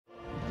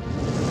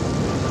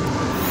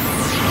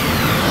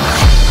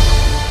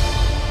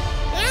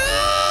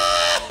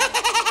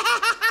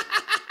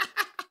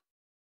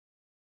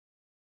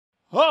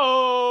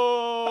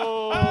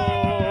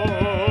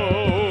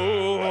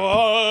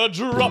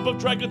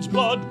dragon's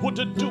blood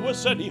wouldn't do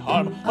us any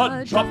harm.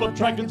 A drop of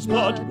dragon's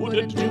blood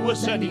wouldn't do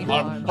us any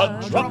harm.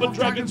 A drop of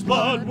dragon's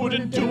blood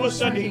wouldn't do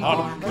us any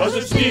harm. 'Cause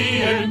it's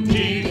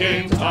D&D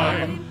game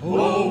time.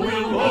 Oh,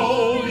 we'll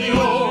roll the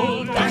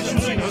old dice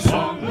and sing a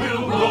song.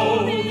 We'll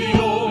roll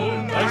the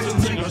old dice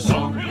and sing a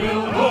song.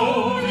 We'll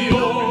roll the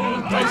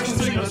old dice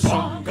and sing a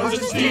song. 'Cause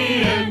it's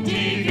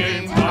D&D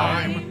game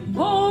time.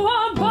 Oh,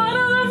 a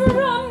bottle of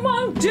rum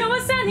won't do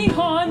us any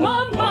harm.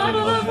 A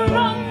bottle of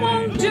rum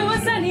won't do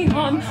us any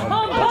harm. A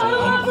bottle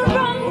of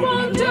rum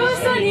won't do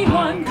us any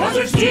harm. 'Cause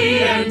it's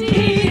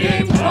D&D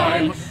game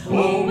time.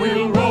 Oh,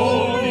 we'll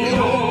roll the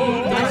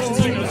old dice and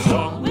sing a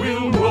song.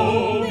 We'll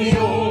roll the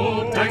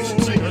old dice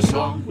and sing a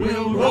song.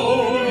 We'll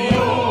roll the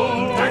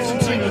old dice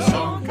and sing a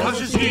song.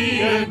 'Cause it's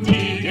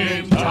D&D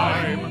game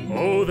time.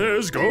 Oh,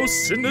 there's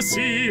ghosts in the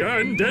sea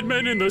and dead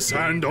men in the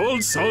sand.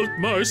 Old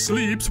Saltmarsh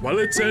sleeps while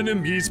its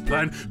enemies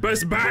plan.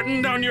 Best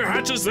batten down your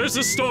hatches, there's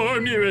a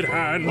storm near at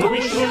hand. Oh,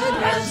 we should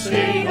have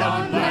stayed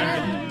on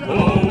land.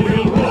 Oh,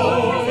 we'll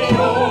roll the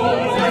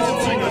old dice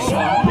and sing a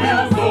song.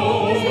 We'll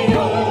roll the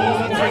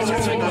old dice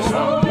and sing a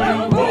song.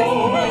 We'll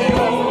roll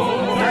the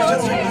old dice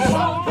and sing a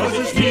song. 'Cause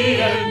it's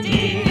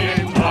D&D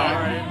game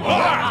time.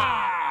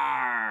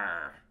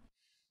 Arr!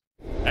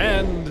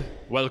 And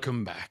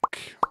welcome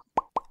back.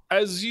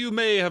 As you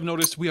may have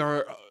noticed, we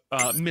are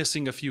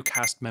missing a few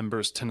cast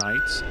members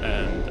tonight,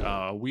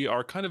 and we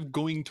are kind of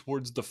going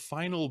towards the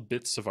final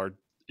bits of our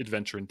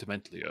adventure in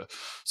Dementlia.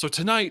 So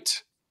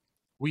tonight,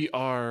 we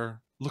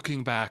are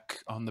looking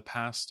back on the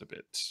past a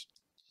bit.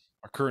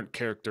 Our current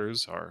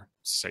characters are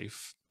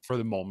safe for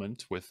the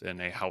moment within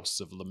a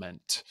house of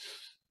lament,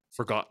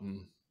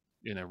 forgotten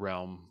in a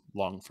realm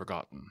long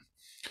forgotten.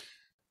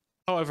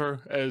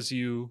 However, as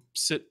you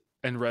sit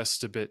and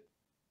rest a bit,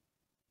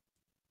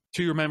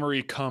 to your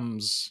memory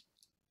comes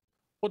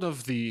one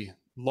of the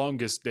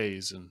longest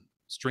days and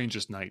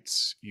strangest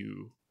nights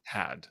you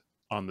had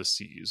on the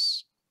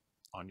seas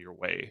on your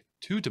way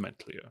to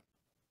Dementlia.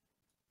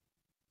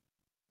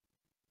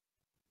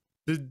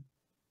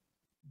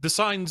 The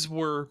signs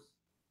were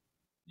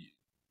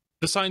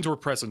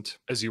present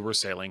as you were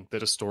sailing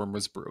that a storm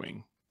was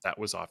brewing. That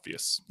was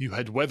obvious. You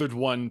had weathered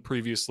one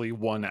previously,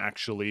 one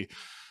actually,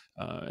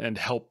 and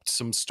helped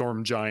some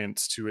storm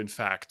giants to in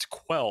fact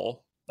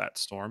quell that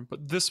storm,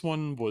 but this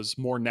one was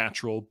more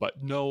natural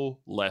but no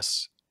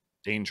less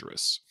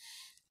dangerous.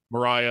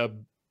 Mariah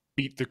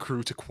beat the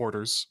crew to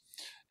quarters,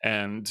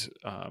 and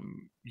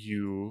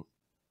you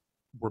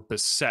were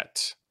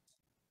beset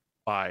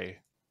by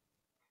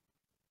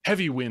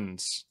heavy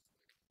winds,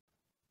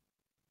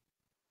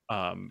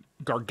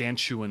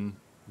 gargantuan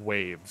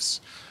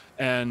waves,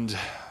 and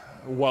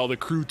while the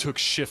crew took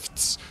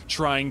shifts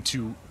trying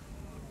to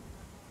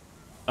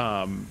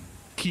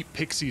keep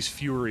Pixie's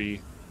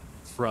fury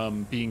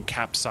from being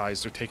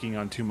capsized or taking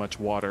on too much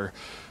water,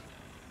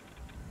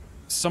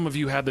 some of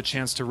you had the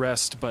chance to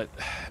rest, but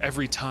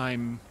every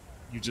time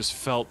you just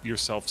felt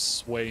yourself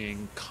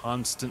swaying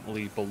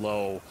constantly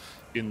below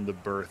in the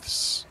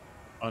berths,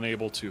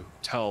 unable to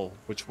tell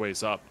which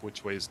way's up,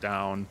 which way's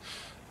down,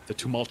 the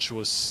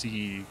tumultuous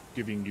sea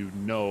giving you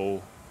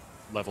no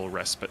level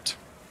respite.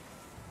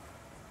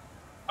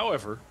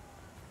 However,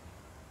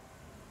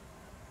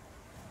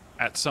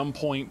 at some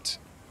point,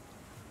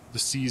 the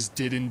seas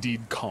did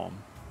indeed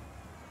calm,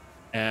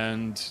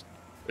 and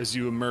as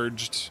you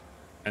emerged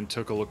and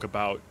took a look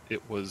about,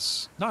 it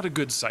was not a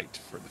good sight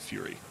for the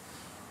Fury.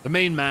 The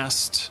main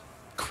mast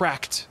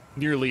cracked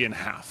nearly in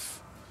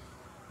half.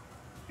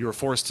 You were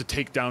forced to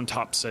take down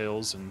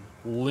topsails and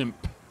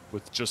limp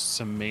with just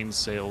some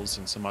mainsails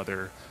and some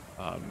other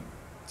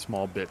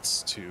small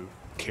bits to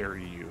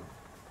carry you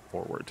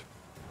forward.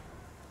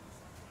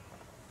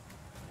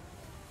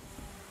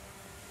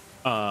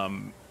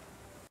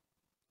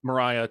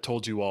 Mariah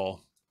told you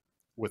all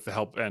with the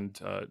help and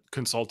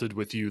consulted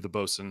with you, the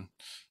bosun,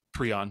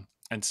 Prion,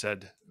 and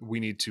said, we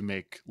need to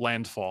make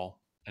landfall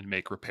and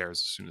make repairs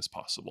as soon as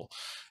possible.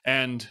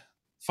 And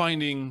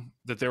finding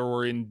that there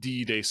were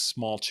indeed a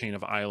small chain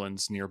of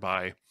islands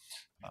nearby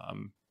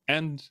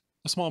and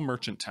a small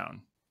merchant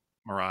town,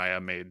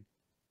 Mariah made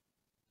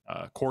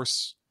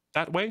course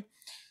that way,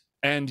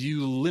 and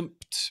you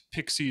limped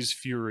Pixie's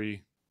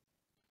Fury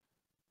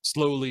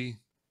slowly,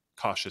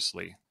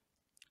 cautiously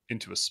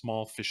into a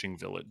small fishing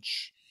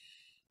village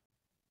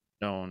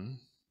known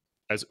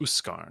as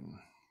Uskarn.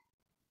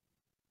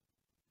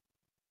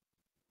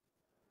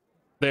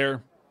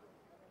 There,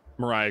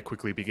 Mariah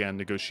quickly began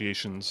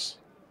negotiations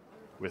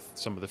with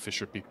some of the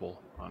fisher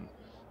people on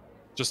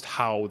just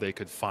how they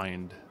could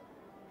find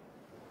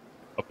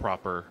a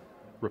proper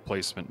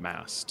replacement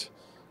mast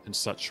in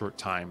such short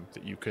time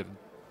that you could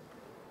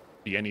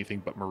be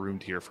anything but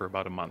marooned here for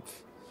about a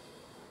month.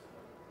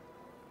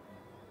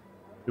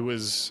 It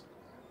was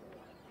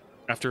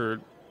after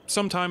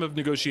some time of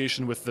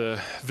negotiation with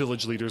the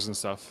village leaders and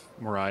stuff,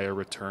 Mariah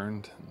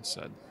returned and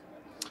said,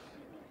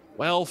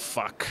 well,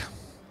 fuck.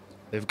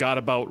 They've got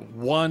about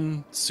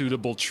one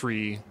suitable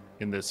tree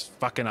in this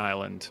fucking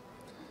island.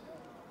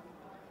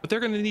 But they're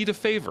going to need a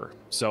favor,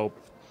 so...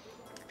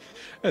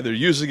 And they're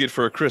using it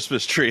for a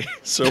Christmas tree.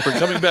 So we're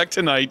coming back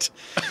tonight,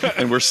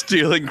 and we're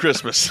stealing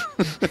Christmas.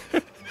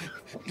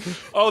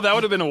 Oh, that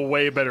would have been a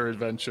way better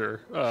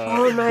adventure.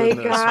 Oh my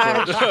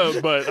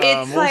gosh. But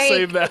we'll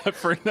save that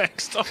for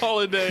next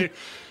holiday.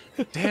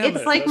 Damn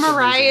It's like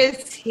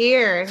Mariah's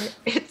here.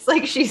 It's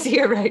like she's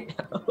here right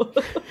now.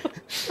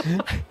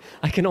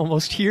 I can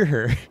almost hear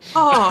her.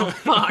 Oh,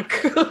 fuck.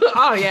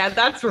 Oh, yeah,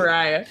 that's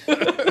Mariah.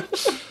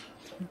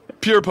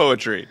 Pure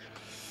poetry.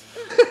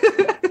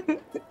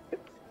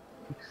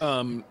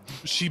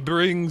 She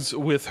brings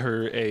with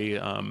her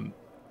a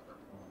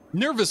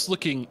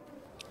nervous-looking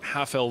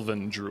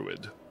half-elven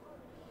druid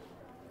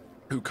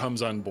who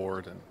comes on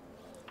board and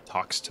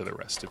talks to the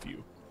rest of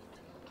you.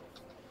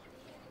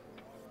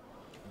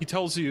 He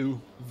tells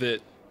you that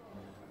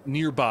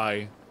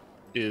nearby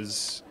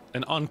is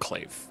an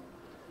enclave,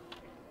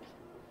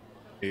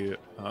 a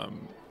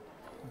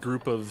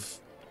group of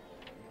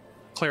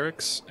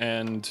clerics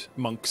and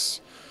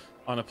monks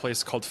on a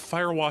place called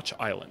Firewatch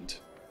Island.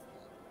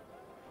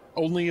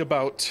 Only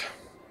about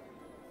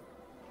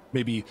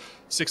maybe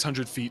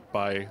 600 feet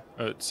by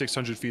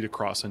 600 feet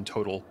across in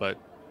total, but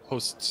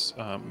boasts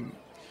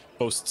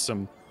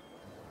some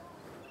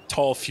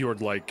tall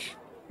fjord-like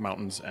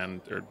mountains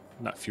or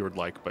not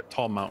fjord-like, but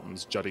tall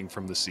mountains jutting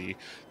from the sea,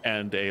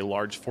 and a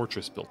large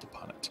fortress built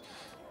upon it.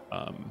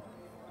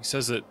 He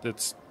says that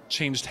it's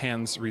changed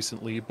hands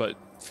recently, but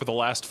for the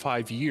last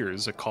 5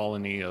 years, a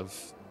colony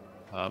of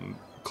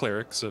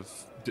clerics of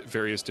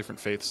various different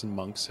faiths and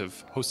monks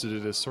have hosted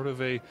it as sort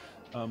of a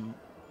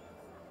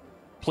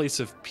place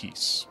of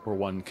peace where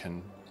one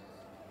can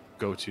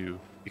go to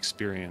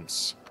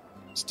experience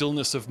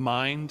stillness of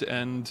mind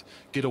and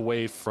get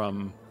away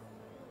from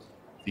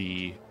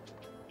the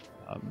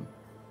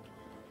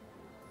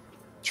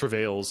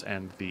travails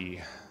and the,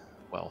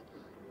 well,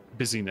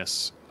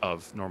 busyness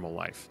of normal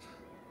life.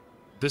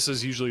 This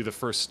is usually the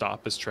first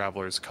stop as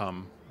travelers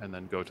come and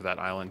then go to that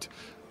island.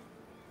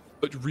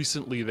 But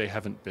recently they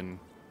haven't been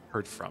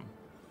heard from.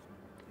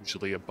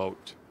 Usually a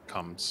boat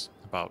comes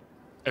about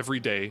every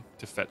day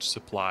to fetch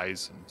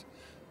supplies and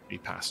any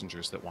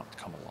passengers that want to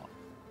come along.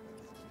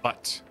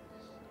 But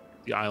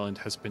the island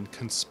has been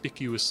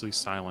conspicuously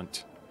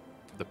silent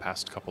for the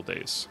past couple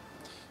days.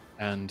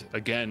 And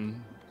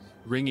again,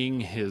 wringing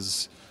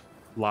his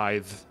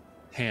lithe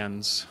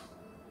hands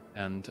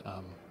and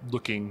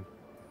looking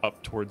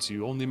up towards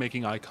you, only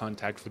making eye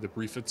contact for the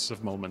briefest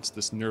of moments,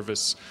 this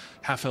nervous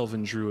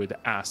half-elven druid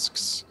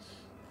asks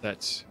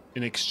that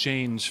in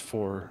exchange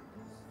for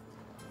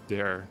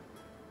their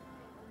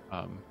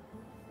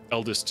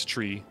eldest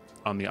tree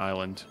on the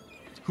island,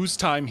 whose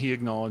time he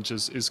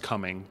acknowledges is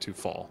coming to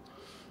fall,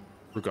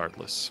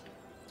 regardless,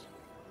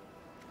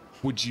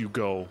 would you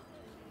go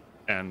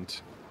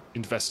and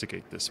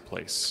investigate this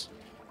place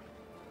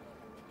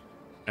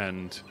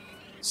and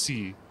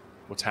see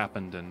what's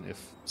happened, and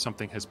if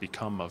something has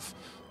become of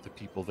the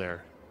people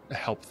there,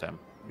 help them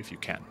if you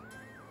can?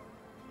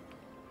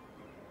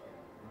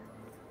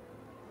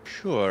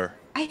 Sure.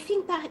 I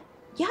think that,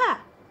 yeah,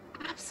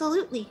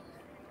 absolutely.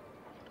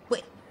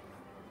 Wait,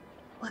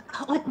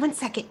 one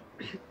second.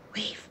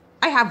 Wave.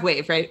 I have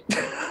Wave, right?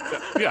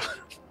 Yeah.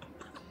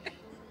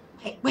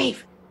 Hey,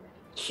 Wave.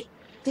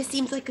 This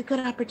seems like a good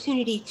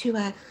opportunity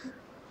to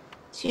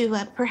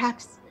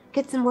perhaps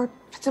get some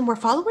more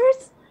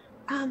followers.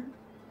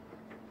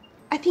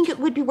 I think it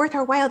would be worth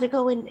our while to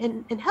go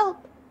and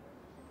help.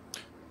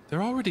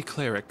 They're already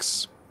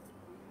clerics,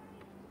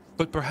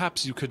 but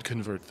perhaps you could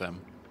convert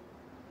them.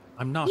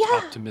 I'm not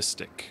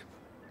optimistic.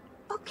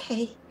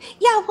 Okay.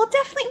 Yeah, we'll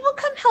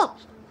come help.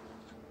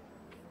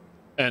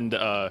 And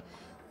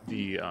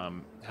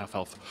the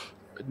half-elf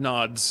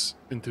nods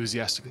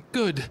enthusiastically.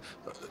 Good.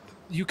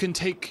 You can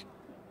take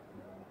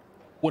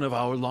one of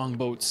our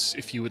longboats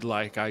if you would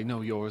like. I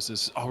know yours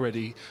is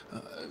already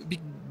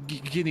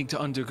beginning to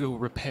undergo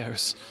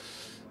repairs.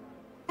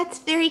 That's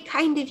very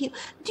kind of you.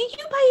 Do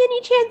you by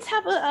any chance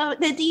have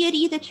the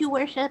deity that you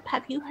worship?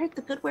 Have you heard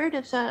the good word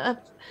of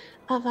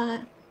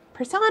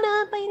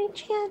Persona by any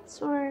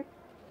chance, or?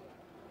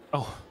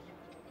 Oh.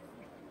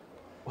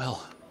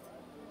 Well,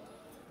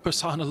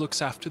 Persona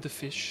looks after the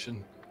fish,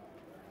 and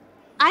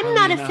I'm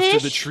not a Arlene fish.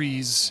 after the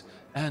trees,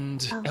 and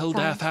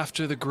Eldath sorry.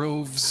 after the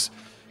groves.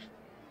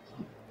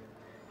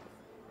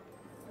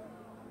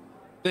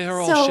 They are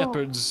all So-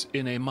 shepherds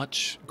in a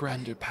much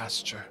grander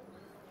pasture.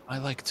 I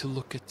like to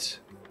look at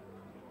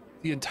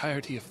the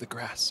entirety of the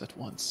grass at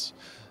once,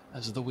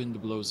 as the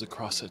wind blows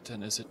across it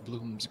and as it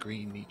blooms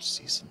green each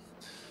season.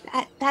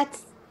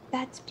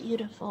 That's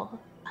beautiful.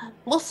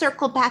 We'll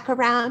circle back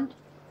around,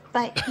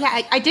 but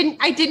yeah, I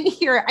didn't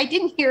hear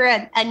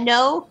a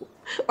no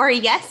or a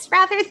yes,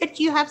 rather, that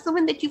you have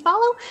someone that you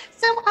follow.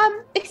 So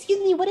excuse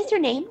me, what is your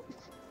name?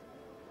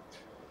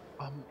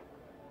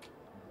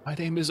 My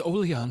name is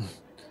Oleon.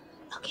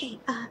 Okay,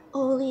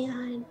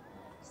 Oleon,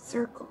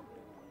 circle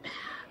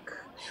back.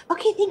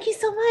 Okay, thank you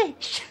so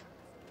much.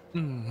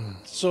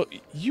 So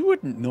you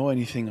wouldn't know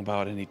anything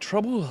about any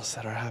troubles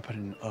that are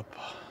happening up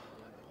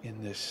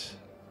in this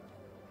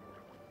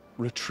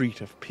retreat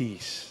of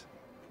peace?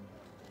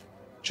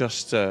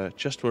 just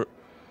where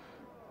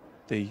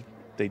they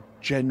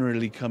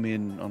generally come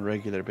in on a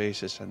regular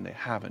basis, and they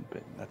haven't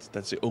been.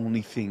 That's the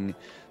only thing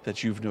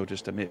that you've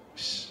noticed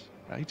amiss,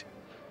 right?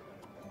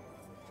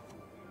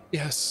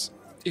 Yes,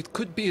 it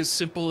could be as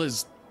simple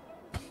as,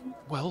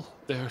 well,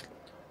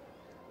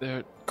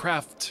 their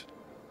craft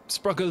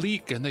sprung a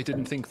leak and they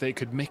didn't think they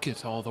could make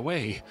it all the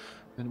way.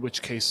 In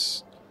which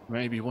case,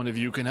 maybe one of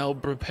you can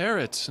help repair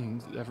it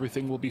and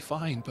everything will be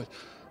fine. But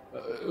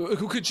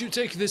could you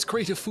take this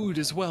crate of food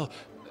as well?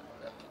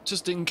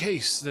 Just in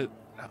case that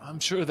I'm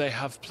sure they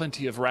have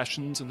plenty of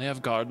rations and they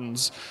have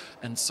gardens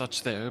and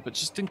such there, but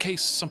just in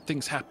case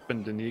something's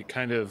happened. And he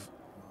kind of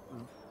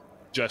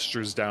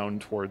gestures down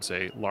towards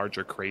a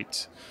larger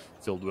crate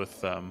filled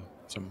with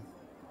some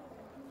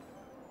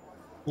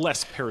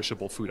less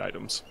perishable food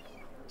items.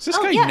 Is this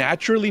guy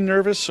naturally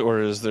nervous, or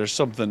is there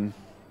something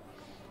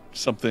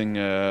as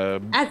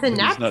a that he's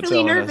not naturally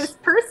telling nervous us?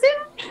 person?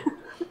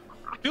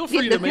 Feel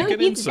free to make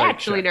an insight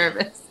Naturally check.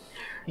 nervous.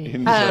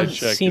 Inside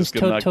check Seems is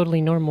gonna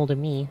totally normal to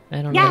me.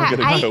 I don't Yeah, know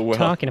what go you're well.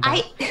 talking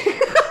about.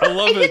 I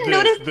love I it didn't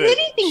notice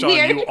anything Sean,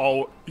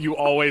 weird. you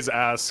always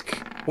ask,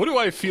 what do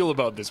I feel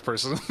about this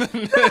person?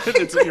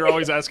 You're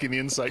always asking the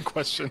insight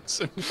questions.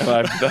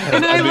 I'm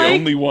the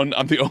only one.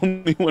 I'm the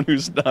only one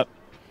who's not.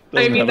 I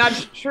doesn't mean, have-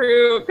 that's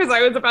true, because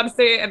I was about to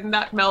say, and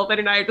that Melvin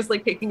and I are just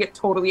like taking it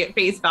totally at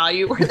face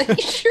value. We're like,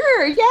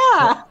 Sure,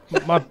 yeah.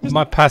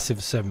 My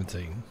passive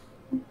 17.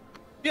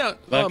 Yeah,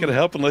 not gonna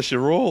help unless you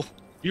roll.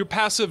 your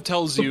passive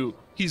tells you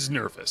he's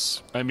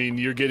nervous. I mean,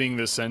 you're getting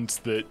the sense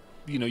that,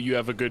 you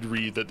have a good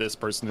read that this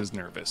person is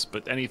nervous,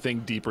 but anything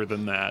deeper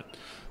than that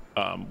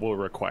will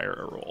require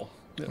a roll.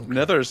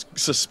 Nether's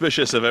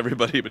suspicious of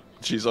everybody, but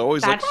she's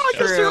always That's like, "Oh, I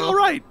guess they're true. all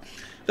right.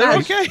 They're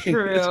That's okay."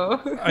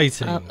 true.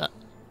 18.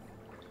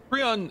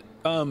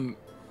 Prion,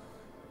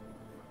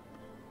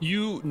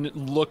 you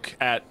look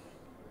at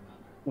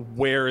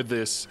where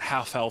this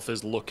half-elf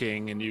is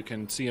looking, and you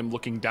can see him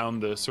looking down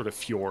the sort of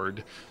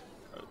fjord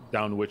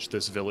down which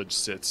this village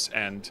sits,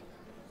 and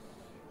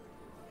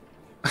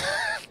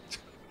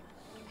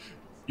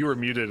you were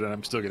muted, and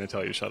I'm still going to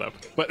tell you to shut up.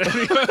 But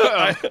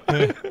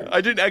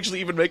I didn't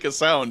actually even make a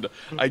sound.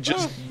 I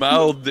just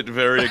mouthed it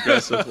very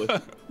aggressively.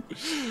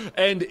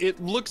 and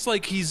it looks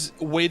like he's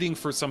waiting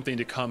for something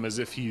to come, as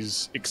if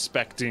he's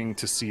expecting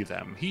to see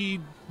them. He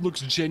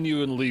looks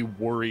genuinely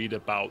worried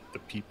about the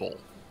people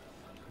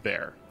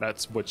there.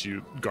 That's what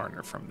you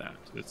garner from that.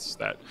 It's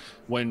that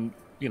when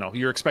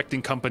you're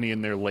expecting company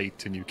and they're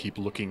late, and you keep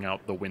looking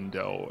out the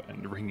window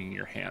and wringing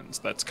your hands.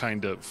 That's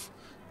kind of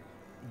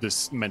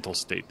this mental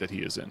state that he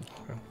is in.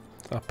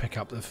 I'll pick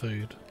up the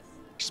food.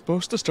 We're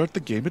supposed to start the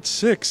game at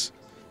 6.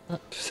 Do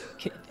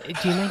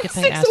you mind if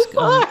I ask?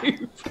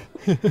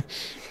 6:05.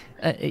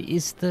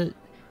 Is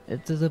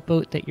the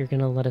boat that you're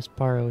gonna let us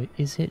borrow?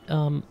 Is it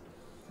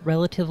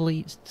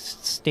relatively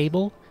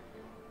stable?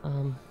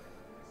 I'm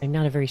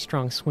not a very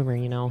strong swimmer,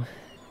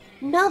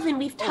 Melvin,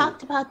 we've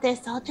talked about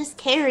this. I'll just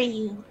carry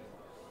you.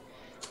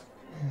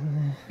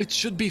 It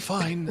should be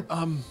fine.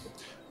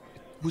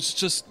 It was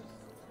just...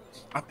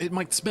 it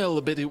might smell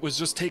a bit. It was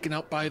just taken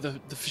out by the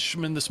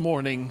fishermen this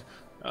morning.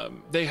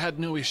 They had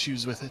no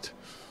issues with it.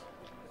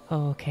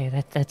 Oh,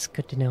 okay. That's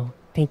good to know.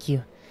 Thank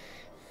you.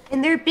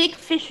 And they're big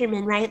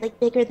fishermen, right? Like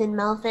bigger than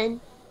Melvin.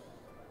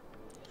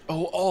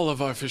 Oh, all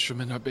of our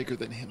fishermen are bigger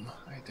than him.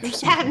 I dare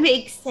say. That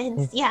makes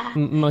sense. Yeah.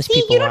 Most See,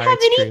 people you don't are. have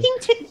It's true. anything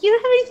to. You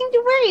don't have anything to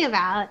worry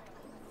about.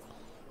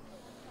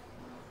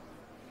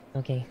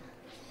 Okay.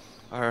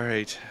 All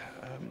right,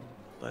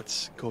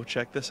 let's go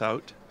check this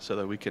out so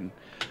that we can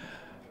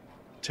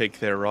take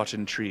their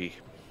rotten tree.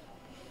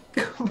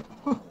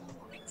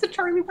 It's a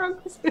Charlie Brown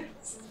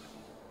Christmas.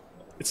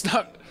 It's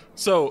not...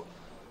 So...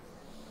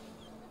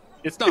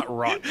 It's not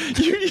rotten.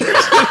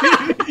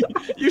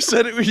 You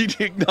said it when you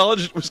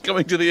acknowledged it was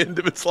coming to the end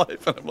of its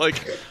life, and I'm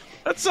like,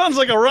 that sounds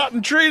like a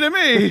rotten tree to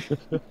me.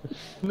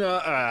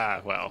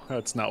 No, well,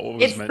 that's not what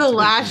was It's meant the to be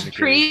last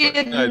tree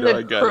communicated, in I know, I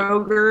the got it.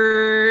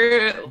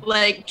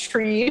 Kroger,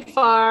 tree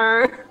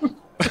farm.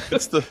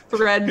 It's the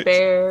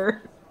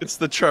Threadbare. it's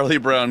the Charlie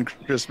Brown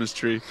Christmas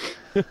tree.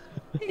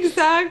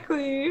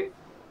 Exactly.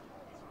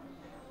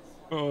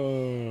 but-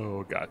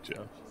 Oh,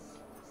 gotcha.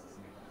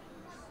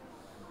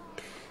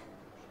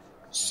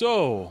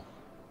 So,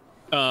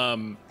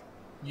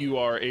 you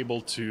are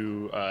able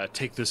to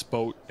take this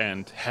boat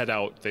and head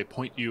out. They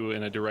point you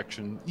in a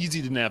direction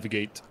easy to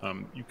navigate.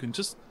 You can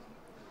just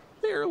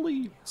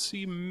barely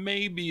see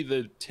maybe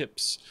the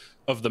tips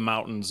of the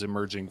mountains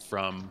emerging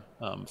from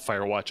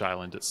Firewatch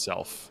Island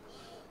itself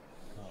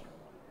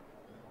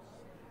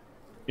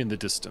in the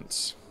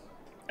distance.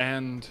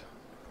 And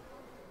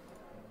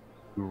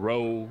you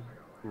row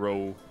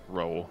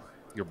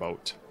your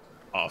boat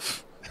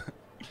off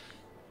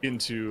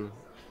into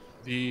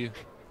the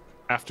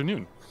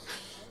afternoon.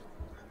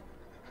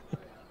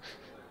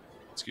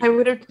 Excuse I me.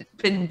 would have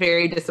been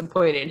very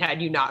disappointed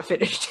had you not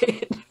finished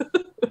it.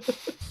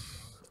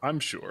 I'm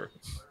sure.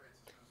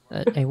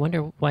 I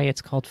wonder why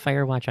it's called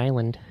Firewatch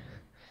Island.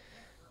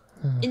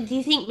 And do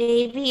you think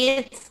maybe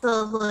it's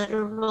a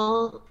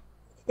literal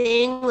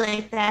thing?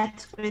 Like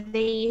that's where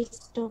they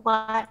used to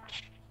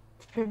watch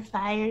for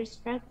fires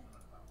from?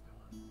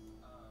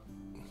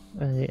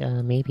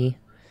 Maybe.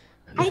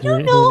 I Who- don't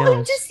who know. I'm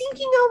knows? just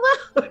thinking out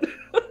loud.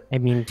 I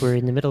mean, we're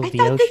in the middle I of the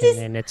thought this ocean, is-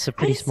 and it's a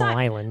pretty just small thought-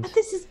 island. But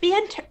this is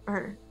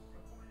banter.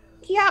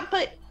 Yeah,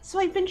 but so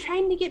I've been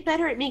trying to get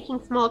better at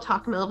making small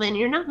talk, Melvin.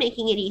 You're not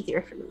making it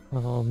easier for me.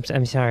 Oh,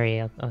 I'm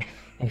sorry.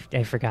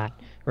 I forgot.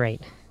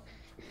 Right.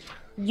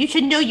 You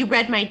should know you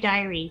read my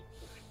diary.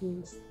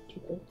 Well,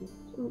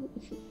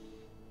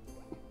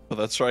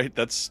 that's right.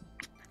 That's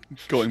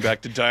going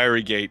back to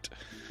Diary Gate.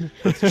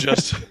 That's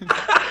just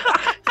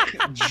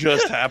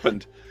just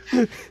happened.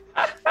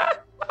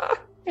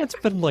 It's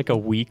been like a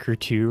week or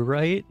two,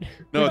 right?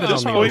 No, We've at been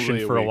this on the point-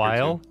 ocean for a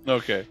while.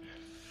 Okay.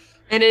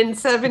 And in And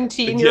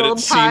 17-year-old yet it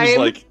seems time,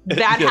 like- that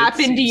yet it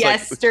happened seems like-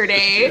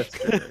 yesterday.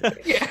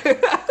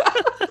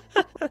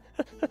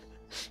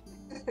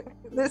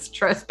 This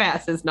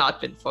trespass has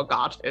not been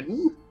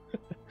forgotten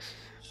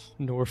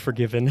Nor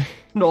forgiven.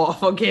 nor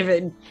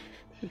forgiven.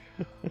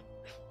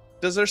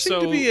 Does there seem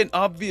to So- be an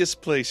obvious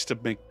place to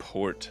make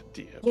port,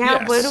 DM?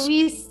 Yeah, what Yes. do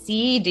we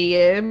see,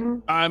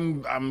 DM? I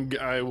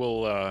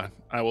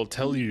will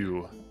tell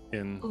you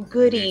in Oh,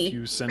 goody. a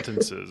few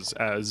sentences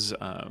as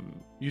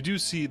you do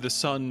see the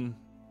sun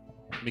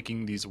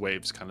making these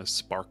waves kind of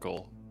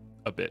sparkle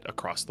a bit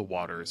across the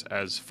waters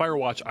as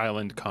Firewatch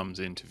Island comes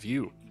into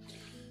view.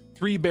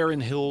 3 barren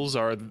hills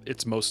are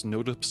its most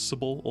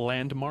noticeable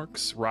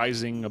landmarks,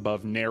 rising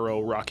above narrow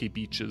rocky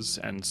beaches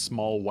and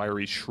small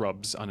wiry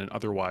shrubs on an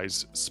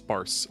otherwise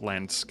sparse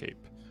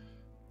landscape.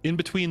 In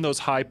between those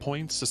high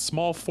points, a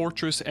small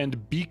fortress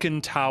and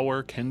beacon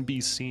tower can be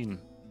seen.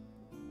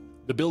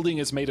 The building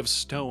is made of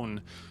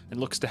stone and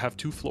looks to have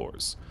 2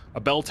 floors. A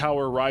bell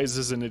tower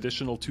rises an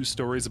additional 2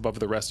 stories above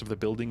the rest of the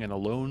building, and a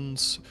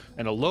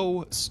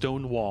low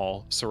stone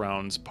wall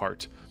surrounds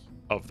part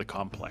of the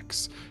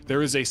complex.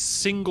 There is a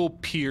single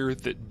pier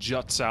that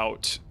juts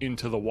out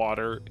into the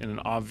water in an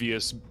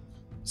obvious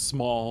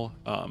small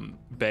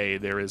bay.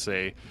 There is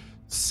a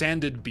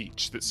sanded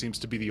beach that seems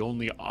to be the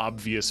only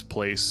obvious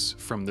place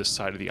from this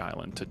side of the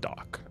island to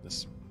dock. You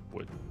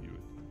would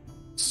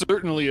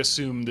certainly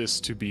assume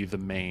this to be the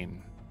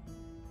main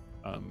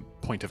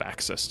point of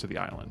access to the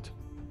island.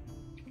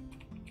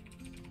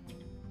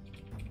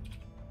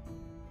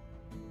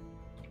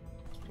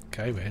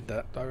 Okay, we head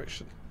that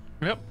direction.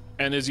 Yep.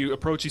 And as you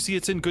approach, you see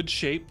it's in good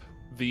shape.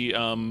 The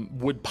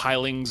wood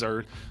pilings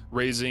are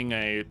raising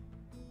a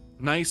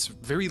nice,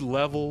 very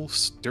level,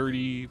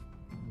 sturdy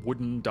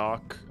wooden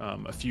dock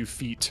a few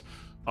feet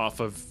off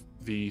of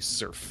the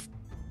surf.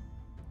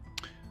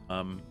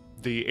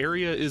 The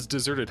area is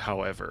deserted,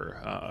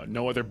 however.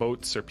 No other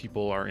boats or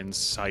people are in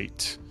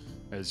sight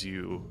as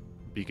you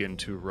begin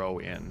to row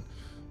in.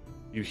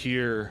 You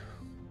hear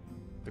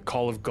the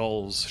call of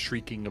gulls,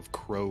 shrieking of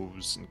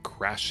crows, and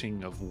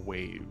crashing of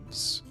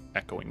waves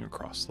echoing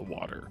across the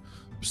water.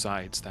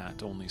 Besides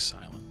that, only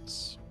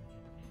silence.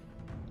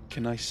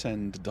 Can I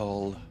send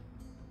Doll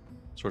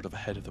sort of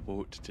ahead of the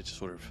boat to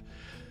sort of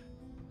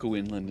go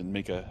inland and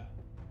make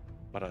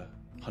about a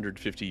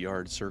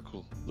 150-yard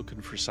circle,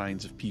 looking for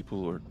signs of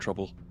people or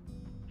trouble?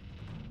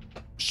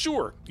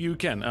 Sure, you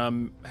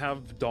can.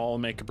 Have Doll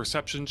make a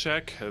perception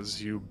check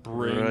as you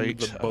bring Right,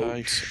 the I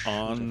boat should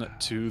on have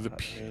to the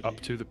that ready. up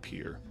to the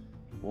pier.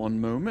 One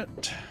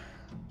moment.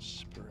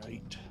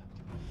 Sprite.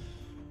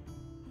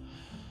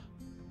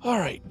 All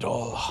right,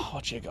 Doll,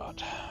 what you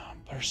got?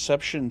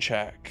 Perception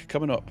check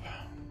coming up.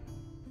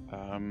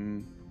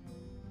 Come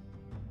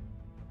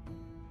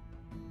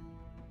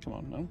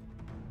on now.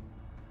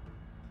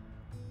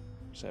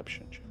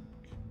 Perception check.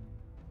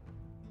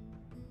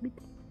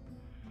 Nope.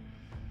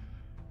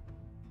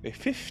 A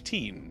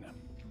 15.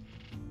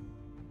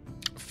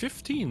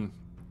 15.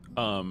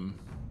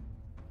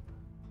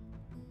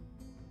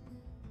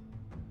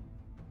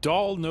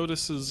 Doll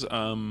notices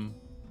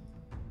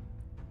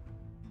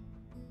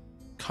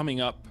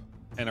coming up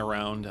and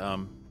around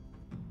a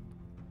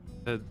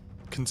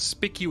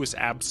conspicuous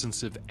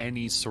absence of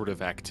any sort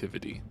of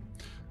activity.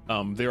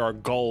 There are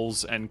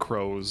gulls and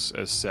crows,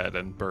 as said,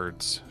 and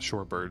birds,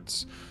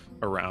 shorebirds,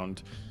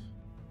 around.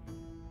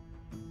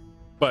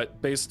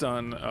 But based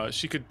on,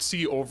 she could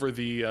see over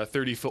the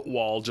 30-foot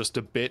wall just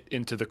a bit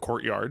into the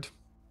courtyard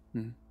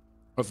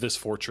of this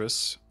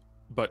fortress.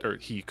 Or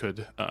he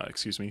could,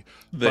 excuse me.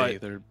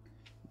 They're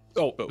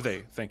Oh, both.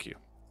 they, thank you.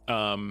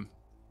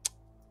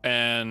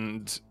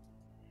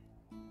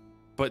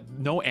 But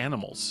no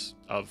animals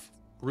of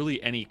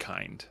really any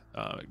kind,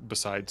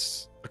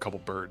 besides a couple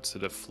birds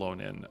that have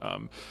flown in.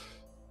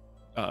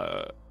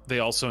 They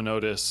also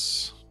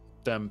notice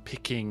them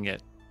picking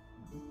at,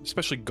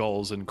 especially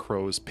gulls and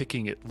crows,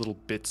 picking at little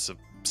bits of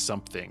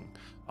something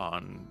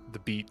on the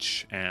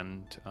beach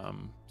and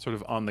sort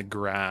of on the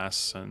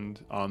grass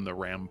and on the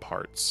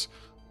ramparts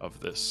of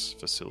this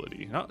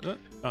facility.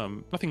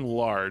 Nothing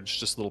large,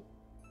 just little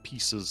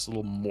pieces,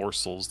 little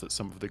morsels that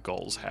some of the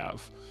gulls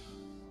have.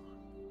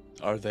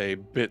 Are they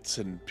bits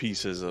and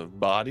pieces of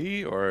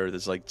body, or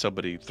is like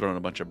somebody throwing a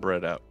bunch of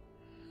bread out?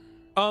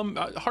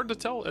 Hard to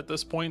tell at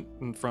this point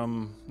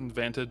from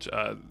vantage.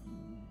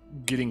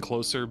 Getting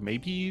closer,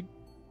 maybe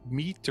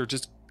meat or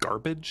just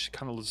garbage.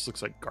 Kind of just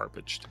looks like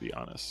garbage, to be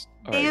honest.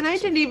 And I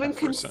didn't even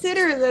first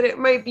consider that it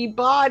might be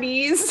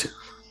bodies.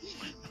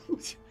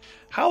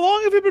 How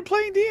long have you been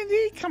playing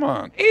D&D? Come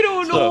on. I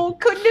don't know.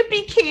 Couldn't it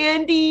be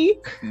candy?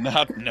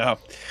 No.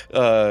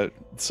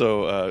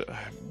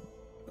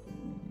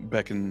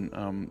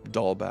 Beckon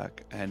Doll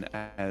back, and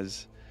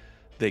as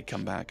they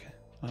come back,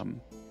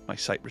 my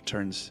sight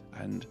returns,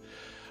 and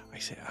I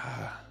say,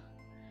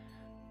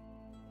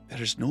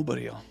 there's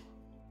nobody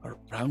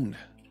around.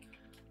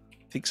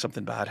 I think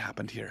something bad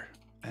happened here,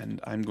 and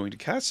I'm going to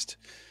cast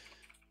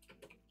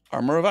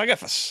Armor of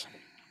Agathis.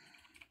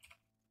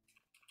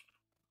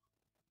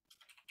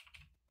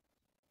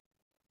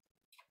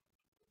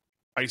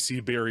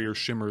 Icy barrier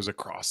shimmers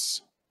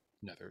across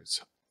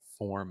Nether's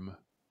form.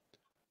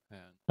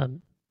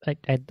 And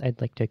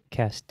I'd like to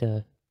cast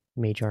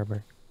Mage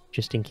Armor,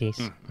 just in case.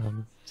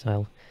 So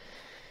I'll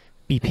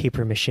be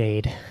paper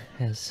mached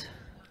as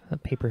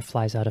paper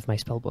flies out of my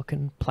spellbook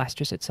and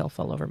plasters itself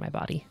all over my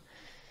body.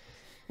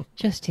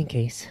 Just in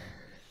case.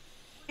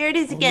 There it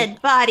is again,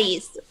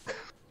 bodies.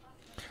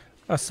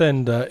 I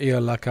send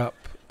Eolak up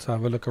to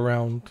have a look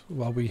around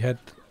while we head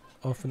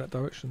off in that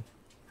direction.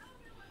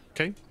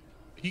 Okay.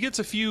 He gets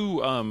a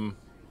few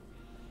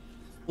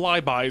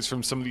flybys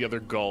from some of the other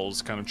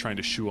gulls, kind of trying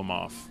to shoo him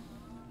off.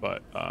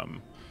 But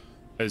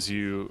as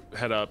you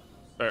head up,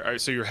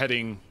 so you're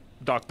heading,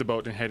 dock the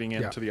boat and heading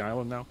into the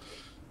island now.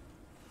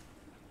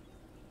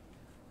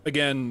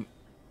 Again,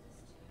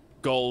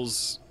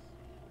 gulls,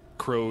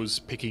 crows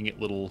picking at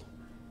little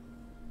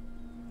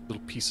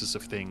pieces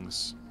of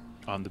things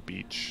on the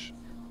beach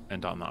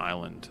and on the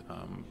island,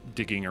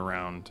 digging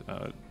around.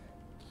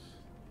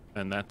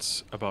 And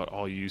that's about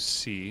all you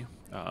see.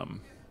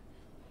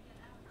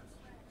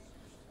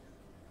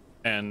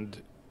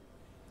 And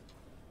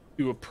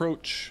you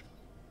approach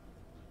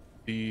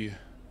the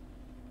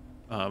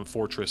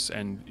fortress,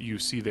 and you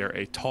see there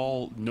a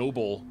tall,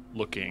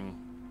 noble-looking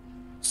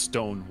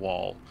stone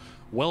wall,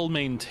 well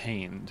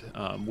maintained,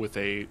 with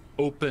a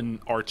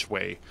open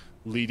archway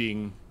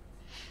leading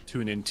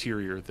to an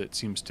interior that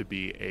seems to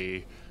be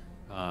a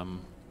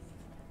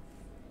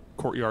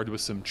courtyard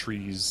with some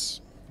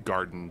trees,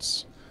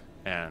 gardens,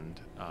 and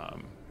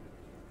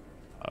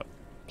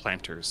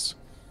planters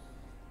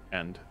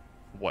and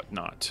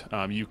whatnot.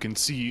 You can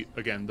see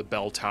again the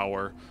bell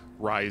tower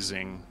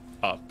rising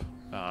up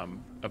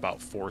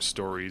about 4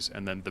 stories,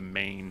 and then the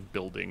main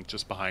building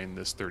just behind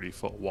this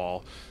 30-foot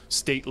wall,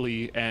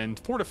 stately and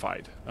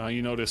fortified.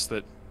 You notice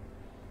that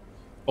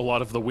a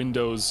lot of the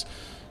windows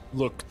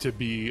look to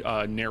be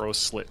narrow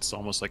slits,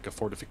 almost like a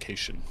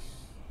fortification,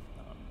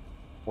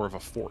 or of a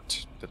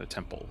fort than a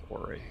temple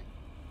or a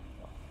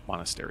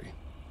monastery.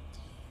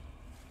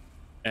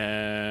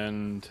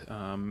 And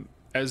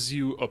as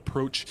you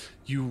approach,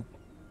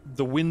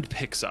 the wind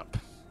picks up,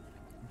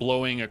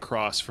 blowing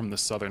across from the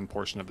southern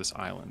portion of this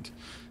island,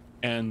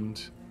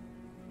 and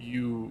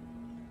you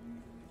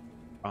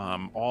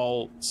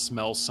all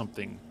smell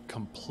something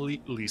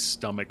completely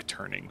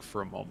stomach-turning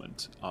for a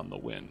moment on the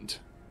wind.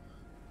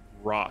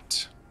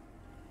 Rot,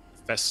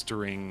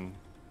 festering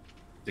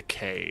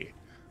decay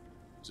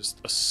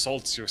just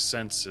assaults your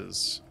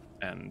senses,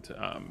 and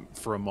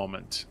for a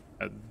moment,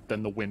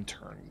 then the wind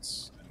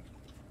turns and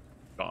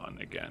gone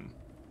again.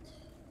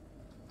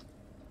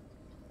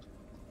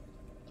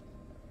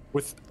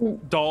 With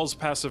Doll's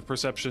passive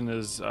perception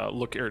is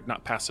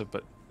not passive,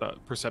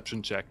 but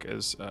perception check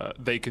as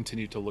they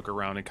continue to look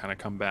around and kind of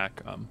come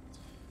back.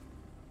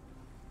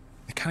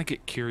 They kind of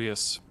get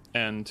curious,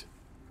 and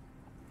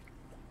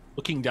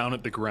looking down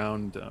at the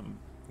ground,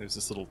 there's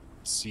this little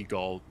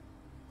seagull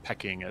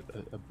pecking at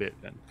a bit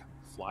and kind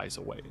of flies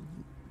away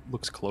and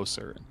looks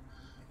closer and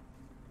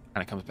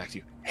kind of comes back to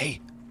you.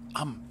 Hey,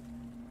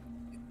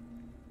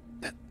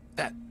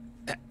 that,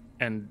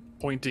 and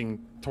pointing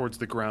towards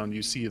the ground,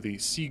 you see the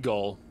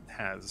seagull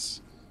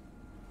has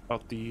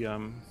about the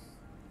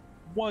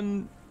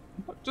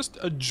just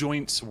a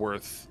joint's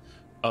worth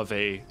of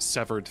a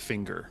severed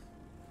finger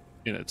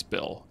in its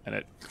bill, and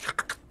it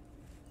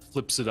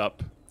flips it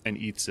up and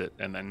eats it,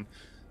 and then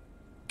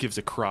gives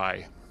a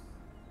cry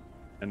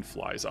and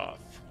flies off.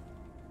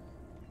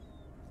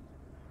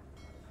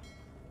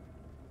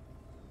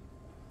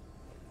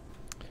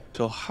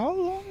 So how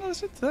long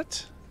is it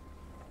that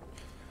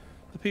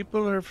the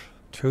people are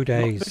 2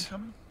 days?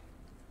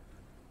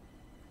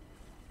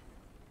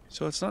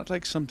 So it's not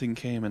like something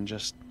came and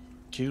just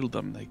killed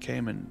them. They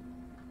came and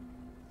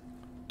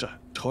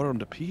tore them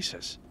to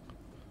pieces.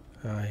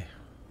 Aye.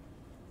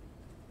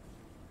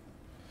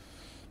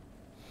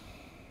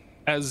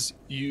 As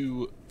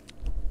you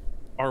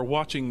are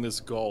watching this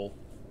gull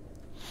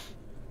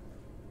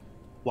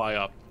fly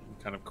up and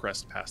kind of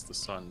crest past the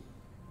sun,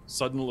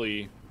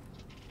 suddenly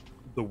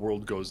the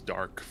world goes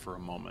dark for a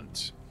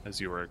moment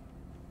as you are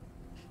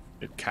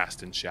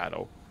cast in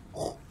shadow,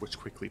 which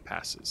quickly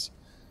passes.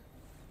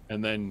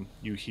 And then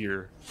you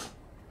hear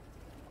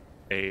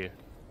a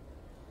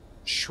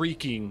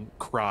shrieking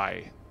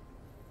cry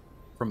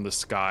from the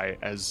sky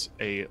as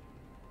a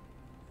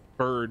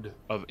bird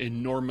of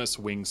enormous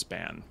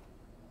wingspan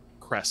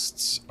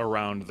crests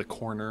around the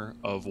corner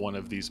of one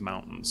of these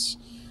mountains,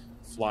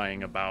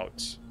 flying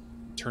about,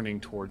 turning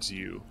towards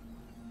you.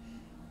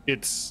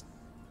 It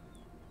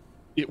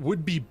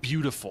would be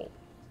beautiful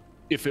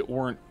if it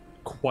weren't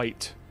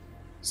quite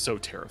so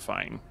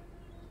terrifying.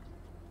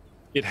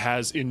 It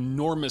has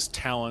enormous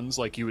talons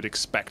like you would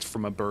expect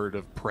from a bird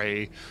of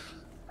prey,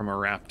 from a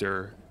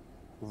raptor,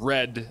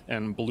 red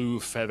and blue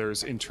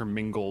feathers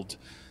intermingled,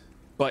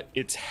 but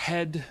its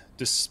head,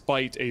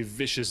 despite a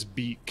vicious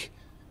beak,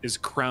 is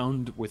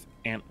crowned with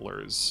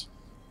antlers,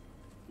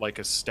 like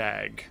a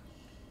stag.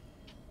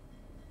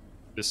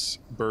 This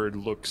bird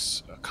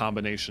looks a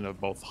combination of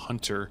both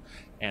hunter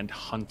and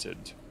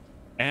hunted,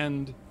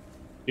 and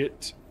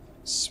it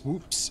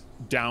swoops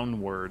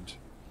downward,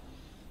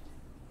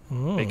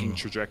 making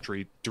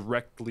trajectory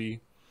directly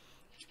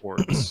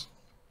towards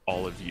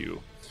all of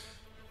you.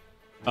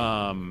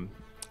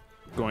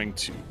 Going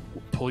to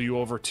pull you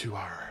over to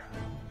our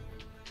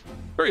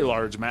very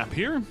large map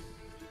here.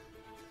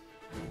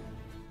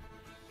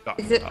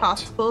 Is it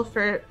possible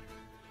for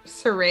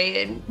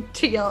Sarayan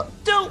to yell,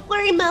 "Don't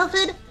worry,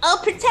 Melvin, I'll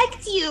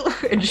protect you,"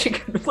 and she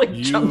kind of like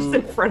jumps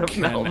in front of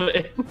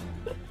Melvin?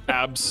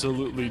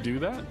 Absolutely do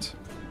that.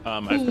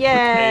 I've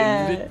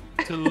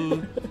put a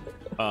little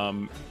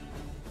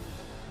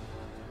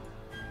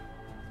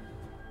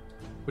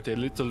put a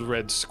little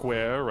red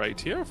square right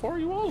here for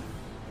you all.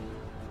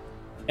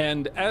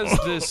 And as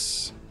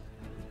this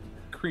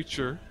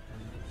creature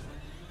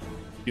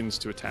begins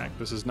to attack,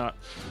 this is not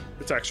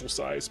its actual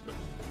size, but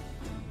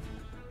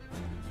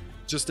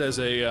just as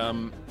a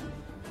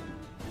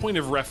point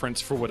of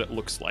reference for what it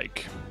looks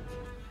like.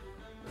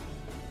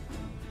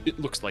 It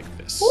looks like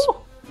this.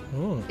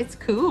 Ooh. It's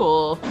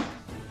cool.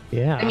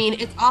 Yeah. I mean,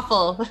 it's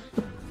awful.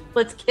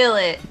 Let's kill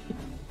it.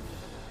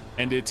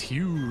 And it's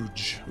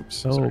huge.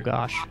 Oops, oh sorry.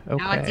 gosh.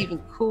 Okay. Now it's even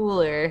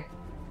cooler.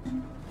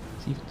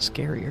 It's even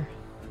scarier.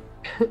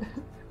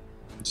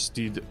 Just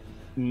need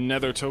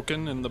nether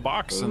token in the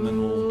box, and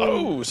then we'll...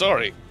 Oh,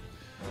 sorry.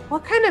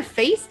 What kind of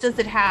face does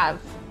it have?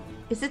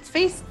 Is its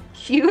face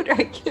cute?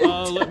 I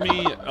can't let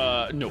me...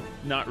 no,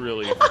 not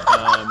really.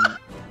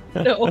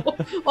 No.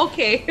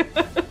 Okay.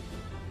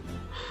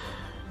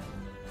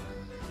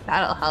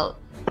 That'll help.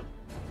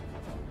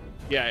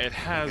 Yeah, it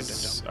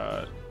has...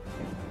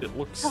 it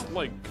looks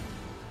like...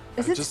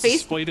 Is I its just face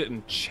displayed it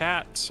in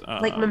chat.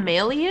 like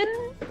mammalian?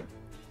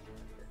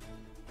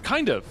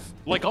 Kind of.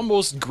 Like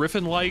almost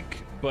griffin-like,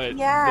 but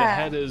Yeah. the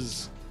head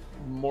is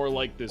more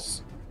like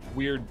this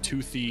weird,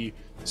 toothy,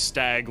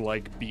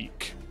 stag-like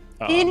beak.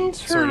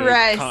 Interesting. Sort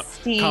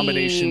of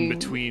combination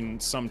between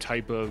some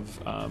type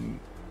of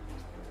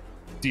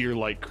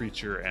deer-like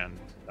creature and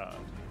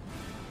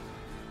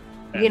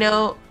You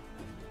know,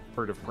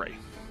 bird of prey.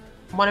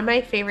 one of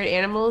my favorite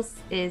animals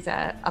is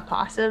a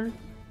possum.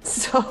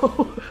 So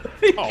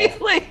I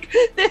feel like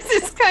this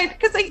is kind of,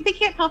 because like they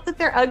can't help that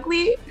they're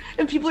ugly,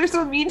 and people are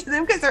so mean to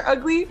them because they're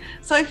ugly.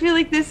 So I feel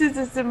like this is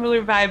a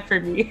similar vibe for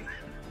me.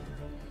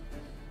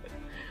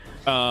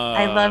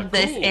 I love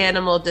this cool.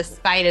 animal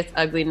despite its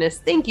ugliness.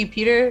 Thank you,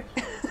 Peter.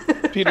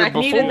 Peter, I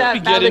before needed that we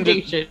get into-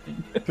 validation.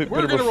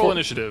 We're going to roll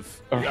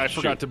initiative. I shoot.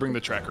 forgot to bring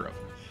the tracker up.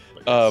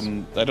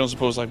 I don't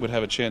suppose I would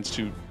have a chance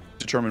to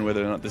determine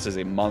whether or not this is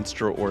a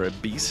monster or a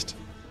beast.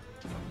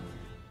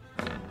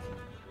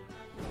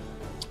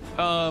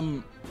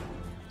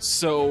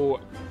 So,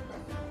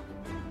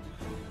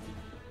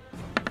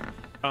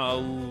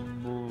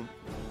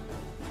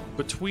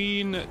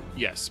 between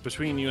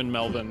you and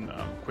Melvin,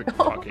 quick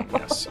talking,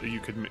 yes,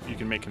 you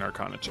can make an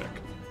Arcana check.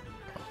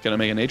 Can I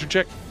make a nature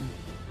check?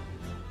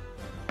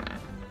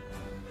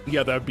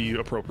 Yeah, that'd be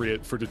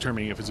appropriate for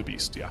determining if it's a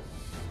beast. Yeah.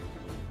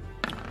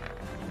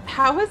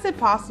 How is it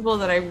possible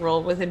that I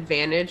roll with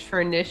advantage for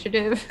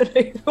initiative and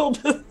I rolled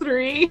a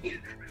 3?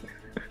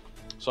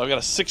 So I've got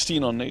a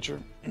 16 on nature.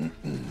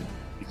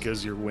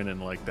 Because you're winning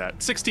like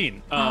that.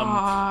 16.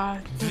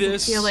 Doesn't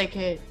this feel like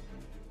it.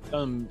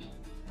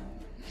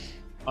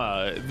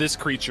 This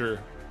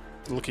creature,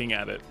 looking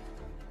at it,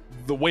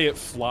 the way it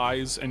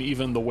flies and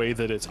even the way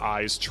that its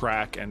eyes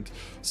track and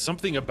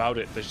something about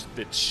it,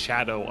 that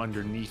shadow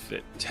underneath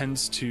it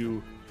tends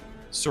to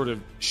sort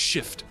of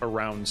shift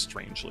around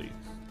strangely.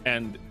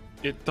 And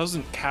it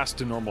doesn't cast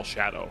a normal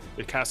shadow.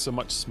 It casts a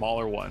much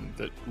smaller one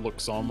that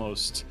looks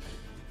almost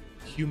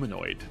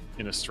humanoid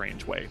in a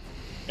strange way.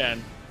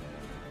 And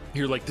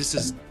you're like, this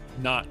is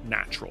not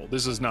natural.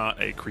 This is not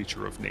a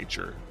creature of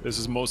nature. This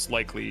is most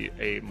likely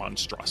a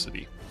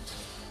monstrosity.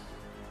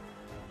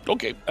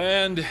 Okay.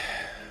 And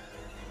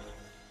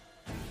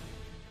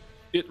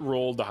it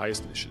rolled the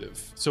highest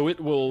initiative. So it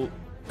will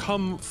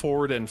come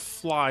forward and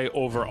fly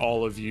over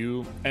all of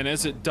you. And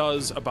as it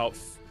does, about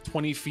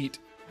 20 feet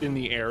in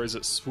the air as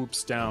it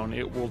swoops down,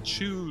 it will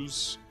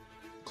choose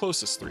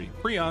closest 3.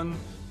 Prion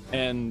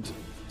and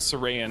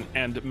Sarayan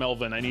and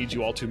Melvin, I need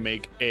you all to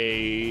make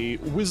a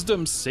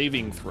wisdom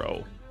saving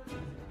throw.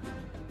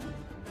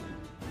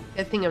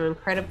 Good thing I'm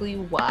incredibly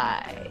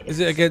wise. Is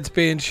it against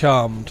being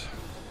charmed?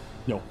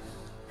 No.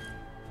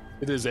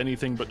 It is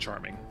anything but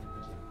charming.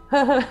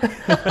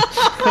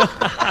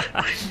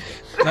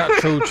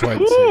 Natural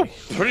 20.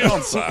 Pretty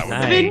on time.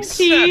 Nice.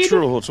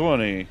 Natural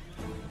 20.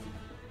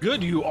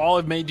 Good, you all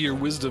have made your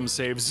wisdom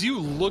saves. You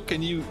look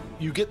and you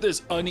get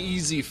this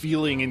uneasy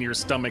feeling in your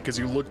stomach as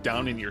you look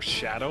down and your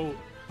shadow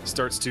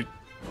starts to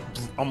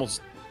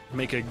almost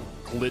make a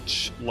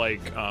glitch,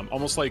 like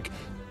almost like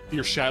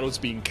your shadow's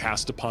being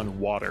cast upon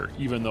water,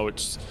 even though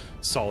it's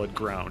solid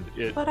ground.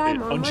 It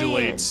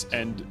undulates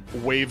and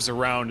waves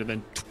around and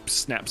then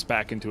snaps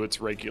back into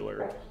its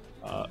regular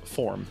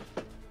form.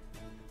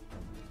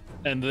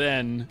 And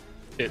then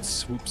it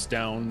swoops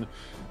down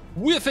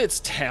with its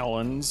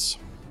talons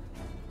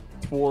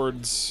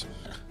towards...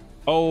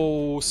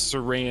 Oh,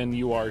 Saran,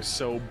 you are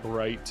so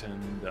bright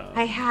and...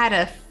 I had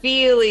a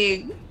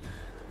feeling.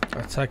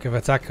 Attack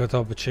of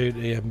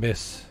opportunity and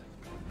miss.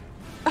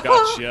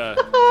 Gotcha.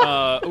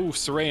 Oh,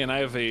 Saran, I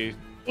have a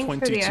Thanks for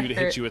the 22 to hit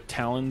effort. you with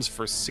talons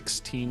for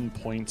 16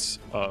 points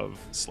of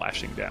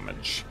slashing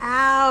damage.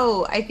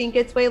 Ow! I think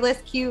it's way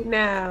less cute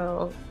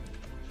now.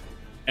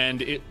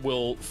 And it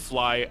will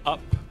fly up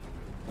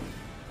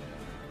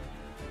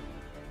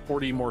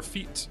 40 more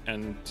feet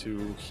and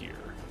to here.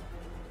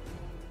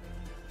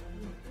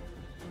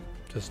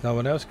 Does no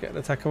one else get an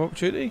attack of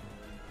opportunity?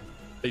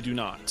 They do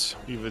not.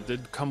 It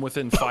did come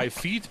within 5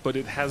 feet, but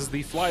it has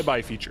the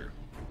flyby feature.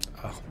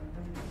 Oh.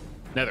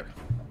 Nether,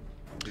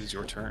 it is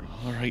your turn.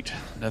 All right,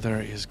 Nether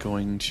is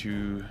going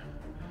to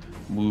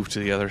move to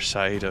the other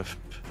side of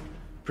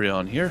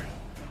Prion here,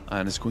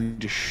 and is going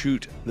to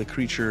shoot the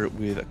creature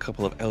with a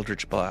couple of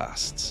Eldritch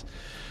Blasts.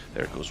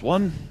 There goes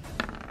one,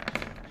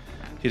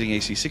 hitting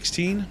AC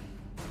 16.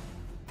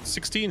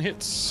 16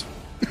 hits.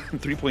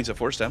 3 points of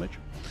force damage.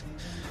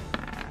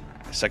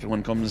 Second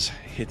one comes,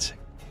 hits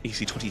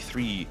AC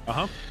 23,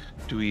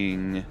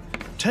 doing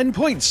 10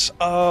 points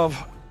of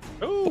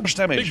force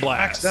damage, big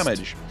blast. max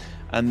damage.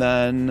 And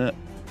then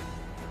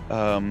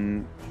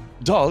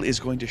Dahl is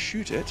going to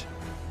shoot it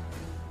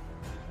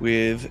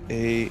with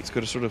a... It's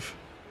going to sort of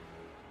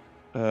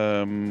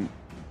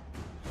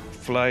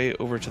fly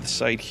over to the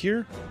side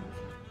here,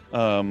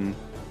 sort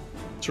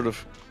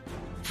of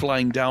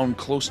flying down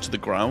close to the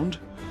ground,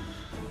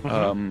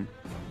 and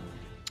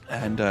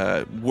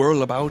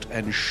whirl about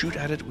and shoot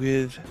at it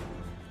with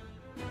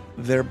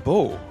their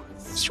bow.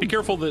 Be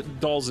careful that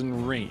Dahl's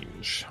in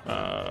range.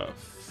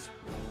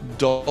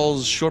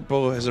 Dahl's short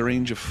bow has a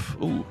range of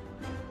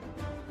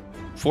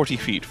 40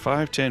 feet.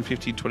 5, 10,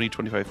 15, 20,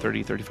 25,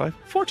 30, 35,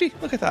 40.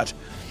 Look at that.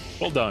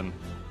 Well done.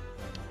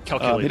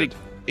 Calculated.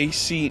 Hitting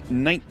AC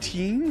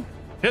 19.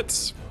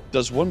 Hits.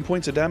 Does 1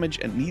 point of damage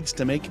and needs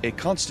to make a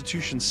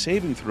Constitution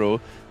saving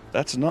throw.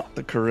 That's not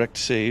the correct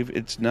save.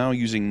 It's now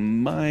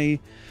using my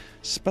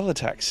spell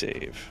attack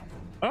save.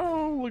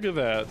 Oh, look at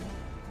that.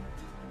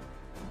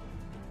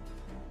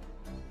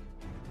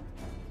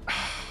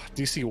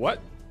 DC what?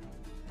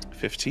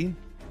 15.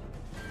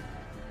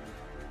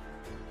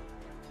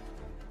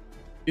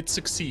 It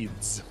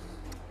succeeds.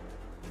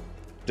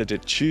 Did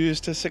it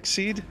choose to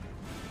succeed?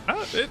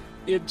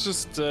 It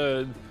just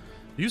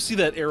you see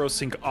that arrow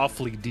sink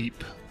awfully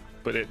deep,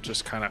 but it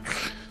just kind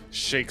of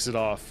shakes it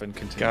off and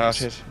continues.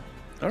 Got it.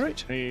 All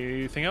right.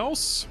 Anything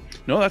else?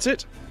 No, that's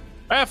it.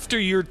 After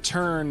your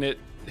turn, it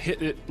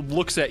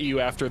looks at you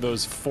after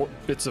those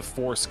bits of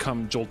force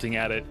come jolting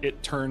at it.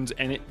 It turns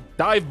and it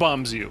dive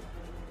bombs you.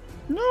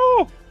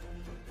 No.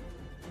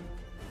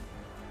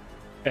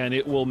 And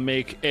it will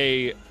make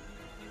a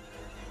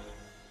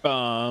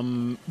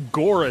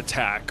gore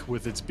attack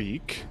with its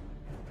beak.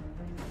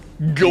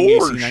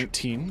 Gorge.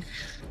 19.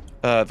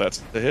 That's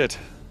the hit.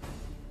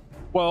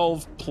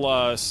 12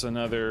 plus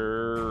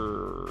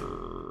another...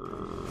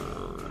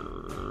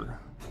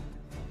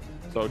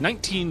 So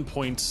 19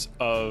 points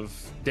of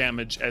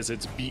damage as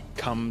its beak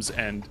comes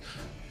and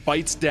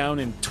bites down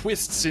and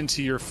twists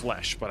into your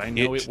flesh, but I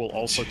know it will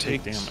also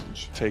take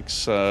damage.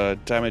 Takes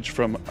damage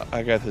from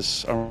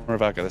Agathis, Armor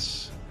of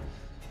Agathis.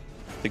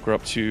 I think we're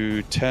up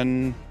to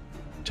 10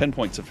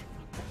 points of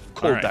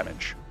cold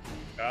damage.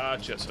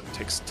 Gotcha, so it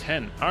takes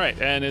 10. All right,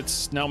 and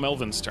it's now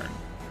Melvin's turn.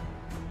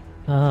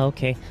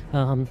 Okay.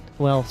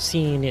 Well,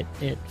 seeing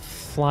it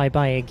fly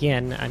by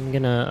again, I'm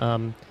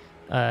gonna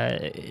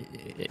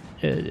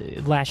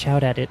lash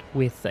out at it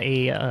with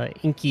a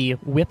inky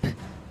whip,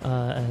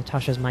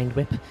 Tasha's mind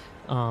whip.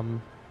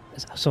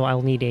 So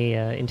I'll need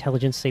a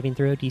intelligence saving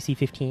throw, DC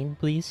 15,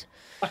 please.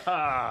 Look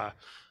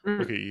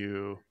at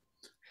you.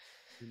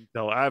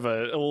 No, I have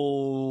a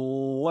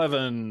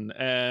 11,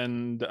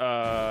 and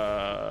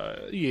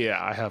yeah,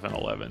 I have an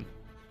 11.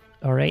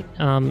 All right.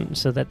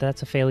 So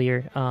that's a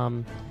failure.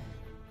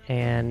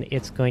 And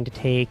it's going to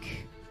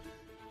take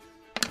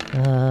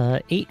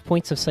 8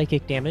 points of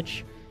psychic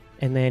damage,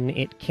 and then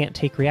it can't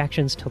take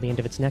reactions till the end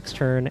of its next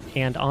turn,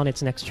 and on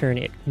its next turn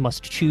it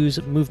must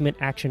choose movement,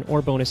 action,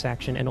 or bonus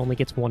action, and only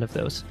gets one of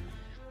those.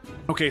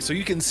 Okay, so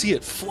you can see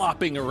it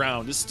flopping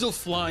around. It's still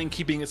flying,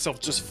 keeping itself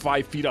just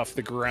 5 feet off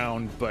the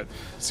ground, but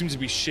seems to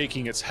be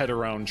shaking its head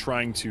around,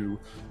 trying to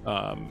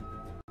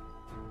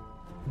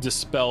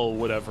dispel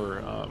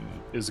whatever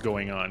is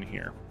going on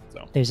here.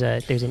 So There's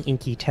an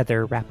inky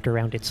tether wrapped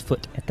around its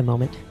foot at the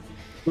moment.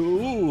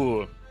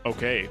 ooh,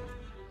 okay.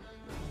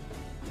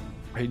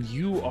 And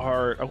you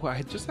are. Oh,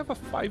 I just have a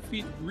 5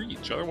 feet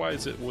reach.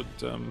 Otherwise, it would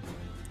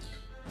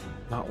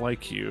not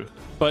like you.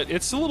 But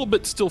it's a little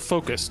bit still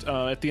focused.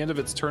 At the end of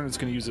its turn, it's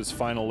going to use its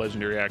final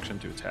legendary action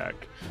to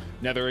attack.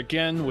 Nether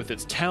again with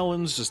its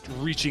talons, just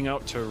reaching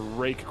out to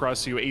rake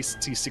across you.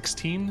 AC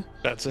 16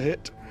 That's a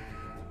hit.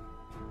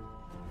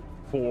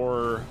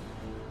 for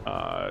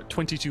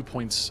 22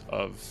 points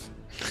of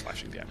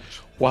slashing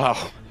damage.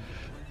 Wow.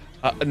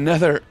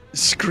 Nether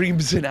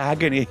screams in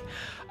agony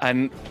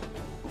and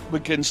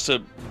begins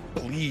to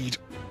bleed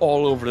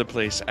all over the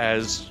place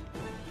as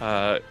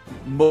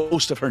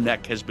most of her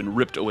neck has been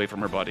ripped away from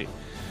her body.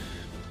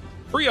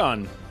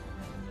 Breon.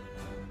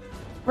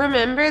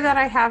 Remember that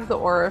I have the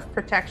aura of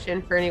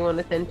protection for anyone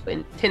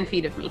within 10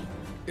 feet of me.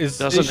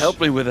 Doesn't help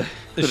me with it.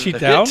 Is she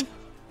down?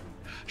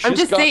 I'm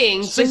just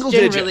saying, just single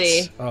generally.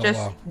 digits. Oh, just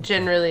wow.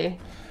 generally.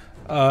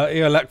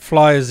 Eolak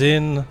flies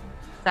in,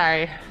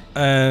 Sorry.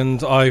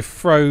 and I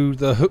throw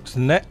the hooked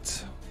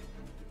net.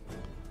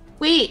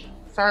 Wait.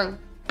 Sorry.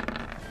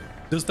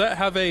 Does that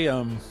have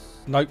a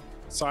Nope.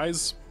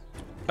 size?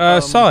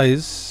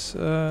 Size.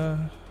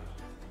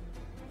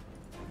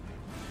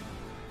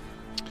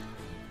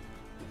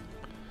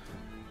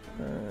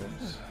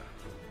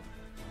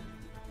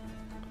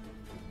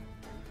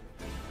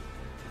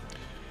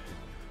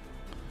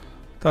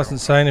 Doesn't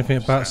say anything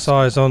about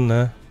size on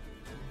there.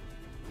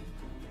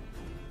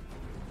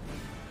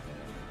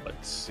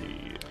 Let's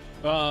see.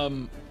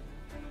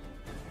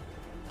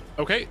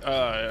 Okay.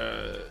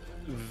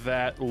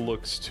 That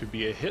looks to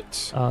be a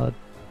hit.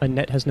 A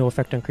net has no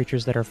effect on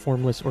creatures that are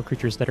formless or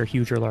creatures that are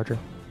huge or larger.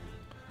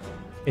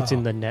 It's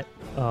in the net.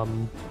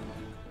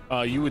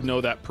 You would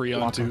know that Prion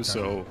Lock too, on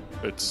so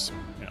it's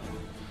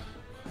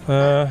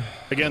yeah.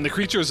 Again, the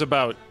creature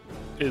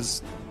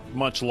is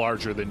much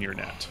larger than your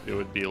net. It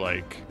would be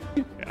like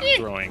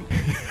throwing.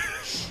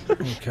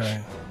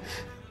 Okay.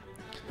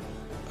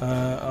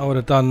 I would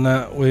have done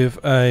that with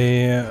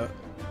a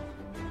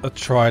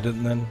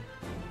trident then.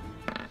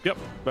 Yep,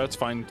 that's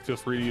fine. Feel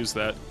free to use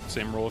that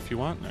same roll if you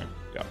want. No,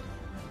 yeah.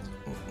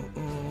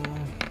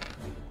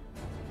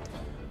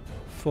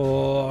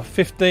 For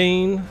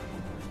 15,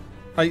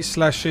 8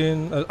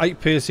 slashing, 8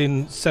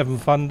 piercing, 7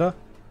 thunder.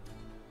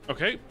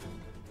 Okay.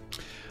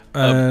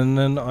 And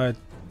then I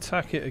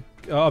attack it.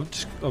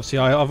 Obviously,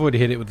 I've already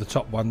hit it with the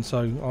top one,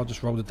 so I'll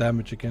just roll the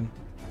damage again.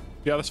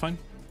 Yeah, that's fine.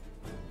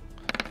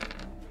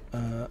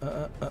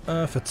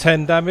 For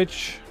 10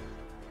 damage.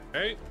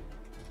 Okay.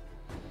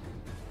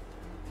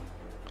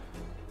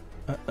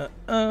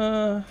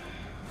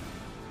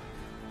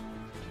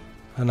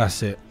 And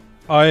that's it.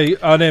 Can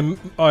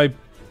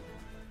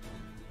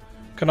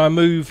I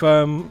move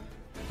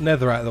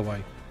Nether out of the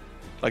way?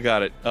 I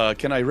got it.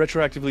 Can I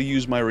retroactively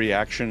use my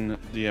reaction,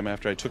 DM,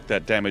 after I took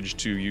that damage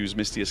to use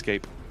Misty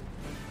Escape?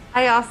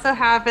 I also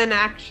have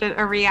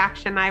a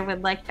reaction I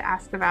would like to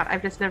ask about.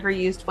 I've just never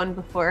used one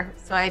before,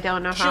 so I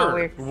don't know how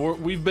it works.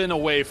 We've been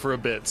away for a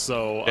bit,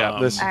 so Yeah,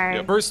 this- Alright.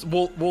 yep. first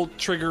we'll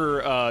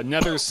trigger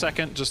Nether's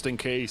second, just in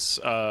case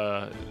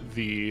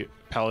the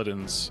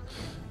Paladins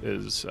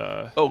is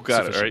Got it,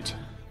 sufficient. right.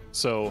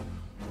 So,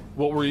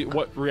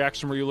 what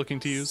reaction were you looking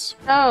to use?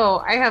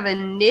 So I have a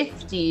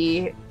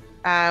nifty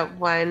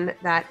one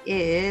that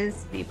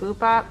is beep boop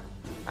bop,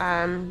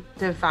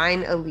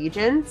 Divine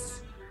Allegiance.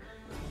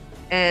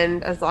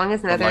 And as long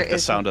as I Nether don't like the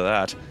is sound of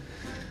that.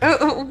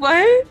 Oh, what?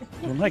 I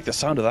don't like the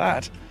sound of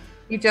that.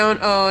 You don't?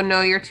 Oh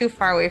no, you're too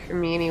far away from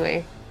me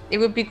anyway. It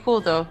would be cool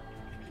though,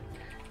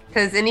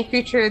 because any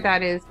creature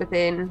that is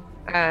within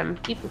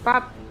beep boop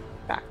bop,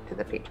 back to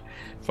the page.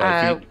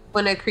 5 feet.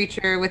 When a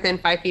creature within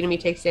 5 feet of me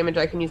takes damage,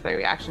 I can use my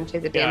reaction to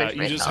the damage. You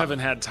myself. just haven't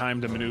had time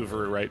to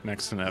maneuver right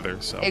next to Nether,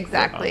 so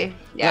Exactly. In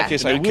Yeah. that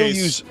case, In I that will case-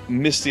 use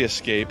Misty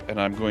Escape,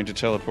 and I'm going to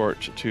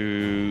teleport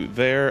to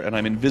there, and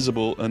I'm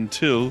invisible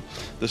until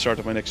the start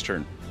of my next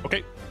turn.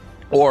 Okay.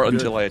 Or Good.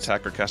 until I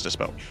attack or cast a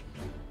spell.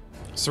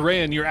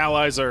 Saray and your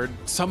allies are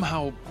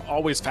somehow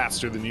always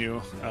faster than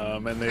you,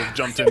 and they've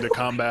jumped into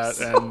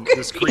combat, and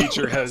this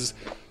creature has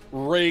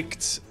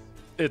raked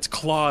its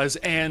claws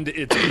and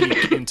its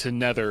beak into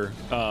Nether,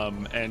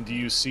 and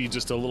you see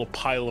just a little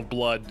pile of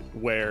blood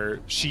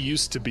where she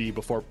used to be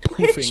before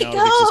poofing she out of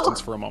go?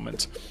 existence for a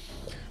moment.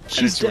 And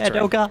She's it's your dead.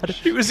 turn. Oh god.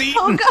 She was eaten!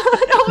 Oh god!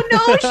 Oh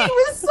no! She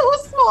was so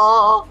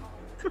small.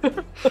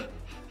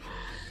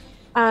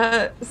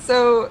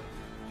 So,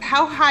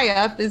 how high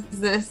up is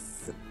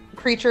this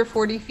creature?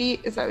 40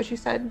 feet? Is that what you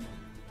said?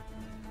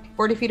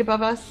 40 feet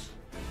above us?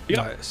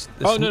 Yeah. it's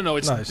No,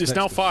 it's next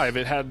now to- 5.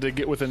 It had to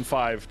get within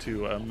 5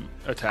 to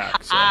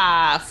attack. So.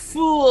 Ah,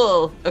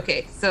 fool!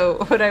 Okay,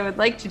 so what I would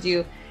like to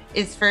do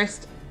is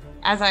first,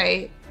 as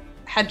I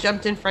had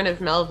jumped in front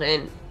of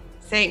Melvin,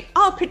 saying,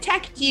 I'll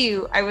protect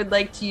you, I would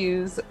like to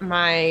use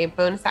my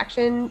bonus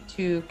action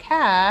to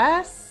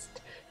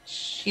cast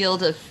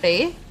Shield of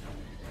Faith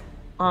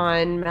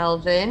on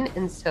Melvin,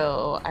 and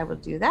so I will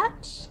do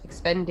that,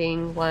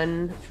 expending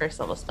 1 first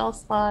level spell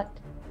slot.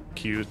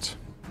 Cute.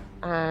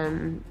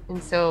 And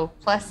so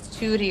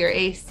 +2 to your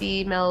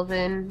AC,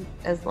 Melvin,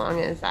 as long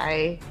as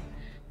I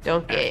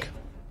don't get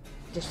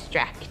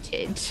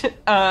distracted.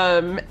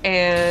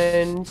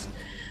 And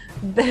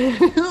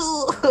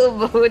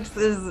which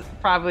is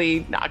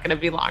probably not going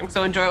to be long,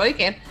 so enjoy what you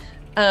can.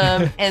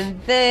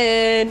 And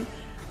then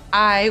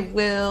I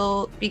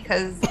will,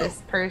 because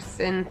this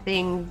person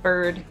thing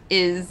bird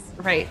is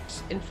right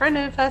in front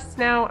of us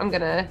now, I'm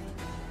going to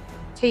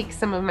take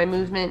some of my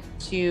movement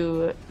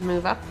to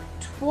move up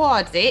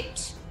towards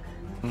it.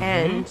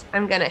 And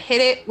I'm going to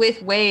hit it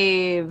with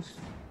wave.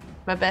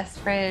 My best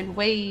friend,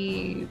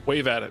 wave.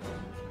 Wave at it.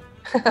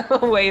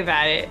 Wave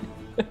at it.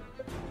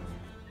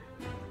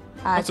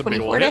 That's a big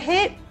 24 one. to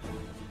hit.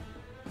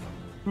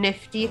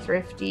 Nifty,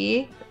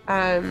 thrifty.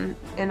 And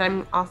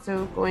I'm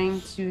also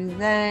going to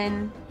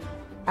then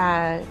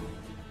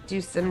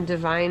do some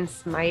divine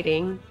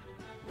smiting,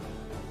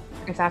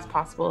 if that's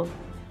possible.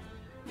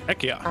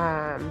 Heck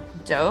yeah.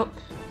 Dope.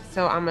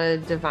 So I'm gonna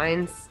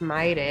divine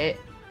smite it.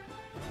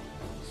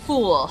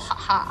 Fool,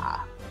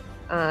 haha.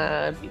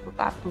 Beep boop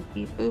bop boop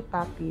beep boop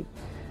bop beep.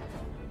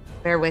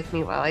 Bear with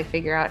me while I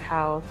figure out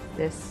how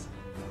this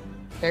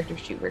character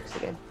sheet works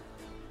again.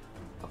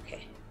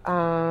 Okay.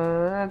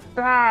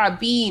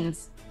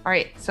 Beans. All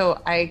right.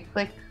 So I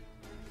click.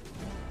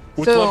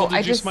 Which so level did I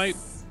you just smite?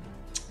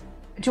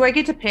 Do I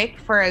get to pick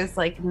for as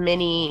like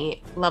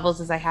many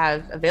levels as I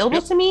have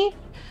available to me?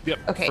 Yep.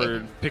 Okay,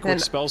 For pick then-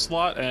 which spell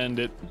slot, and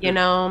it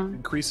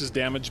increases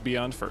damage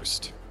beyond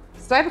first.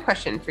 So I have a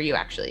question for you,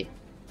 actually.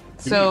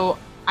 So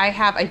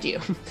I do,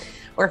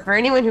 or for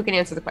anyone who can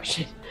answer the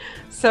question.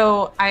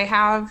 So I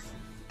have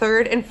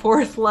 3rd and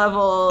 4th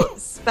level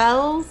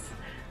spells,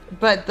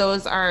 but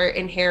those are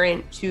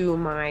inherent to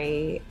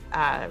my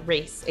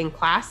race and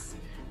class.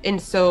 And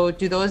so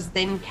do those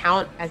then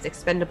count as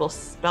expendable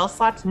spell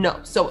slots? No.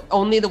 So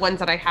only the ones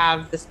that I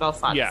have the spell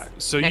slots. Yeah.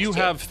 So next you to.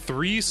 have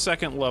 3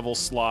 second level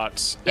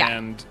slots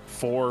and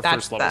 4 That's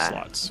first level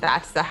slots.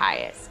 That's the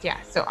highest. Yeah.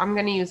 So I'm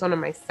going to use one of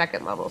my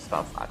 2nd level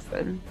spell slots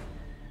then.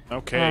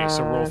 Okay,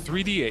 so roll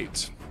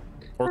 3d8.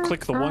 Or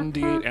click the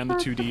 1d8 and the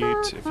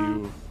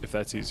 2d8 if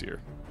that's easier.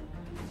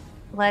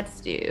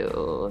 Let's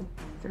do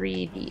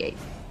 3d8.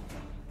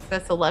 So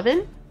that's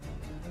 11.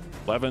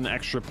 11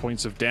 extra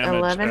points of damage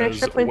 11 as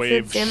extra points of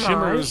wave damage.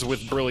 shimmers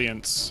with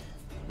brilliance.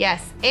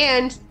 Yes,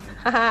 and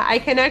I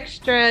can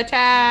extra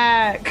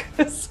attack,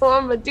 so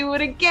I'm gonna do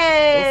it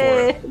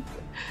again.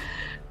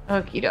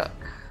 Okie doke.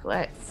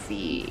 Let's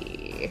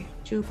see.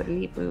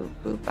 Choopity boop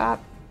boop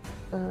bop.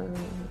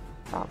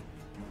 Bop.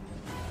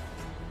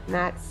 And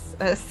that's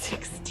a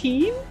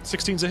 16.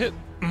 16's a hit.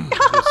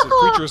 This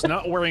creature is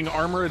not wearing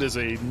armor. It is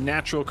a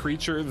natural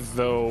creature,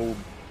 though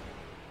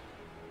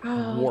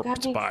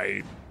warped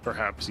by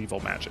perhaps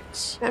evil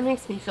magics. That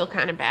makes me feel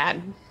kind of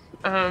bad.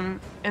 And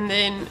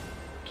then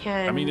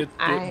I mean, it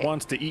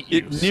wants to eat you.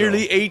 It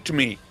nearly ate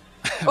me.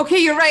 Okay,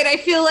 you're right. I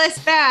feel less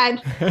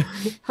bad.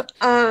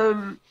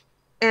 And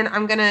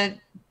I'm gonna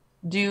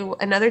do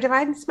another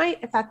divine smite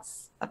if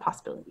that's a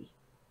possibility.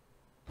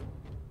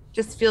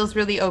 Just feels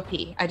really OP.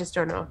 I just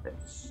don't know if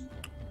it's.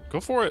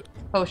 Go for it.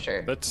 Oh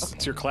sure.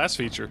 It's your class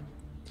feature.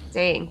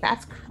 Dang,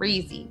 that's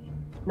crazy.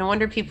 No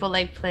wonder people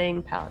like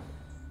playing paladins.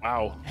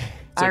 Wow.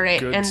 That's All right,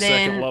 good and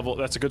second then level.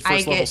 That's a good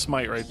first level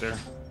smite right there.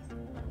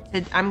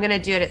 I'm gonna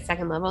do it at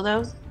 2nd level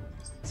though,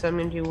 so I'm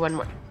gonna do one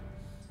more.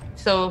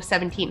 So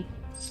 17.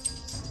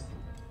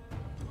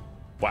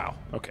 Wow.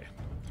 Okay.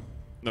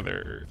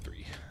 Another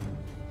 3.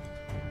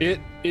 It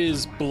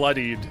is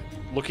bloodied,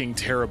 looking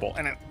terrible,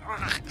 and it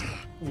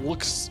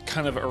looks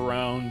kind of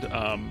around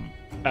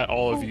at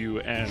all of you,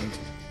 and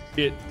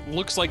it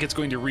looks like it's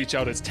going to reach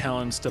out its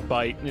talons to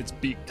bite and its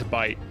beak to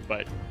bite,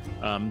 but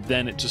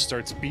then it just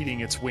starts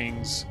beating its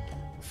wings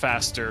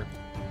faster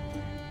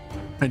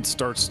and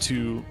starts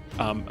to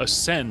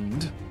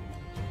ascend.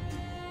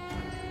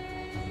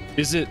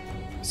 Is it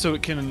so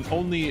it can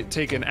only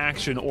take an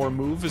action or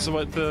move is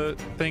what the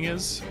thing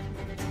is?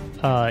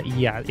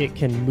 Yeah, it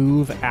can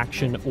move,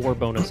 action, or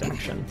bonus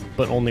action,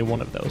 but only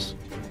one of those.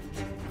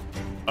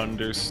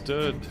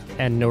 Understood.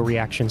 And no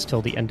reactions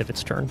till the end of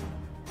its turn.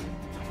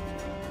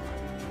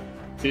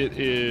 It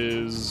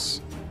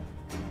is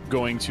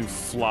going to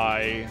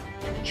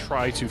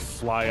try to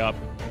fly up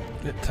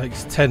It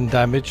takes 10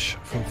 damage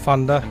from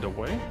thunder. and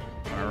away.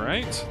 All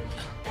right.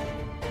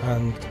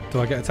 And do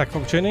I get attack of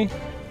opportunity?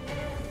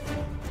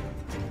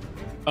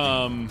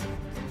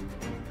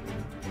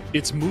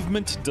 Its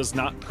movement does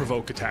not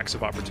provoke attacks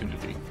of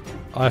opportunity,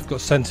 I've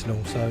got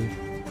Sentinel, so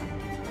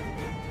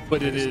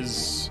but it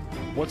is.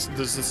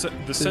 Does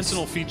the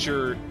Sentinel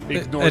feature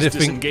ignores anything-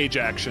 disengage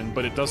action,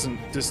 but it doesn't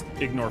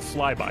ignore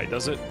flyby,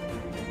 does it?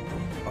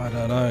 I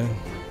don't know.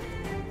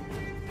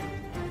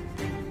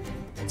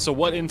 So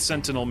what in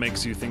Sentinel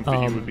makes you think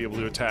that you would be able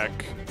to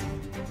attack?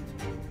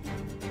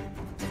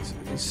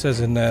 It says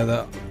in there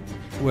that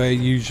where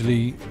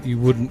usually you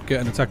wouldn't get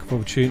an attack of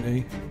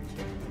opportunity.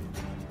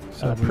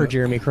 So Per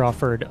Jeremy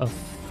Crawford, a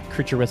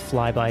creature with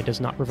flyby does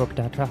not provoke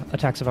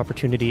attacks of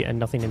opportunity, and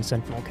nothing in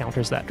Sentinel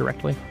counters that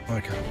directly.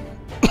 Okay.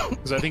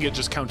 Because I think it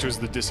just counters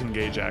the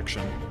disengage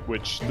action,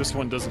 which this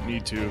one doesn't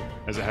need to,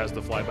 as it has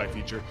the flyby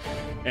feature.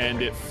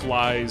 And it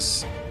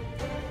flies,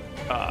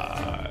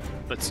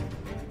 let's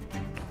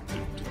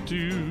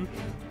see,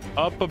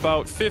 up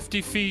about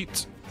 50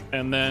 feet,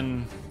 and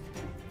then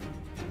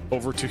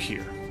over to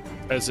here,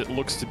 as it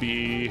looks to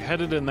be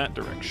headed in that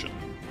direction.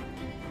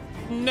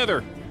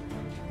 Nether.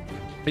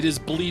 It is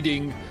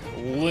bleeding,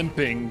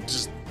 limping,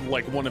 just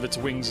like one of its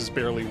wings is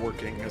barely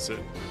working as it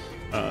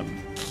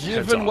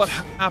Given what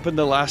happened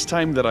the last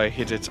time that I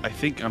hit it, I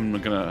think I'm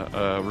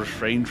gonna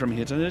refrain from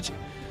hitting it,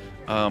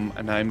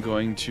 and I'm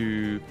going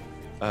to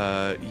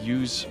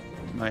use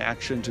my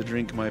action to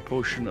drink my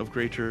potion of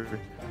greater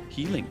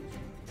healing.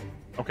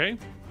 Okay,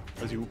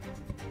 as you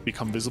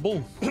become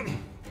visible.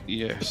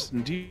 Yes,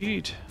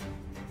 indeed.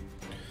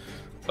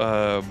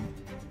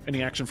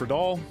 Any action for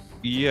Doll?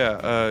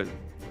 Yeah,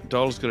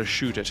 Doll's gonna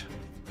shoot it.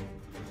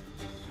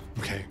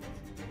 Okay.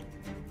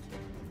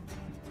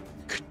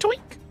 Doink!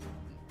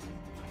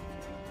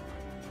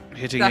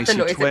 Hitting That's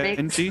the AC noise it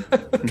makes. 20.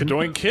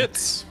 Kadoink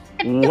hits.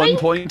 1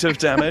 point of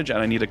damage, and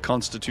I need a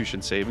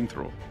Constitution saving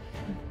throw.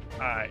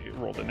 I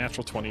rolled a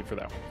natural 20 for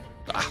that one.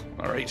 Ah,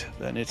 alright,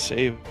 then it's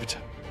saved.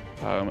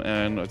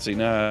 And let's see,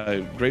 now,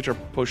 Greater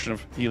Potion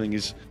of Healing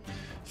is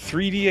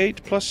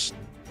 3d8 plus...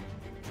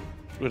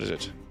 What is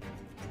it?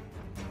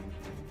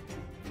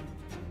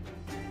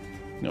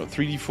 No,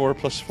 3d4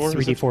 plus 4?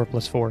 3d4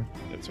 plus 4.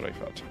 That's what I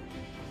thought.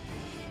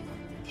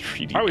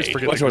 3d8. I always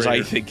forget What the was I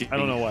greater. thinking? I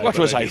don't know why. What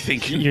but was I I do.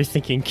 thinking? You're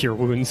thinking cure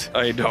wounds.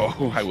 I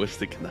know, I was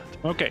thinking that.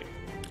 Okay.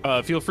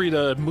 Feel free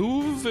to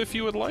move if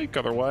you would like.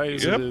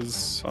 Otherwise, Yep. it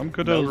is. I'm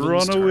gonna Melvin's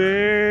run turn.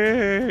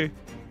 away.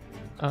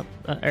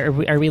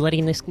 Are we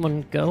letting this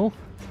one go?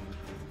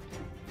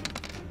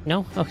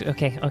 No?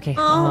 Okay. Okay.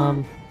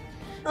 I'm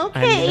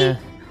gonna,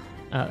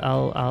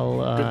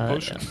 I'll Good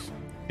potion.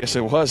 Yes,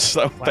 it was.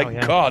 Oh, thank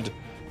yeah. God.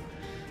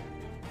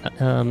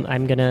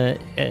 I'm gonna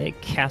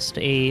cast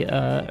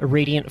a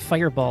radiant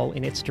fireball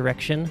in its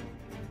direction.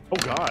 Oh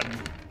God.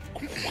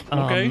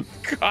 Okay.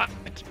 God.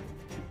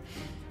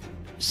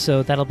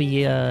 So that'll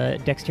be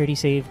dexterity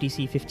save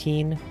DC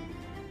 15.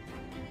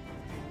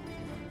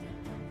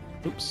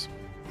 Oops.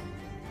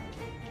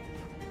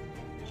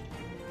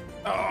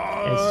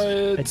 As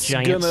a It's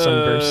giant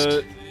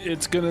sunburst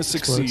It's gonna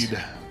explodes.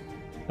 succeed.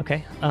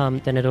 Okay.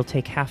 Then it'll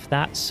take half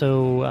that,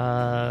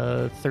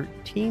 so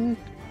 13.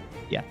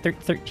 Yeah,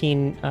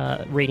 13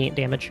 radiant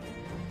damage.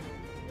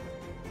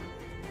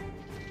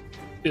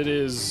 It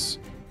is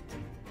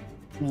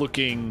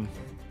looking.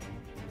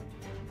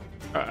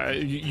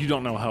 You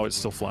don't know how it's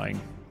still flying.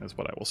 Is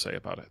what I will say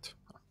about it.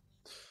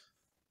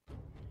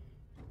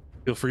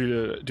 Feel free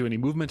to do any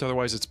movement.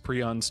 Otherwise, it's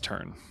Prion's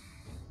turn.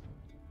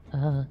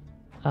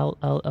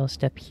 I'll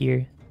step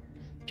here,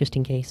 just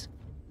in case.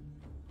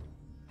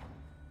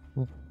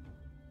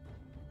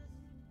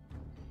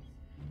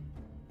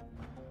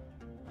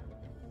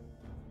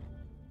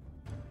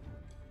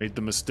 Made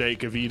the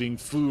mistake of eating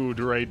food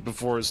right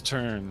before his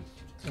turn.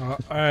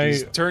 I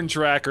These turn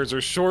trackers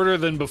are shorter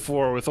than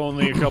before with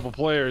only a couple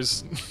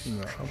players.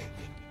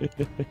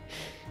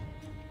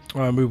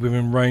 I move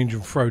within range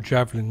and throw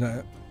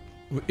javelin.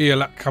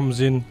 Earlap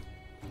comes in.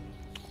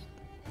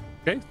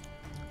 Okay.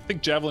 I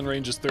think javelin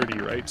range is 30,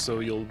 right?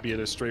 So you'll be at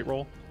a straight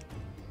roll.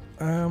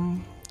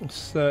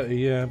 It's 30,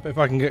 yeah. But if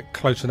I can get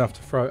close enough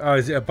to throw. Oh,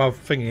 is it above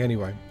thingy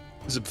anyway?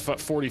 Is it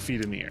 40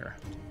 feet in the air?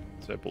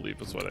 So I believe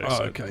is what I Oh,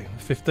 said. okay.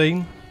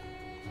 15.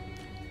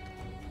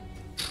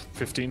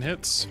 15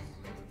 hits.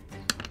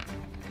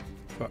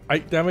 For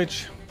 8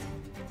 damage.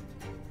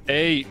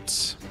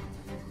 8.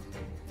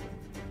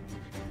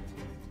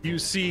 You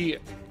see,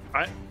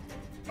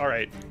 all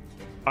right.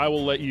 I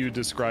will let you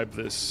describe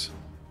this,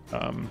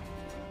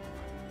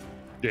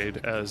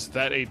 Jade, as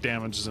that 8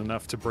 damage is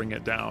enough to bring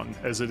it down,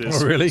 as it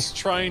is Oh, really?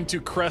 trying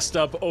to crest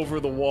up over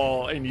the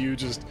wall, and you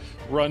just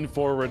run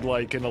forward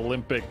like an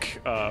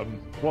Olympic,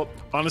 well,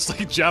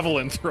 honestly,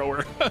 javelin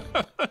thrower,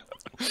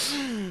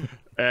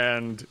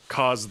 and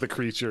cause the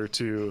creature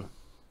to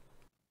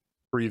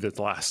breathe its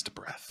last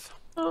breath.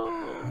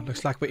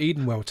 Looks like we're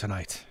eating well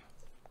tonight.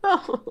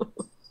 Oh.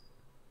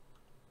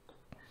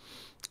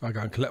 I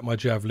go and collect my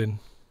javelin.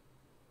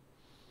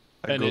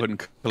 I And go it ahead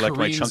and collect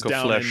my careens chunk of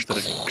down flesh and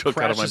that I took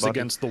out of my crashes body.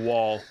 against the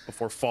wall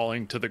before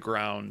falling to the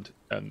ground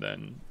and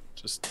then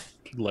just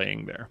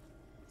laying there.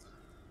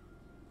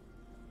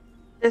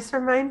 This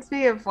reminds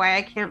me of why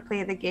I can't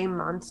play the game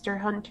Monster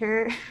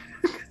Hunter.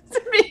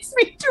 It makes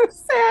me too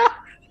sad.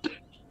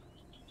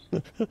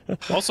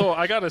 Also,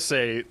 I gotta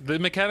say, the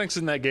mechanics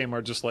in that game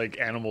are just like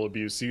animal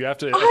abuse. You have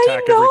to I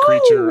attack every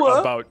creature know!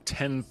 about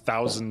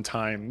 10,000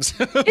 times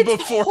It's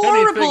before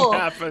horrible. anything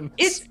happens.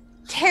 It's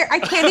I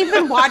can't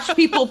even watch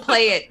people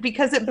play it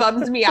because it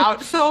bums me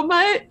out so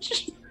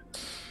much.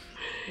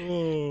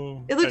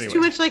 It looks too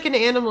much like an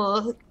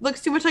animal. It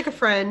looks too much like a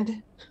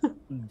friend.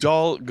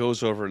 Doll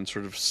goes over and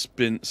sort of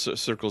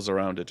circles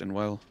around it, and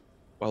while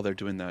they're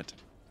doing that,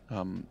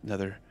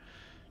 Nether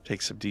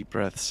takes some deep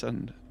breaths.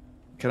 And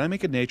can I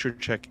make a nature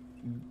check?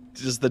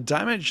 Does the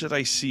damage that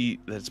I see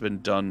that's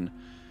been done,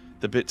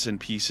 the bits and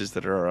pieces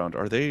that are around,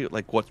 are they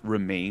like what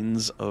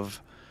remains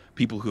of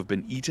people who have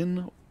been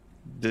eaten?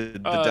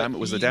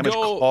 Was the damage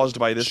caused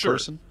by this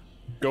person?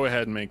 Go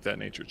ahead and make that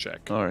nature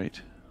check. All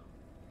right.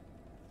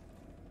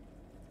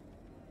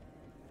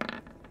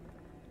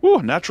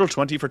 Ooh, natural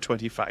 20 for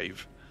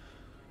 25.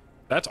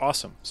 That's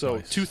awesome. So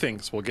Nice. 2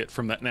 things we'll get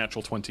from that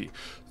natural 20.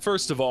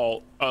 First of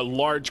all, a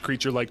large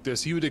creature like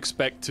this, you would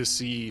expect to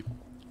see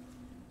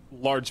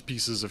large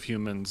pieces of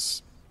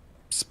humans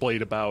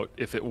splayed about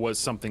if it was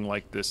something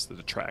like this that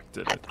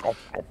attracted it.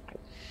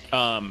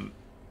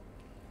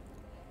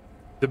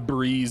 The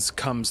breeze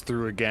comes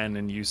through again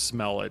and you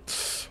smell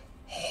it.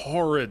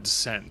 Horrid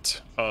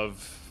scent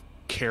of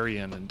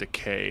carrion and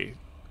decay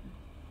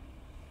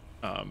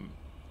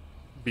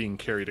being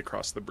carried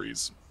across the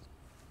breeze.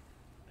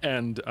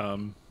 And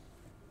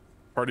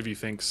part of you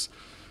thinks,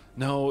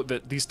 no,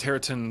 that these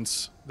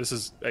teratins, this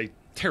is a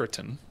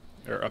teratin,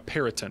 or a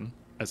periton,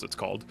 as it's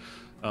called,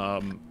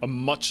 a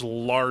much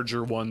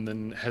larger one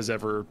than has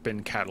ever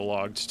been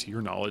cataloged to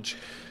your knowledge.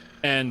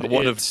 And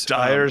One of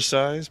dire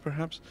size,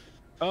 perhaps?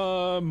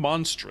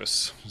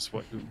 Monstrous is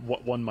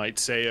what one might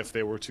say if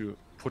they were to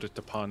put it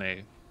upon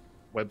a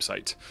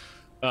website.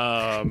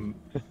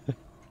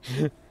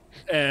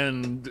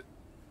 And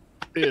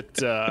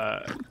it,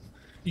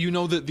 you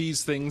know that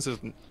these things,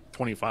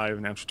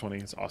 25, natural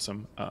 20 is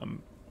awesome.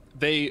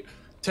 They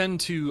tend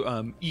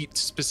to eat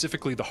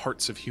specifically the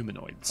hearts of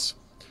humanoids.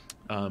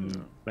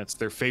 That's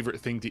their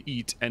favorite thing to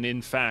eat, and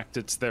in fact,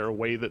 it's their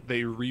way that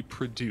they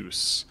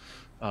reproduce.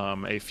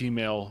 A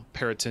female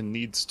periton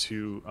needs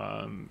to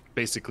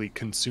basically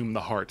consume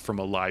the heart from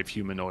a live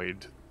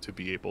humanoid to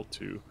be able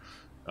to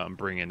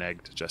bring an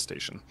egg to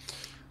gestation.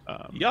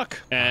 Yuck.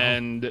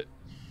 And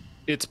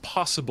it's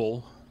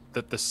possible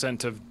that the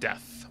scent of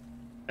death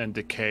and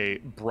decay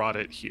brought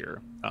it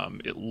here.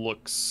 It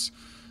looks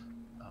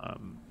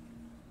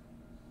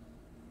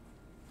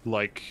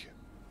like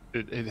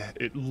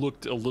it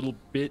looked a little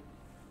bit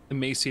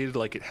emaciated,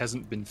 like it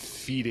hasn't been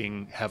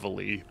feeding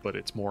heavily, but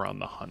it's more on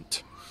the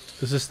hunt.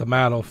 Is this the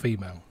male or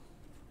female?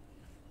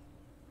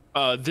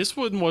 This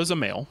one was a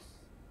male,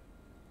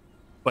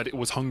 but it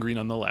was hungry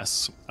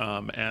nonetheless.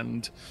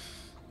 And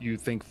you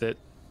think that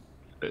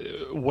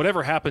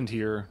whatever happened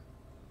here,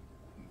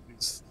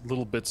 these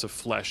little bits of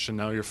flesh, and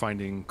now you're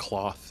finding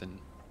cloth and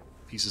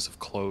pieces of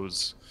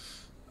clothes.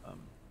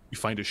 You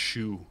find a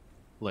shoe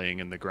laying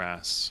in the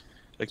grass.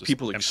 Like Just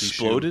people empty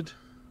exploded?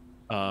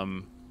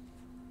 shoe.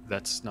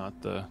 That's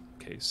not the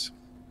case.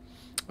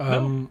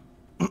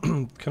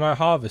 Can I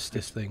harvest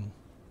this thing?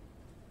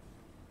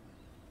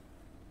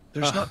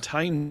 There's not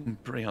time,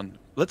 Brian.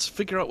 Let's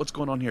figure out what's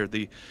going on here.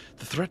 The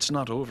threat's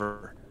not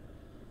over.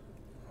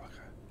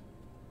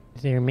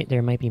 There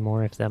might be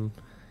more of them.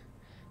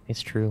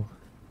 It's true.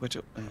 Which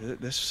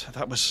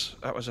that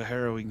was a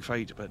harrowing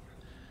fight, but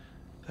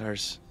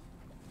there's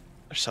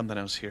something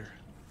else here.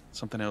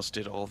 Something else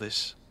did all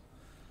this.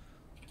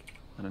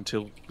 And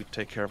until we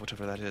take care of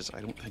whatever that is,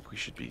 I don't think we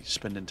should be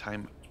spending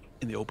time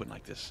in the open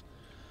like this.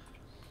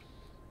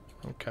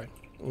 Okay.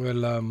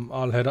 Well,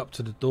 I'll head up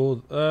to the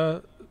door.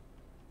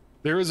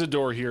 There is a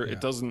door here. Yeah.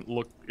 It doesn't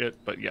look it,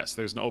 but yes,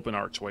 there's an open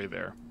archway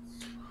there.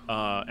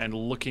 And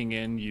looking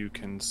in, you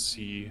can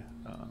see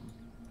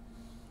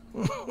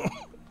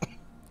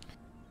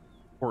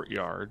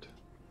courtyard.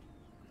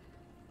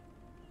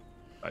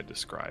 I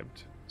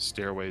described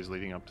stairways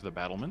leading up to the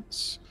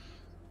battlements.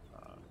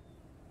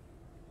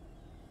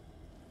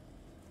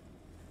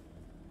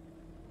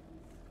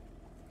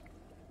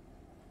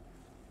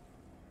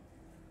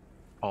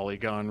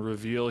 Polygon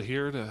reveal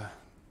here to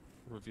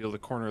reveal the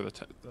corner of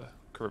the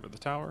curve of the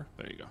tower.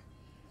 There you go.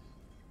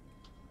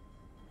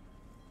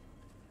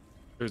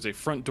 There's a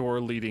front door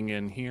leading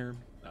in here.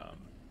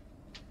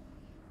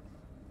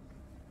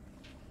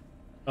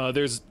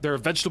 There are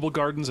vegetable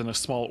gardens and a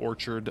small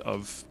orchard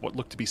of what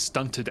look to be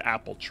stunted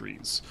apple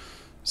trees.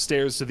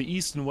 Stairs to the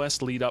east and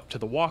west lead up to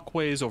the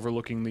walkways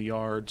overlooking the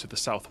yard. To the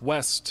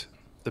southwest,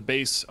 the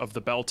base of the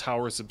bell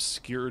tower is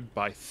obscured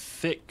by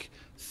thick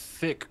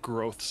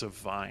growths of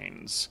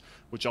vines,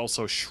 which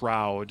also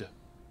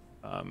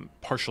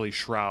partially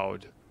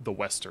shroud the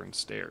western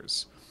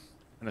stairs.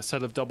 And a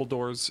set of double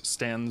doors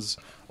stands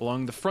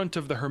along the front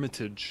of the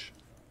hermitage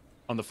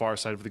on the far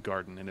side of the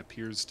garden and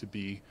appears to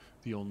be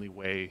the only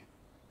way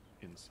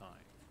inside.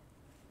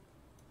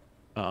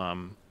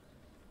 And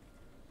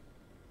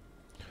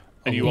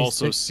you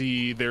also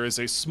see there is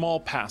a small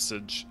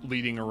passage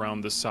leading around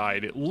the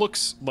side. It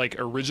looks like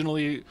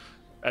originally,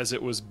 as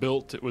it was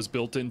built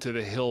into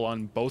the hill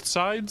on both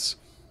sides,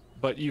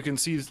 but you can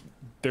see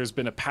there's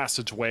been a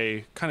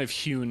passageway kind of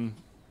hewn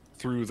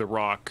through the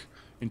rock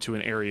into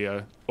an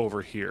area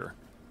over here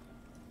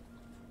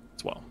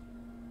as well.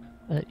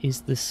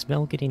 Is the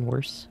smell getting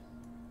worse?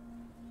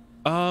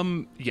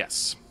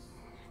 Yes.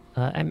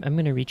 I'm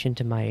gonna reach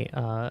into my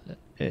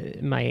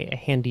my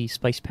handy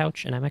spice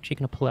pouch, and I'm actually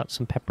gonna pull out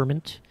some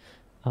peppermint,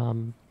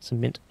 some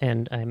mint,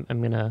 and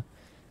I'm gonna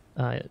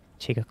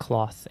take a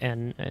cloth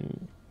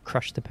and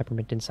crush the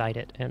peppermint inside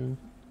it, and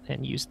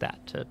use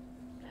that to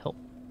help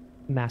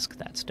mask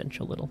that stench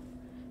a little.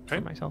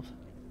 for myself.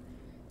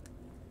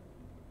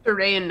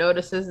 Rayan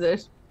notices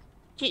this.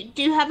 Do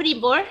you have any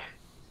more? It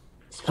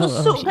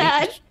smells so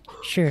bad.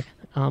 Sure.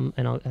 And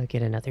I'll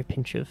get another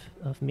pinch of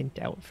mint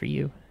out for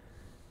you.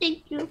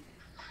 Thank you.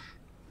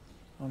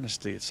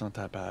 Honestly, it's not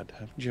that bad.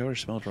 Haven't you ever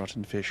smelled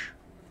rotten fish?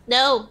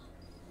 No.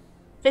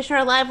 Fish are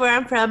alive where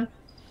I'm from.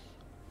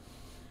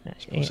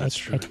 That's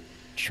true. I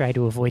try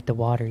to avoid the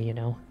water, you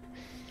know.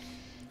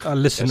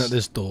 Listen at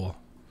this door.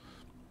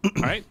 All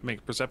right, make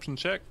a perception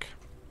check.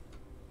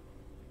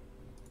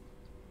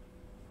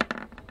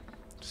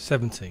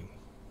 17.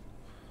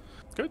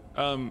 Good.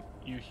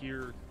 You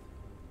hear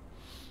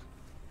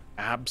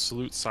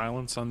absolute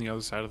silence on the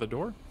other side of the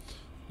door.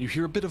 You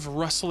hear a bit of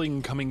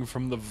rustling coming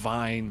from the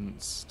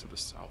vines to the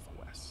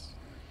southwest.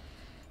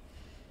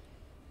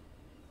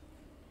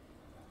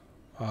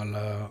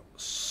 I'll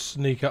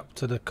sneak up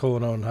to the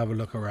corner and have a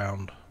look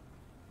around.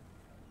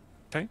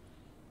 Okay.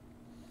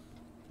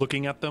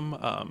 Looking at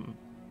them,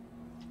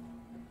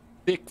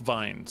 thick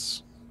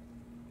vines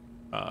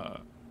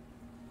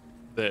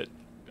that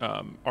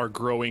are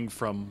growing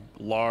from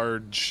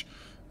large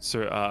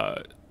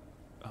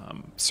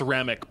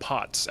ceramic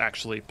pots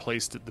actually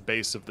placed at the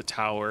base of the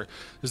tower.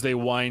 As they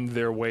wind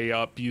their way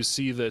up, you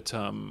see that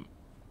in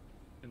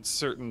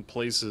certain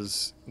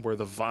places where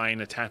the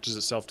vine attaches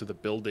itself to the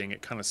building,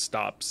 it kind of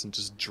stops and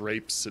just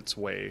drapes its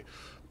way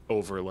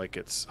over, like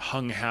it's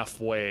hung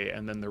halfway,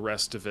 and then the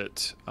rest of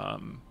it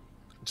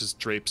just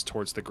drapes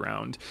towards the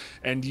ground.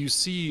 And you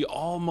see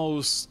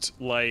almost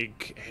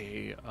like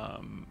a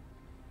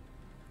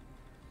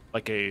I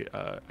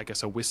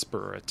guess a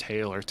whisper, a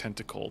tail or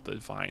tentacle. The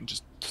vine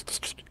just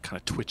kind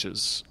of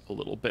twitches a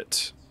little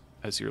bit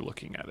as you're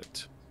looking at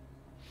it.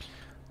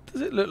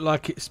 Does it look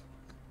like it's...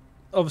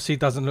 Obviously,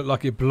 it doesn't look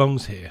like it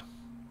belongs here.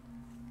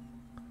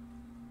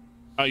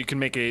 You can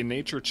make a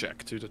nature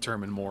check to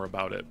determine more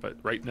about it, but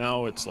right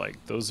now it's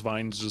like those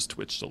vines just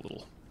twitched a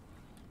little.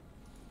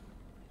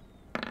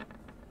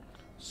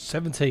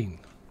 17.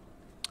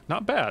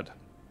 Not bad.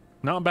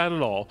 Not bad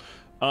at all.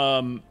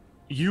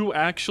 You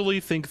actually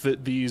think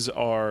that these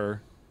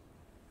are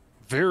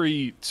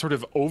very sort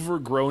of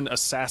overgrown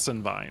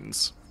assassin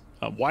vines.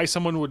 Why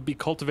someone would be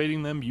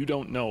cultivating them, you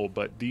don't know,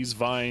 but these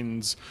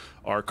vines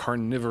are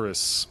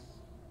carnivorous.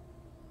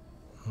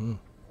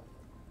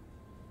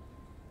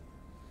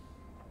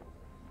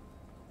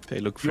 They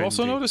look You friendly.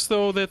 also notice,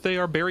 though, that they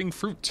are bearing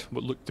fruit,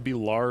 what look to be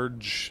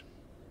large,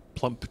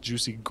 plump,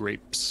 juicy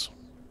grapes.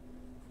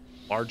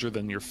 Larger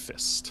than your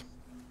fist.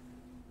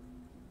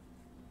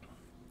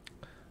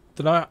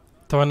 Do I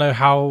know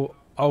how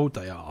old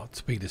they are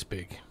to be this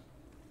big?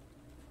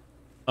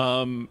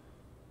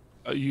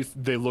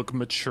 They look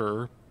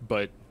mature,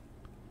 but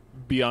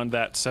beyond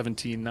that,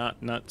 17, not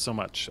so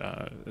much.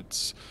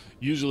 It's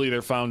usually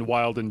they're found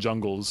wild in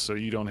jungles, so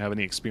you don't have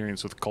any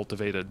experience with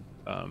cultivated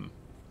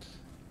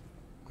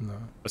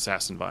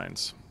assassin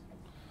vines.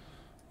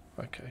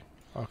 Okay,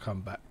 I'll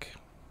come back.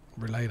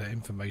 Relay that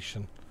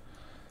information.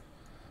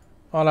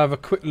 I'll have a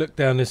quick look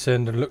down this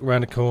end and look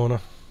around the corner.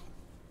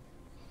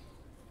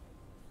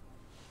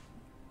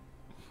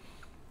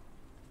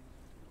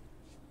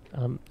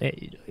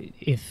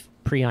 If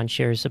Prion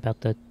shares about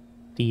the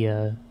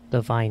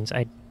vines,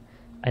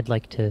 I'd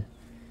like to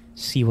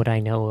see what I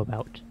know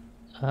about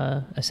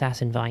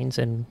assassin vines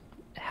and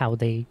how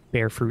they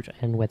bear fruit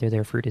and whether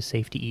their fruit is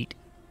safe to eat.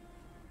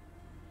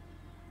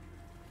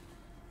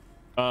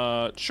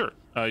 Sure.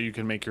 You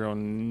can make your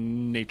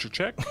own nature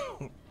check.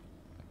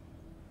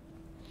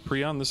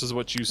 Prion, this is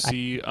what you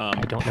see. I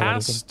don't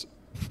past...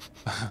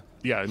 know anything.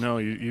 Yeah, no,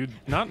 you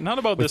not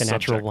about With this a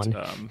natural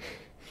subject.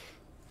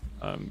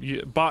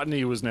 one.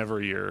 Botany was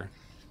never your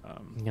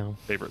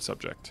favorite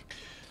subject.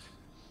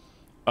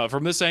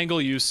 From this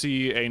angle, you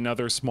see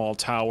another small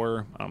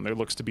tower. There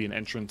looks to be an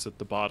entrance at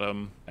the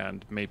bottom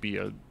and maybe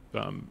a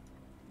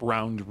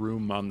round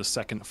room on the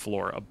second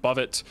floor above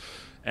it.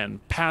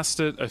 And past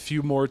it, a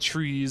few more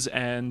trees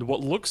and what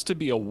looks to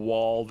be a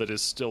wall that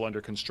is still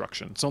under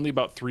construction. It's only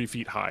about 3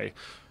 feet high,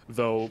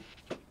 though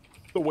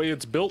the way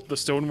it's built, the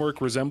stonework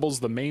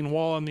resembles the main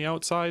wall on the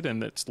outside,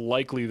 and it's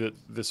likely that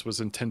this was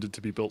intended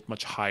to be built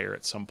much higher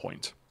at some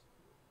point.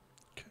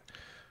 Okay.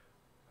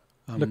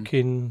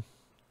 Looking...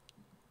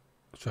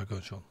 Sorry, go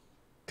on, Sean.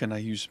 Can I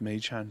use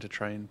Mage Hand to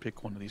try and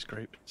pick one of these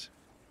grapes?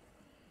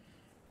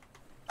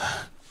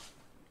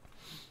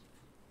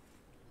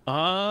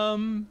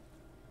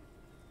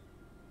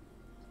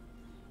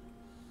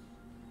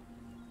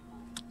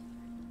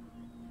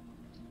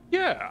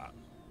 Yeah.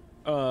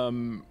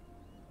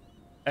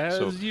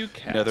 As you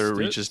cast Nether it,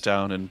 reaches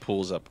down and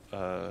pulls up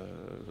a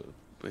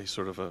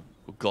sort of a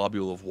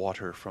globule of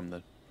water from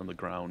the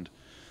ground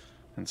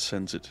and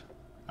sends it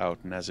out,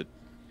 and as it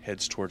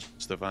heads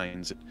towards the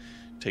vines, it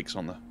takes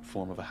on the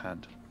form of a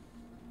hand.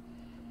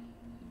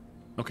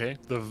 Okay,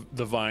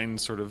 the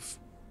vines sort of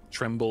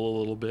tremble a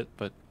little bit,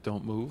 but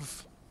don't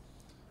move.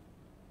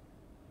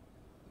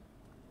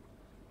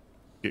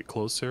 Get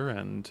closer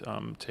and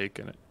take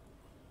an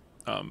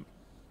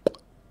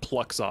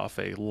plucks off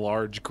a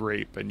large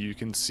grape, and you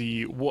can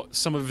see what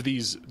some of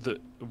these,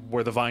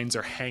 where the vines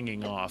are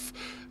hanging off,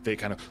 they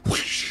kind of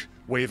whoosh,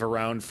 wave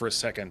around for a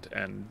second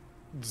and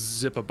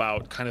zip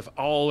about kind of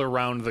all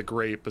around the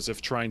grape as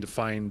if trying to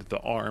find the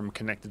arm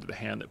connected to the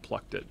hand that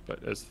plucked it. But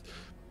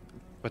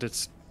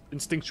it's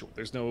instinctual.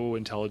 There's no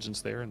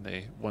intelligence there, and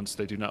once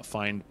they do not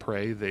find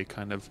prey, they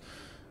kind of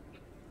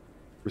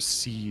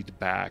recede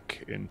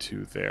back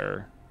into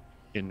their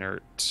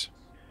inert,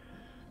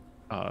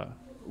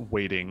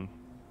 waiting,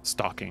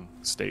 stalking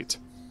state.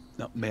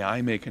 Now, may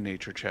I make a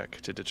nature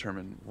check to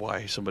determine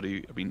why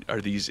somebody? I mean,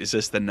 is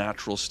this the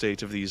natural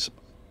state of these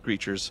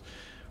creatures?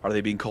 Are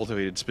they being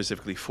cultivated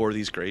specifically for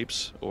these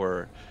grapes,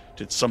 or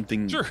did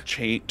something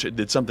change?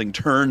 Did something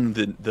turn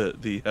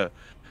the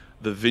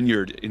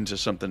vineyard into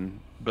something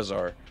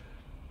bizarre?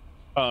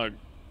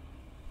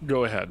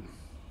 Go ahead.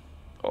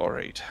 All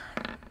right.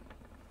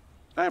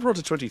 I've rolled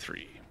a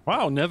 23.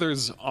 Wow,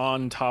 Nether's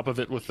on top of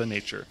it with the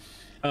nature.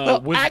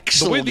 Well,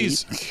 actually,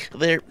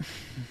 the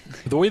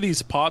way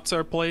these pots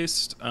are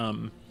placed,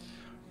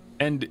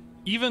 and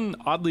even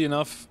oddly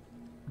enough,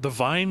 the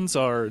vines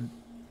are,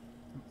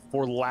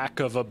 for lack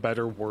of a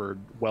better word,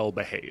 well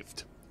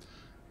behaved.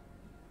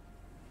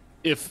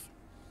 If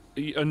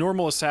a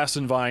normal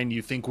assassin vine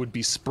you think would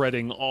be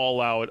spreading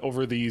all out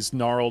over these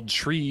gnarled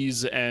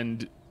trees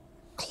and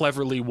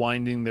cleverly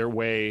winding their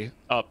way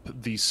up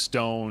the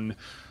stone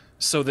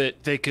so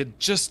that they could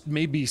just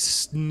maybe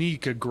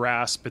sneak a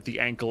grasp at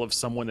the ankle of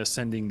someone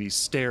ascending these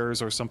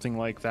stairs or something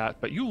like that.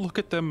 But you look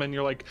at them and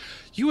you're like,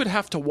 you would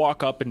have to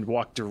walk up and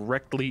walk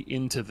directly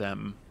into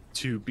them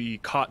to be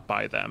caught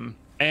by them.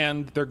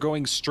 And they're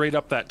going straight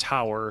up that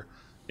tower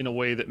in a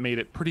way that made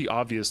it pretty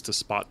obvious to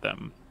spot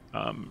them.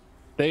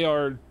 They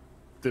are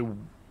the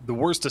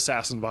worst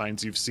assassin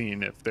vines you've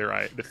seen if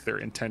their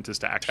intent is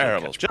to actually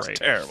catch prey.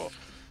 Just terrible.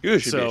 You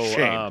should be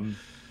ashamed.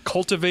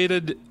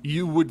 Cultivated,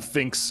 you would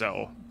think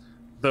so.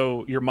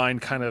 Though your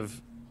mind kind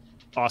of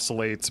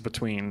oscillates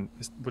between,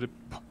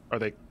 are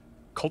they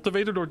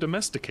cultivated or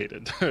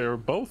domesticated? Or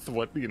both?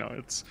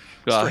 It's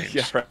strange.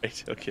 Yeah,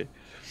 right. Okay.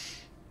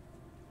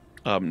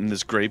 And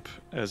this grape,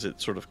 as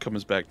it sort of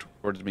comes back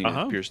towards me, it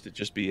appears to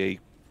just be a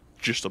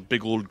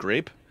big old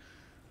grape.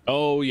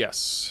 Oh,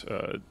 yes.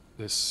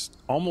 This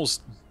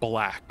almost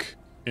black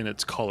in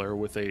its color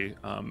with a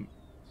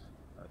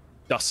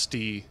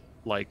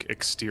dusty-like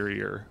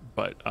exterior,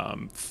 but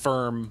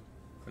firm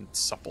and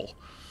supple.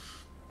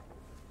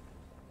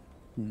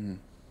 Hmm.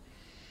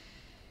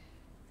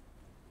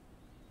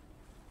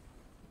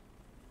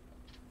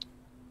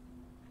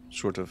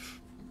 Sort of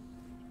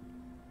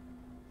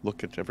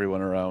look at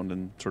everyone around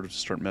and sort of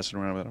start messing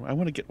around with them. I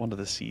want to get one of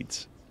the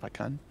seeds, if I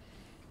can.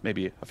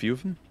 Maybe a few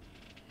of them.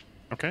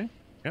 Okay.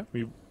 Yeah,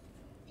 we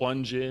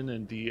plunge in,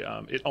 and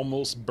it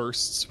almost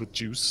bursts with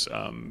juice,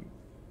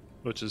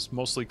 which is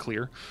mostly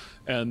clear,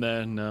 and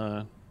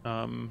then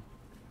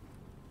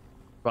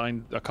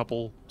find a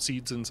couple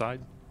seeds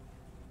inside.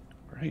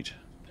 Right.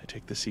 I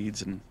take the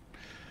seeds and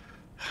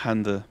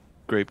hand the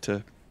grape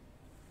to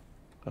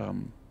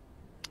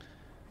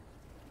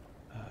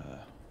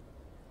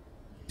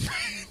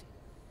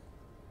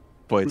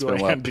boy, it's been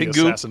a while. The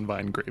assassin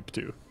vine grape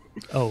too.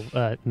 Oh,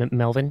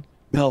 Melvin?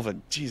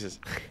 Melvin, Jesus.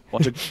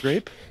 Want a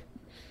grape?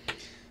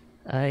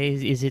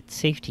 Is it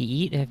safe to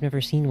eat? I've never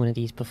seen one of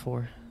these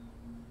before.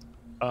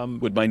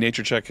 Would my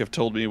nature check have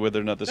told me whether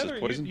or not this is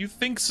poison? You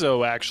think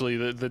so, actually.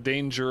 The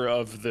danger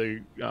of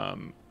the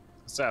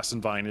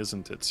assassin vine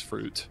isn't its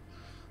fruit.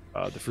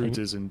 The fruit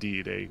is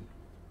indeed a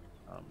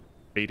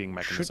baiting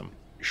mechanism.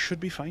 Should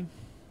be fine.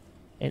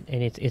 And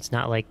it's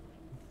not like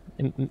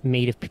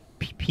made of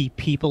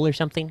people or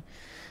something?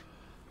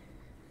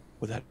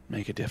 Would that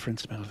make a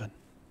difference, Melvin?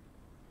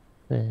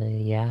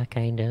 Yeah,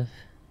 kind of.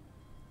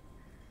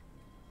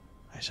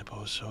 I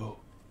suppose so.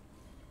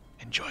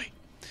 Enjoy.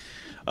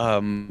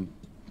 How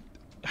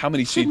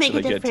many seeds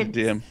did I get to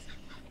DM?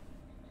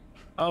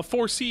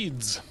 4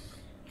 seeds.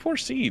 4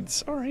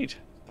 seeds. All right.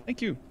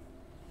 Thank you.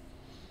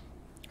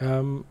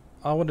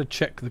 I want to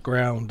check the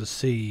ground to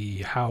see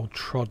how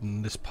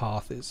trodden this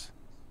path is.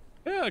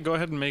 Yeah, go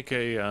ahead and make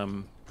a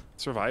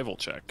survival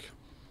check.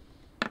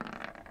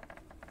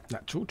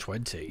 Natural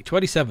 20.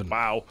 27.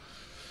 Wow.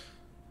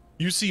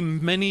 You see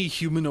many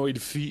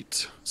humanoid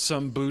feet,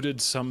 some booted,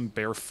 some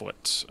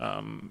barefoot,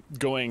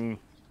 going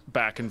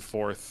back and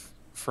forth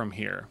from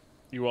here.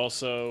 You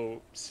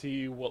also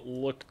see what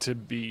look to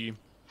be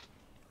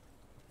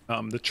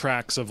the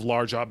tracks of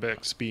large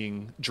objects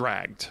being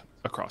dragged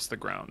across the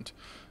ground.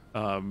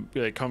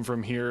 They come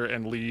from here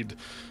and lead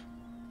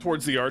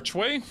towards the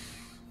archway.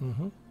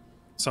 Mm-hmm.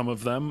 Some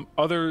of them.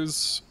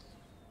 Others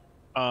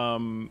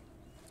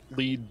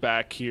lead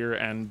back here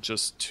and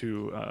just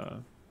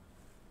to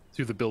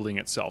the building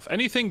itself.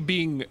 Anything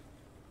being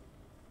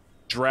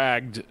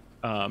dragged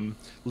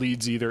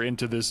leads either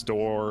into this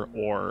door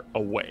or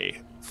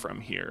away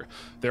from here.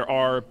 There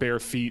are bare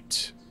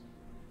feet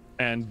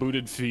and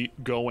booted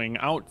feet going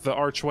out the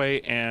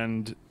archway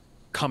and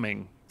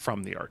coming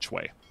from the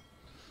archway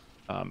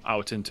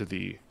out into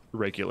the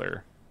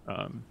regular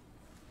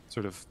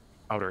sort of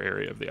outer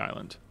area of the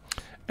island.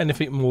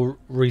 Anything more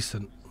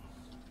recent?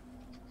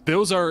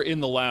 Those are in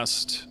the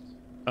last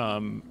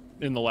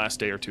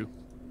day or two.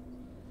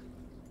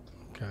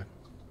 Okay.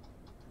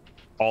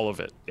 All of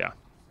it, yeah.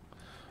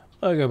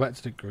 I'll go back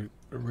to the group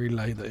and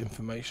relay the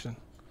information.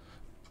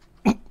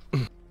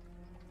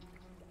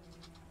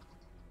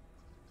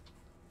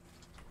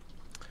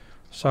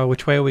 So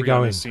which way are we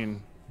going? Brianna's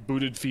seen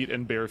booted feet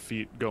and bare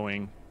feet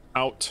going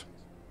out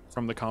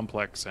from the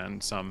complex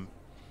and some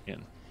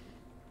in.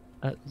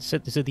 So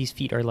these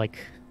feet are like,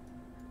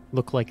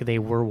 look like they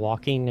were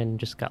walking and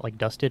just got like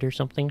dusted or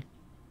something?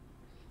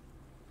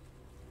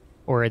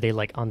 Or are they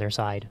like on their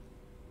side?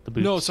 The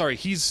boots? No, sorry,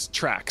 he's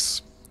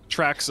tracks.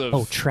 Tracks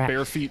of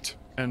bare feet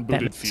and That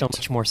booted makes feet. so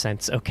much more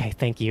sense. Okay,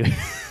 thank you.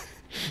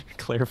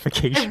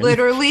 Clarification. I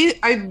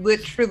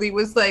literally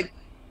was like,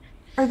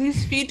 are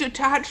these feet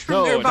detached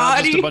from their No,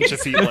 body? not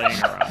just a bunch of feet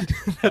laying around.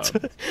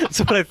 That's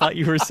what I thought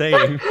you were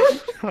saying.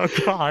 Oh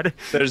God.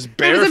 There's I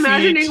bare was feet.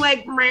 imagining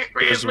like,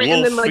 There's and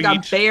then wolf like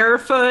a feet.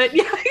 barefoot.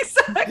 Yeah,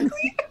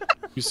 exactly.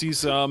 You see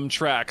some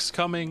tracks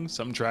coming,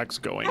 some tracks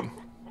going.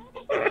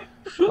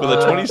 With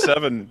a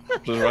 27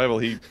 survival,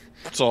 he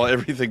saw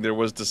everything there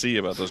was to see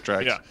about those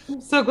tracks. Yeah.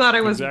 I'm so glad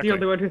I wasn't Exactly. the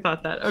only one who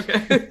thought that.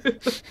 Okay.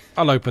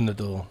 I'll open the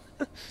door.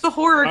 It's a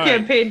horror All right.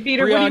 campaign,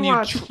 Peter. Brian,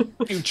 what do you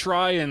want? you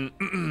try and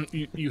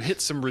you hit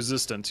some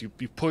resistance. You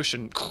push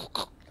and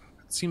it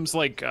seems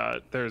like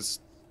there's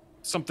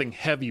something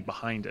heavy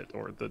behind it,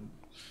 or the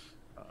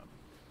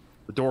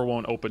door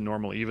won't open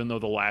normally, even though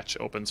the latch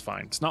opens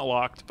fine. It's not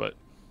locked, but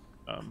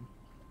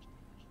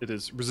it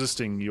is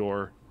resisting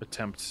your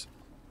attempt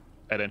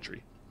at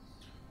entry.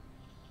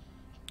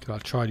 Can I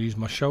try to use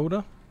my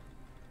shoulder?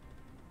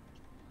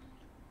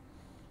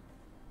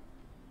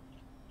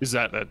 Is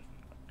that a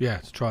Yeah,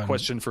 to try and...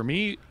 question for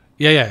me?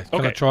 Yeah. Can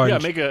Okay. I try yeah,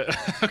 and...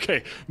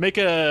 make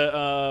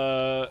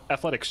a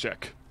athletics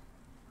check.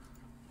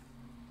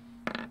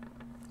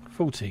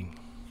 14.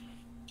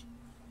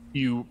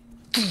 You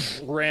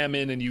ram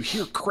in and you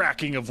hear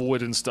cracking of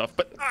wood and stuff,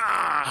 but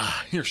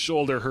your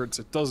shoulder hurts.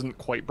 It doesn't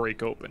quite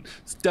break open.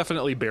 It's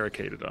definitely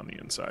barricaded on the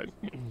inside.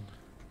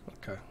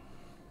 Okay.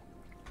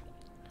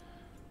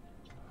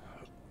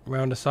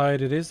 Round the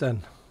side it is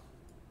then.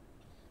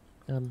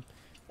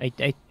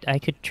 I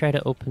could try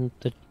to open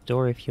the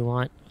door if you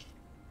want.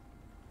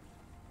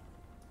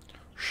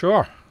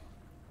 Sure.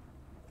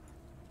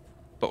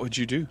 What would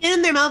you do? Get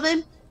in there,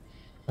 Melvin.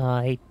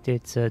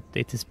 It's a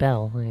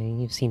spell.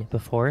 You've seen it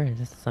before.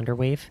 It's a thunder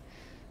wave,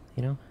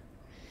 you know.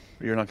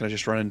 You're not going to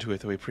just run into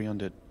it the way Prion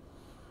did.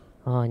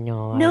 Oh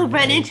no. No,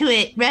 run into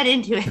it. Run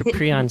into it.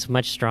 Prion's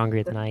much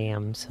stronger than I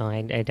am, so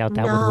I doubt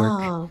that would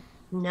work.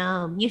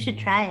 No, you should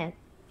try it.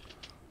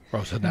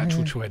 Rolls a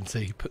natural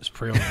 20. Puts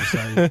Prion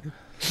on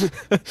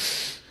the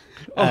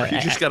side. You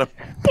just got to...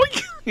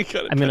 You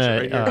gotta I'm touch gonna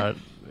it right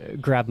here.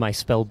 grab my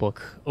spell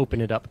book,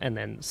 open it up, and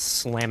then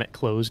slam it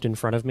closed in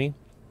front of me.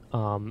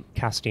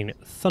 Casting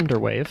Thunder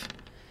Wave,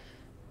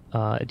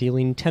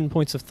 dealing 10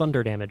 points of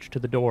thunder damage to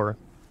the door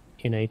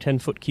in a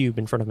 10-foot cube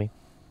in front of me.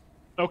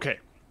 Okay.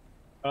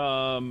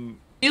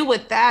 Do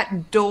with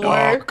that door.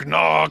 Knock,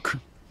 knock.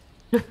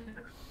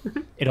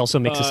 It also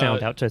makes a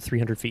sound out to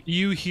 300 feet.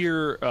 You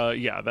hear,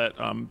 that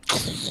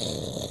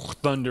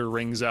thunder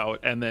rings out,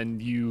 and then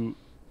you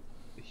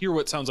hear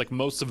what sounds like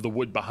most of the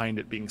wood behind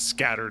it being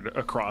scattered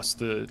across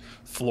the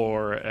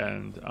floor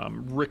and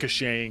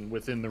ricocheting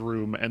within the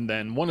room, and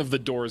then one of the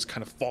doors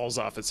kind of falls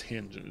off its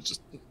hinge and it's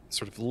just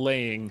sort of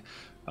laying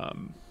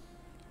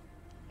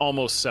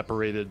almost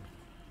separated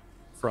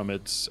from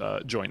its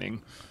joining.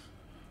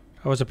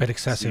 That was a bit See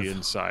excessive.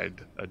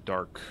 inside a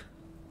dark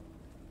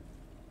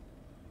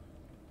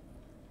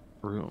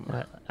room.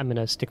 I'm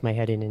gonna stick my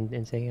head in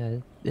and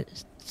say,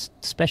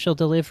 special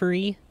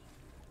delivery?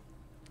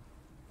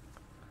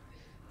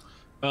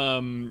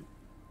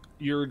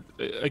 You're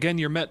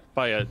met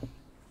by a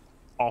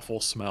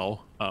awful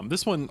smell.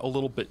 This one a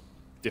little bit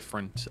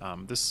different.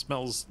 This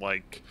smells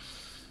like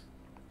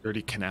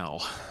dirty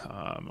canal,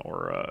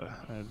 or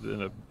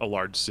in a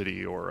large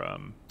city, or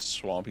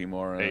Swampy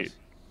more.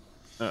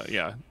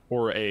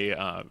 or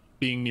a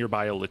being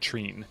nearby a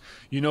latrine.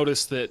 You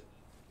notice that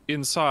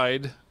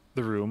inside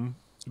the room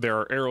there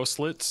are arrow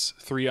slits,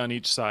 3 on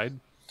each side.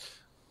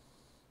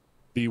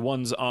 The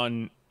ones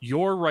on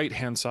your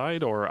right-hand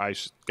side, or I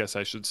guess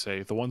I should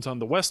say, the ones on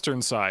the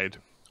western side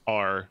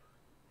are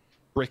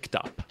bricked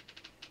up.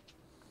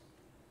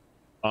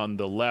 On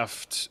the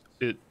left,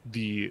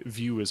 the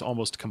view is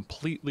almost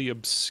completely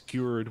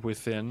obscured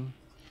within,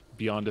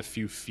 beyond a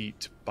few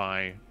feet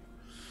by an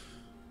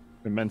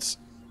immense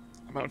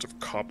amount of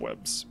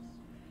cobwebs.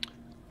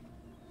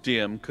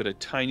 DM, could a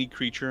tiny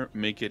creature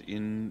make it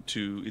in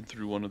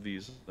through one of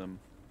these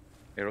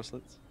arrow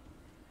slits?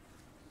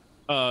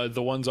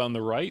 The ones on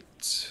the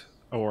right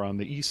or on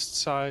the east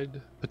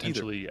side,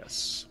 potentially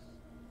yes.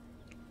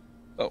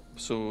 Oh,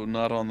 so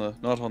not on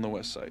the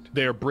west side.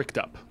 They are bricked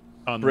up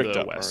on Bricked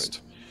the up,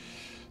 west. alright.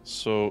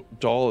 So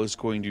Doll is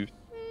going to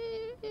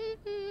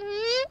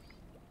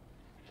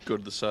go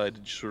to the side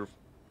and sort of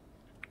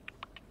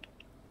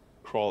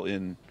crawl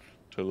in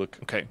to look.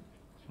 Okay.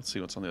 Let's see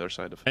what's on the other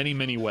side of.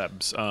 Many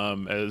webs.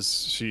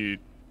 As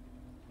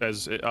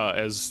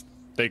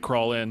they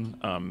crawl in,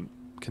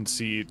 can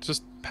see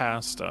just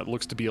past.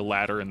 Looks to be a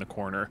ladder in the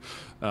corner.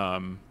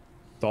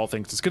 Doll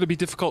thinks it's going to be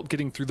difficult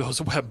getting through those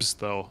webs,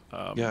 though.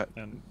 Yeah,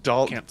 and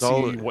Doll can't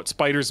see what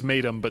spiders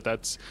made them,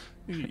 but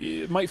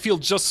it might feel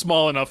just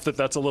small enough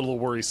that's a little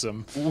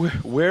worrisome.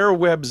 Where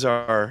webs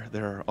are,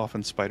 there are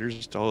often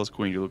spiders. Doll is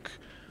going to look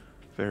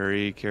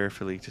very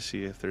carefully to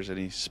see if there's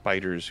any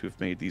spiders who've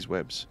made these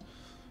webs.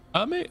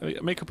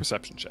 Make a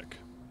perception check.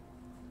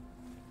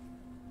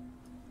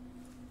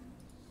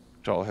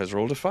 Doll has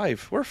rolled a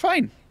 5. We're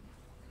fine.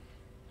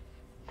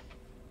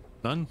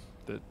 None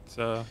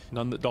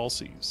that Doll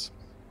sees.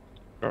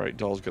 All right,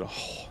 Doll's gonna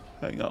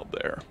hang out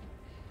there.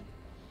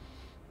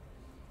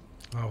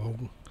 I'll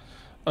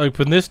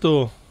open this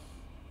door.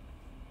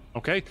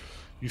 Okay,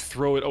 you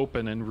throw it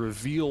open and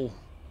reveal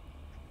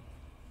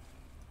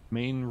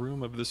main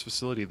room of this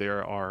facility.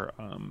 There are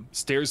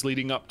stairs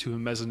leading up to a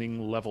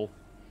mezzanine level.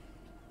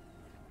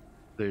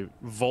 The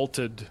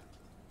vaulted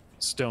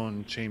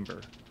stone chamber.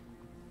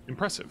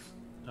 Impressive.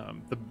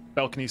 The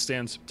balcony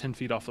stands 10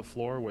 feet off the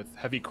floor with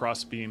heavy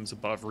cross beams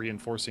above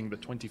reinforcing the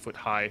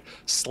 20-foot-high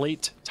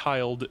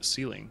slate-tiled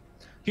ceiling.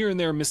 Here and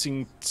there,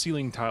 missing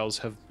ceiling tiles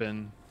have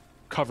been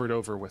covered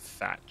over with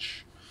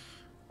thatch.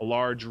 A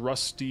large,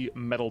 rusty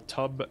metal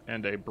tub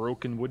and a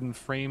broken wooden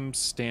frame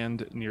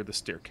stand near the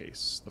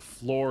staircase. The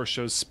floor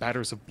shows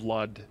spatters of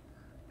blood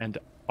and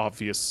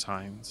obvious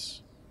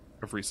signs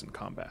of recent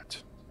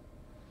combat.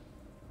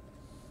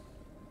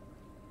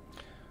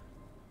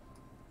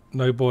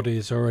 No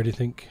bodies or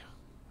anything.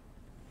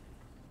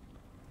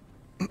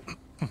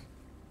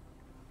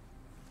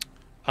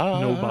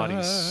 No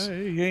bodies. I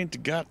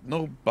ain't got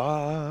no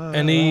body.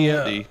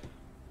 Any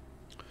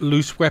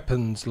loose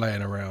weapons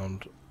laying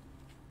around?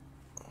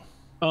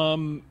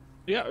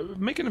 Yeah,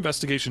 make an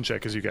investigation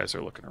check as you guys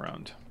are looking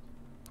around.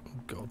 Oh,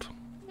 God.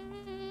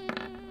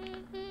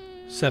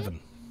 7.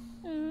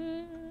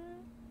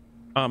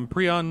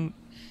 Prion,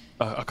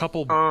 a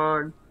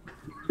couple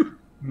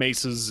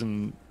maces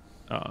and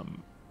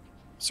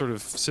sort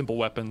of simple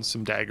weapons,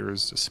 some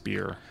daggers, a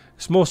spear.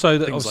 It's more so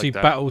that Things obviously like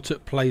that. battle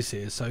took place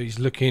here, so he's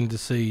looking to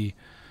see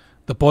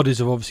the bodies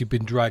have obviously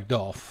been dragged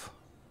off.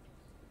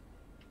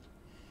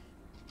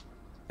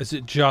 Is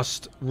it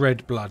just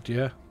red blood,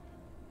 yeah?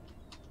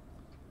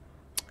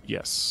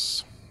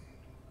 Yes.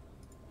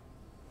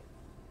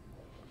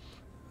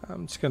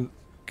 I'm just going to...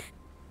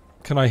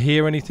 Can I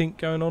hear anything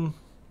going on?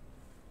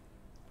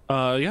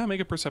 Yeah,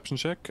 make a perception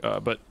check.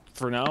 But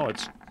for now,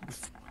 it's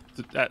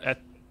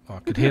at Oh, I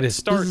could hear this.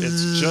 start.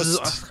 It's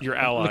just your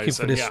allies. Looking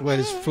for and this, yeah, where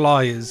this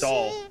fly is.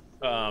 Doll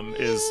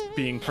is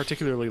being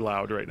particularly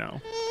loud right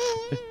now.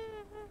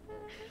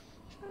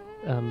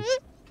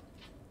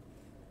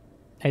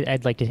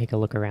 I'd like to take a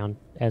look around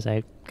as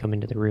I come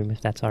into the room,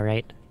 if that's all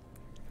right.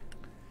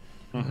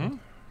 Mm-hmm.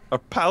 A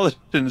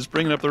paladin is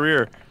bringing up the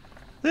rear.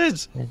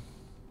 Liz!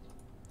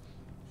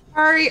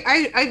 Sorry,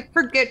 I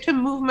forget to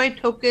move my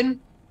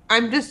token.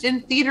 I'm just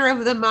in theater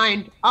of the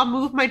mind. I'll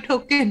move my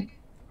token.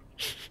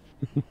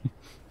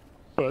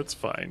 Oh, that's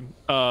fine.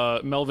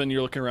 Melvin,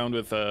 you're looking around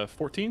with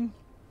 14?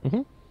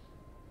 Mm-hmm.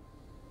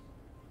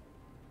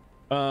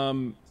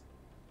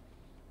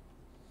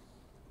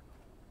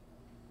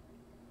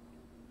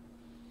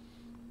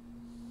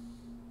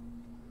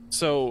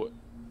 So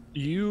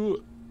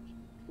you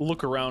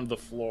look around the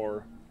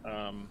floor.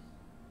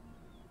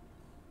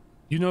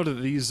 You know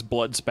that these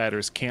blood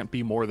spatters can't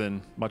be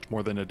much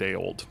more than a day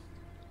old.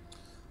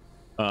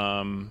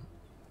 And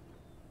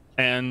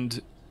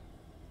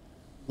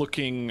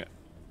looking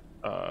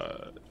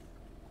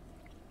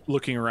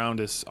around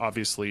is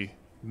obviously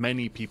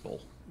many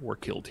people were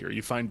killed here.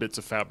 You find bits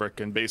of fabric,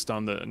 and based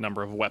on the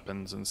number of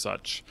weapons and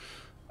such,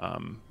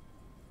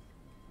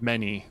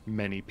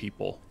 many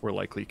people were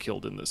likely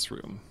killed in this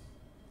room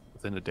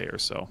within a day or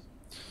so.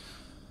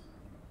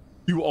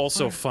 You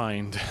also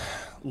find,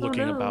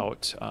 looking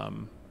about,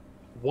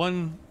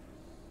 one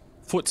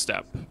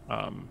footstep.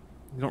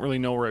 You don't really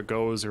know where it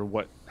goes or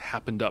what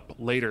happened up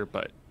later,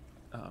 but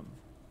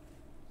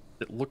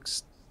it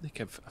looks like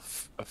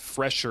a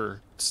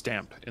fresher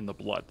stamp in the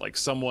blood. Like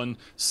someone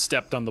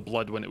stepped on the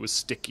blood when it was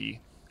sticky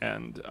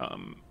and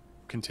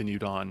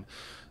continued on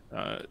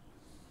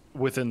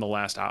within the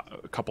last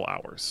couple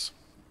hours.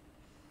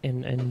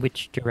 And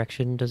which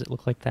direction does it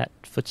look like that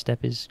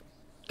footstep is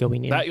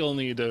going in? That you'll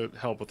need to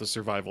help with a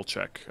survival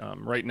check.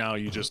 Right now,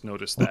 you just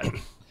noticed that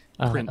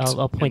print.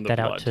 I'll in point the that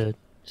out blood.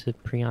 to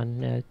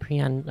Prion.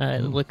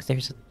 Prion, look,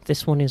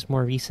 this one is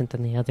more recent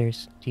than the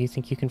others. Do you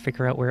think you can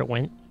figure out where it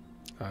went?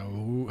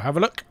 Oh, have a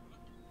look.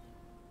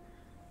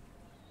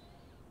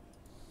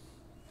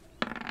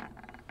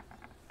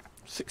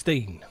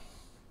 $16.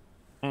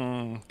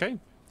 Okay.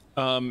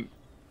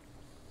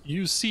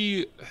 You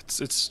see,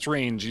 it's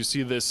strange. You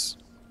see this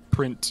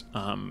print,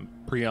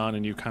 Prion,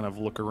 and you kind of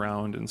look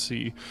around and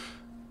see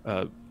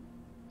a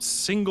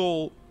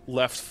single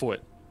left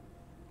foot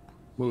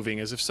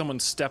moving, as if someone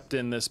stepped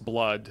in this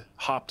blood,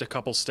 hopped a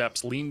couple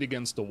steps, leaned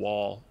against a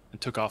wall,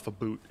 and took off a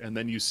boot. And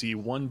then you see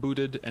one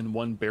booted and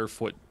one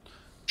barefoot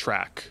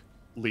track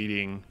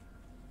leading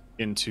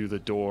into the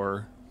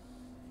door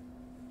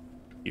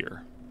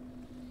here.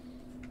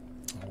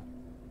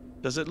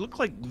 Does it look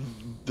like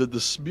the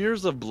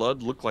smears of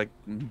blood look like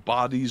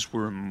bodies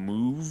were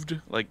moved?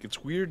 Like,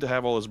 it's weird to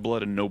have all this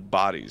blood and no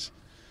bodies.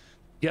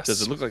 Yes.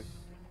 Does it look like...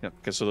 Yeah,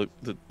 okay, so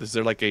is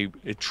there like a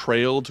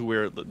trail to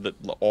where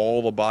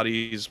all the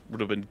bodies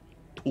would have been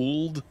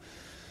pulled?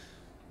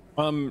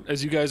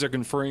 As you guys are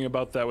conferring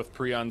about that with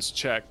Prion's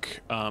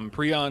check,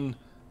 Prion,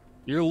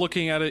 you're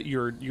looking at it,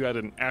 you had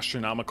an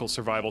astronomical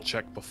survival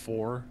check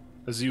before.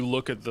 As you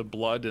look at the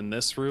blood in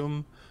this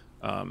room,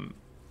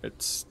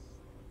 it's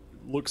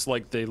looks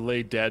like they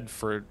lay dead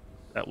for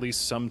at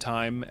least some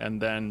time,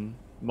 and then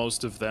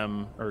most of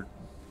them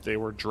they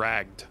were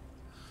dragged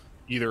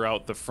either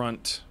out the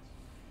front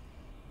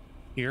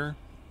here,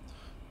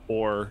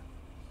 or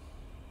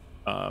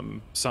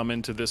some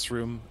into this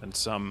room and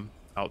some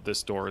out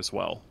this door as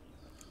well.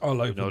 I'll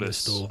open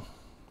this door.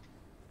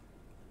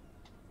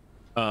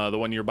 The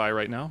one you're by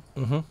right now?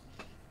 Mm-hmm.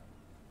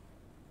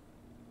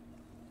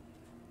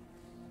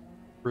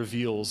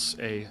 Reveals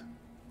a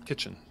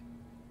kitchen.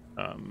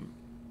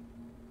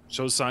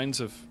 Shows signs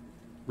of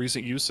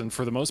recent use, and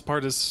for the most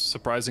part is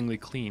surprisingly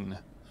clean.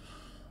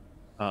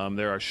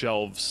 There are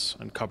shelves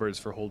and cupboards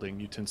for holding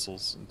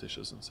utensils and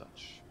dishes and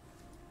such.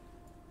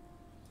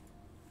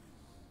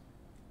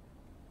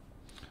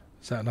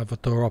 Is that another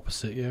door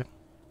opposite you?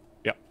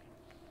 Yeah.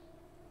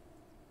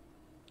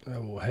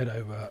 We'll head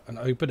over and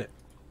open it.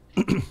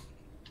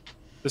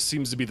 This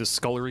seems to be the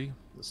scullery,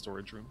 the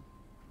storage room.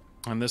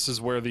 And this is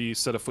where the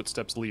set of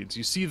footsteps leads.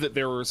 You see that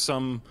there were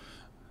some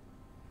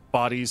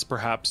bodies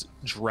perhaps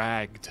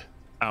dragged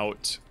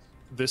out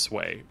this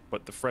way,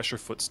 but the fresher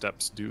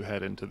footsteps do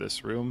head into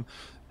this room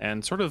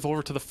and sort of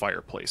over to the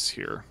fireplace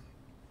here.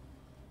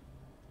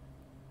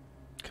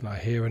 Can I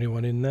hear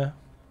anyone in there?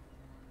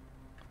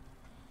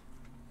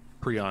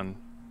 Prion,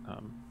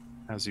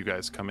 as you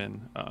guys come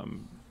in,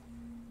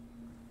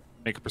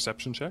 make a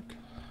perception check.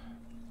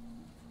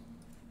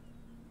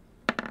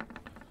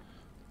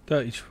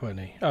 Dirty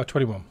 20. Oh,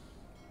 21.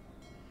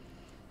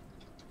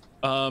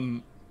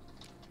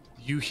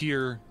 You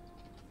hear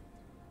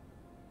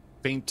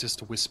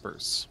faintest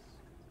whispers.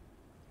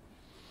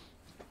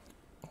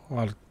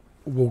 I'll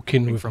walk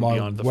in with from my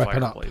beyond the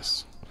weapon up.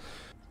 fireplace.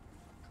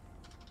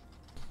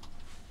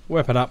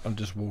 Weapon up and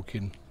just walk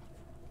in.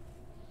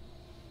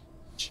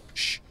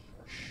 Shh.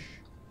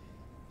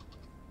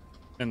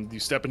 And you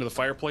step into the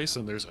fireplace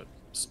and there's a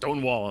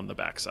stone wall on the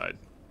backside.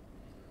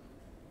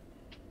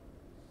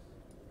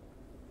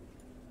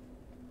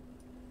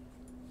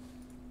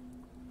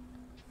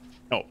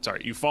 Oh,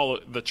 sorry. You follow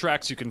the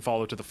tracks you can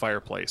follow to the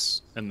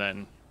fireplace, and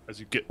then as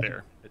you get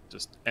there, it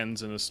just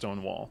ends in a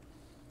stone wall.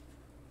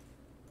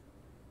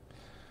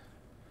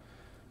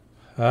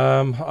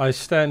 I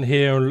stand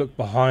here and look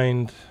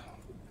behind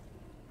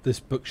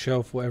this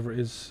bookshelf, whatever it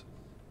is,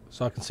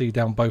 so I can see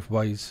down both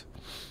ways.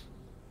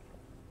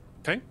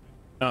 Okay.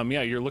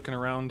 Yeah, you're looking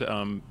around.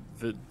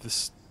 The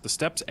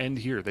steps end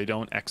here. They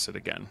don't exit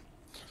again.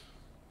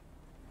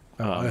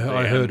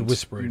 I heard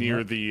whispering near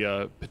right?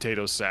 the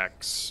potato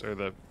sacks or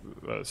the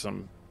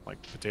some like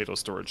potato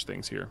storage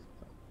things here.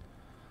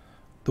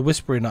 The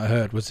whispering I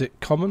heard, was it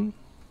common?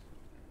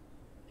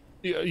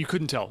 Yeah, you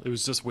couldn't tell. It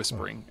was just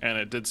whispering, and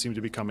it did seem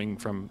to be coming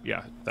from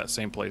that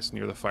same place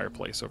near the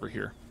fireplace over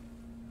here.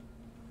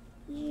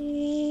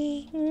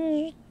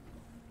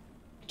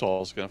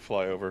 Doll's gonna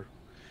fly over.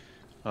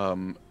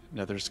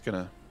 Nether's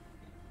gonna.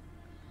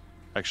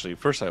 Actually,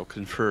 first I'll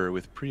confer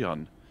with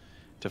Prion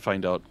to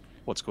find out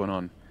what's going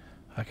on.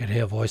 I can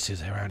hear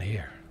voices around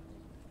here.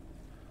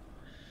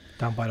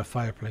 Down by the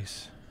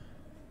fireplace.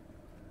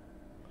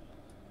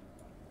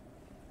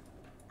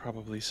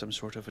 Probably some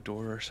sort of a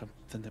door or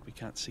something that we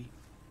can't see.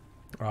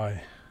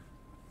 Aye.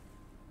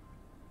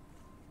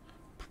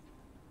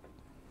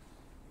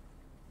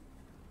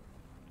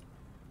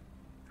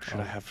 Should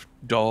I have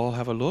Doll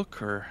have a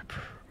look, or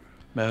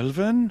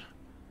Melvin?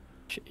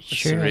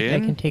 Sure,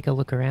 I can take a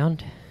look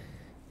around.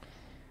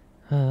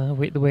 Where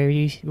are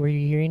you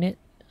hearing it,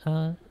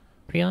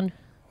 Prion?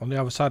 On the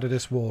other side of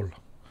this wall.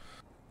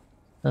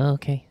 Oh,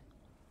 okay.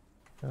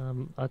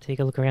 I'll take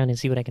a look around and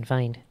see what I can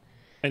find.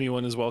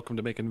 Anyone is welcome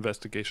to make an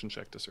investigation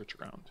check to search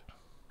around.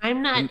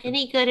 I'm not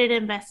any good at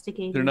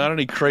investigating. There are not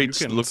any crates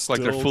that look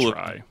like they're full of.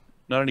 Try.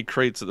 Not any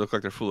crates that look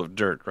like they're full of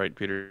dirt, right,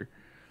 Peter?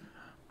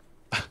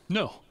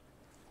 No.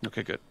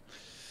 Okay, good.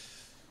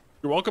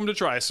 You're welcome to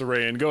try,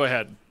 Sarayan. Go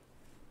ahead.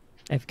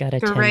 I've got a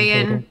 10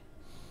 Sarayan, total.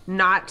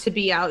 not to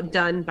be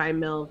outdone by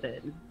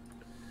Melvin,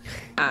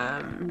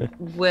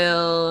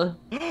 will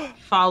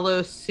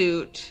follow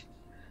suit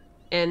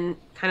and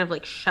kind of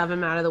like shove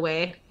him out of the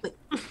way.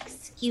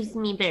 Excuse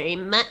me very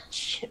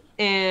much.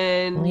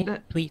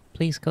 And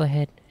Please go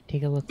ahead.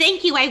 Take a look.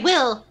 Thank you, I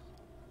will.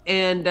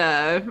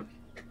 and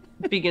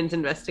begins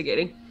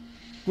investigating.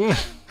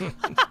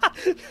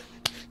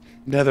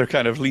 Nether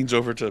kind of leans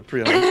over to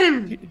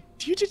Prion.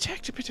 Do you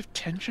detect a bit of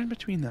tension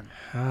between them?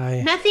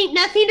 Nothing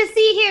to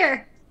see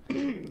here.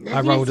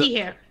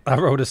 I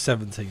rolled a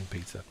 17,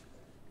 Peter.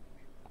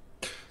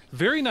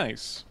 Very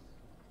nice.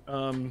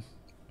 You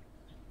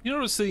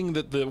noticing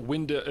that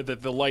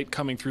the light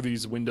coming through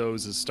these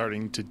windows is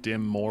starting to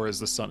dim more as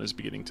the sun is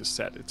beginning to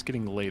set. It's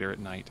getting later at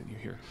night, and you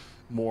hear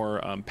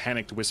more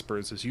panicked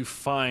whispers as you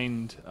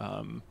find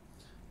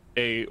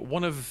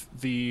one of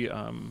the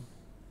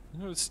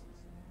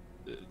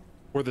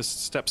where the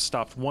steps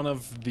stopped. One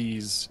of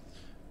these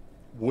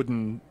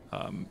wooden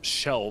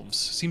shelves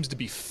seems to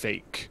be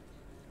fake,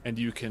 and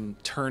you can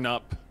turn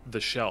up the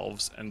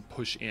shelves and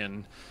push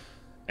in,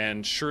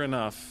 and sure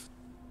enough,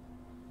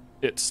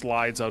 it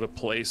slides out of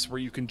place where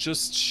you can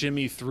just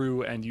shimmy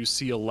through, and you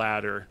see a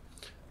ladder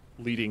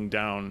leading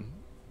down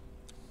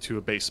to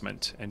a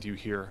basement, and you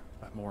hear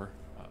a more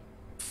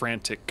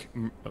frantic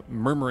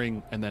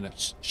murmuring, and then a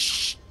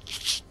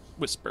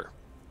whisper.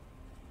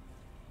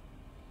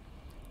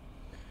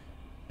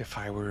 If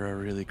I were a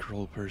really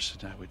cruel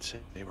person, I would say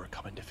they were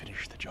coming to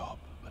finish the job,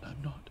 but I'm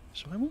not,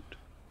 so I won't.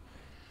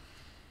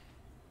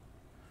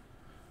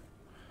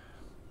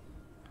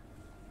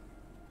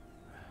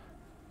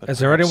 But is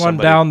there anyone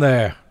down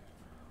there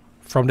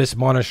from this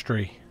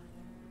monastery?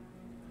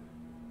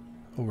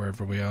 Or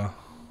wherever we are.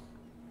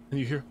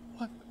 And you hear,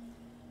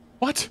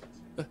 what?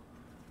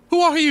 Who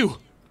are you?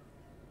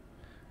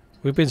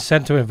 We've been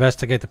sent to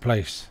investigate the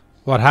place.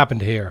 What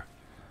happened here?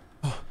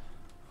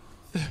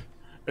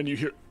 And you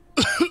hear,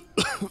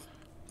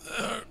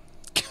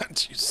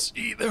 can't you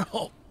see? They're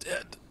all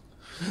dead.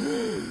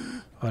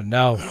 Oh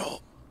no.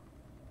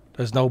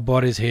 There's no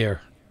bodies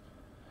here.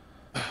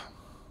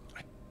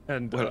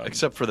 And well,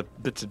 except for the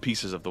bits and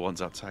pieces of the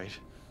ones outside.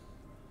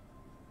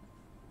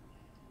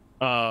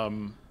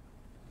 And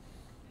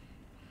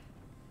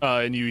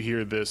you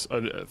hear this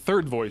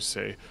third voice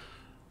say,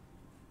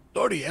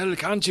 "Bloody hell,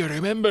 can't you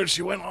remember?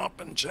 She went up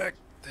and checked.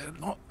 They're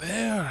not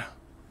there."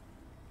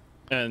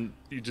 And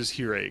you just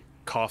hear a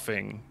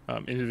coughing,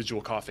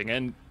 individual coughing,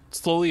 and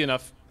slowly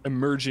enough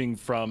emerging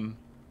from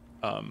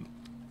a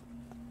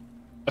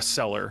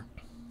cellar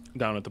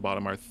down at the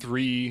bottom are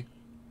 3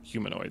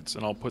 humanoids,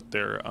 and I'll put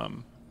their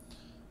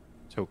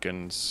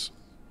tokens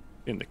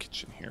in the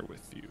kitchen here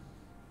with you.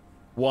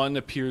 One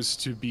appears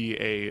to be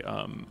a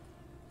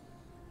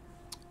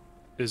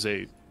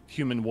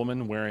human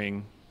woman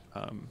wearing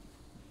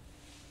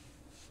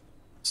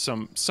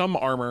some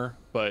armor,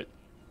 but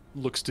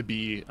looks to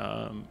be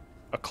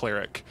a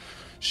cleric.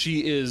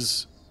 She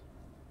is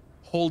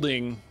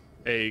holding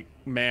a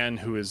man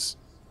who is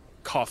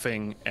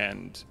coughing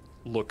and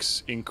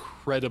looks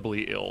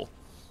incredibly ill.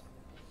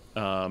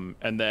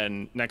 And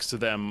then next to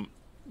them,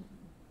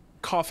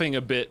 coughing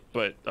a bit,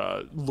 but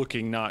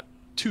looking not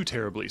too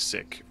terribly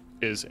sick,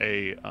 is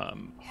a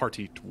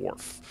hearty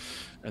dwarf.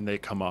 And they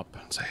come up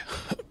and say,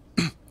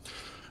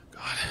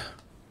 "God,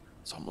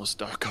 it's almost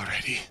dark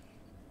already."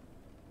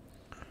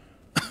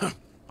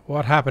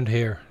 What happened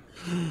here?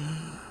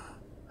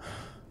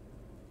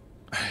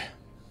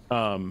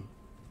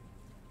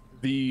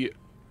 The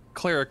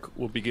cleric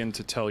will begin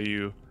to tell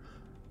you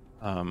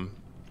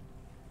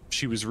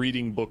she was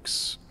reading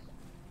books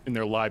in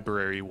their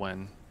library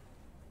when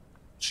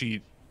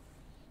she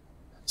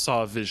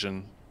saw a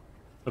vision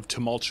of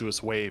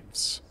tumultuous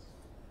waves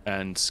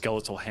and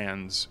skeletal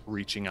hands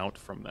reaching out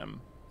from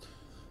them.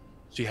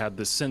 She had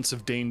this sense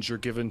of danger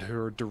given to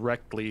her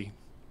directly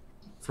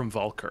from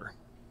Valkyr,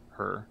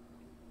 her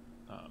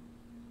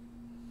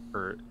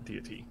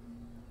deity.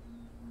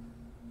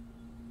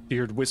 She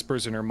heard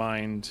whispers in her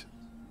mind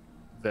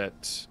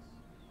that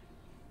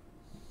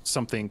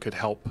something could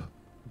help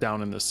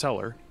down in the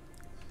cellar,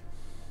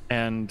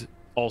 and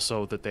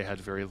also that they had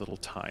very little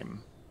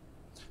time.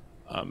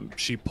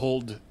 She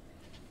pulled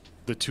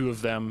the 2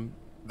 of them,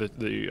 the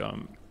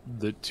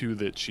 2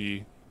 that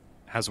she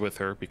has with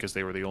her, because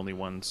they were the only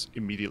ones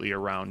immediately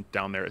around,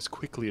 down there as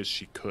quickly as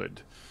she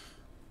could.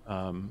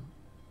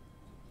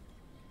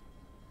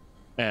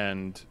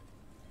 And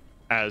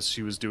as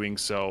she was doing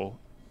so,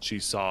 she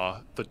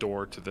saw the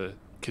door to the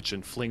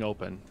kitchen fling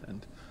open,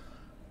 and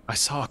I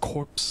saw a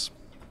corpse,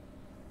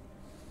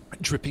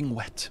 dripping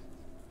wet,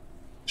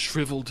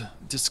 shriveled,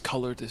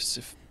 discolored as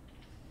if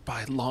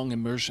by long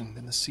immersion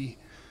in the sea.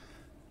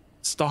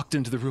 Stalked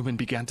into the room and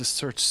began to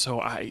search, so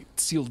I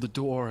sealed the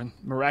door, and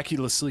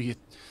miraculously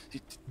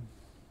it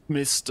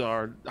missed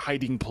our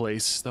hiding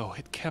place, though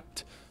it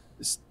kept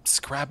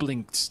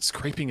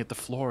scraping at the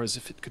floor as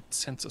if it could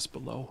sense us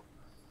below.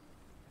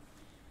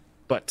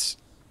 But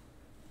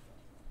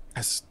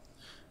as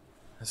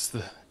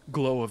the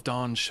glow of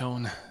dawn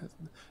shone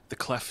the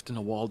cleft in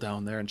a wall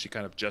down there, and she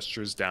kind of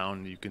gestures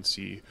down, you can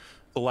see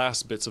the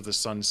last bits of the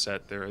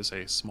sunset. There is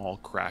a small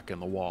crack in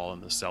the wall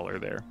in the cellar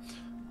there.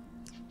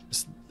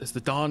 As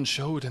the dawn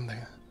showed, and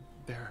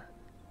they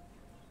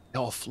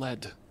all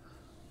fled.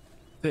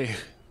 They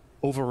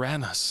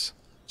overran us,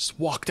 just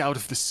walked out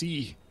of the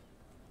sea,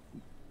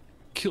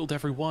 killed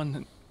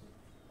everyone.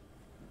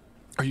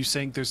 Are you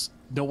saying there's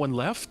no one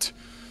left?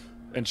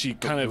 And she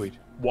kind of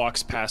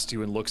walks past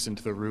you and looks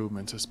into the room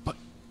and says, "But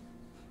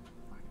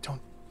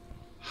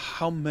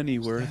How many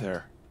were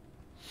there?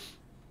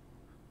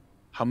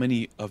 How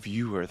many of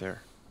you were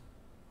there?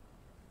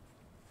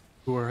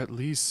 Who are at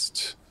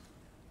least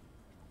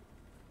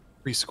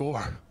 70.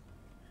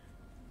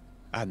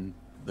 And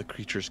the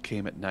creatures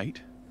came at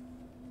night?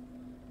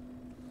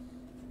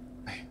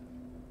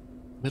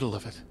 Middle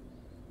of it.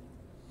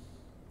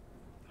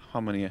 How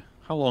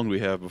long do we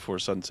have before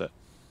sunset?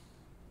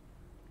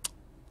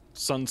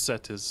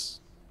 Sunset is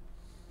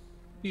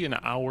be an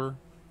hour,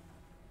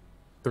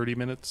 30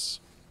 minutes,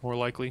 more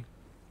likely.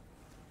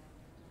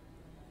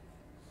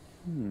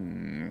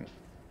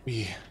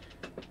 We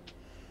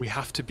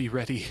have to be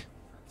ready.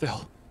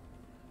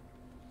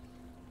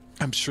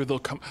 I'm sure they'll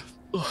come.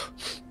 Ugh.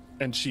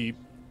 And she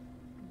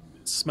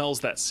smells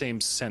that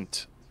same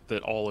scent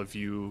that all of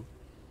you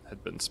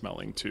had been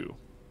smelling too.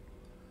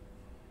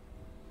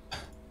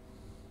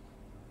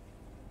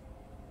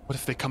 What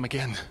if they come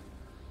again?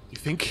 You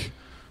think?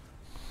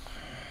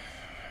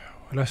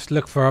 Well, let's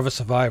look for other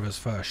survivors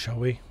first, shall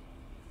we?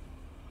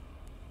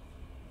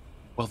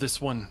 Well,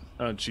 this one,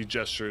 she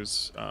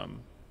gestures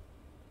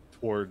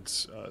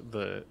towards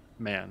the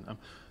man.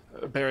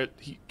 Barrett,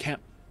 he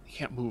can't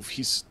move.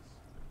 He's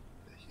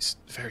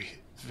very,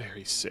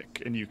 very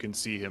sick, and you can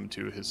see him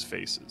too. His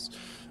face is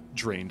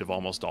drained of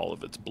almost all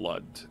of its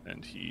blood,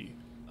 and he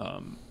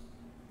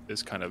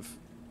is kind of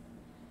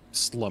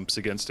slumps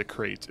against a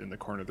crate in the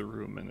corner of the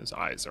room, and his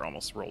eyes are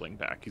almost rolling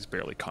back. He's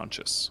barely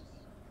conscious.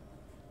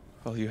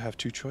 Well, you have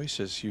two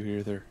choices. You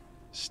either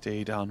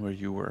stay down where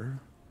you were,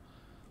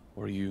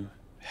 or you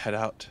head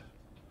out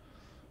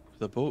to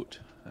the boat,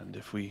 and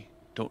if we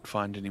don't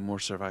find any more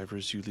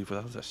survivors, you leave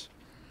without us.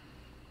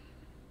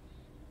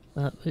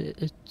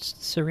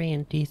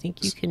 Sarayan, do you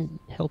think you can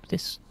help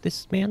this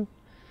man?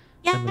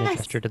 Yes. I'm gonna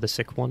gesture to the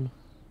sick one.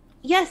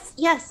 Yes.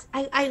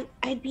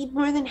 I'd be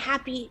more than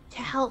happy to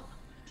help.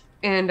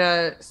 And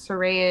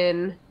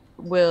Sarayan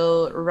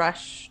will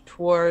rush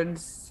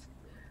towards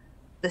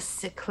the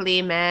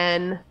sickly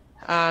man.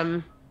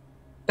 They're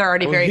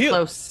already very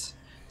close.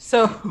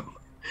 So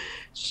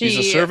He's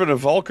a servant of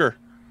Volker.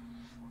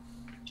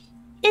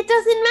 It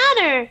doesn't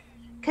matter,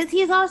 because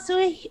he's also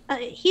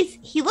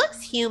he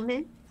looks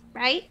human,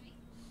 right?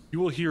 You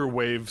will hear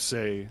Wave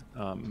say,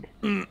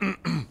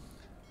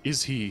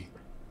 is he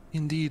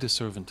indeed a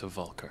servant of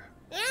Volker?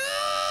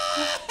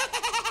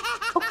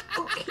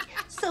 Okay,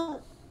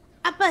 so,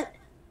 but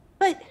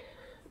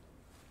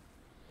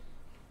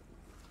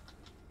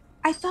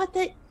I thought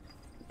that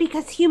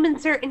because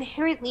humans are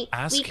inherently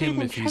Ask weaker him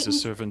than if he's a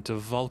Titans. servant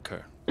of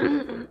Volker.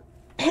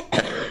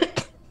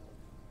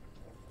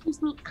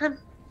 Excuse me,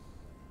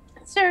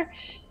 sir,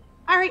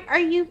 are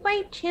you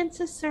by chance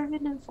a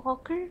servant of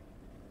Volker?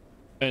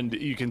 And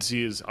you can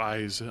see his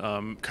eyes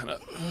kind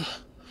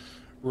of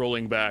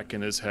rolling back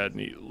in his head,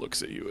 and he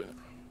looks at you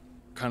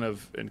kind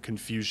of in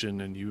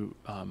confusion, and you,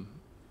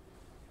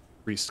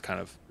 Priest kind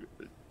of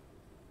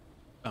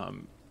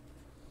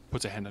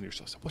puts a hand on your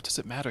shoulder. What does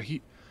it matter?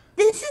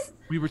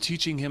 We were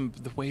teaching him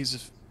the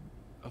ways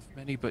of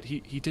many, but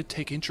he did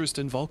take interest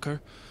in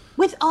Volker.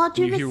 With all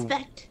due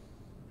respect,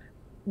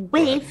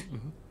 Wave,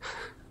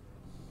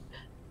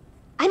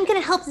 I'm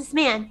gonna help this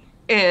man.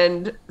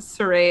 And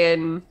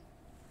Sarayan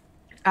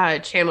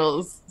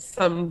channels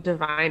some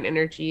divine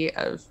energy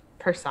of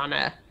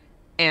persona,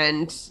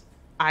 and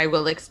I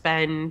will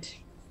expend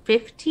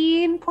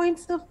 15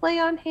 points of lay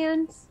on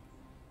hands.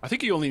 I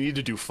think you only need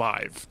to do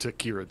 5 to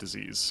cure a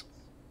disease.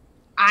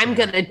 I'm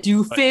gonna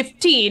do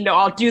 15. No,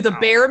 I'll do the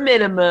bare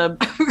minimum.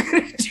 I'm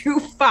gonna do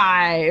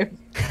 5.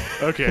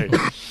 Okay.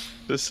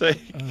 To say.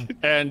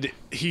 And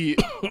he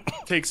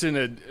takes in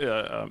an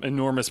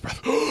enormous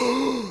breath.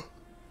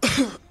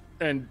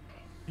 And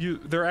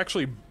there are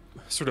actually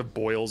sort of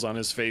boils on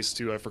his face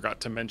too. I forgot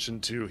to mention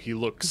too. He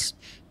looks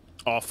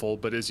awful,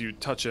 but as you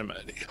touch him,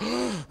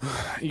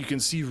 you can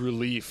see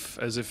relief,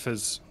 as if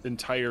his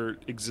entire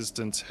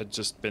existence had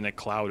just been a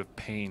cloud of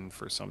pain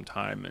for some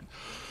time. And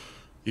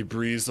he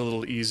breathes a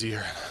little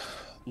easier,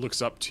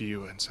 looks up to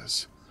you and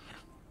says,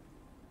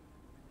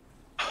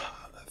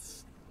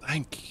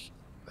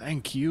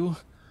 Thank you.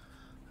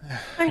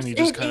 And he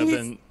just kind of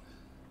then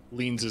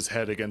leans his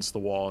head against the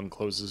wall and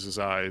closes his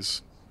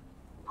eyes.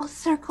 We'll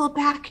circle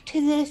back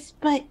to this,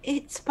 but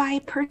it's by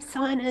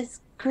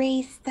Persana's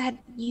grace that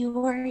you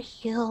were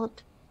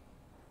healed.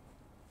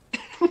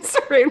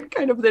 Sarayan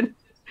kind of then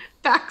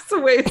backs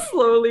away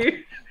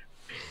slowly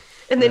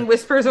and then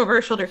whispers over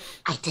her shoulder,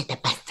 I did the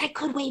best I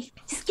could, Wave.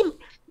 Just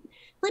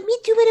let me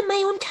do it in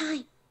my own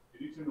time.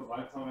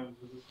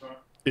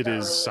 It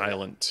is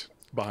silent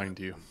behind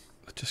you.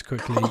 Just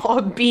quickly. oh,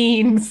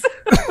 beans.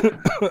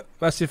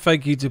 Massive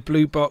thank you to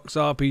Blue Box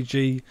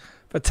RPG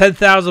for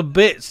 10,000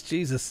 bits.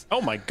 Jesus. Oh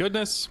my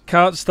goodness.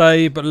 Can't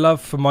stay, but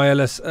love for my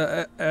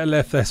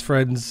LFS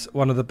friends.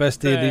 One of the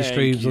best D&D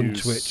streams on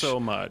Twitch. Thank you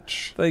so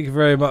much. Thank you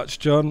very much,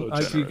 John. So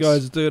I hope you generous.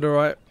 guys are doing all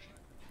right.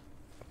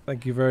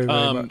 Thank you very,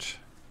 very much.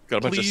 Got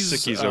a bunch of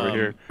sickies over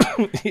here.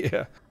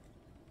 Yeah.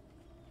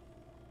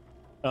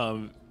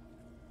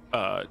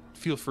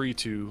 Feel free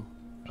to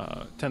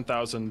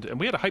 10,000. And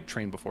we had a hype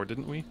train before,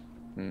 didn't we?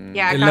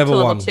 Yeah, I got Level to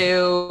level one.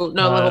 2.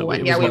 No, level 1.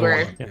 it Yeah, was we level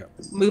were one, yeah.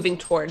 moving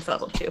towards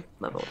level 2.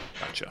 Level.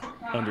 Gotcha.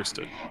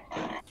 Understood.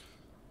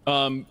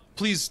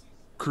 Please,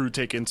 crew,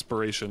 take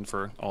inspiration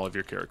for all of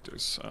your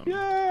characters.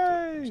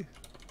 Yay!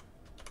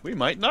 We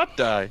might not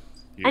die.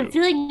 I'm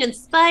feeling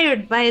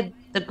inspired by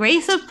the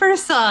grace of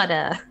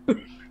Persona.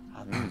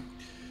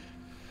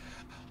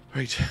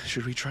 Right,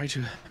 should we try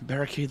to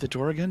barricade the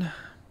door again?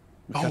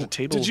 We've got Oh, a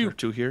table did you- or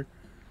two here.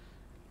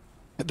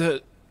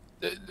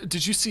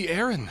 Did you see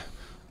Aaron?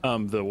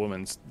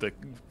 The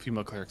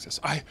female cleric says,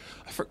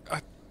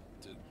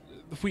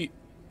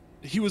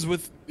 he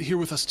was here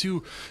with us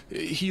too.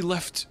 He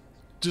left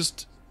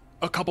just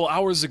a couple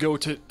hours ago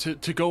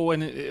to go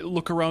and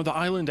look around the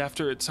island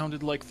after it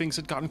sounded like things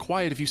had gotten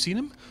quiet. Have you seen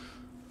him?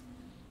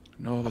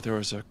 No, but there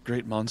was a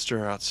great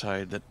monster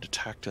outside that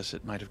attacked us.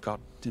 It might have got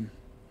him.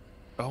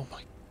 Oh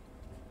my.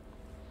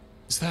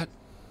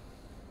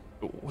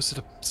 Was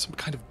it some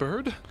kind of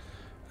bird? It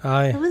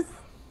Aye. was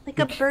like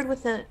a bird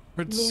with a...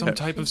 Heard some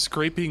type of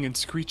scraping and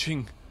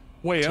screeching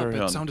way up. Carry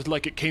It on. sounded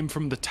like it came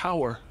from the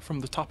tower, from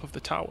the top of the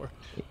tower.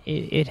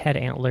 It had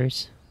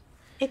antlers.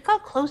 It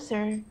got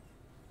closer.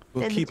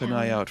 We'll Then the keep an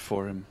eye tower. out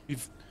for him.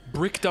 We've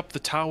bricked up the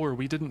tower.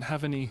 We didn't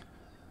have any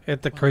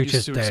If the ways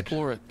creature's to dead.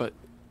 explore it, but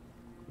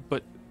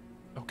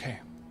okay.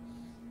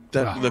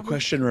 The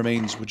question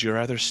remains, would you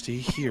rather stay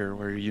here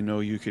where you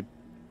know you could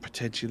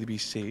potentially be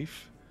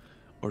safe?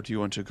 Or do you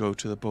want to go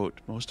to the boat?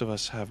 Most of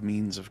us have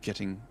means of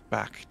getting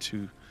back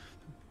to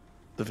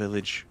the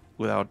village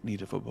without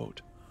need of a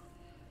boat.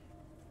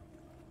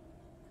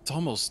 It's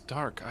almost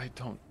dark. I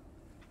don't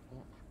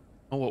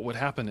know what would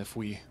happen if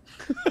we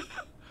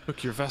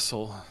took your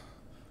vessel.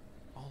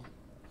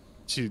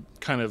 She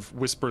kind of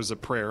whispers a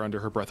prayer under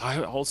her breath.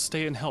 I'll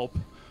stay and help.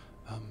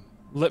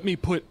 Let me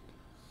put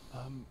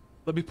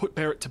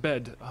Barrett to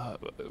bed.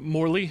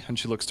 Morley, and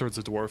she looks towards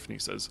the dwarf, and he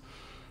says,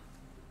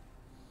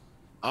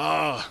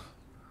 well,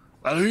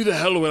 who the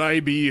hell would I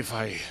be if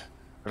I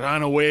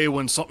ran away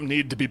when something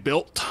needed to be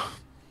built?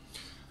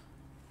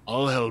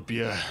 I'll help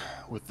you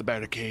with the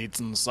barricades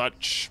and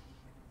such.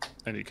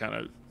 And he kind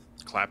of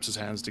claps his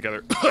hands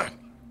together.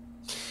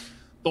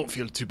 Don't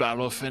feel too bad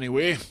off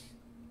anyway.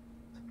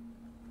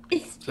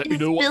 Let me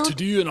know what to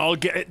do and I'll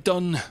get it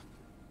done.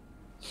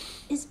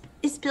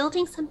 Is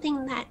building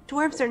something that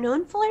dwarves are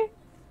known for?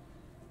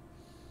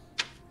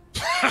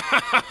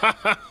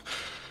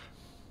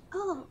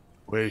 Oh.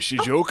 Wait, is she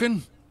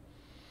joking?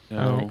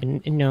 No.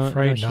 No,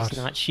 Afraid she's not.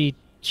 not.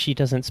 She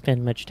doesn't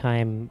spend much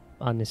time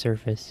on the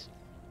surface.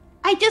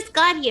 I just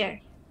got here.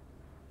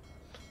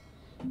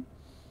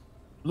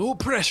 No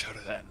pressure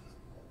then.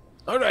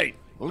 All right,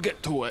 we'll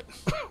get to it.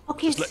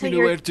 Okay, Just let so me know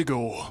you're... where to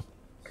go.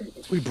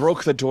 We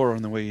broke the door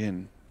on the way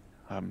in.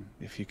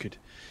 If you could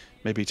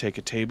maybe take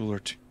a table or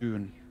two,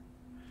 and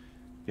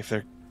if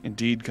they're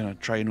indeed going to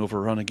try and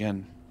overrun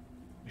again,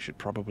 we should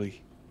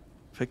probably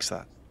fix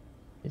that.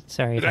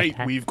 Sorry about Right,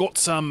 that. we've got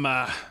some.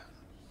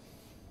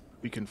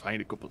 We can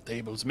find a couple of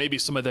tables, maybe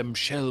some of them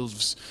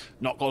shelves.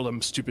 Knock all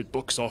them stupid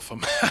books off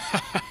them.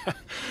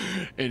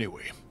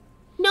 Anyway,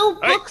 No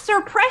Hey, books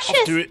are precious.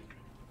 off to it.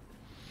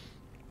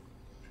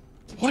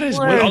 What is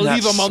Well, with I'll that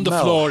leave them on the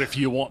smell? floor if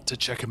you want to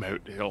check them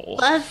out. All.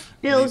 Love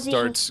And building. he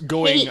starts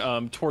going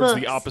hate towards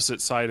the books.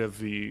 opposite side of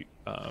the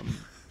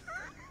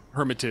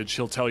hermitage.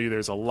 He'll tell you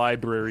there's a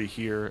library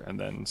here, and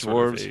then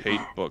sort Dwarves of a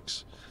hate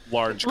books.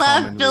 large common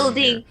Love room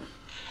building. here.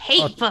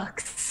 Hate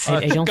books.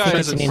 I don't Guy think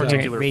it's isn't an inherent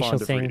particularly racial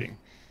fond of thing. reading.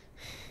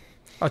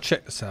 I'll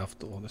check the south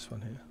door, this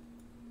one here.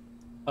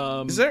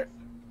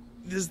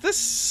 Is this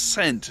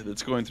scent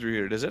that's going through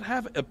here, does it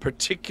have a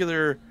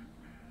particular...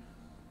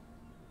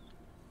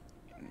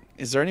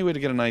 Is there any way to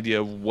get an idea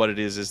of what it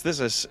is? Is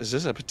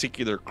this a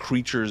particular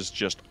creature's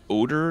just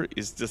odor?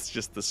 Is this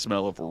just the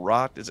smell of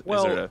rot? Is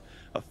Well, there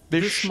a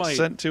fish this might-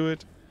 scent to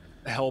it?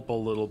 Help a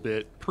little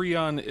bit.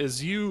 Prion,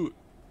 as you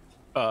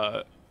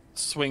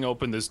swing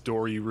open this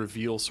door, you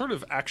reveal sort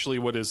of actually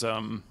what is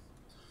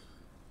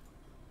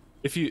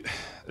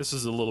this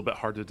is a little bit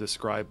hard to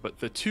describe, but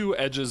the two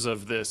edges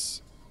of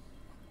this,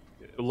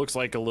 it looks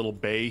like a little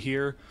bay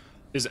here,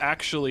 is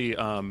actually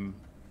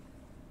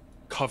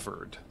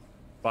covered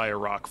by a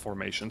rock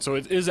formation. So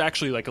it is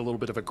actually like a little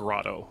bit of a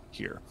grotto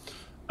here.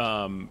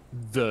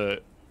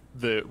 The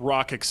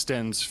rock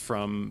extends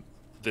from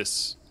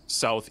this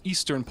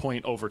southeastern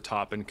point over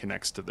top and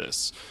connects to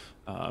this.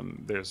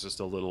 There's just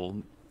a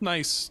little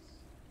nice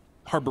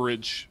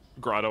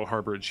grotto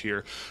harborage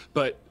here,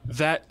 but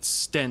that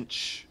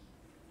stench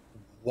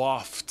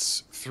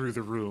wafts through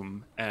the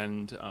room,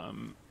 and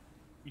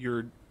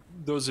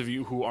those of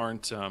you who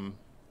aren't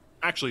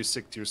actually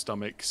sick to your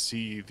stomach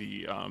see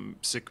the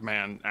sick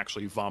man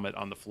actually vomit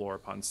on the floor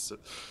upon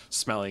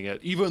smelling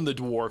it. Even the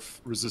dwarf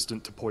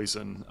resistant to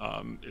poison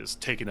is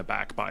taken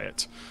aback by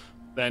it.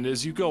 And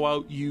as you go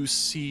out, you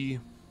see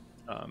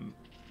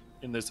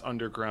in this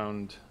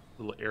underground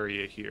little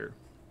area here,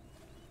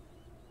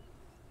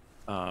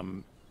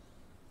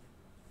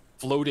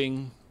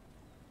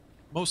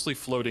 mostly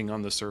floating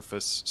on the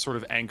surface, sort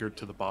of anchored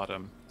to the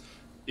bottom,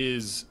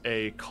 is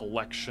a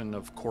collection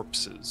of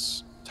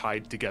corpses.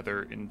 tied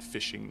together in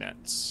fishing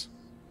nets,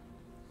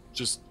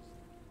 just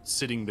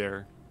sitting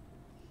there,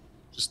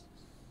 just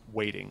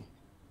waiting.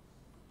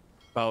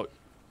 About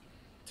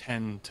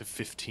 10 to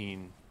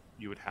 15,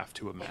 you would have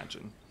to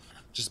imagine,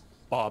 just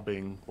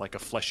bobbing like a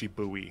fleshy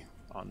buoy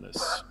on the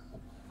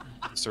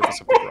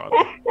surface of the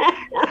grotto.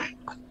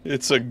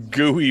 It's a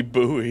gooey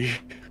buoy.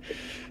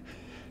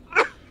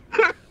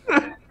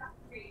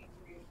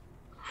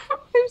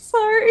 I'm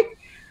sorry.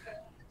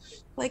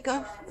 Like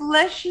a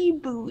fleshy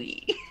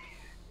buoy.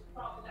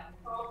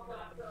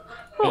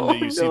 And then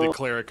you see the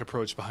cleric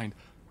approach behind.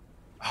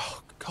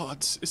 Oh,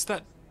 gods, is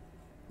that...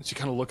 And she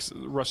kind of looks,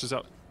 rushes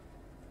out.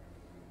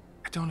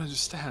 I don't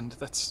understand.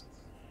 That's...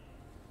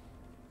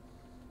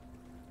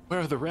 Where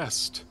are the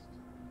rest?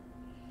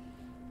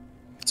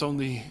 It's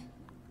only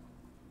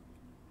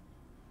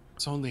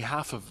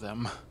half of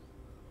them.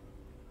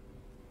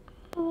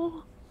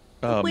 Oh,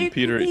 where could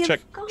Peter, they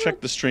have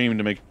check the stream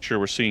to make sure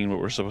we're seeing what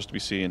we're supposed to be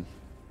seeing.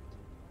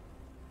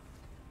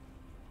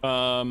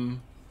 Am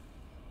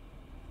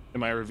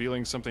I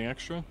revealing something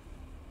extra?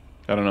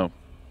 I don't know.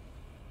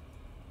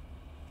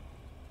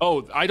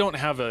 Oh, I don't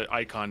have an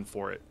icon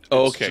for it.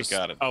 Oh, It's okay, just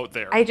got it. out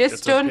there. I just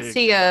It's don't big-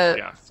 see a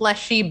yeah.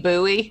 fleshy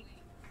buoy.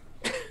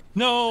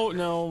 No,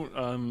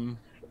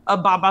 A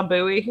baba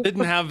buoy.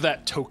 didn't have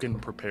that token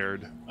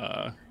prepared.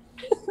 The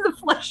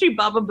fleshy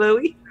baba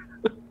buoy.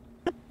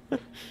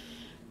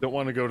 Don't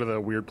want to go to the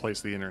weird place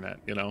of the internet,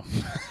 you know?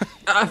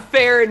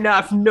 Fair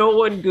enough. No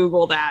one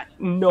Google that.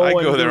 I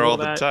go there all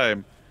the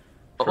time.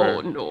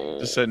 Oh no.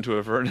 Descend to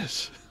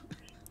Avernus.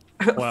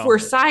 Wow. For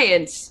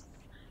science.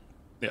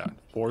 Yeah,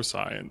 for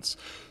science.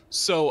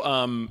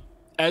 So,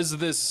 as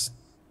this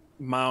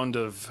mound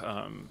of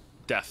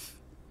death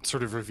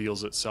sort of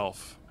reveals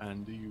itself,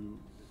 and you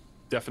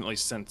definitely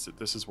sense that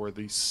this is where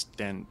the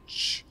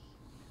stench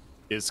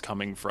is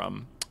coming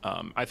from,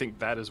 I think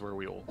that is where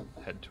we will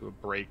head to a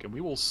break, and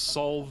we will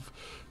solve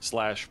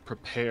 /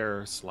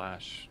 prepare /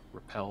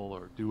 repel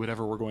or do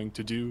whatever we're going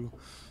to do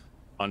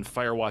on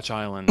Firewatch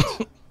Island.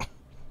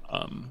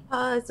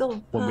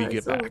 When we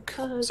get back.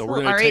 So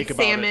we're going to take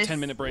about a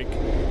 10-minute break.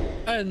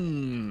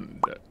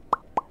 And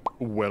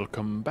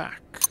welcome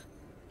back,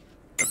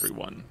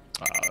 everyone.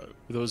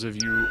 For those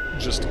of you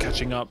just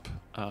catching up,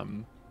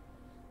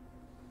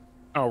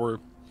 our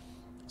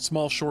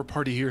small shore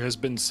party here has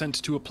been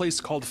sent to a place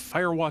called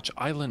Firewatch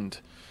Island,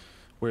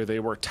 where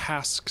they were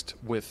tasked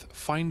with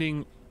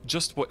finding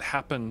just what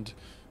happened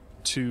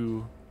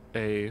to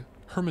a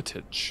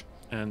hermitage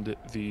and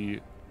the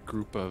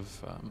group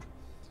of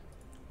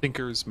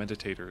thinkers,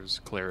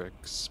 meditators,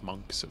 clerics,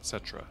 monks,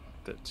 etc.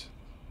 that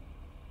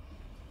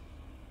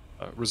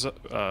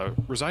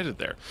resided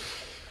there.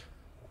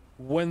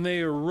 When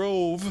they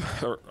arrived,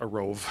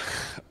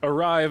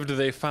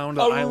 they found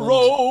the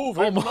island.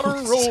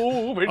 Roving's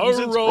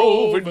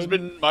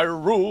been my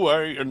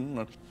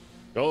ruin.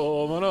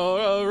 Come on,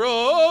 a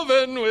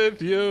roving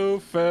with you,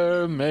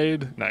 fair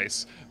maid.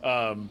 Nice.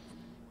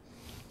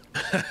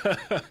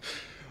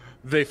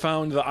 They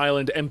found the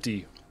island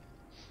empty,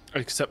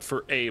 except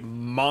for a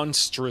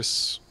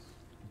monstrous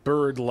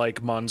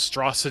bird-like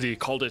monstrosity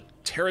called a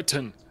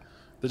Territon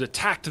that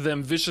attacked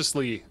them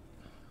viciously,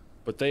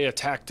 but they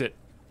attacked it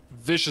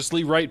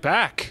viciously right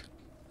back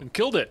and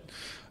killed it.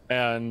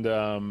 And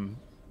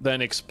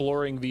then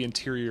exploring the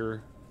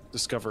interior,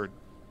 discovered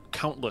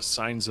countless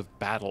signs of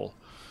battle,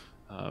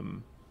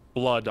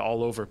 blood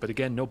all over, but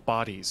again, no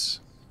bodies.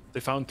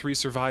 They found 3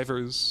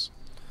 survivors,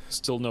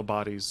 still no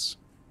bodies,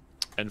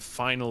 and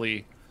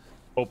finally,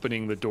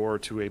 opening the door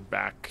to a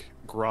back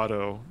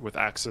grotto with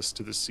access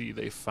to the sea,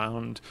 they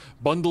found,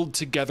 bundled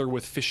together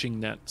with fishing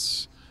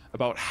nets,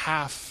 about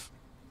half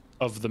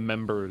of the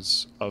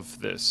members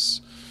of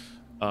this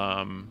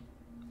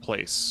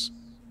place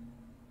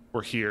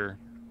were here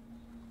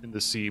in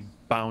the sea,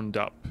 bound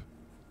up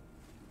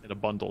in a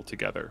bundle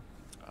together.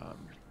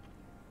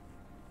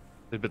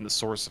 They'd been the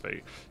source of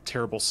a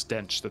terrible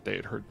stench that they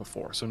had heard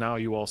before. So now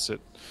you all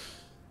sit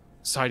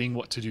deciding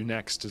what to do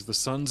next as the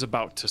sun's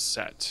about to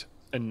set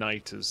and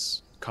night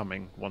is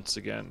coming once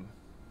again.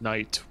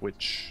 Night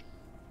which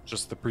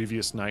just the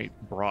previous night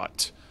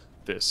brought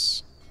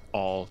this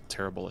all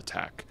terrible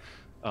attack.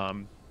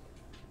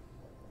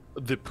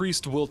 The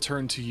priest will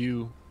turn to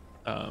you,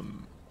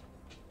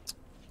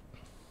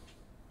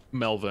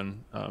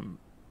 Melvin,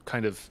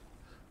 kind of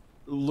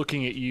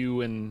looking at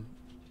you in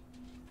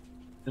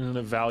an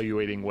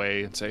evaluating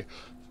way and say,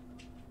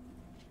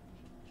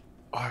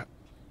 Are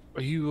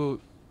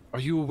you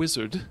a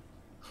wizard?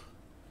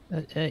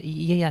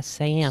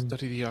 Yes, I am.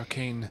 Study the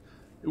arcane.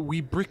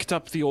 We bricked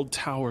up the old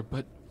tower,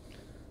 but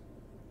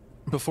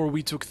before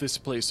we took this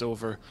place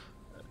over,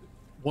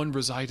 one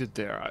resided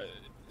there.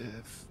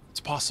 If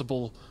it's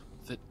possible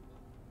that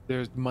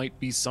there might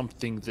be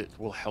something that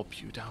will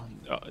help you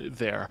down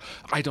there.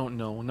 I don't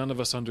know. None of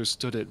us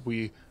understood it.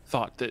 We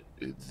thought that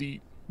the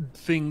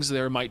things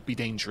there might be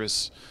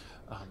dangerous,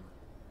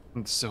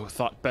 and so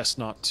thought best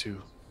not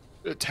to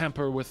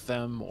tamper with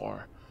them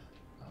or...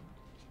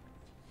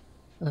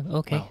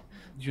 Okay. Well,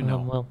 you know.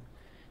 Well,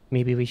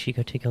 maybe we should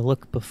go take a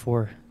look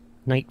before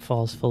night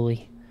falls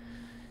fully.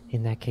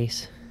 in that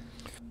case.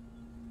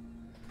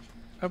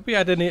 Have we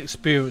had any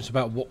experience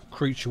about what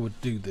creature would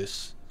do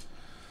this?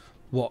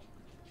 What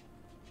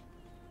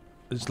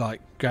is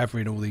like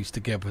gathering all these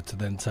together to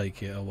then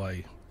take it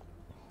away?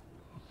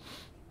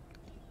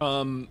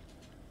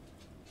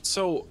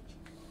 So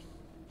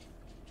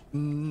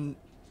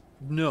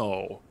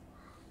no.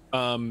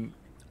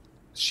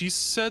 She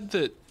said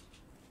that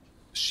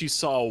she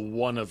saw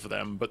one of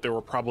them, but there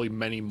were probably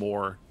many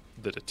more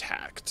that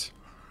attacked.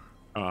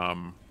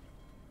 Well,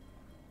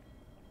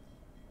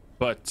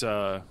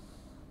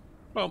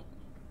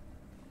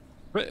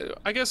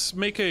 I guess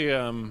make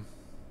a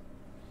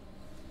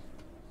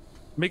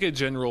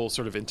general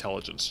sort of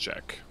intelligence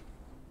check.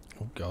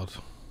 Oh God.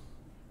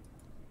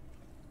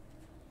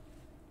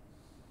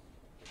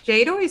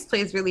 Jade always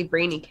plays really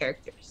brainy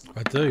characters.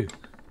 I do.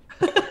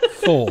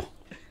 4.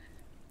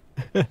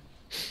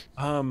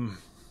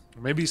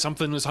 Maybe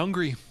something was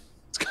hungry.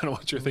 It's kind of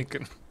what you're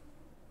thinking.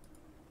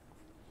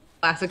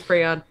 Classic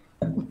Freon.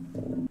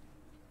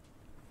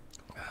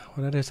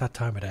 Well, it is that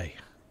time of day.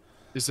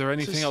 Is there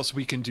anything else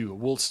we can do?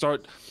 We'll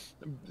start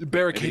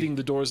barricading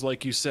the doors,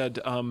 like you said.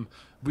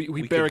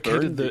 We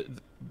barricaded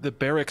the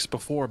barracks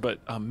before, but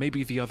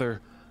maybe the other.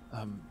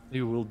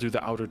 Maybe we'll do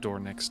the outer door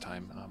next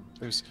time.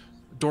 There's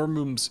dorm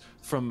rooms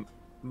from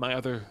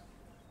my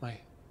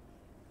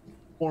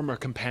former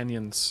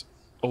companions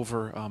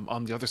over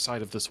on the other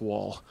side of this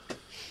wall.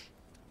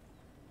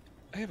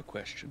 I have a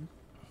question.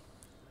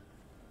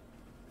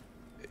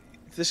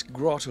 This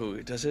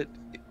grotto, does it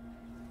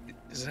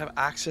have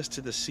access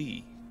to the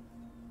sea?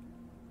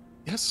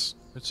 Yes,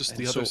 it's just And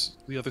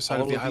the other side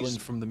of the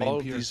island from the main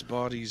all pier. of these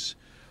bodies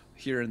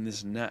here in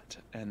this net,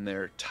 and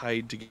they're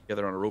tied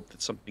together on a rope.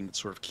 That's something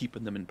that's sort of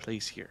keeping them in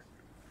place here.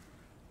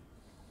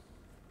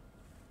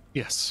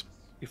 Yes.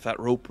 If that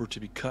rope were to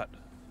be cut,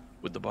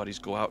 would the bodies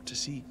go out to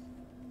sea?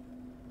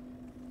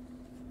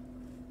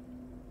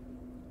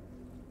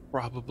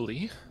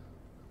 Probably.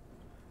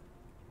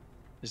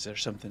 Is there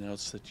something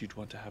else that you'd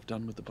want to have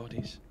done with the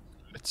bodies?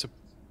 It's a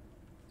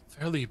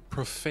fairly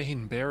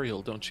profane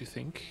burial, don't you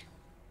think?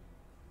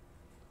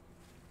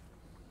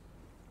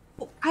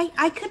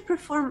 I could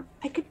perform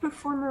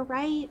a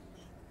rite.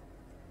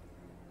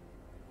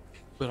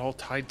 But all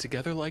tied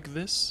together like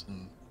this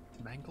and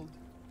mangled?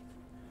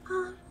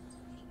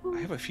 I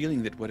have a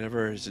feeling that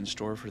whatever is in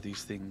store for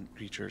these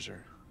creatures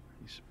or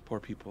these poor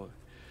people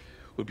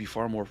would be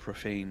far more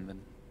profane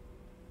than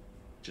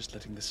just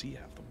letting the sea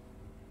have them.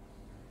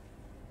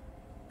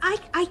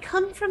 I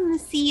come from the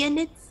sea, and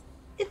it's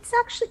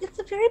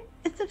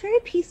a very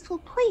peaceful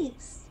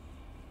place.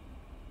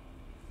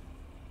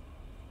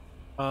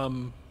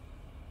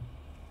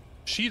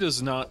 She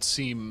does not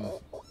seem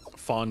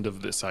fond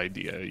of this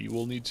idea. You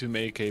will need to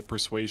make a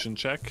persuasion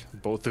check.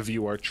 Both of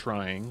you are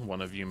trying.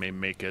 One of you may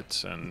make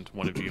it, and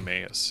one of you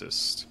may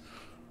assist.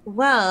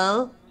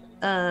 Well,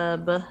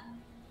 I'm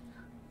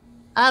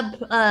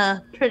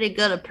pretty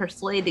good at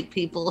persuading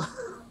people.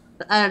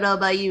 I don't know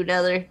about you,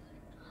 Nether.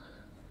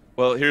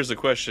 Well, here's the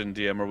question,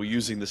 DM. Are we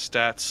using the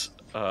stats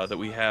that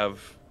we have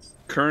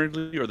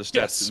currently, or the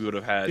stats that we would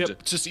have had? Yep,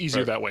 it's just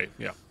easier that way,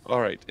 yeah. All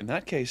right. In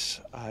that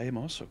case, I am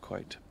also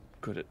quite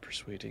good at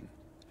persuading.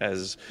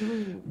 As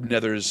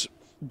Nether's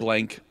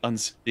blank,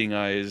 unseeing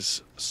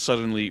eyes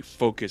suddenly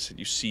focus, and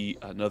you see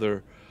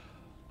another,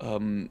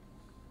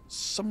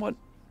 somewhat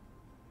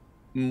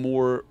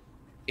more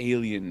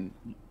alien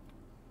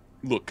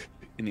look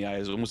in the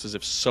eyes, almost as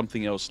if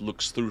something else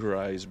looks through her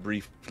eyes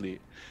briefly.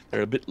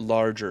 They're a bit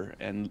larger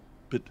and a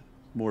bit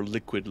more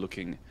liquid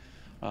looking.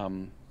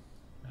 And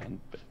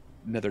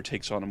Nether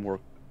takes on a more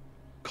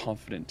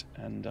confident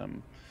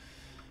and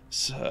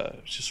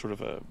just sort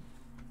of a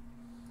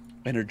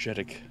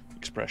energetic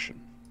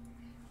expression.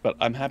 But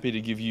I'm happy to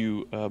give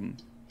you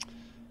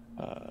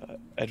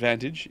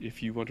advantage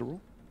if you want to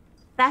roll.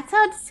 That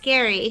sounds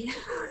scary.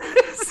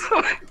 So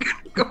I'm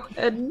gonna go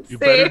ahead and You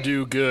say, better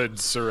do good,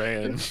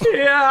 Saran.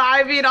 yeah,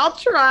 I mean, I'll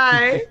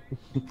try.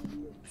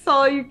 That's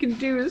all you can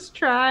do is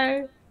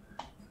try.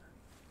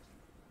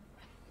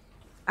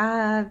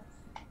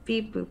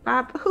 Beep boop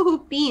bop.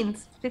 Ooh,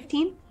 beans.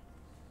 15?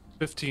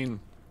 15.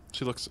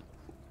 She looks...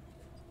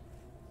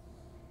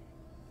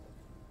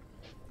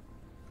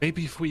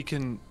 Maybe if we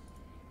can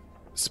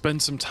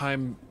spend some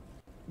time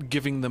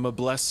giving them a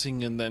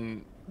blessing and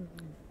then...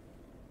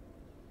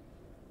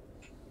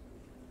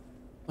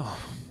 Oh.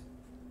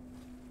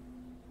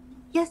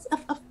 Yes,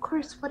 of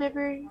course,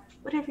 whatever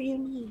you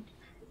need.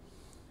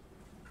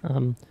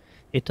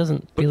 It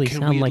doesn't But really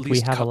can sound at like we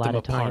least have a cut lot them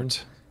of time.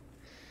 apart?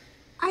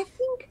 I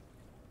think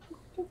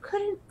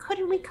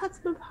couldn't we cut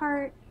them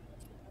apart?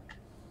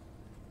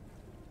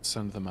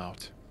 Send them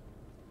out.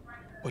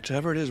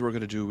 Whatever it is we're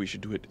going to do, we should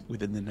do it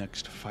within the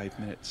next 5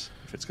 minutes.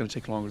 If it's going to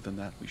take longer than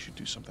that, we should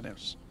do something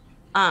else.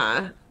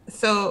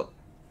 So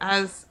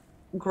as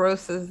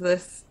gross as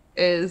this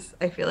is,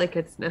 I feel like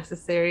it's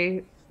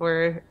necessary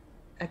for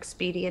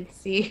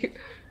expediency.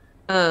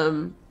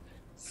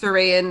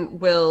 Sarayan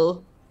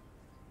will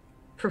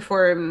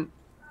perform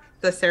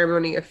the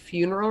ceremony of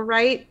funeral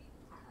rite,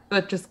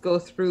 but just go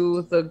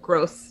through the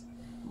gross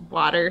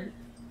water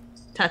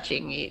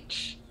touching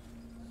each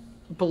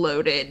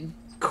bloated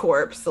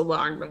corpse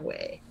along the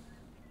way.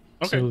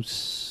 Okay. So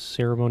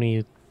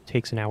ceremony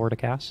takes an hour to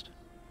cast?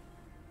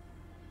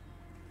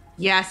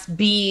 Yes,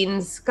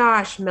 beans.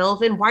 Gosh,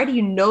 Melvin, why do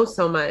you know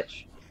so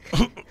much?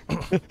 I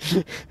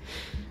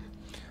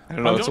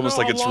don't know. It's almost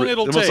like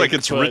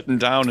it's written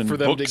down in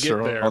books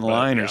or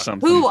online or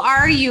something. Who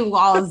are you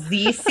all,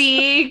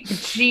 ZC?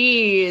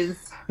 Jeez.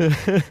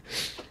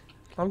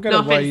 I'm going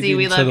to wade Pixie,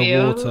 we into love the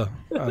you. water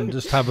and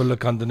just have a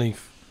look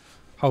underneath.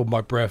 Hold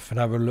my breath and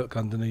have a look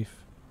underneath.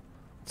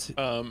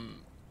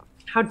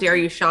 How dare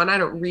you, Sean? I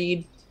don't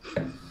read.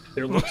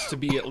 There looks to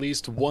be at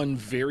least one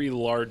very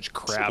large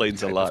crab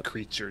Explains a type lot. of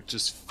creature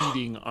just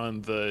feeding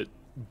on the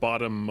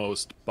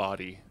bottommost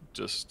body,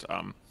 just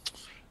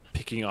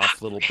picking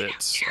off little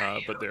bits.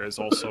 But there is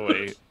also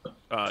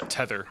a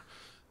tether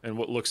and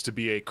what looks to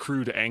be a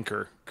crude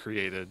anchor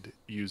created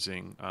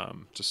using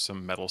just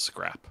some metal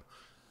scrap.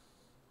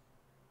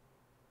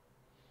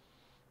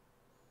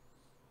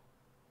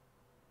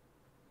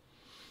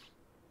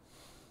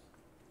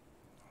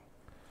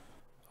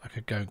 I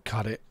could go and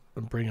cut it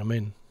and bring them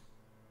in.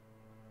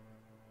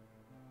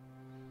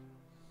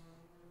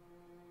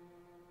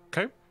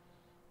 Okay.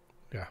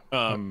 Yeah.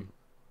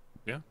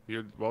 Yeah,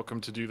 you're welcome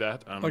to do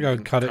that. I'll go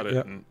and cut it, yeah.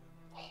 and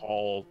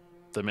haul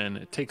them in.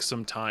 It takes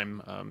some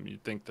time.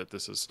 You'd think that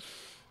this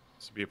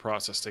would be a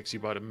process. It takes you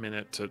about a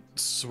minute to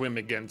swim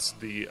against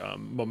the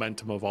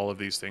momentum of all of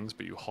these things,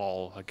 but you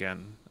haul,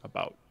 again,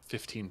 about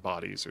 15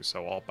 bodies or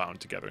so, all bound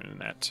together in a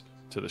net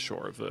to the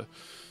shore of the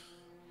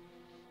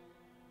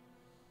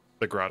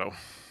grotto.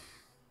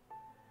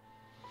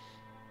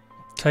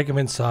 Take them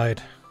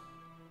inside.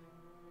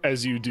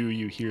 As you do,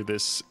 you hear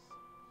this.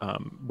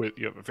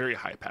 You have a very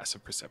high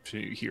passive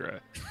perception. You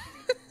hear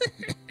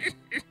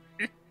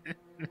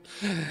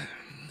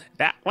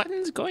that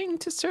one's going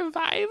to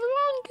survive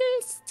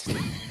longest.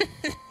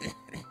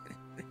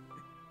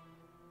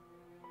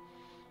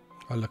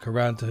 I look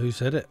around to who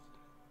said it.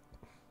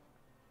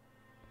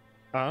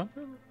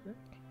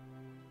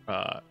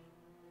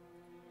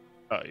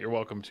 You're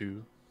welcome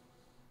to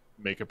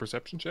make a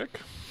perception check.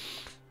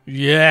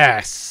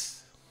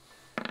 Yes.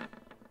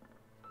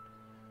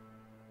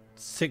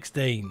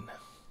 16.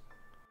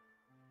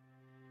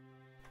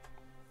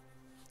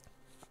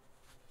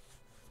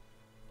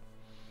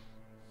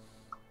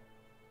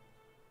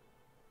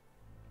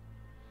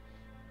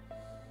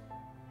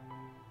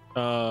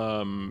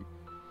 You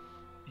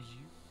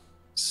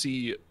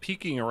see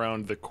peeking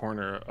around the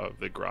corner of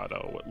the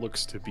grotto what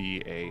looks to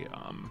be a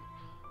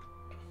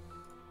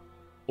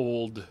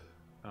old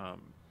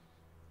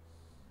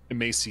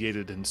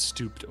emaciated and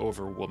stooped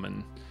over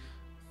woman,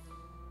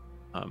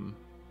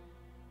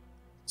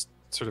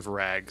 sort of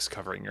rags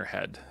covering her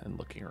head and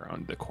looking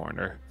around the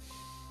corner,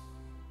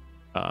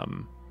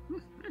 and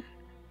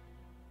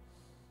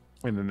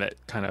then that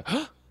kind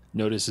of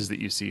notices that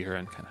you see her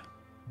and kind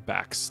of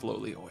backs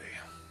slowly away.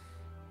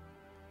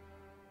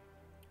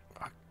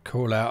 I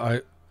call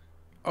out,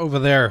 over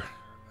there,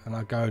 and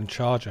I go and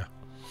charge her.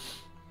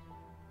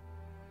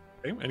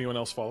 Okay, anyone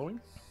else following?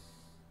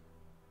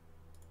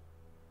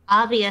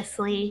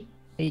 Obviously.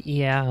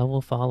 Yeah,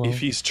 we'll follow. If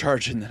he's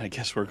charging, then I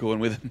guess we're going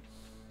with him.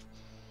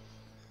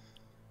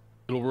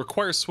 It'll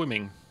require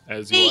swimming,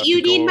 as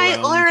You need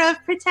my aura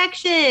of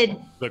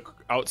protection.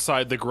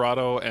 Outside the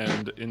grotto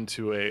and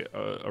into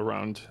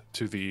around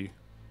to the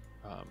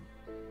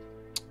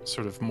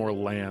sort of more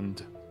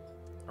land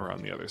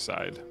around the other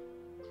side.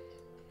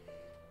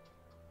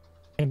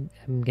 I'm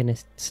gonna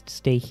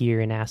stay here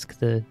and ask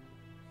the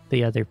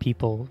other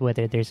people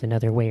whether there's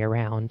another way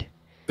around.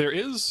 There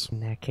is. In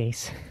that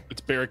case,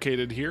 it's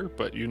barricaded here,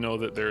 but you know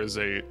that there is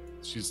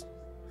she's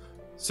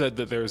said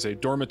that there is a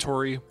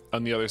dormitory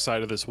on the other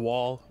side of this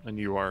wall, and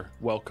you are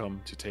welcome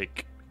to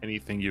take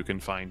anything you can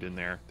find in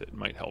there that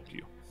might help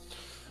you.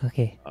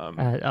 Okay.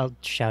 I'll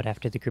shout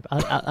after the group.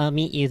 I'll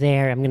meet you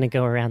there. I'm gonna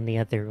go around the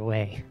other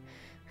way.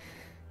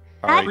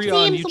 That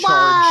Brian, seems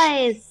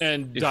wise.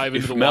 And dive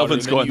into the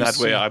Melvin's water. going that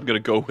way, I'm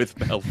going to go with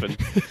Melvin.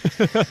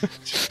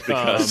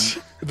 Because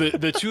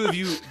the two of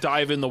you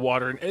dive in the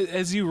water, and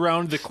as you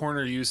round the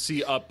corner, you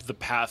see up the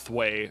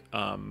pathway,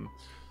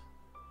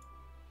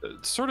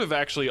 sort of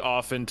actually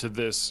off into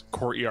this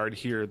courtyard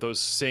here.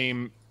 Those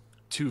same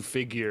two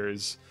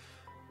figures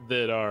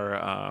that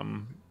are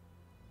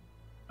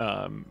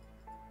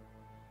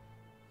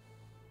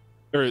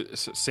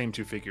same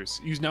two figures.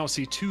 You now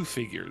see two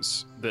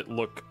figures that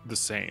look the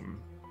same.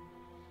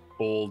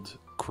 Old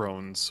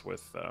crones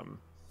with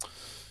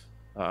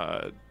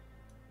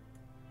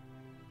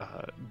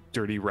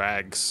dirty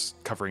rags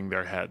covering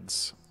their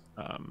heads.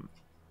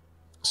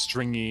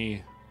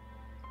 Stringy,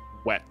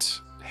 wet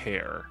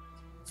hair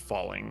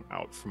falling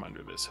out from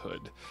under this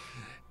hood.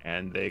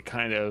 And they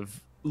kind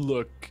of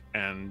look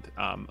and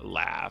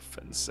laugh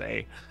and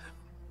say,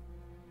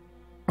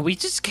 "We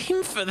just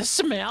came for the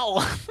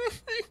smell."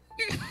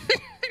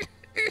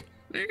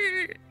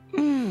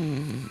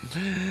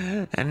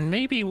 And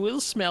maybe we'll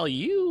smell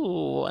you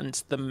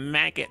once the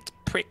maggot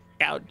prick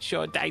out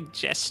your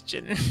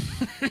digestion.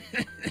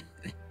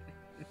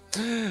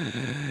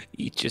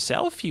 Eat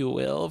yourself, you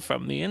will,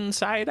 from the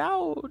inside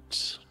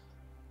out.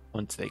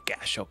 Once they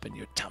gash open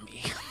your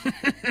tummy.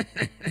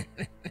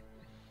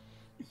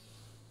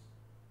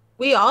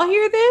 We all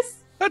hear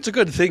this? That's a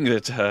good thing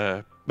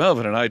that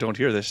Melvin and I don't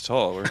hear this at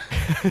all.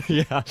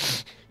 Yeah.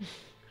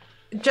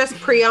 Just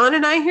Prion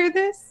and I hear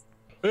this?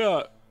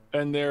 Yeah,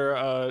 and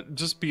they're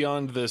just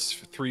beyond this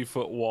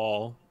 3-foot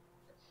wall,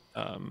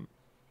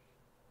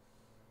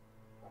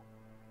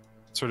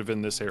 sort of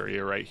in this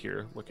area right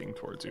here, looking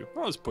towards you.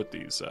 I'll just put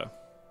these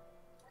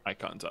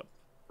icons up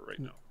right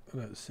now.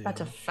 Let's see. About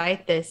to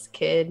fight this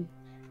kid.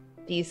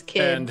 These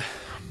kids.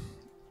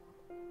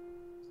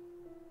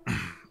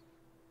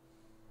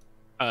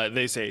 And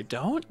they say,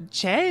 Don't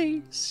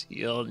chase.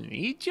 You'll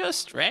need your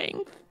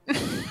strength.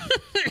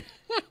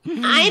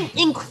 I'm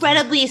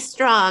incredibly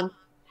strong.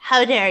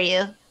 How dare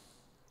you?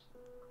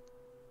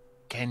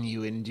 Can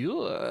you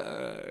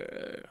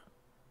endure?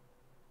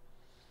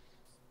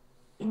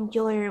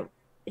 Endure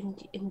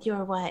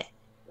what?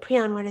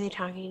 Prion, what are they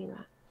talking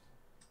about?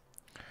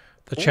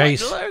 The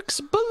chase. What lurks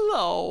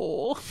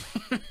below?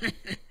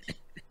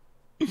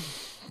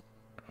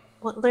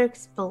 What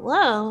lurks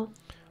below?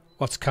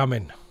 What's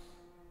coming?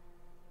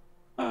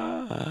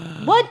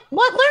 What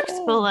lurks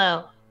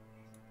below?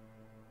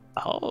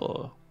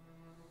 Oh.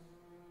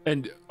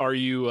 and are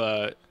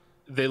you,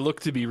 they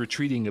look to be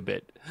retreating a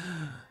bit.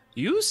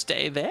 You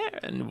stay there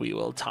and we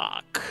will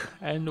talk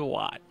and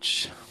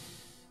watch.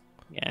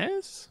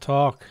 Yes?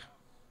 Talk.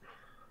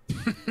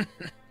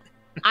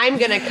 I'm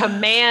gonna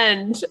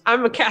command. I'm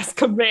gonna cast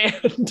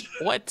command.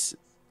 What?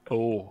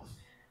 Oh.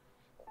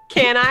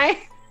 Can I?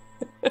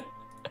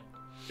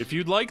 If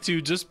you'd like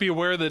to, just be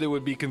aware that it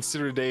would be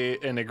considered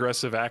an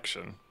aggressive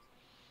action.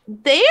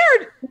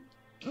 They're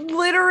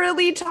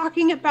literally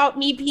talking about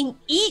me being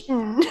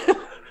eaten.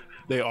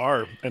 They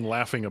are, and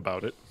laughing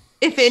about it.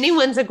 If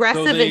anyone's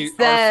aggressive, So they it's are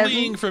them.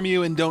 fleeing from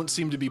you and don't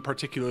seem to be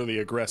particularly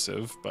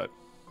aggressive, but...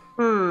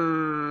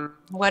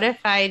 What if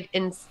I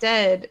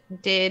instead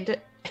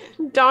did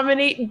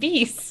dominate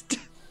beast?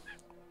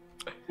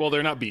 Well,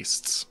 they're not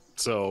beasts,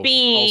 so...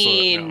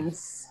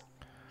 Beans.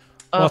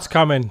 What's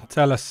coming?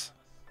 Tell us.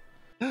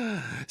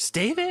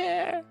 Stay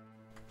there.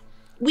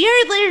 We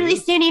are literally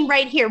standing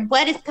right here.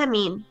 What is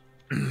coming?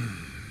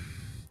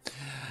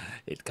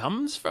 It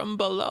comes from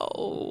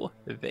below.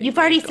 They You've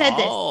already make said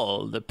this.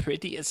 all the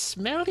prettiest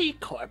smelly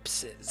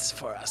corpses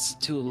for us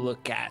to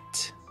look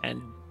at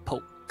and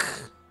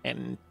poke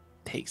and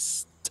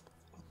taste.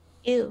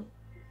 Ew.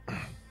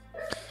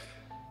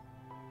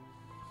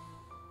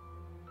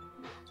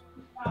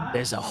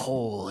 There's a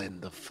hole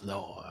in the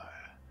floor.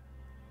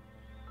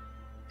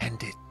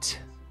 And it...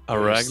 A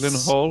raglan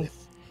bursts hole?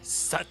 with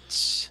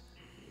Such...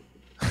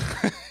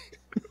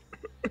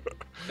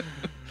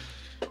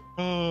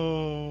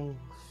 Oh...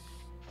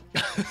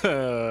 and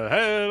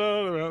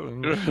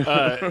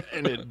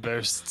it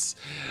bursts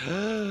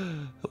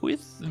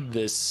with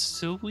the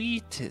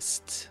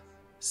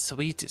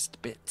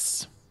sweetest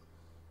bits.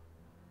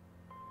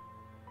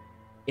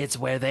 It's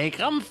where they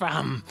come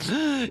from.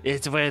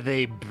 It's where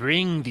they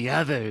bring the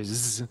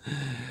others.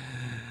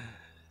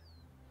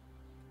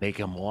 Make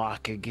them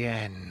walk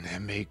again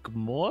and make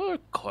more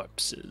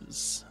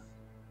corpses.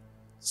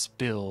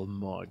 Spill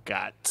more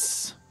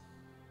guts.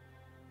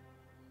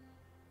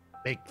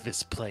 Make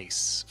this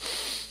place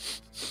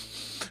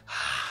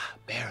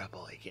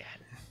bearable again.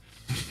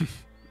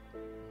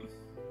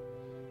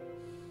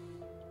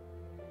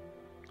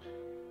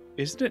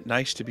 Isn't it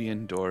nice to be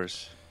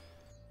indoors?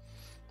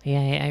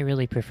 Yeah, I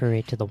really prefer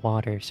it to the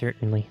water,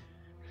 certainly.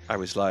 I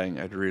was lying.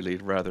 I'd really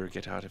rather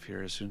get out of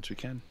here as soon as we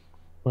can.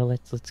 Well,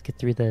 let's get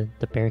through the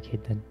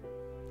barricade then.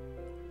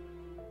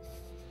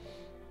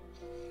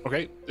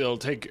 Okay, it'll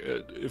take...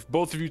 if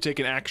both of you take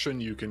an action,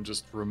 you can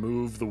just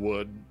remove the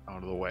wood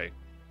out of the way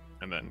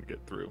and then get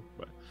through.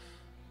 But,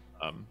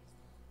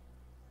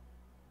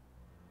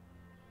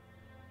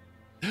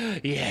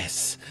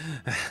 Yes.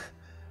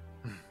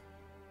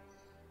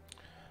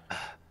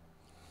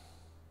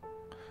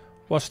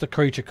 What's the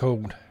creature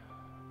called?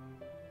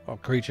 Or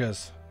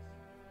creatures?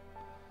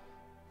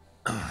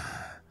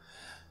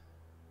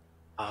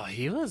 Oh,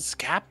 he was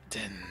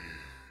captain.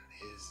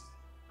 His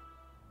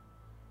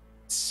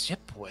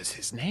ship was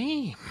his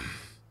name.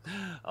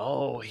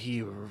 Oh,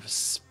 he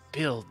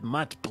spilled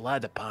much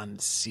blood upon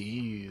the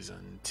seas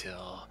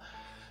until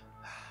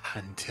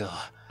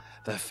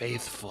the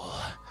faithful,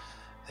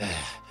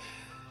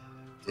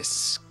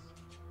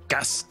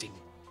 disgusting,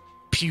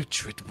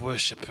 putrid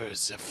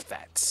worshippers of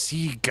that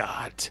sea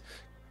god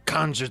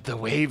conjured the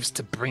waves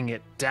to bring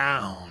it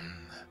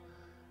down.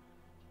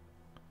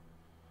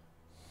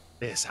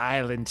 This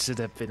island should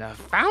have been a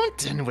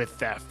fountain with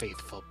their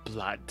faithful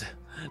blood.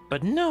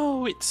 But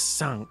no, it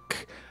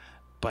sunk.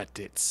 But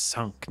it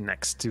sunk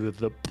next to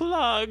the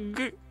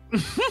plug.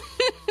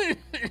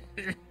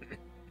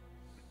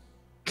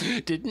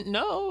 Didn't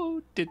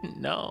know.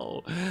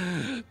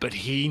 But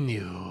he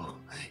knew.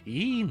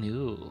 He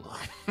knew.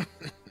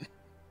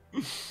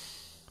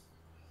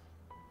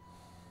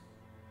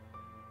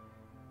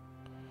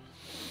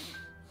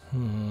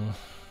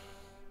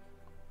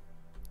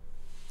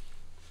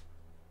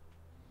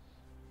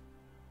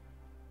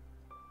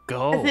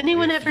 Go. Has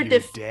anyone if ever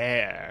you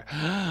dare.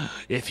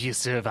 If you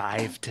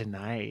survive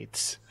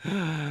tonight,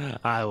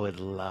 I would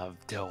love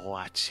to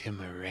watch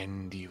him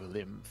rend you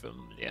limb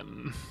from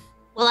limb.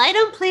 Well, I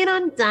don't plan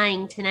on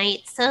dying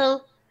tonight,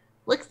 so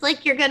looks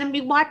like you're going to be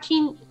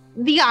watching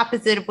the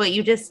opposite of what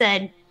you just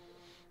said.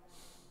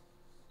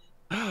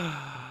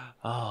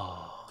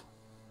 Oh.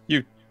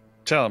 You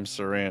tell him,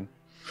 Saran.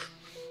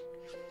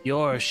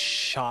 Your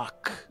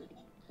shock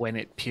when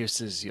it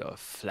pierces your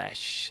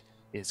flesh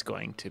is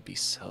going to be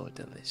so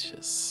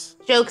delicious.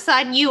 Joke's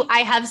on you,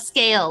 I have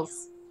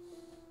scales.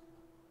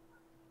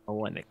 No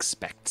one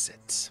expects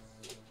it.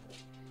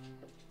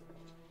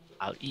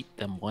 I'll eat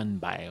them one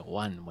by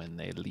one when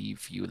they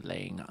leave you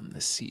laying on the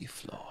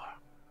seafloor.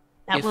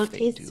 That If won't they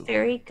taste do.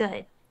 very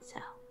good, so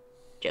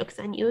joke's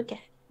on you again.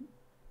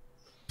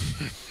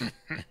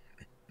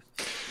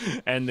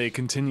 And they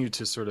continue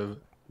to sort of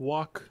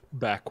walk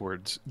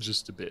backwards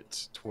just a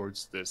bit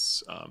towards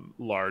this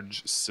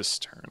large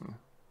cistern.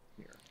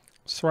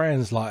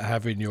 Saran's like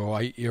having your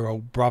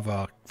 8-year-old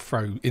brother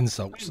throw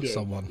insults at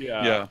someone.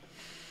 Yeah.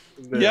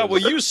 Yeah,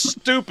 well, you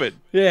stupid.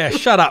 Yeah,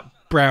 shut up,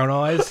 brown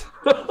eyes.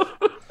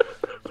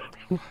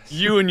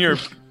 You and your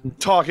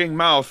talking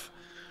mouth.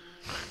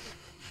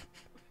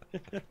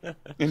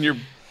 And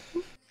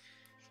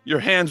your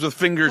hands with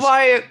fingers.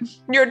 Wyatt,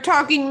 your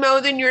talking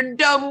mouth and your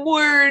dumb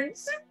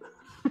words.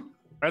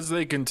 As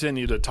they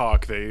continue to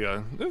talk, they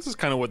this is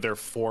kind of what their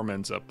form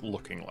ends up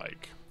looking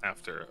like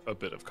after a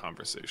bit of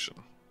conversation.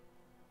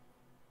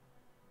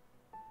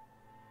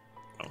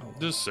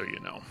 Just so you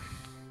know.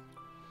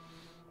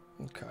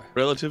 Okay.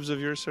 Relatives of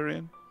yours,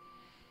 Saran?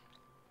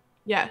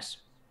 Yes.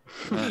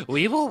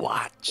 We will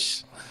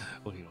watch.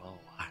 We will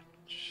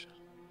watch.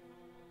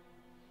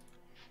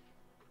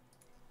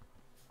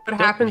 What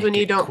happens when make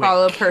you it don't quick.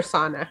 follow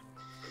persona?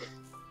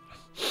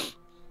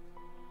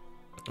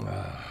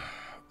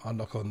 I'll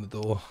knock on the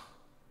door.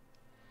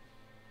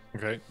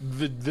 Okay.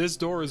 This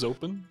door is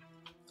open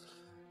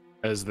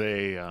as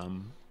they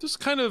just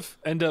kind of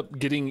end up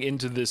getting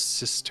into this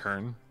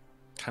cistern,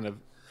 kind of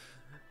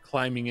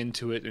climbing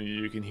into it, and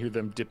you can hear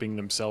them dipping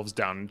themselves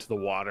down into the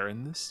water.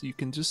 And this, you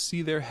can just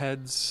see their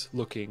heads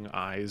looking,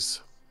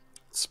 eyes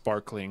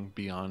sparkling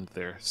beyond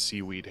their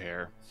seaweed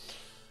hair.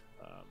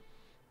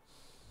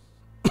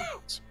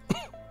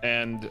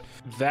 And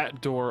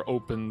that door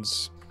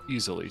opens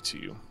easily to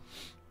you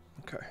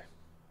Okay.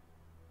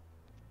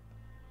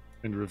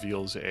 and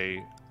reveals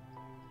a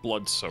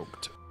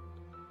blood-soaked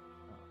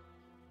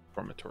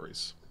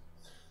dormitories.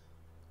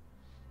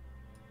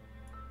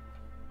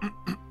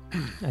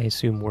 I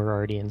assume we're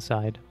already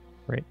inside,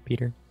 right,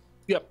 Peter?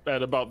 Yep,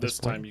 at about this This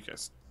point. time you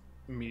guys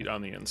meet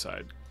on the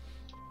inside.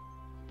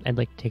 I'd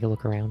like to take a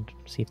look around,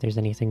 see if there's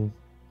anything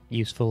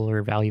useful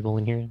or valuable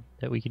in here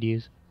that we could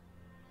use.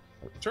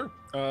 Sure.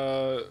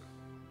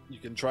 You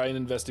can try an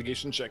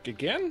investigation check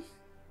again.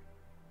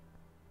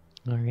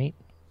 All right.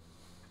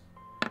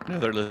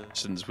 Another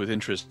listens with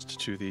interest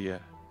to the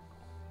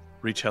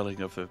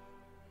retelling of the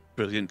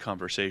brilliant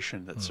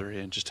conversation that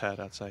Saran just had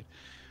outside.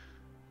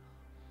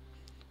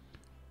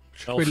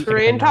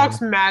 Saran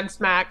talks mad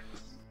smack.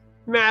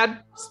 Mad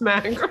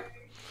smack.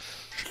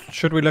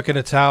 Should we look in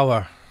a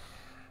tower?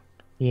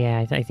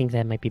 Yeah, I think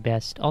that might be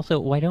best. Also,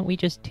 why don't we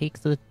just take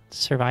the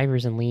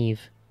survivors and leave?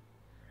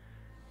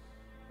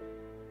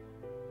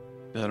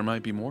 There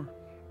might be more.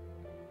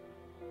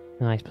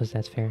 Oh, I suppose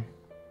that's fair.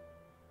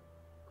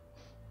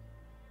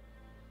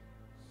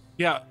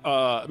 Yeah,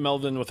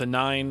 Melvin with a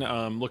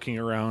 9, looking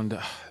around,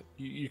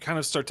 you kind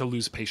of start to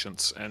lose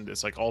patience, and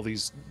it's like all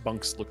these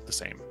bunks look the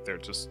same. They're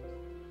just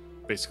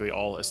basically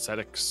all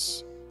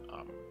aesthetics,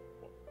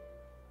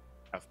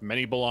 have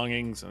many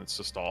belongings, and it's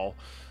just all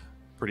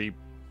pretty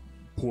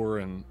poor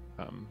and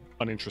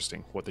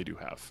uninteresting what they do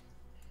have.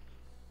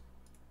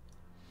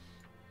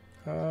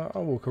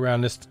 I'll walk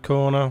around this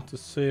corner to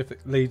see if it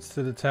leads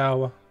to the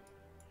tower.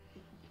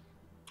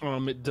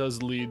 It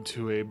does lead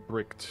to a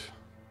bricked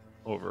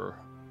over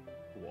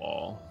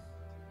wall.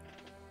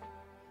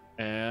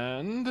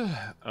 And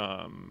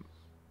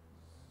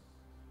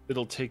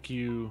it'll take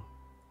you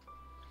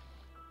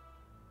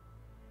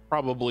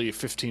probably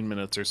 15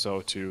 minutes or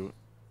so to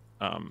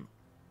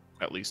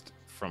at least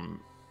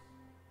from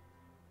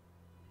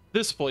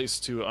this place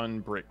to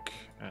unbrick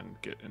and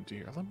get into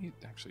here. Let me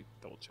actually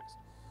double check.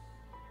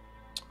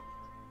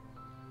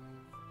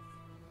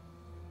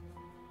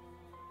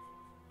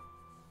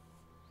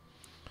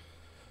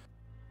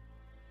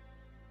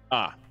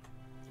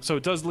 So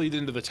it does lead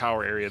into the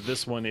tower area.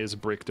 This one is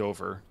bricked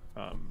over.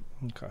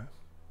 Okay.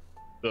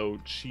 Though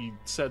she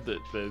said that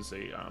there's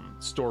a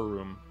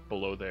storeroom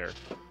below there.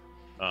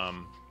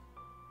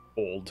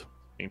 Old,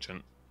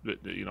 ancient,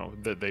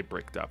 that they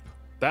bricked up.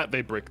 That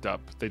they bricked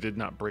up. They did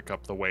not brick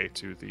up the way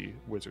to the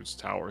wizard's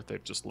tower.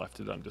 They've just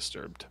left it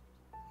undisturbed.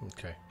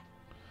 Okay.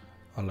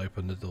 I'll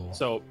open the door.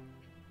 So,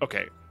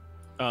 okay.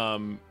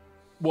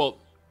 Well,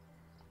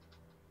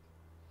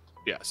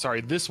 yeah, sorry.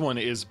 This one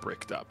is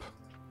bricked up.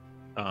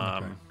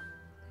 Okay.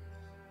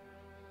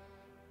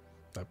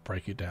 I'll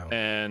break it down.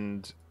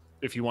 And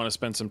if you want to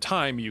spend some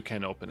time, you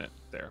can open it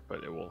there,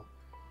 but it will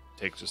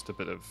take just a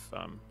bit of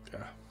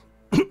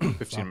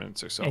 15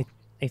 minutes or so.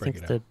 I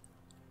think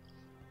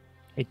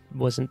it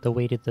wasn't the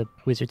way to the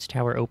wizard's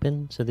tower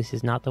open, so this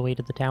is not the way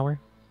to the tower.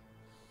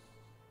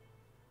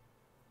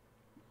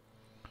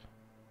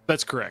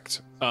 That's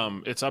correct.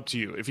 It's up to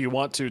you. If you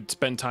want to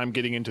spend time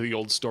getting into the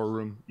old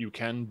storeroom, you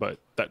can, but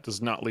that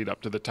does not lead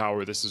up to the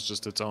tower. This is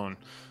just its own.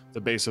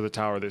 The base of the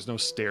tower, there's no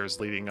stairs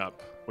leading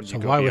up when you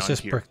go why was beyond this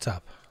here. bricked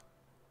up?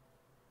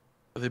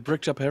 They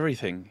bricked up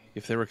everything.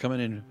 If they were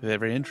coming in with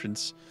every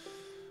entrance.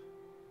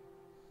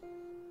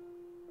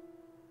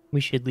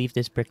 We should leave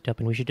this bricked up,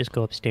 and we should just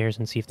go upstairs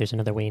and see if there's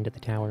another way into the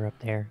tower up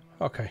there.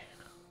 Okay,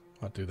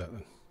 I'll do that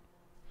then.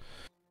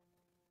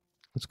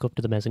 Let's go up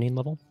to the mezzanine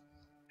level.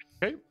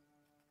 Okay.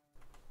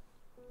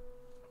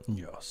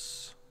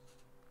 Yes.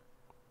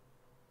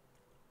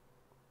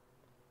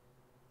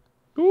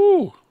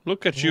 Ooh,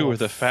 look at you Oh, with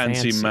the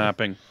fancy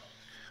mapping.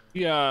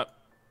 Yeah.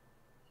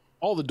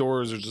 All the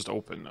doors are just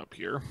open up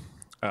here.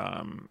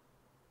 And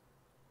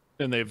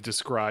they've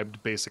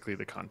described basically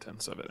the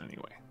contents of it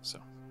anyway. So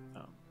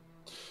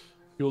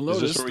you'll Is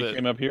notice this where we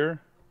came up here?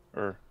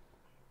 Or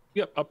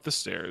Yep, up the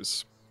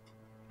stairs.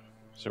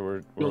 so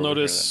we're You'll over here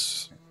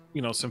notice,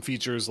 some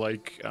features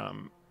like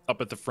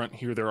up at the front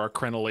here, there are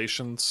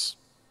crenellations,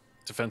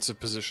 defensive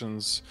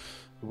positions.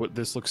 What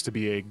this looks to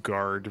be a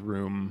guard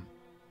room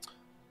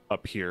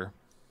up here,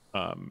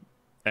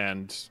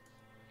 and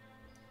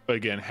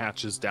again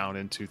hatches down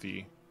into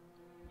the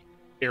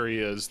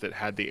areas that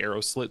had the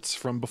arrow slits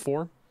from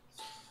before.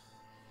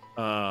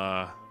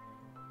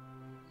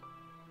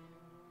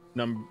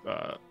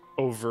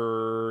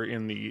 Over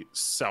in the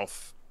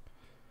south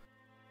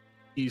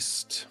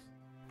east,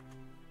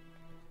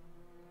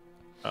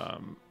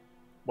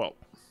 well,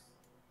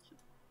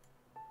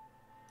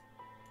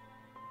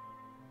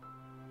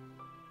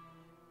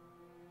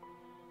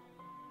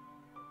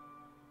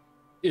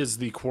 is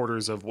the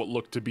quarters of what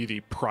looked to be the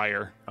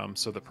prior,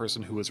 so the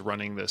person who was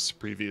running this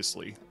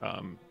previously,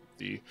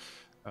 the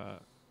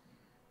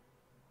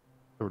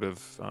sort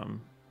of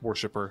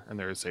worshiper, and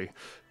there is a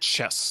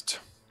chest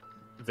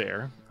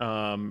there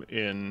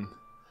in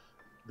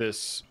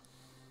this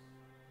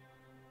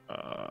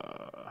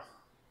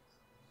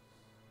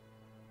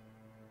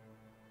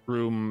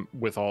room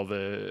with all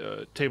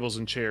the tables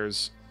and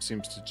chairs.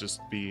 Seems to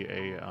just be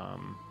a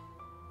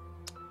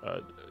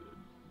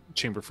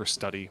chamber for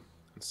study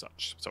and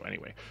such. So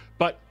anyway,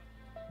 but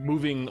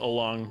moving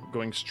along,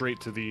 going straight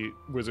to the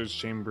wizard's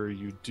chamber,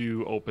 you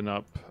do open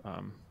up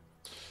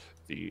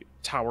the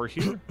tower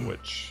here,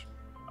 which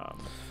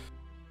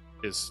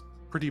is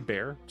pretty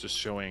bare, just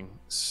showing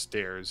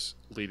stairs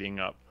leading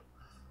up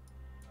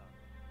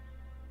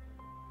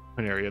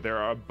an area. There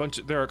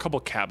are a couple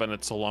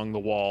cabinets along the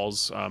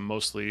walls,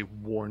 mostly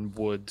worn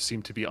wood,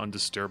 seem to be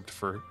undisturbed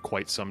for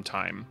quite some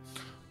time.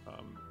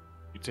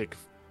 You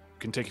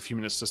can take a few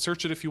minutes to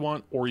search it if you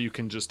want, or you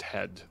can just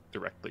head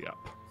directly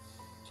up.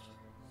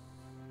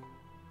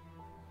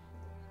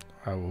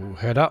 I will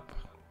head up.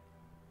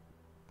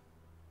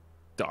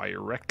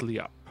 Directly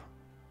up.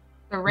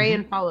 The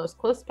rain follows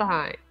close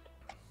behind.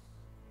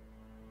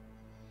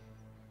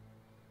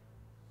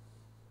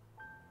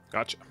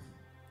 Gotcha.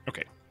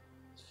 Okay.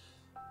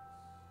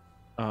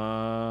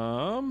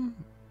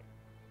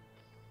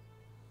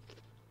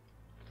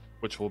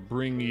 Which will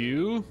bring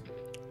you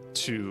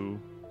to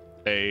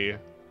a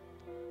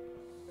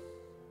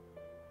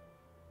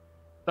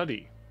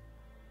study.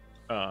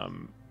 What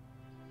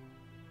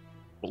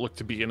look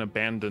to be an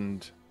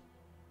abandoned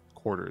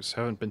quarters.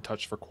 Haven't been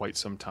touched for quite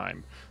some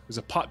time. There's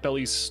a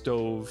potbelly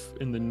stove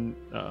in the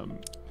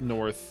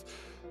north.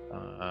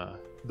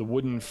 The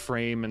wooden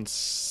frame and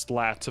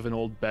slats of an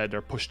old bed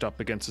are pushed up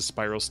against a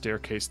spiral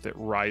staircase that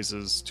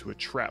rises to a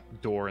trap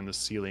door in the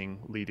ceiling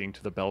leading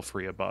to the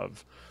belfry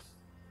above.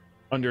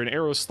 Under an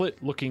arrow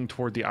slit looking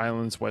toward the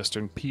island's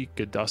western peak,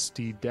 a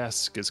dusty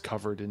desk is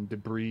covered in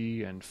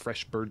debris and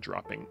fresh bird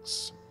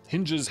droppings.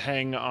 Hinges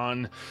hang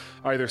on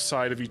either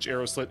side of each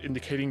arrow slit,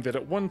 indicating that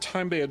at one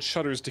time they had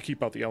shutters to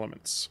keep out the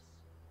elements.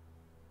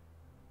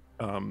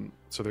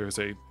 So there's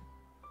a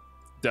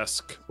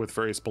desk with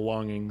various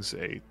belongings,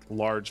 a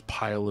large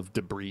pile of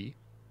debris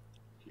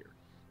here.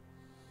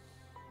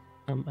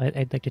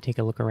 I'd like to take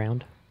a look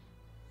around.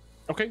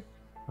 Okay.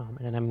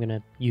 And I'm going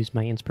to use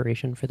my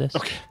inspiration for this.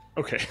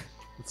 Okay.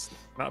 It's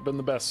not been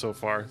the best so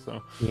far,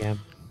 so. Yeah.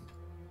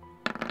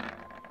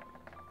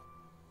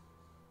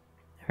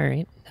 All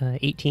right.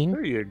 18.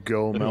 There you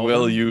go, Melvin.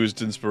 Well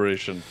used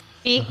inspiration.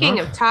 Speaking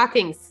of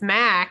talking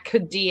smack,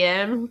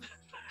 DM,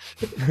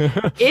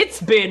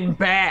 it's been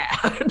bad.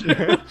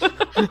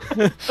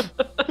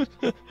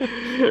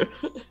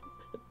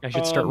 I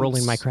should start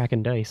rolling my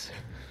Kraken dice.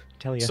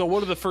 Tell you. So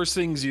one of the first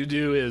things you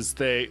do is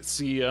they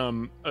see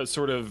a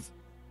sort of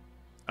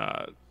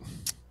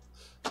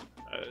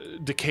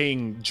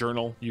decaying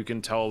journal. You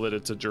can tell that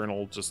it's a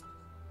journal just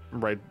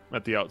right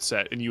at the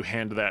outset, and you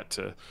hand that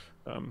to,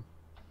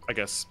 I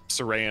guess,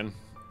 Sarayan.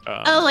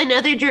 Oh,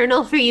 another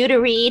journal for you to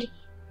read.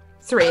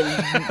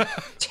 Sarayan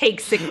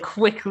takes it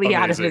quickly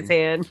out of his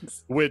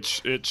hands.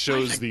 Which it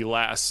shows the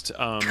last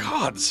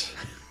Gods.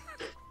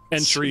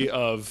 entry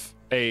of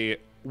a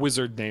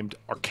wizard named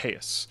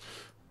Arceus.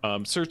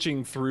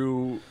 Searching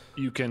through,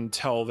 you can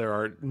tell there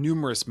are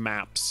numerous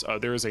maps.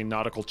 There is a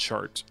nautical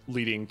chart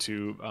leading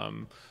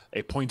to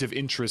a point of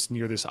interest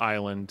near this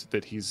island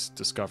that he's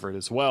discovered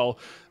as well.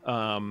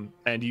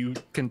 And you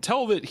can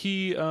tell that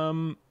he,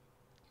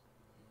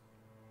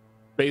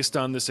 based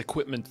on this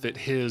equipment,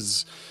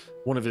 that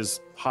one of his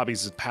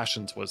hobbies and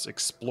passions was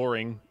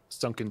exploring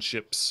sunken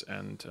ships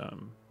and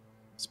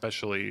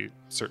especially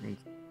certain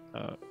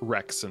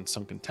wrecks and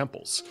sunken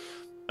temples.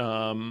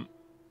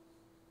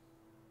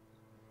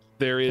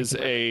 There is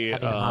a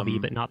hobby,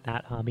 but not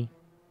that hobby.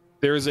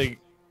 There is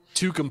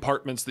two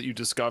compartments that you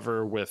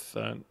discover with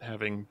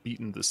having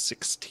beaten the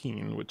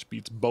 16, which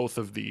beats both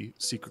of the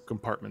secret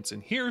compartments in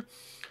here.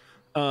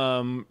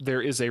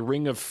 There is a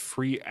ring of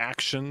free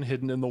action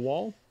hidden in the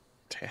wall.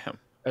 Damn.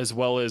 As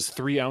well as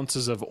 3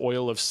 ounces of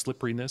oil of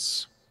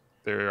slipperiness.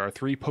 There are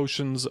 3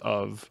 potions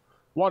of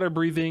water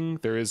breathing.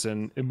 There is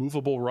an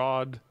immovable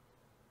rod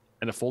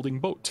and a folding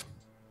boat.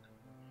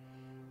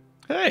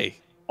 Hey.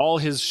 All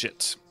his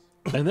shit.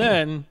 And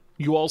then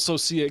you also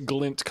see a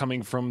glint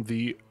coming from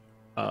the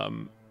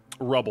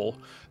rubble.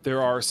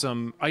 There are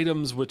some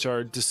items which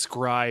are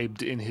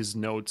described in his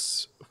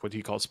notes, what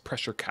he calls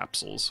pressure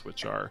capsules,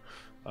 which are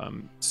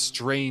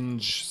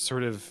strange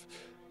sort of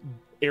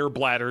air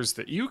bladders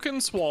that you can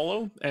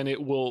swallow, and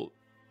it will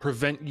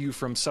prevent you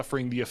from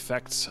suffering the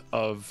effects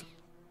of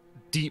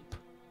deep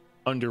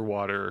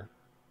underwater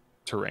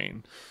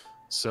terrain.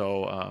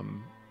 So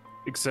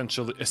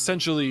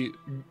essentially,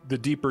 the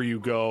deeper you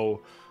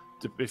go,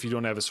 if you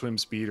don't have a swim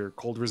speed or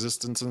cold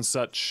resistance and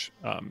such,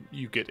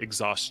 you get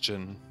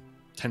exhaustion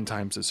 10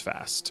 times as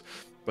fast.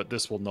 But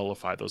this will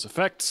nullify those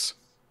effects.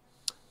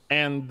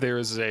 And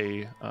there's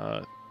a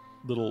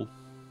little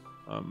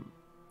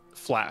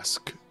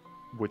flask,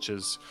 which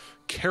is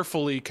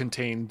carefully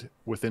contained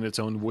within its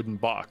own wooden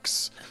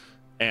box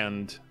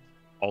and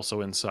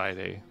also inside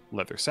a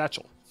leather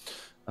satchel.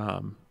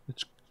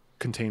 Which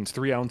contains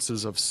 3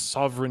 ounces of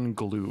sovereign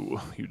glue,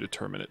 you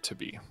determine it to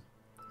be.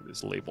 It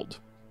is labeled.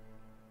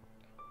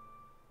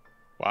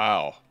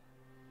 Wow.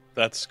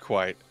 That's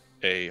quite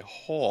a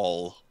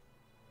haul.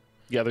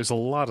 Yeah, there's a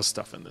lot of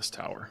stuff in this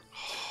tower.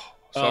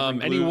 Sovereign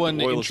glue,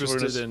 anyone oil of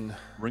interested in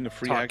ring of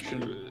free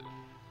action?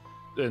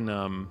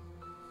 And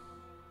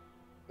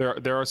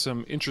there are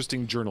some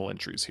interesting journal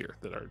entries here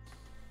that are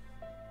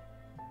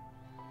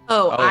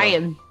I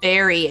am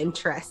very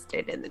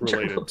interested in the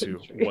related journal to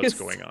entries. what's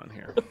going on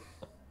here.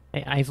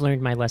 I've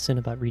learned my lesson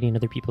about reading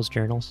other people's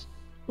journals.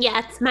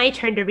 Yeah, it's my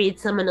turn to read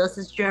someone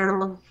else's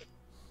journal.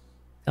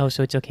 Oh,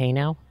 so it's okay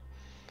now?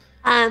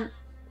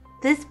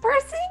 This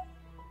person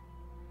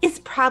is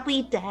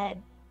probably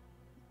dead.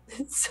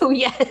 So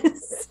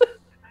yes.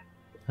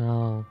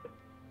 Oh.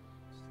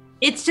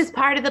 It's just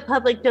part of the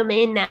public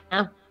domain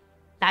now.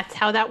 That's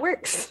how that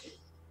works.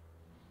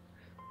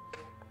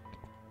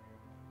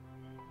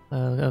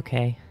 Oh,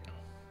 okay.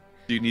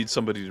 Do you need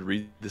somebody to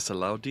read this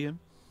aloud, DM?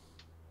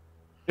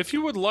 If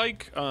you would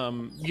like,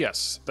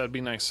 yes, that'd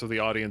be nice so the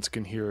audience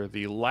can hear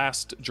the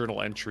last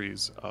journal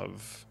entries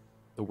of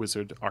the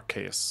wizard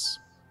Arceus.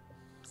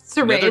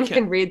 Serain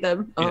can read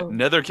them. Yeah, Oh.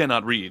 Nether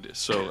cannot read,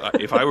 so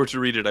if I were to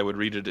read it, I would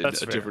read it in a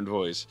different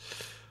voice.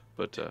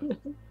 But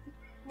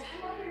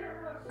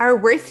Our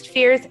worst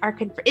fears are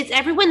confirmed. Is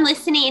everyone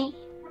listening?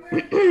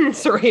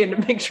 Serain, to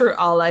make sure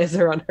all eyes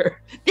are on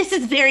her. This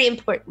is very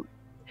important.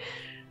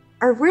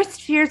 Our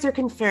worst fears are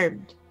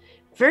confirmed.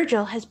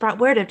 Virgil has brought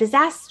word of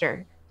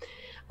disaster.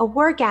 A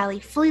war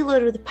galley fully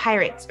loaded with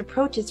pirates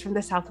approaches from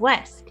the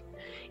southwest.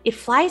 It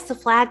flies the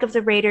flag of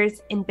the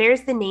raiders and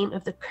bears the name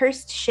of the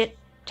cursed ship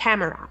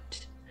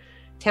Tammerout.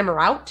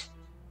 Tammerout?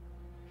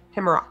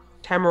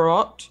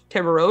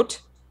 Tammerout?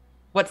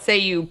 What say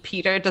you,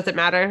 Peter? Does it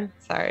matter?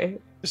 Sorry.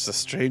 it's the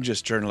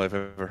strangest journal I've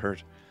ever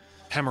heard.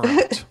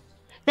 Tammerauts.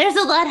 There's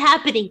a lot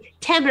happening.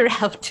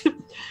 Tammerout.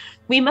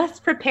 We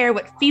must prepare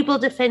what feeble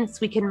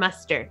defense we can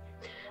muster.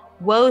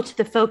 Woe to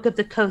the folk of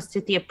the coast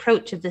at the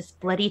approach of this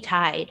bloody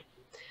tide.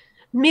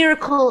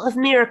 Miracle of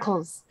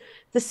miracles!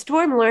 The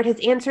Storm Lord has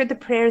answered the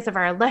prayers of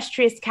our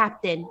illustrious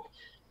captain.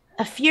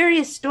 A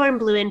furious storm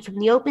blew in from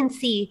the open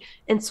sea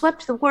and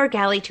swept the war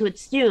galley to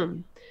its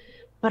doom.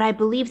 But I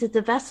believe that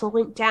the vessel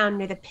went down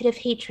near the Pit of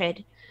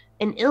Hatred,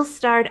 an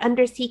ill-starred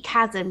undersea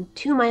chasm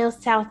 2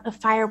 miles south of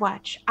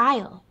Firewatch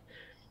Isle.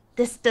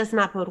 This does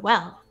not bode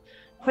well,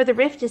 for the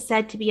rift is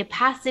said to be a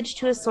passage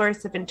to a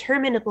source of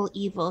interminable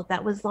evil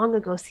that was long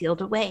ago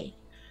sealed away.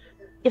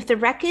 If the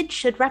wreckage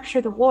should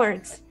rupture the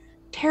wards,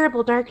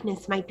 terrible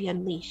darkness might be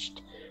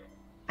unleashed.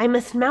 I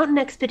must mount an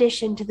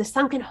expedition to the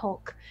sunken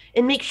hulk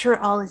and make sure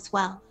all is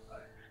well.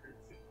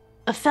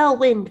 A fell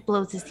wind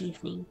blows this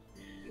evening.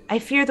 I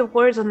fear the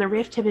wards on the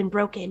rift have been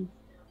broken.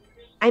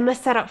 I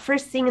must set out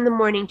first thing in the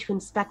morning to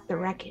inspect the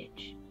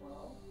wreckage.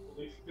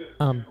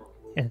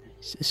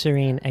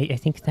 Serene, I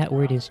think that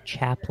word is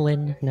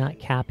chaplain, not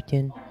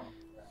captain.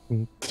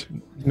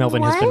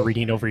 Melvin has been What?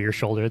 reading over your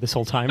shoulder this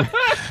whole time.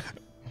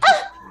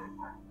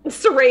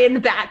 Serene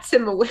bats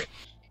him away.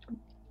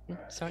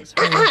 Sorry.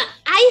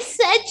 I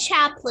said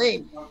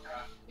chaplain.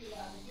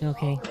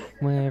 Okay,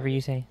 whatever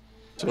you say.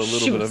 So a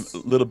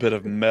little bit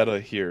of meta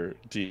here,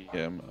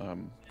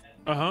 DM.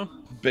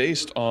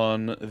 Based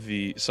on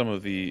some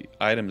of the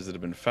items that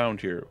have been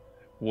found here,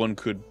 one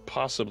could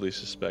possibly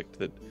suspect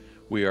that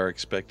we are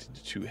expected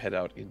to head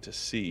out into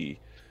sea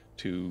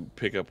to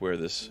pick up where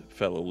this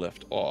fellow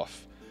left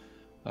off.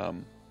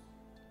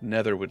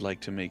 Nether would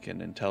like to make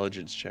an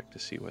intelligence check to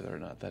see whether or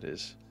not that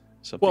is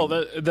something. Well,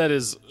 that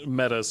is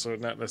meta, so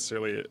not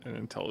necessarily an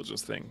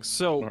intelligence thing.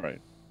 So, all right.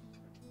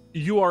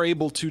 You are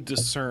able to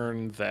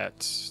discern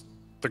that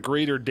the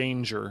greater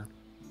danger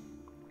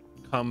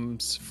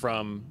comes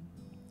from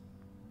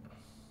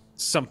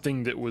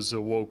something that was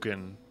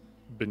awoken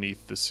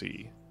beneath the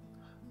sea.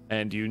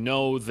 And you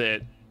know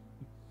that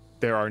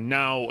there are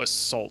now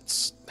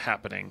assaults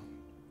happening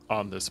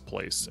on this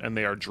place, and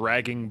they are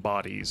dragging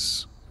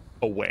bodies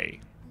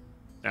away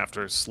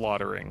after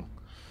slaughtering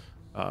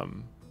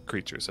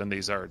creatures. And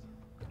these are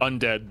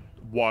undead,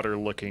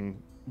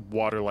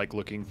 water-like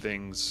looking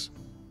things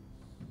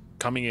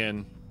coming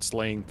in,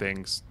 slaying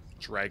things,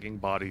 dragging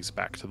bodies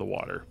back to the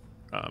water.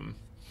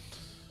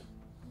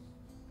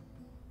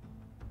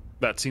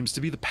 That seems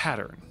to be the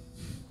pattern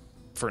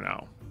for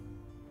now.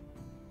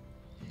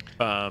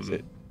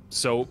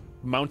 So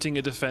mounting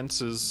a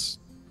defense is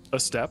a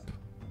step,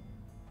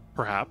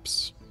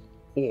 perhaps,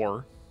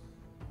 or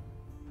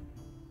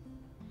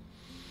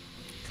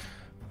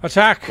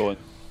attack.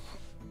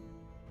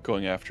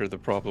 Going after the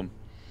problem.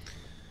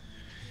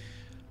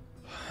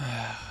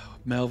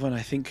 Melvin,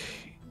 I think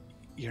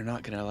you're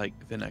not gonna like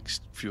the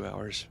next few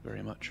hours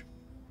very much.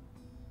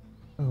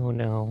 Oh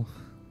no.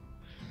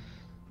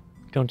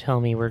 Don't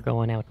tell me we're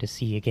going out to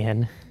sea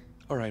again.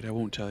 Alright, I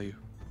won't tell you.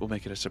 We'll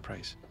make it a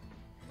surprise.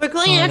 We're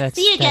going out to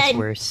sea again! That's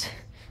worse.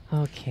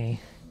 Okay.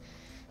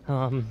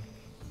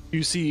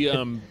 You see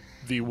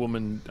the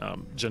woman,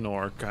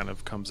 Janor, kind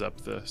of comes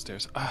up the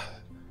stairs.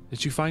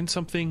 Did you find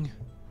something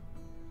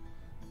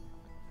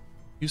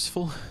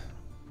useful?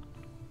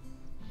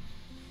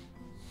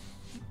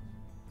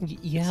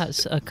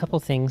 Yes, a couple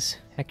things,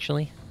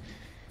 actually.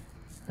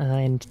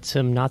 And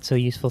some not so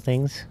useful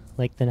things,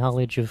 like the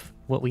knowledge of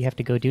what we have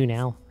to go do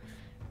now.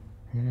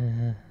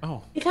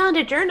 We found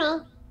a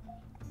journal.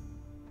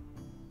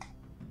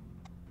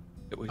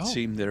 It would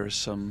seem there is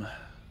some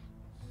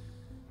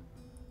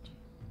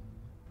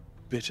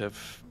bit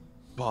of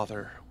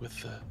bother with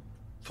the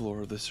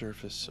floor of the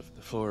surface of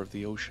the floor of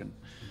the ocean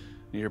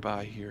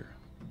nearby here.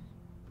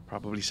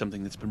 Probably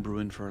something that's been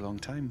brewing for a long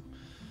time.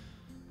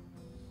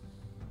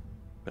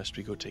 Best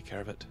we go take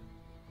care of it.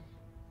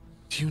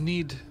 Do you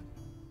need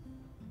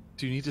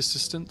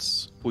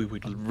assistance? We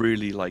would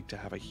really like to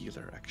have a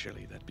healer,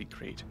 actually. That'd be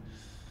great.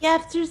 Yeah,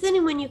 if there's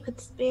anyone you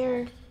could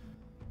spare.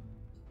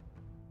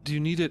 Do you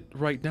need it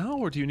right now,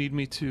 or do you need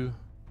me to?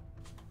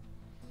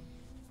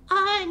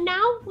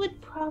 Now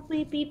would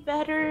probably be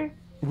better.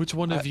 Which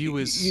one of you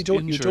is injured?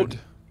 injured?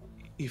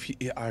 Do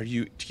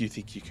you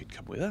think you could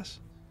come with us?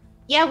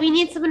 Yeah, we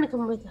need someone to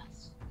come with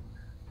us.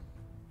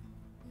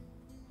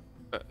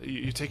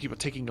 You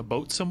taking a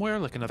boat somewhere,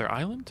 like another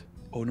island?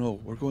 Oh no,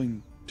 we're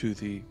going to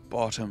the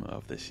bottom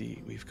of the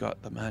sea. We've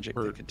got the magic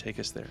that can take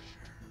us there.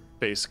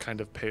 Face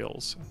kind of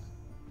pales.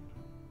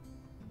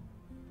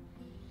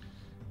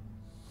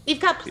 We've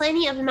got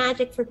plenty of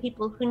magic for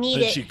people who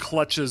need it. She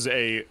clutches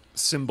a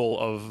symbol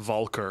of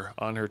Valkyr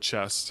on her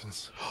chest.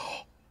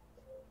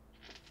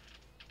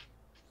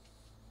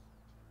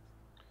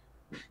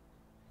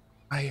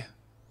 I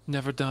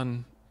never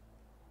done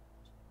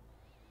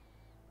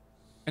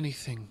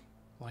anything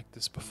like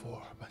this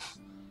before, but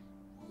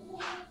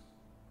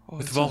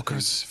with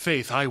Valkyr's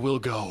faith, I will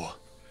go.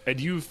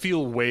 And you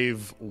feel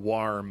wave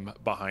warm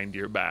behind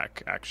your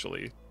back,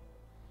 actually.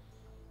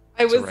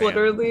 I was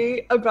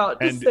literally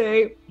about to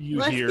say,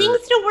 unless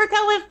things don't work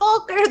out with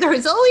Valkyr,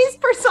 there's always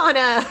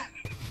Persona.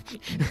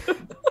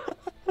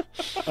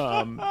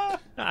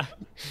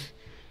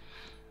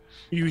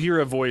 You hear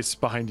a voice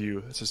behind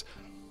you that says,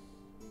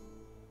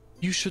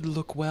 "You should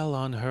look well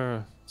on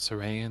her,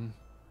 Sarayan.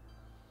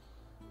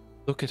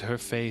 Look at her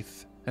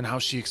faith and how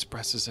she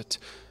expresses it.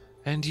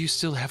 And you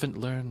still haven't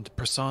learned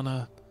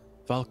Persona,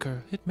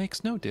 Valkyr. It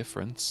makes no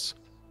difference."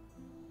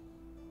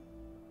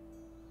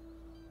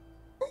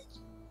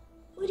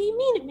 What do you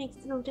mean it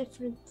makes no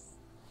difference?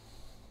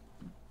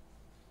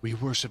 We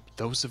worship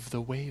those of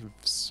the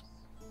waves,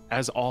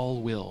 as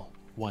all will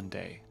one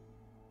day.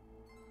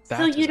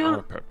 That is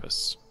our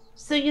purpose.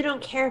 So you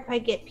don't care if I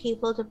get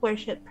people to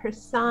worship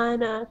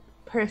Persona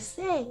per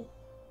se?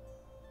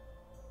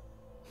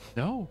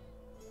 No.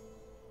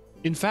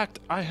 In fact,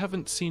 I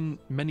haven't seen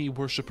many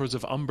worshippers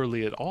of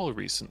Umberly at all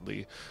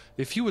recently.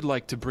 If you would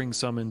like to bring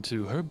some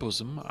into her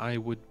bosom, I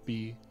would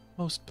be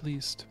most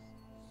pleased.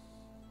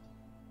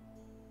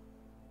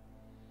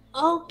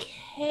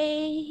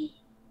 Okay.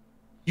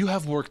 You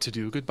have work to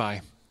do.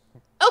 Goodbye.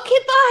 Okay,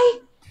 bye.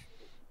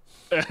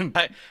 And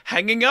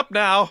hanging up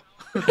now.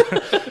 And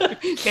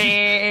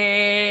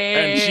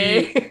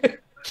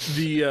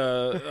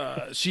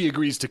she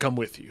agrees to come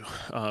with you,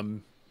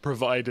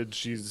 provided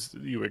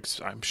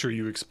I'm sure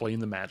you explain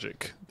the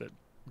magic that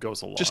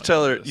goes along. Just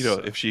tell her, with you know,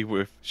 this, if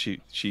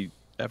she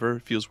ever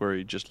feels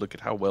worried, just look at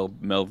how well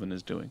Melvin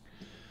is doing.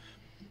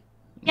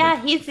 Yeah,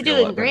 Like, he's feel a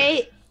doing lot better.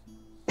 great.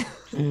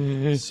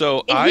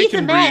 So And I he's a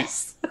can breathe.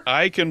 mess.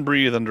 I can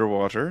breathe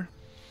underwater.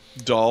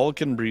 Doll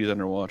can breathe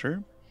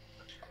underwater.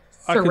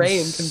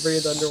 Serene can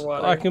breathe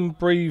underwater. I can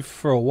breathe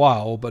for a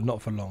while, but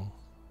not for long.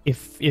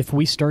 If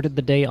we started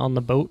the day on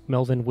the boat,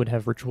 Melvin would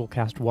have ritual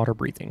cast water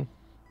breathing.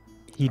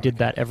 He did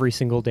that every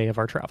single day of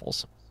our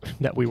travels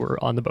that we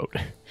were on the boat.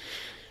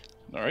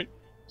 All right.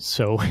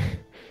 So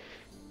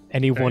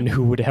anyone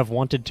who would have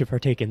wanted to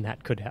partake in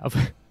that could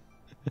have.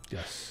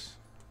 Yes.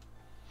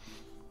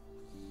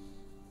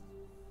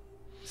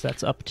 So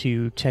that's up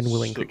to 10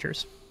 willing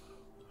creatures.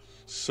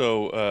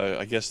 So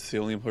I guess the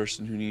only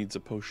person who needs a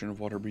potion of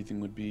water breathing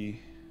would be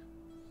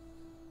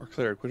our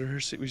cleric. What did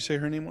you say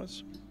her name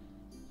was?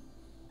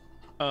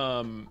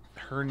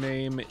 her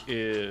name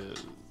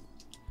is.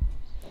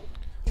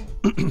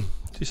 Did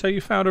you say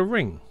you found a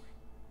ring?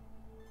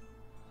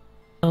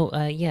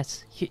 Oh,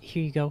 yes.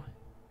 Here you go.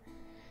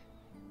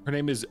 Her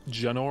name is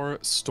Janor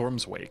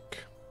Stormswake.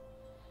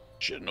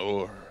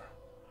 Janor.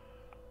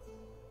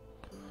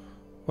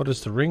 What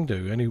does the ring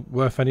do? Any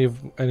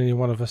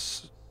one of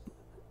us?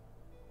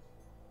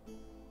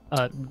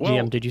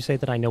 GM, did you say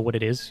that I know what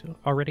it is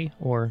already,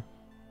 or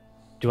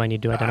do I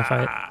need to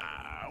identify it?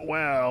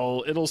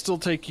 Well, it'll still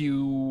take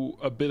you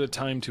a bit of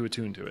time to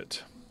attune to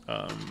it.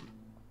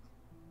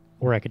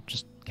 Or I could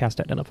just cast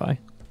Identify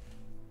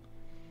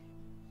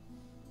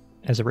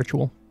as a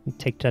ritual. It'd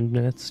take 10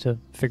 minutes to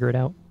figure it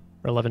out,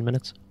 or 11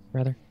 minutes,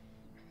 rather.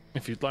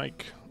 If you'd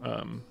like.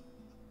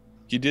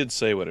 You did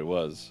say what it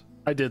was.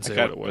 I did say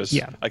what it was.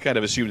 Yeah. I kind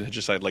of assumed it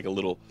just had like a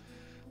little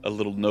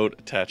note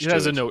attached. It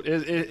has a note.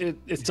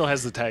 It still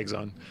has the tags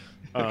on.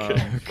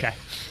 Okay.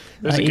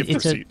 There's a gift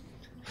receipt.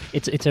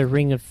 It's a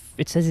ring of.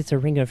 It says it's a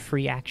ring of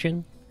free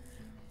action.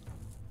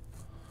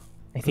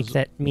 I think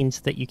that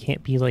means that you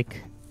can't be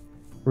like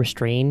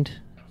restrained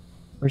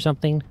or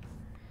something.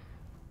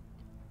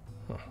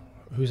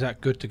 Who's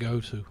that good to go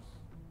to?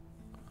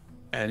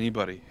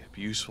 Anybody. It'd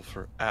be useful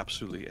for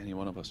absolutely any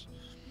one of us.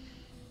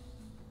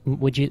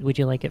 Would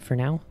you like it for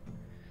now?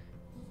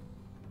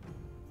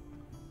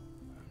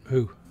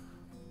 Who?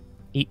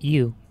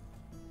 You.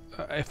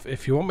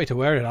 If you want me to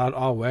wear it,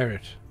 I'll wear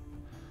it.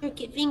 You're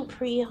giving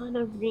Prion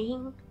a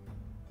ring.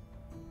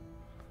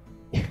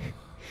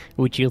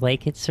 Would you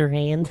like it,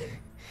 Saran?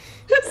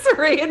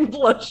 Serene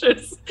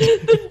blushes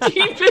the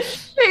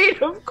deepest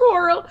shade of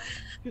coral.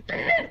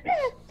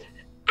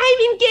 I'm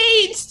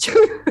engaged.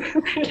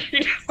 She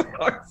just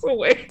walks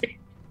away.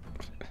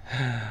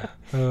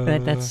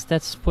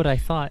 That's what I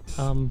thought.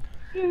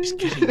 It's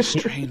getting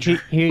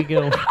stranger. Here you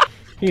go.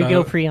 Here you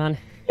go, Prion.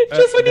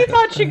 Just when you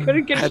thought she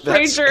couldn't get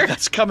stranger.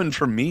 That's coming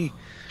from me.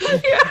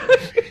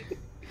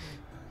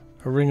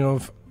 A ring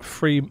of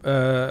free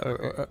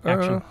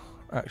action.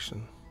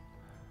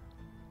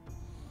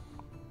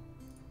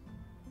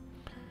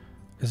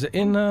 Is it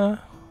in? It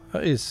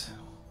is.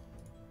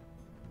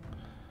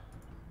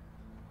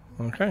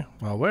 Okay,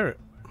 I'll wear it.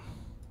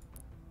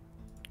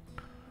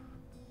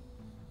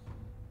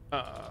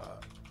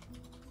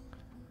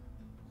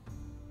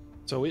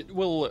 So it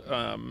will.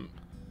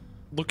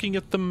 Looking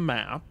at the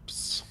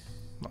maps.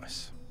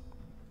 Nice.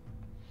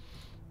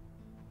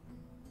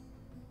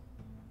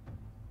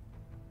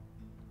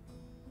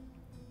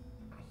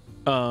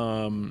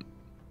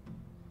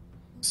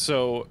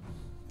 So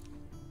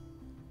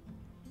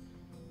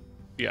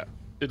yeah,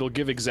 it'll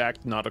give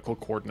exact nautical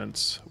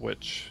coordinates,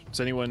 which is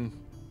anyone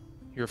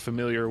here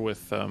familiar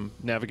with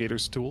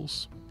navigator's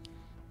tools?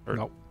 Or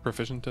Nope.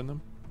 proficient in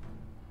them?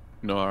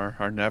 No,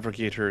 our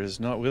navigator is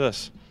not with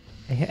us.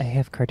 I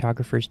have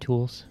cartographer's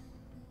tools,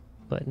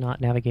 but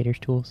not navigator's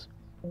tools.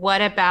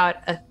 What about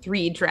a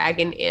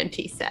 3-dragon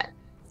anti-set?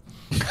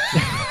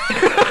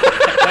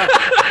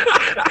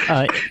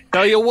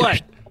 Tell you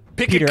what,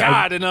 pick Peter, a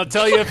card and I'll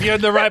tell you if you're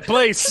in the right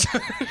place.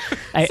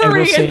 I will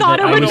Serene say thought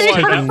that it I would was make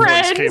her taking,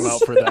 friend. Came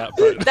out for that,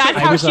 but That's I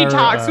how was she our,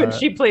 talks when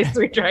she plays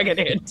 3-dragon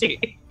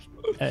ante.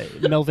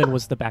 Melvin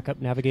was the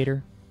backup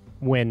navigator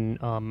when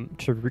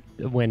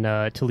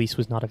Talise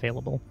was not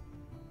available.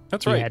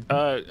 that's He right. had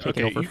taken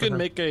Okay, over you for can her.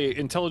 make a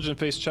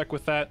intelligence-based check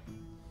with that.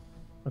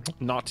 Okay.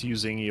 Not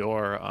using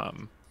your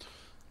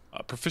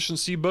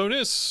proficiency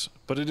bonus,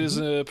 but it is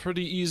a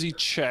pretty easy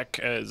check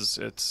as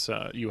it's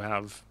you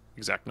have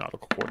exact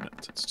nautical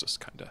coordinates. It's just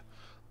kind of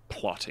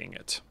plotting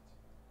it.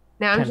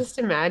 Now I'm 10. just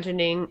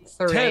imagining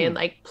Serene 10.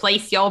 like,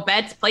 place your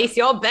bets, place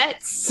your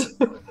bets.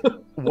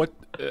 What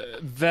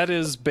that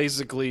is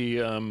basically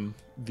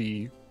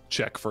the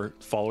check for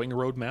following a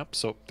roadmap.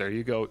 So there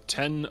you go.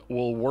 10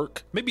 will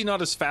work. Maybe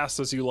not as fast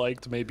as you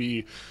liked.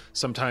 Maybe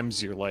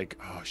sometimes you're like,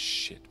 oh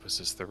shit, was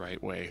this the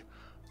right way?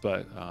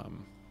 But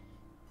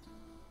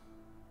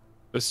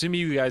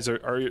assuming you guys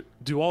are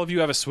do all of you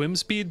have a swim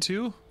speed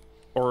too,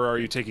 or are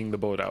you taking the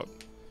boat out?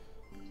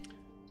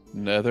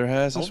 Nether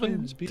has a Melvin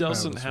swim speed.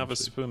 doesn't have a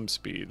swim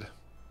speed.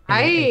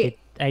 I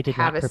did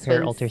have not a prepare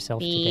swim alter self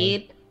today.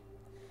 speed.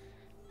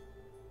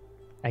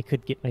 I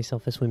could get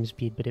myself a swim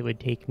speed, but it would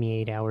take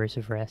me 8 hours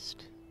of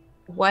rest.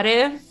 What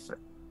if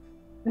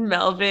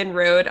Melvin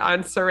rode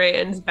on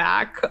Sorayan's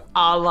back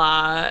a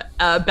la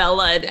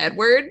Bella and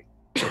Edward?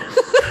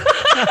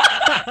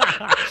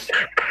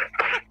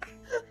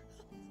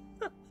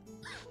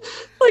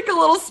 Like a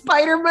little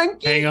spider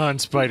monkey. Hang on,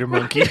 spider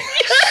monkey.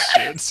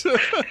 Shit.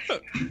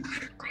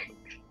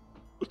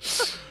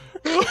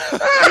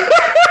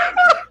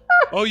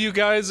 Oh, you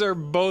guys are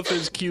both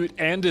as cute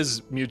and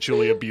as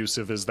mutually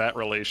abusive as that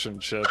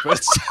relationship.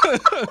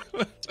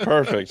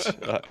 Perfect.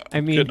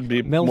 I mean, couldn't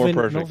be more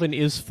perfect. Melvin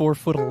is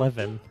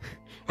 4'11"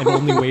 and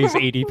only weighs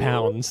 80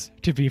 pounds,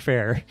 to be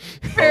fair.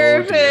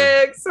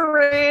 Perfect.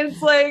 Sorayan's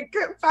like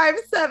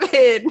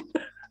 5'7".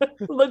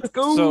 Let's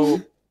go.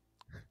 So,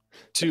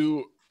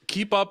 to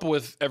keep up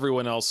with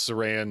everyone else,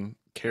 Sorayan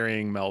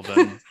carrying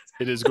Melvin,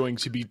 it is going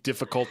to be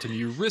difficult and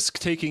you risk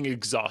taking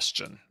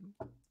exhaustion.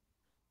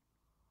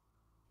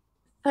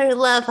 For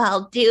love,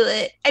 I'll do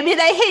it. I mean,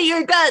 I hate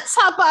your guts.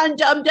 Hop on,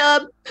 Dum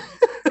Dum.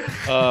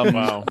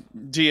 Wow.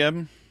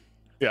 DM,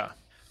 Yeah.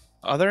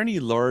 are there any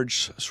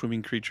large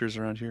swimming creatures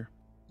around here?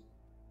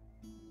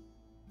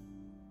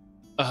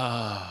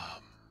 I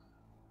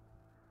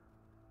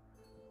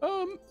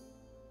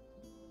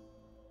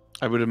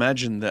would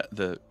imagine that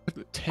the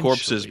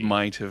corpses Potentially.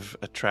 might have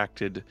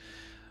attracted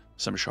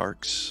some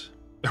sharks.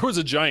 There was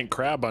a giant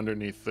crab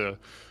underneath the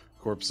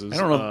corpses. I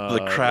don't know if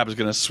the crab's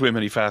going to swim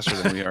any faster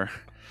than we are.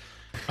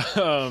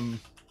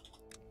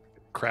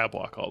 Crab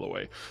walk all the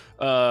way.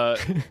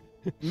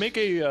 Make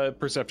a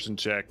perception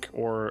check,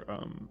 or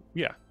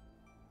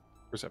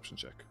perception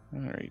check.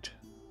 All right.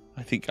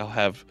 I think I'll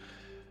have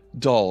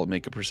Doll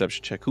make a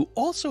perception check, who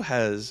also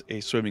has a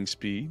swimming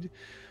speed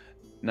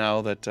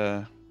now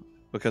that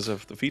because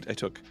of the feat I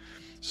took.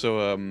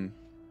 So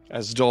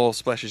as Doll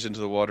splashes into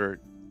the water,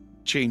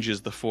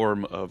 changes the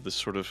form of this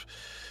sort of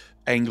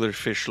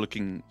anglerfish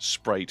looking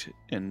sprite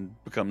and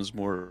becomes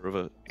more of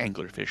a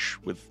anglerfish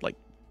with like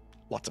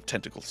lots of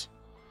tentacles.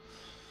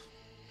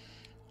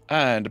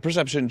 And a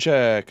perception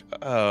check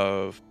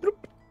of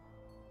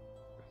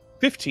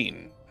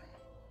 15.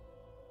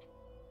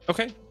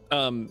 Okay.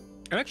 And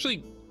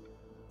actually,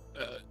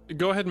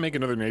 go ahead and make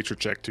another nature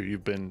check too.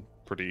 You've been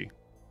pretty.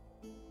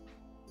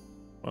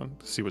 Well,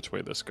 see which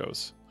way this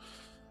goes.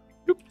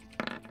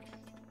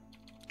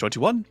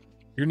 21.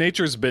 Your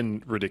nature's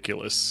been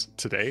ridiculous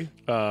today.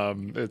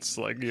 It's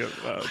like,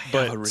 have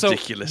a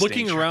ridiculous so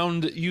looking nature.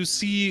 around, you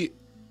see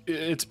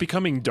it's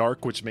becoming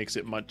dark, which makes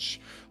it much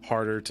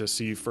harder to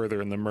see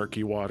further in the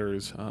murky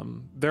waters.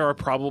 There are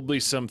probably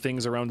some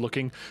things around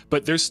looking,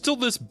 but there's still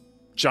this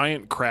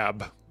giant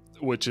crab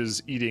which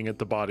is eating at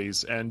the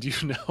bodies, and you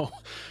know,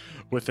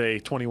 with a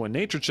 21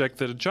 nature check,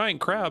 that a giant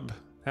crab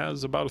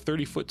has about a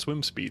 30-foot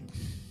swim speed.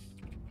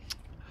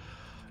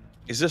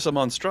 Is this a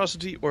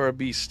monstrosity or a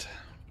beast?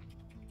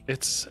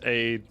 It's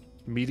a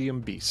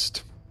medium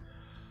beast.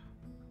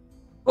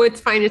 Oh, it's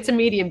fine. It's a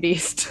medium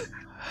beast.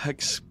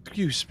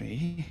 Excuse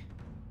me.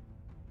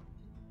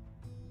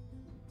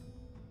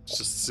 It's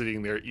just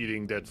sitting there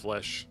eating dead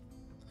flesh.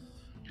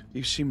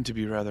 You seem to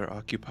be rather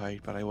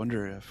occupied, but I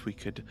wonder if we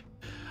could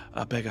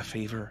beg a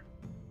favor.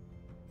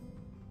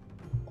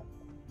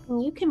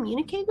 Can you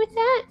communicate with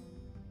that?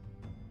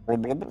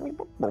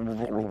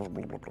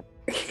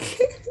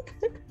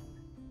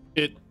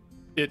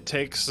 It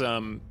takes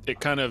it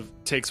kind of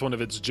takes one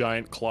of its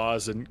giant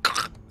claws and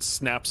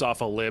snaps off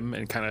a limb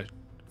and kind of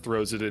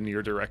throws it in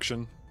your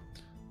direction.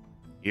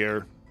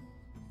 Here.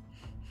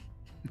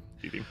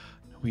 Eating.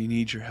 We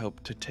need your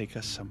help to take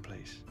us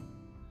someplace.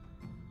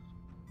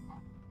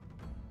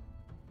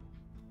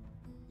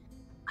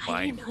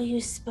 I didn't know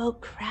you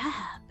spoke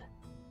crab.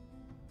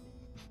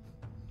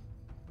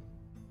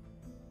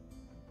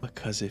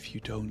 Because if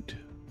you don't,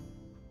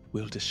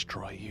 we'll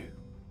destroy you.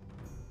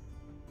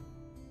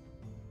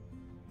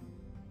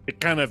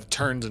 It kind of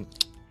turns and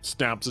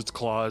snaps its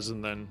claws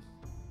and then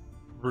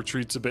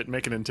retreats a bit.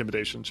 Make an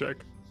intimidation check.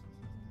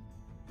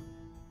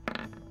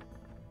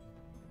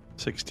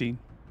 16.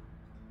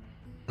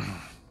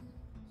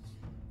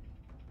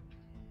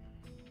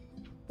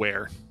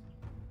 Where?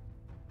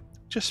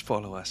 Just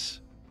follow us.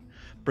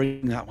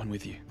 Bring that one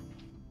with you.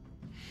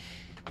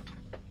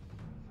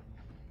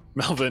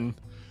 Melvin,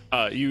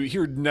 you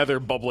hear Nether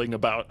bubbling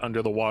about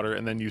under the water,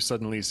 and then you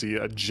suddenly see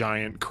a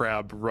giant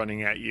crab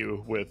running at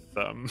you with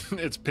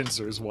its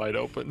pincers wide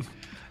open.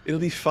 It'll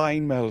be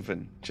fine,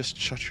 Melvin. Just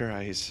shut your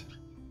eyes.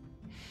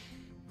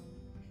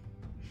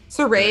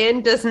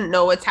 Sorayan doesn't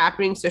know what's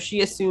happening, so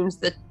she assumes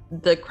that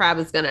the crab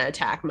is going to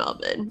attack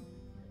Melvin.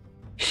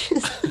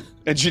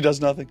 And she does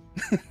nothing.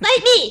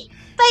 Bite me!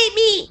 Bite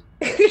me!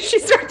 She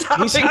starts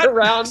hopping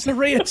around.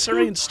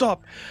 Sorayan,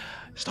 stop.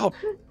 Stop.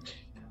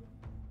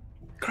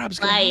 Crab's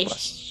gonna Why help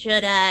us.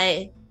 should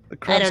I? The I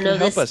crab's don't gonna know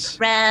help this us.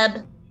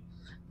 crab.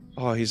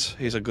 Oh,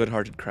 he's a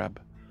good-hearted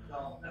crab.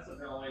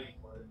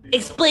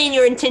 Explain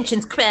your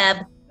intentions,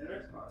 crab.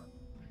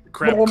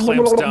 Crab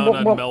clamps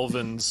down on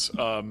Melvin's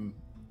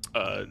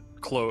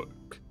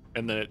cloak,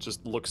 and then it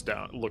just looks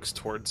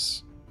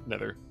towards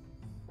Nether.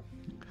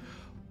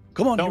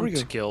 Come on, here we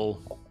Don't go.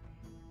 kill.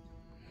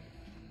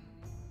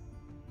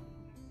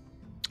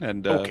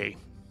 And Okay.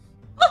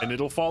 and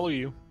it'll follow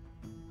you.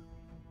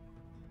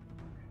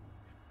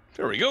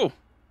 There we go.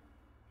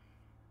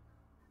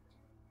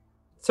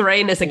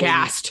 Sorain is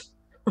aghast.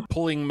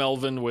 Pulling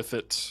Melvin with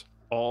it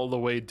all the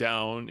way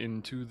down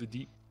into the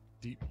deep,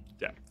 deep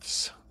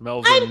depths.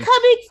 Melvin, I'm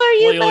coming for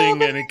you, flailing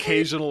Melvin. and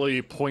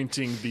occasionally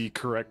pointing the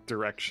correct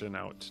direction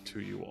out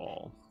to you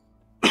all.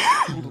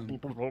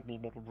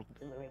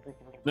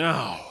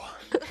 Now,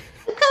 I'm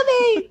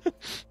coming.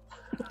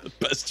 The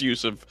best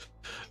use of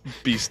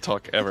beast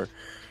talk ever.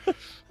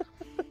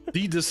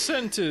 the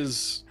descent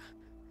is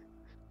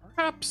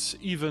perhaps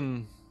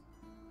even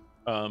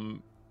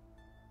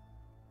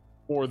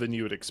more than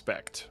you would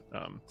expect.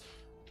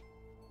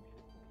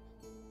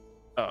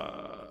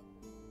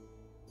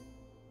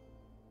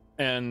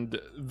 And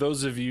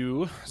those of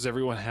you, does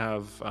everyone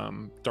have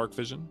dark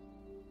vision?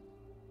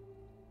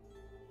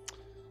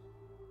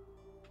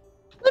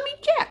 Let me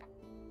check.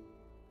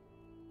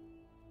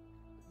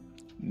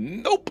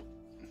 Nope.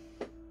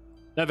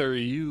 Nether,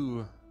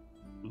 you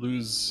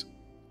lose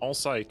all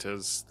sight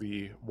as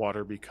the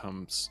water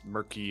becomes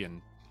murky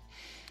and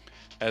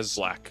As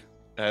black.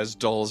 As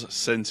Doll's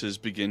senses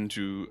begin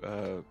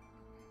to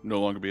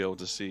no longer be able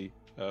to see.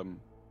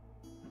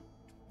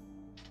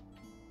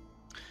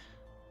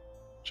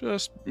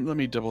 Just let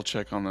me double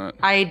check on that.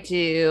 I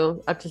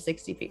do up to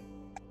 60 feet.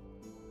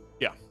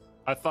 Yeah,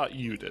 I thought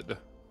you did.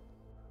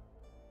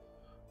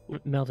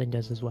 Melvin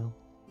does as well.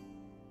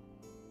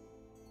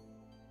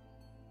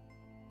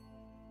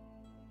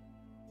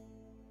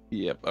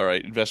 Yep. All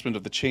right. Investment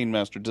of the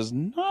Chainmaster does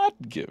not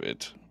give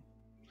it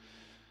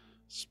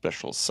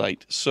special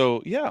sight.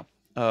 So yeah,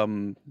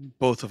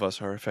 both of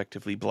us are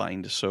effectively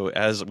blind. So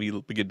as we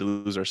begin to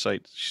lose our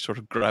sight, she sort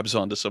of grabs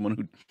onto someone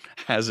who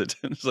has it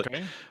and is like,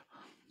 Okay.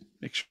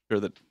 make sure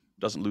that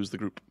doesn't lose the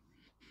group.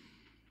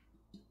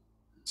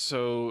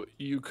 So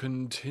you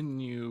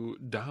continue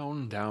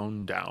down,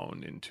 down,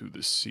 down into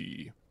the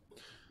sea.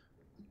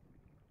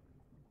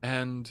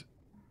 And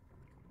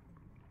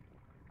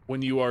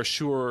when you are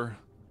sure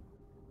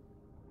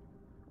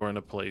you're in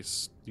a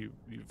place, you've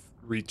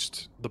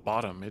reached the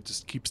bottom, it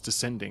just keeps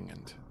descending,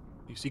 and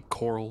you see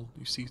coral,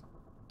 you see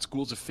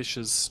schools of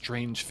fishes,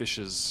 strange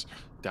fishes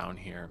down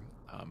here.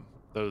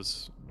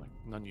 Those, like,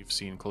 none you've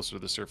seen closer to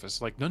the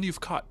surface, like none you've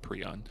caught,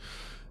 Prion.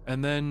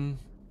 And then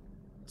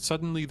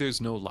suddenly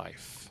there's no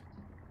life.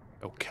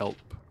 No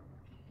kelp.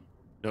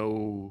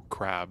 No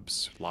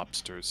crabs,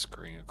 lobsters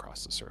scurrying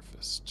across the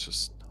surface.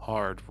 Just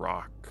hard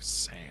rock,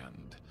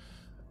 sand.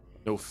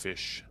 No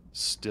fish,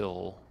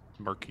 still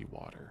murky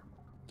water.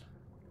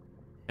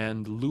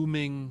 And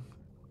looming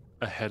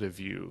ahead of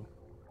you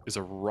is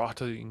a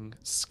rotting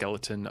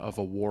skeleton of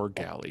a war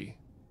galley,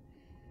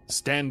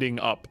 standing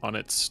up on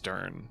its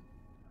stern,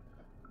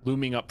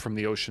 looming up from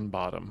the ocean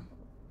bottom.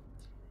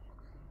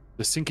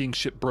 The sinking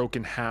ship broke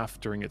in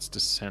half during its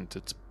descent,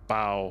 its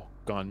bow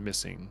gone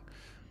missing,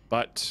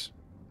 but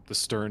the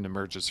stern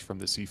emerges from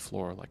the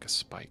seafloor like a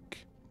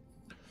spike.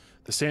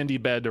 The sandy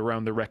bed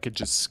around the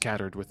wreckage is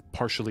scattered with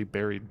partially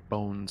buried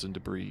bones and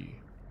debris.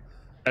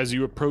 As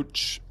you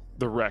approach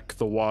the wreck,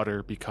 the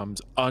water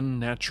becomes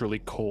unnaturally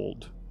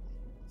cold.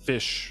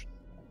 Fish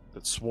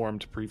that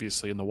swarmed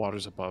previously in the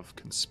waters above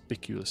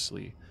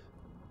conspicuously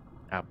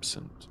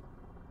absent.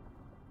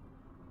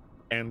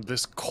 And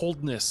this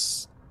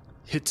coldness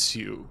hits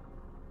you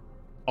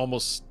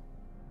almost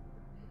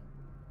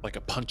like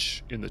a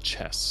punch in the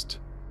chest.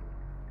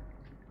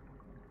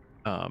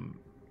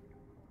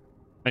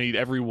 I need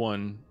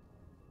everyone,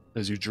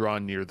 as you draw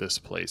near this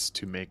place,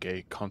 to make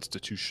a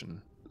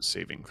Constitution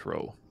saving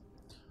throw.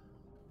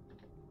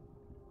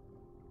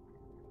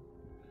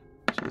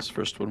 So this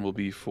first one will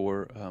be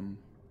for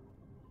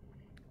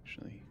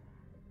actually.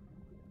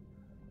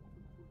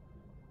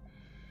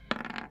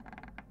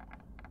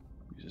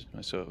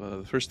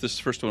 So this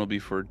first one will be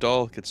for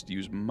Doll. Gets to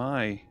use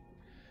my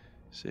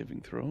saving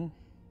throw.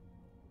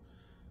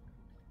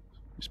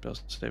 Spell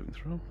saving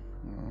throw.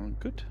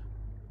 Good.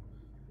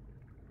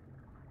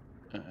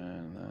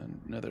 And then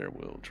Nether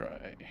will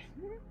try.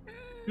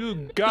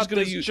 You got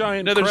gonna this use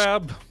giant Nether's-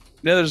 crab.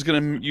 Nether's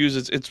gonna use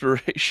its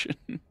inspiration.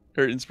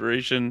 Her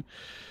inspiration.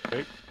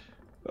 Okay.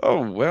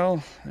 Oh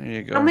well, there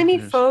you go. How many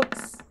There's-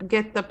 folks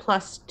get the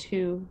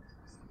 +2?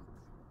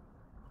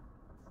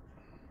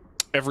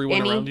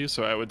 Everyone Any? around you,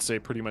 so I would say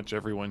pretty much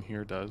everyone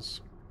here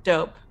does.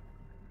 Dope.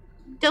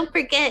 Don't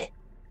forget,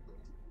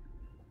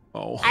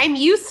 Oh. I'm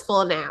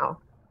useful now.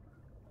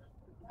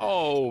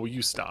 Oh,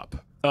 you stop.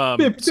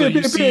 So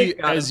you see,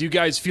 as you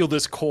guys feel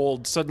this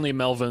cold, suddenly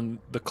Melvin,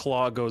 the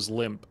claw goes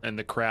limp, and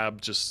the crab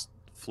just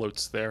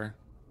floats there,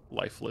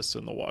 lifeless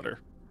in the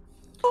water.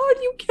 God,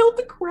 you killed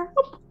the crab.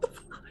 What the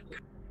fuck?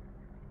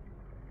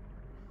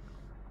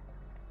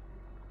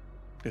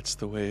 It's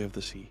the way of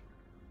the sea.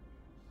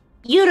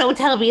 You don't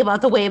tell me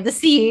about the way of the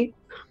sea.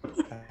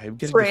 I'm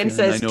getting Fran the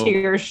feeling says, I know,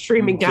 tears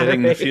streaming down her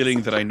getting the face.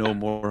 feeling that I know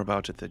more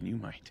about it than you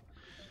might.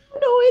 No,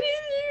 it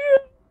is you.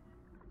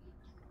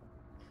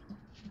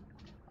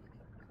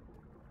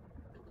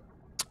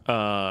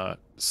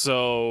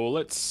 So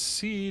let's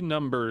see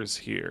numbers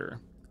here.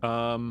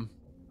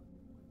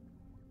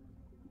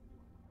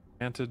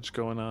 advantage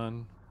going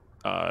on.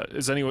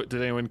 Did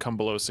anyone come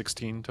below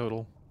 16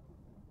 total?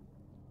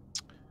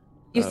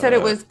 You said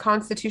it was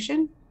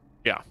Constitution?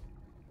 Yeah.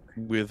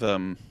 With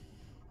a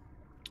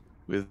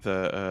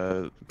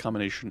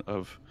combination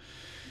of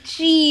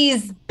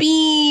Cheese,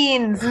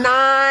 beans, 9.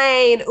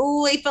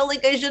 Ooh, I felt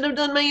like I should have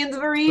done my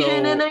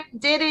inspiration and I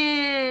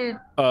didn't.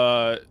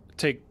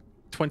 Take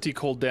 20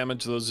 cold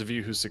damage. Those of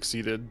you who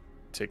succeeded,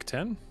 take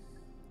 10.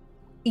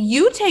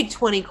 You take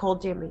 20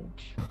 cold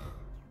damage.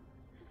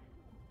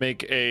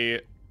 Make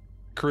a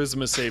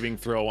charisma saving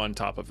throw on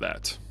top of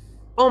that.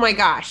 Oh my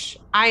gosh.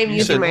 I am You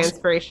using said my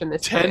inspiration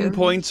this 10 time.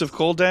 points of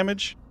cold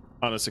damage?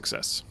 On a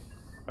success.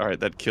 All right,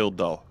 that killed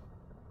Dull.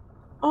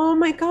 Oh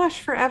my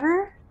gosh,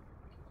 forever?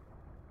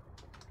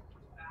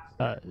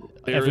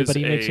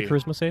 Everybody makes a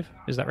charisma save?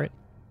 Is that right?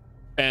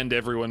 And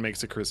everyone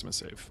makes a charisma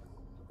save.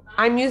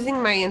 I'm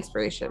using my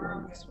inspiration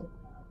on this one.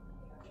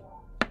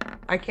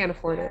 I can't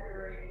afford it.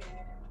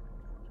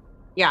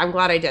 Yeah, I'm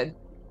glad I did.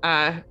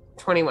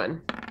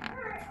 21.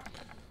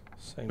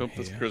 Nope,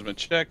 that's a charisma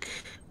check.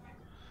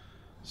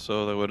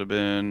 So that would have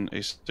been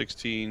a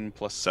 16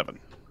 plus 7.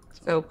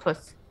 So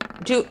plus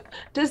 2.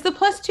 Does the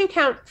plus 2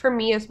 count for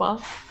me as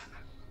well?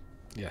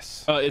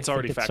 Yes. It's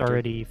already It's factored.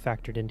 already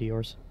factored into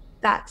yours.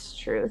 That's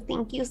true.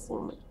 Thank you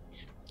so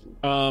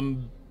much.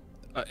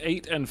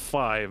 8 and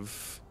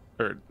 5,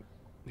 or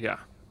yeah.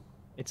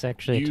 It's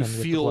actually a You 10 with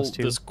the feel plus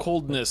 2. this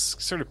coldness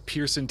sort of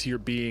pierce into your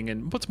being,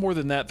 and what's more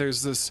than that,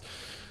 there's this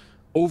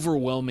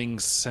overwhelming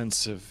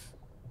sense of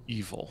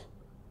evil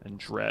and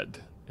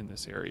dread in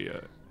this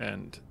area,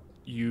 and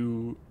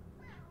you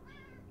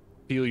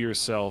feel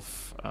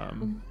yourself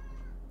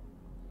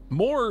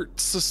more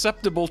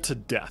susceptible to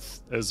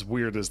death, as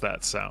weird as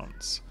that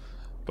sounds.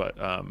 But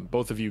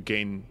both of you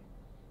gain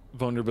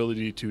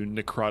vulnerability to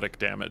necrotic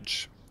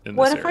damage in this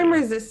What if area. I'm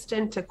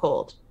resistant to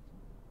cold?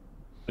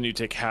 And you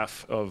take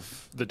half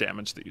of the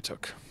damage that you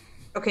took.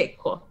 Okay,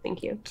 cool.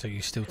 Thank you. So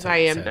you still take I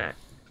am 10. not.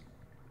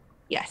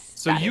 Yes.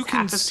 So that you is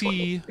can half of 20.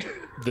 see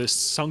the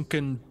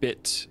sunken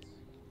bit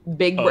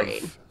Big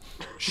brain. of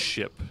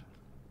ship.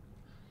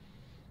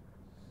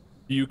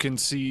 You can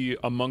see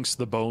amongst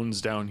the bones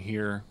down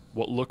here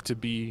what look to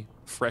be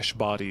fresh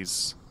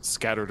bodies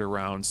scattered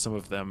around, some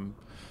of them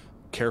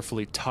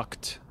carefully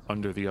tucked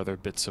under the other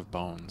bits of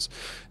bones.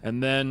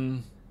 And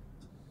then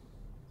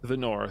to the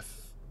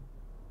north,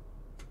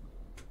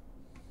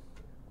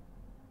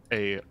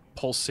 a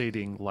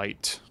pulsating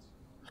light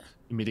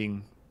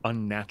emitting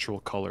unnatural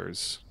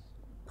colors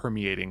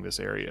permeating this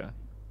area.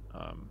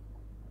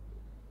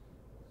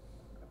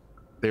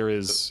 There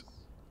is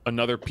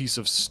another piece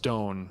of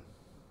stone,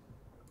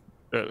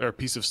 or a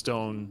piece of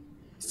stone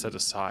set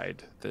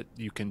aside that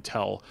you can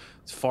tell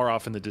it's far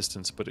off in the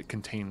distance, but it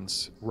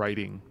contains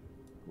writing.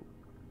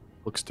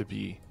 Looks to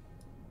be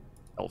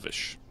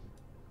Elvish.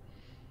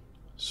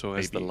 So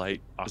as the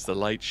Maybe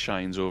light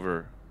shines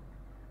over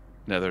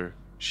Nether,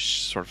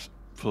 she's sort of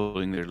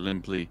floating there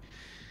limply.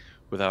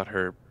 Without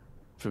her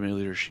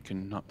familiar, she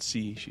cannot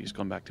see. She's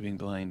gone back to being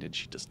blind, and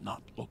she does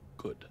not look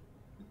good.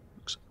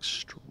 Looks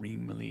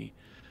extremely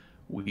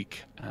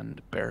weak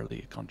and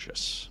barely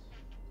conscious.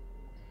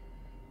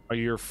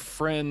 Your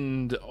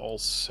friend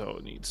also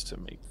needs to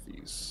make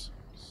these.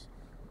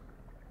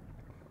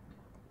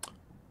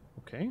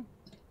 Okay.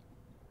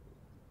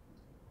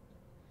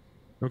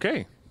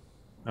 Okay.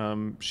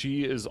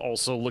 She is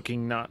also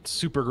looking not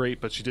super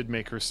great, but she did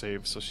make her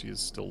save, so she is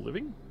still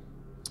living.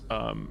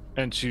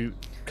 And she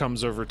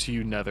comes over to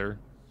you, Nether,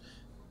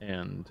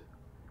 and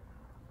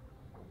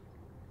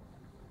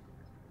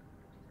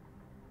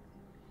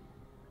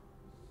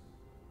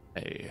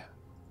a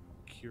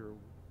cure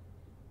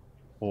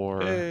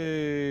or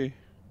Hey!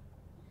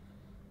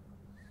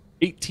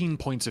 18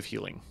 points of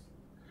healing.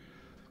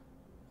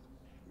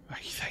 Ay,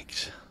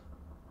 thanks.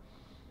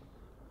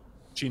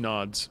 She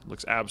nods,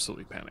 looks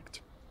absolutely panicked.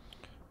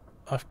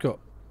 I've got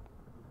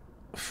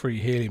 3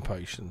 healing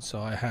potions, so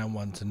I hand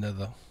one to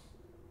Nether.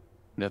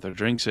 Nether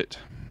drinks it.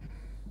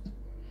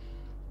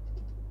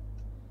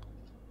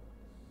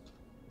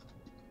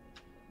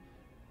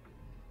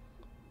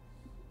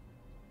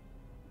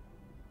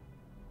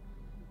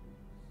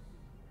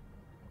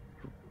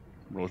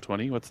 Roll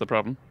 20, what's the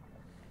problem?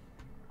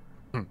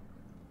 Let me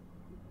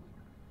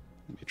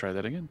try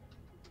that again.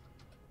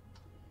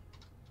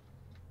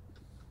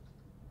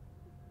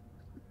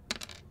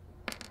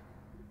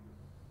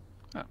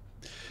 Ah.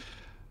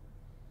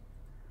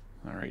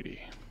 Alrighty.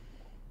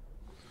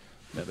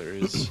 Nether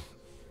is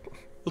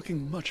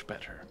looking much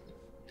better.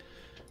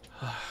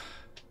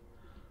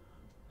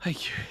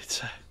 Thank you.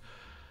 It's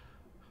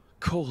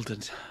cold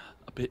and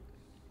a bit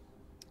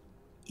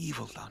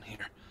evil down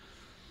here.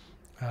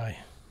 Aye.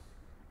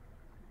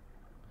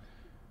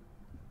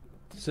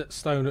 Does that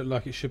stone look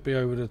like it should be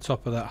over the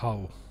top of that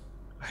hole?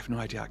 I have no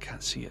idea. I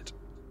can't see it.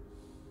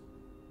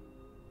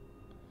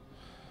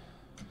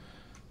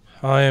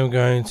 I am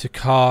going to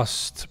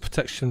cast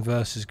Protection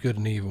versus Good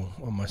and Evil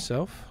on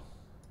myself.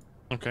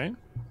 Okay.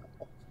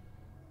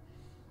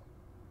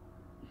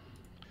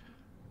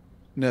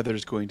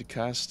 Nether's going to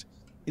cast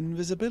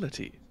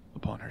invisibility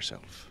upon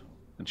herself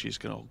and she's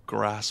going to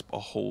grasp a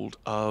hold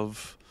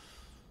of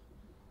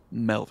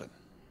Melvin.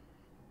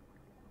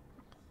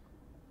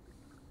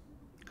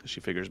 Because she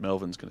figures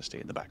Melvin's going to stay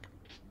in the back.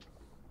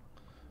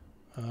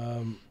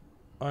 I'm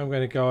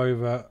going to go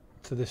over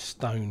to this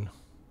stone.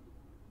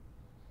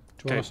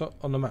 Do you want us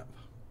on the map?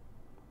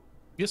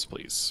 Yes,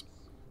 please.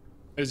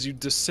 As you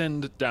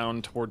descend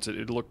down towards it,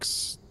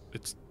 it's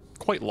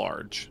quite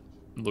large.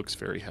 It looks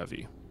very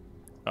heavy.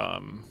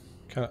 Can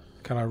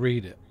I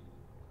read it?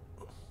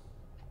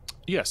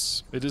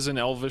 Yes, it is in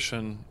Elvish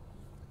and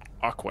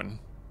Aquan.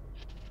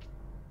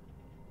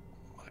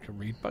 I can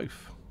read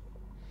both.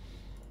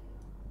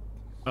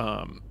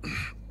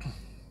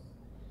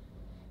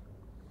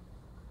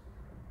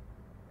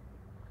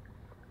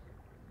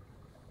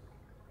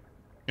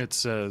 It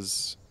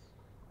says,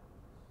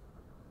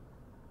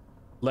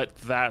 "Let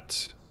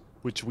that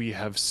which we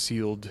have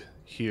sealed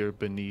here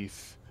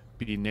beneath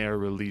be ne'er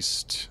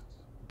released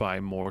by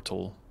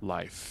mortal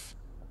life,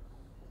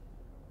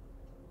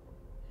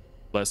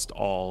 lest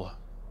all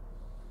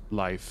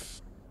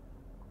life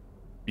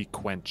be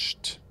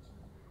quenched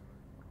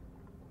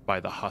by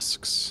the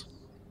husks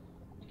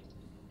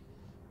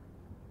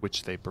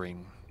which they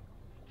bring."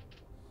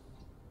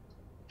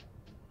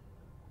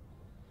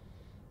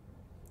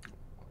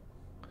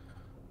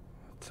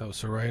 Tell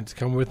Sarayan to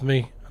come with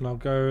me, and I'll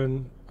go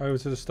and over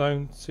to the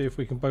stone, see if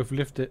we can both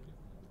lift it.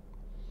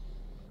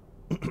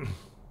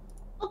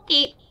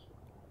 Okay.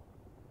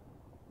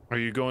 Are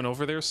you going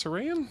over there,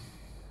 Sarayan?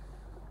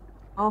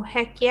 Oh,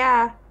 heck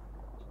yeah.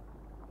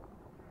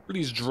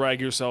 Please drag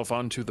yourself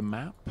onto the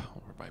map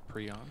over by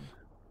Prion.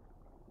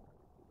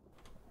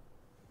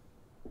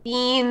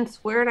 Beans,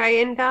 where'd I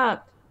end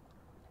up?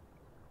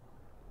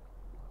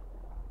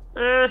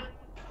 I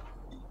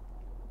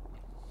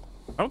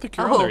don't think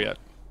you're on there yet.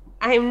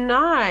 I'm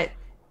not.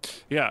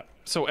 Yeah.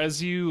 So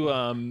as you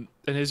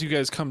as you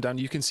guys come down,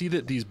 you can see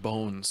that these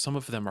bones, some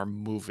of them are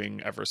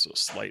moving ever so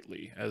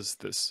slightly as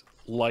this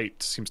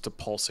light seems to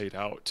pulsate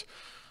out.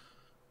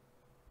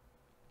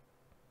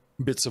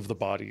 Bits of the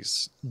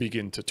bodies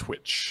begin to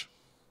twitch.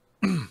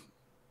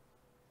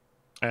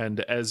 And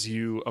as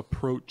you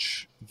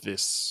approach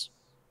this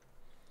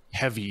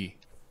heavy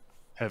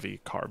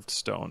carved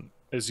stone,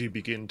 as you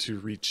begin to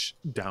reach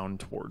down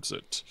towards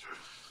it,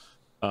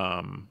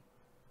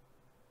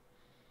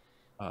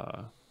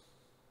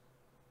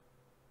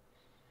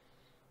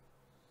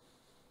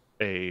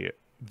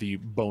 the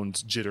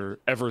bones jitter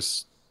ever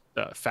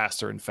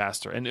faster and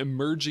faster, and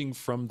emerging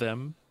from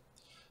them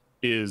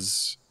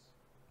is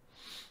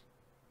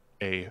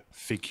a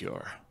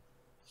figure.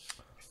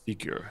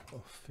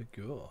 Oh,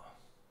 figure.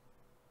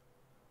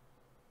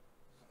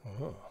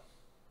 Oh.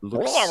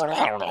 Looks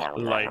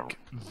like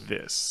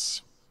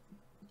this.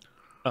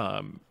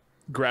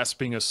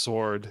 Grasping a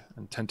sword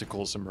and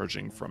tentacles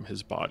emerging from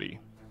his body.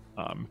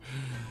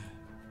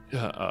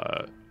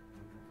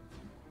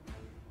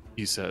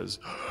 He says,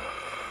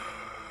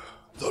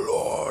 "The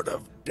Lord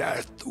of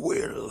Death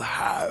will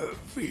have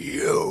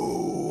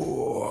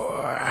you."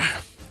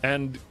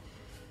 And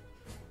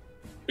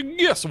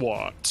guess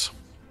what?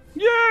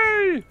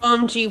 Yay!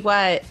 Gee,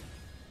 what?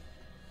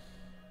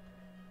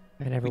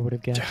 I never would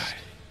have guessed.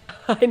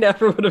 I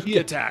never would have. He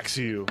attacks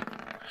you.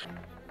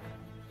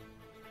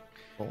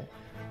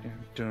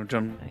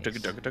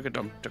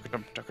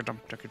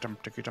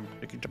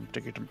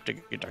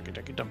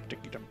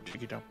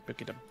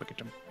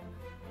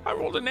 I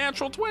rolled a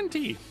natural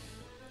 20.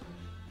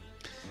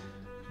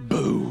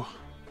 Boo.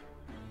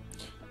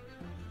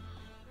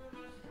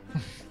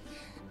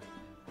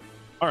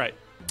 All right.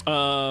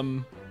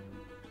 I'm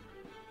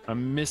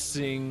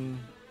missing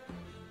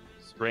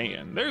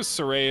Sarayan. There's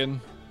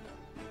Sarayan.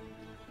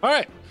 All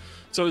right.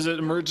 So as it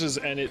emerges,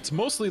 and it's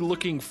mostly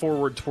looking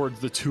forward towards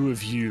the two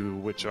of you,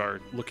 which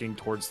are looking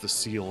towards the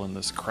seal in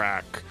this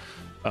crack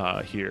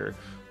here.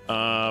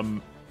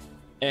 And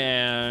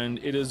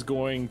it is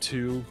going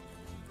to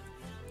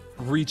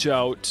reach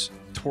out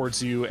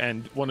towards you,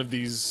 and one of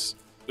these,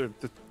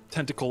 the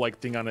tentacle-like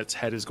thing on its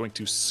head is going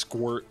to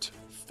squirt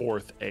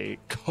forth a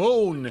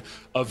cone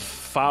of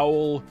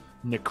foul,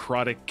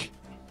 necrotic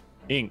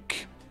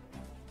ink.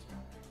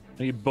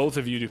 I need both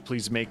of you to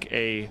please make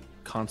a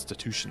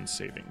Constitution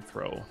saving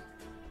throw.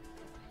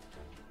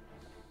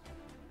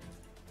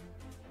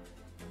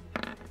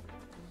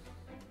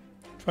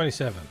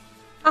 $27.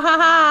 Ha ha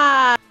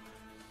ha!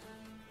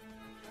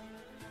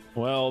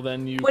 Well,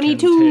 then you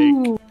 22.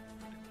 can take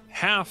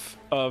half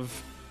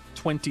of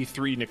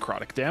 23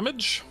 necrotic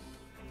damage.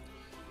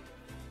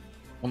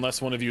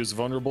 Unless one of you is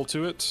vulnerable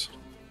to it.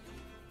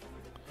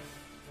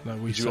 No,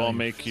 we Did you all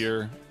make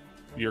your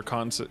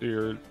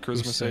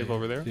charisma save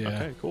over there? Yeah.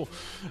 Okay, cool.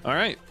 All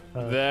right.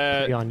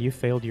 Leon, you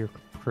failed your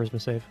charisma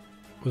save.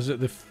 Was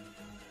it the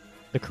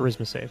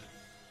charisma save.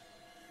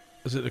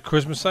 Was it the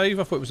charisma save?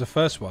 I thought it was the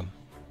first one.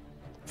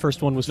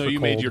 First one was No, for you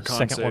cold. made your con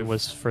Second save. one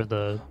was for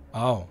the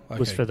okay.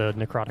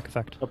 necrotic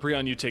effect.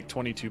 Prion, you take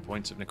 22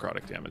 points of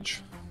necrotic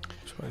damage.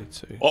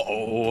 22.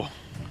 Uh-oh.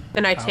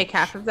 And I take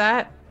half of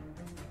that.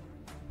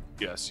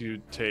 Yes,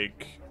 you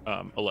take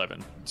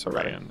 11,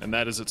 Sarayan, and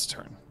that is its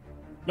turn.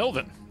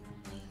 Melvin.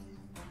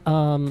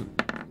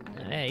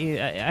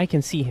 I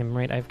can see him,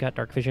 right? I've got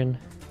dark vision.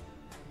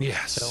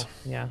 Yes. So,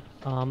 yeah.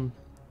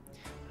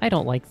 I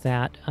don't like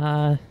that.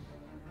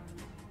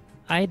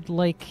 I'd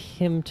like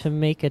him to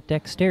make a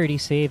dexterity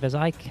save as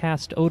I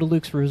cast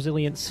Odaluk's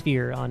Resilient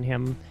Sphere on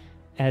him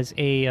as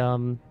a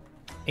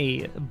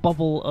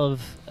bubble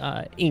of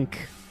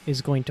ink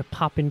is going to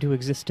pop into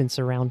existence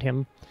around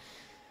him.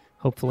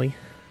 Hopefully.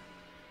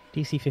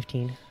 DC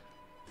 15.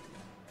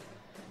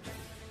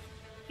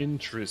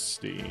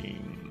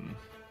 Interesting.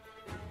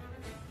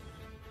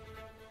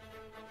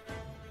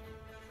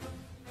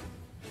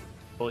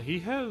 Well, he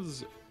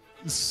has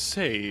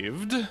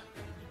saved. All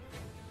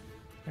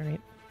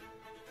right.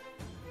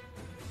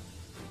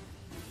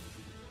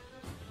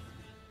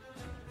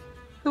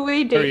 The way Or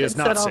he David is said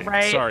not all saved.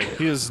 right. Sorry,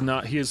 he is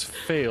not. He has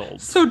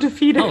failed. So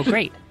defeated. Oh,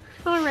 great.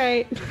 All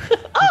right.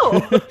 Oh.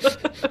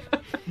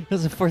 That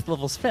was a 4th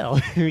level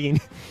spell. I mean,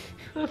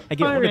 I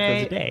get All one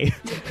right. of those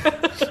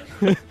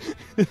a day.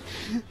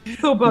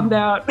 So bummed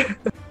out.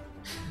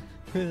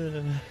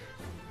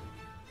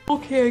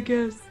 Okay, I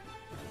guess.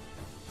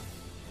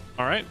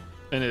 All right,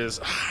 and it is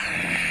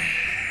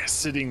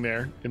sitting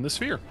there in the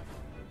sphere.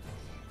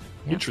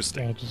 Yep,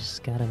 Interesting. I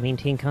just gotta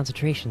maintain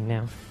concentration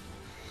now.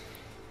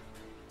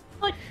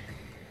 Look,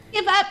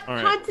 give up. All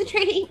right.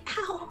 Concentrating.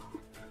 Ow.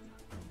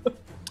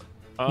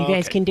 You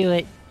guys can do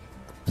it.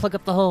 Plug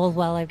up the hole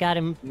while I've got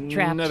him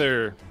trapped.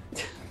 Nether.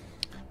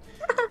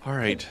 All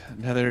right,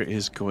 Nether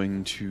is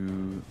going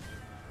to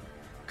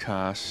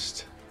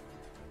cast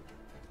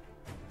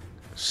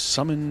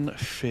Summon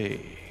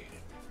Fae.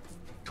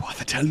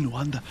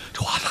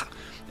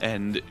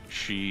 And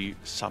she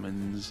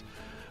summons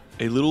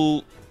a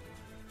little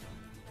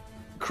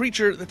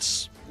creature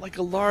that's like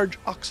a large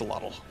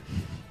oxalotl.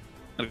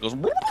 And it goes.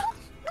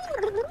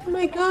 Oh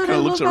my god, I Kind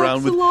of looks love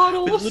around with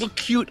axolotls. little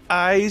cute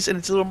eyes and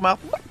its little mouth.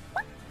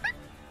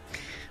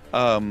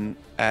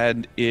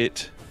 And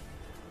it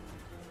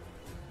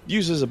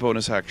uses a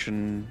bonus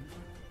action.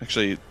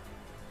 Actually,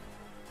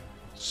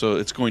 so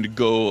it's going to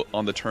go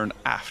on the turn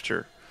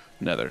after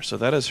Nether. So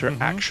that is her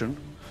action.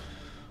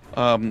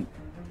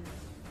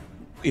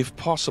 If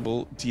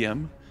possible,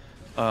 DM,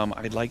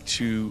 I'd like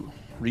to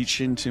reach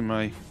into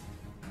my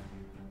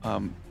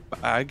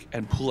bag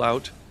and pull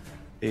out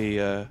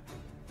a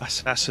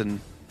assassin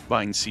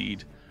vine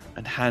seed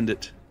and hand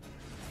it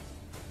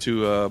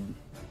to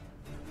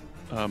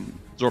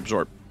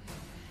Zorb.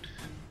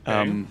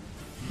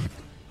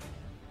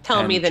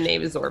 Tell me and- the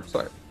name is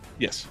Zorb.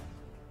 Yes,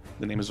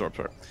 the name is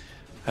Zorb.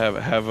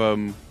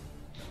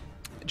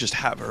 Just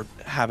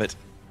have it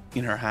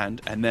in her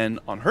hand, and then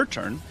on her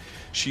turn,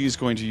 she is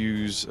going to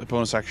use a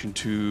bonus action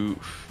to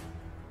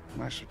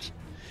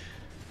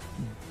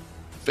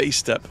face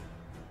step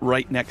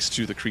right next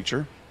to the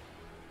creature,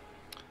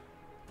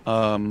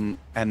 and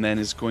then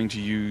is going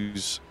to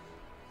use.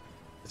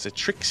 It's a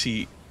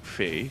Trixie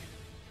Fae,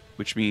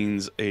 which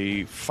means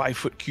a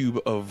 5-foot cube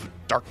of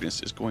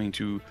darkness is going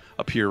to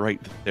appear right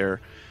there,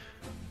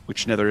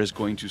 which Nether is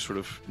going to sort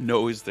of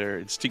know is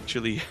there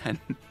instinctually and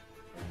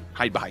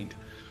hide behind.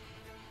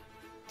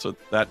 So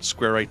that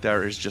square right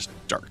there is just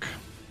dark.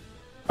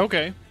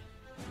 Okay.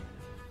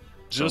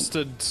 Just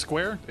a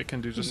square? It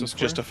can do just a square?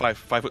 Just a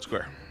 5-foot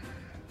square.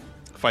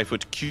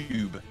 5-foot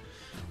cube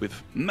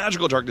with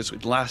magical darkness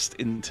would last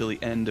until the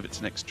end of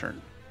its next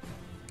turn.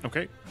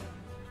 Okay.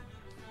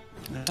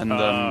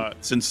 And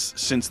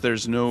since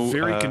there's no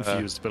Very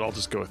confused, but I'll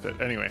just go with it.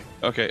 Anyway.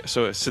 Okay,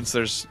 so since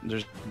there's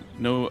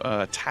no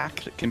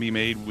attack that can be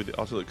made with the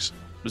Autolux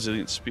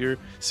Resilient Sphere,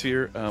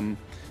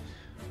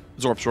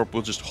 Zorb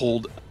will just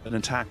hold an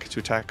attack to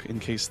attack in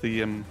case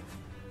the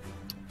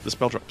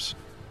spell drops.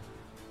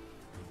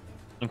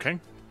 Okay.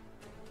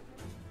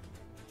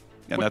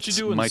 And What that's you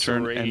doing, my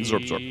turn and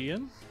Zorb.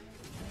 Sorian?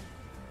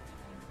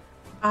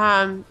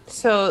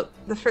 So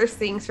the first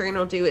thing Serena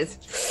will do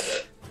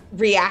is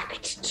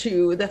react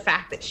to the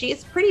fact that she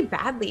is pretty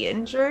badly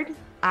injured.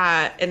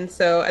 And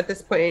so at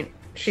this point,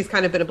 she's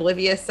kind of been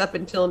oblivious up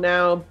until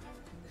now.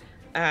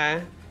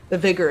 The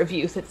vigor of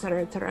youth,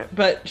 etc., etc.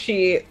 But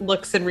she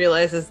looks and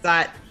realizes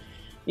that,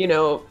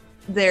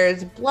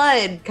 there's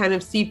blood kind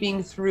of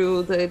seeping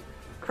through the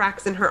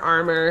cracks in her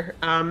armor.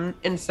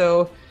 And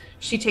so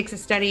she takes a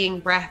steadying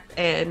breath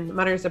and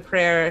mutters a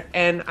prayer,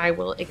 and I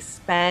will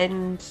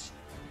expend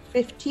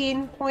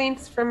 15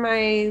 points from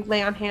my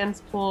lay on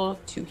hands pool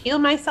to heal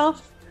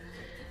myself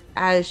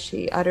as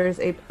she utters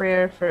a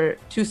prayer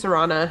to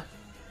Serana.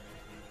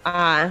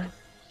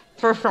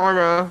 For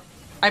Serana.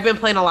 I've been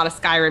playing a lot of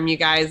Skyrim, you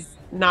guys.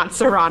 Not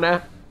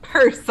Serana.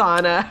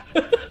 Persona.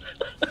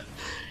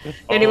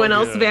 Anyone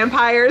else yeah.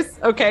 Vampires?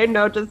 Okay,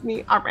 no, just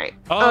me. All right.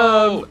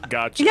 Oh,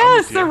 gotcha.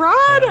 Yes, I'm with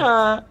you.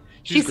 Serana.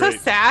 She's She's so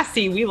great.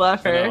 sassy. We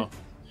love I her. know.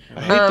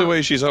 I hate the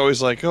way she's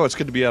always like, "Oh, it's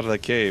good to be out of the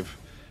cave,"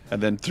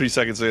 and then 3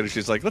 seconds later,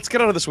 she's like, "Let's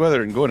get out of this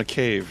weather and go in a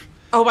cave."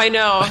 Oh, I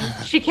know.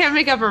 She can't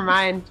make up her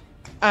mind.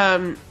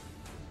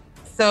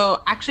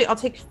 So actually, I'll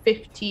take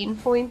 15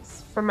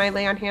 points from my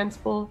lay on hands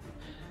pool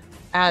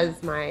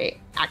as my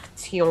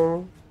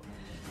action.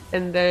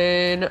 And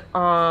then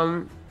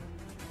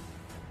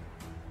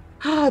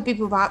Beep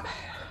boop bop.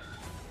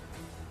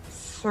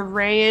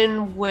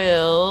 Sarayan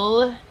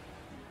will.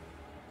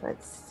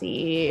 Let's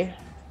see.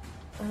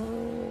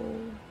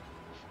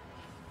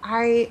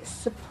 I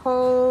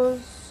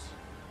suppose.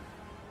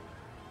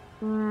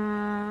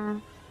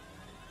 Sorry,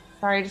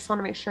 I just want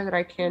to make sure that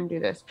I can do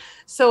this.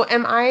 So,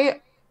 am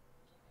I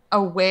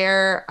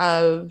aware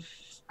of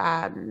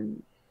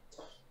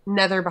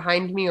Nether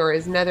behind me, or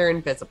is Nether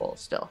invisible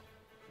still?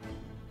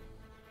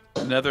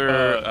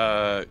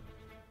 Nether.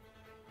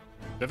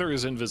 Nether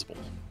is invisible.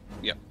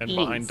 Yeah. And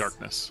behind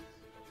darkness.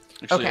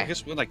 Actually, Okay. I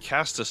guess when I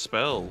cast a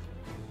spell.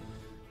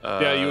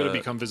 Yeah, you would have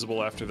become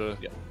visible after the.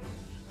 Yeah.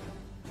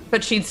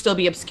 But she'd still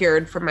be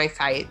obscured from my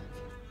sight.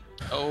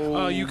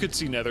 Oh. You could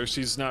see Nether.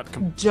 She's not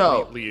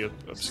completely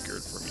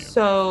obscured from you.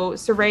 So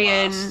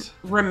Sarayan, Blast.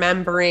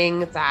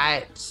 remembering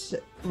that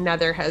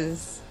Nether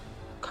has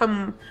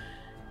come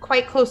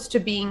quite close to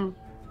being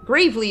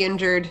gravely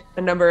injured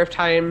a number of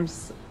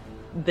times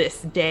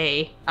this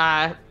day,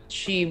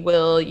 she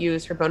will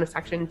use her bonus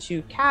action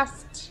to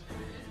cast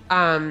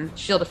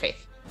Shield of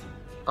Faith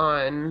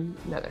on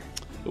Nether.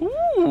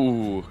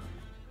 Ooh.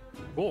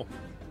 Cool.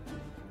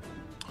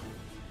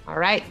 All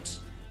right.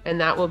 And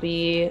that will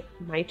be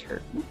my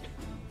turn.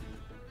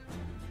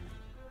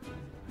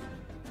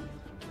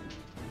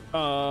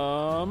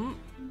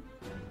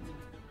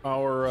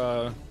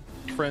 Our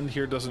friend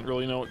here doesn't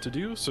really know what to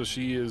do, so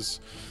she is.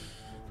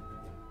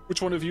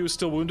 Which one of you is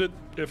still wounded,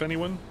 if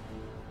anyone?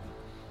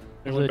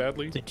 Anyone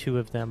badly? The two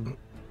of them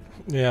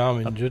Yeah, I'm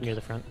up injured. near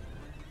the front.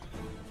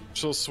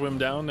 She'll swim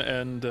down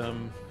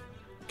and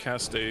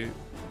cast a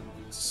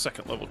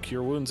second level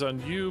Cure Wounds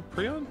on you,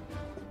 Prion.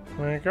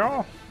 There you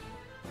go.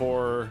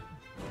 For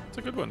it's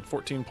a good one,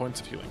 14 points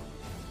of healing.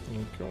 There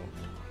you go.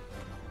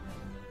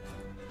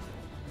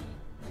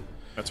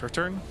 That's her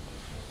turn.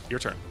 Your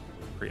turn,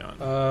 Prion.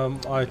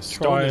 I The try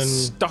stone and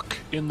is stuck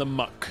in the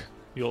muck.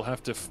 You'll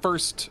have to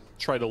first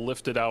try to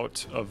lift it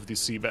out of the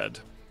seabed.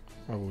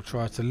 I will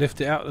try to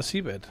lift it out of the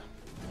seabed.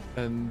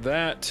 And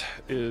that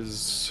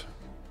is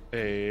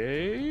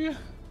a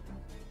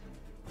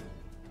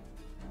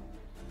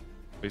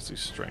basically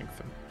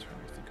strength. I'm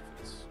trying to think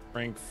if it's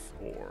strength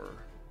or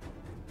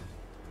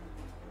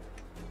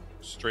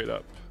straight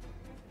up.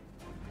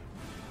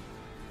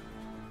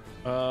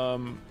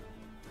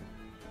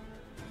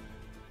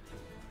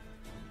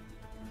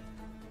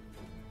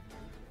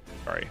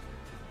 Sorry.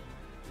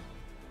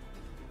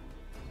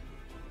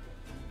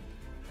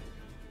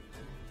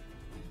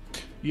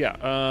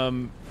 Yeah,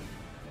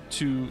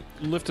 to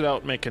lift it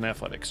out, make an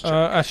athletics check.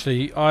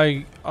 Actually,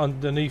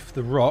 underneath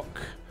the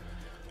rock,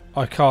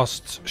 I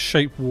cast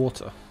Shape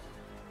Water.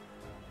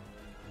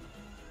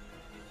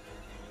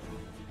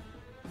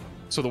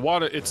 So the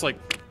water, it's So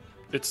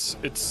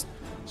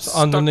stuck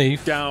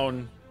underneath.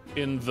 down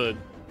in the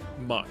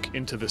muck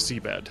into the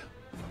seabed.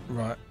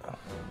 Right.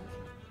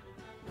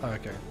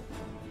 Okay.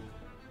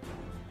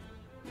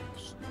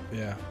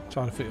 Yeah,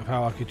 trying to think of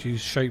how I could use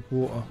Shape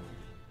Water.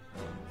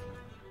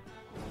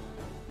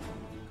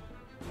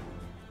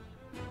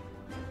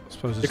 I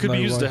suppose It there's could no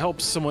be used way. to help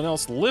someone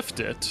else lift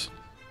it,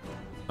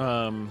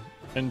 and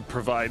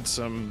provide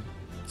some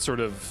sort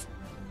of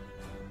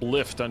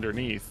lift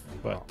underneath.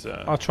 But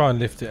I'll try and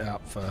lift it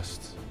out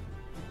first.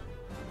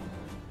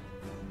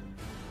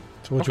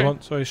 So what do Okay. you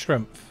want? Sorry,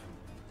 strength.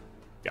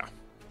 yeah,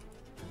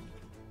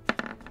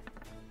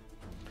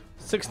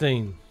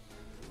 16.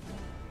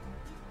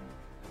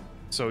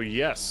 so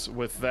yes,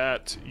 with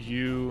that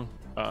you,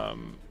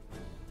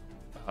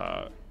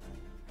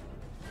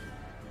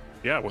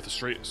 yeah, with a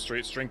straight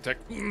strength tech,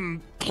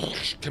 can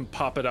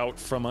pop it out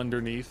from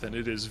underneath, and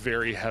it is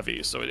very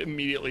heavy, so it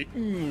immediately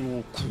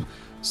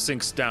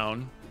sinks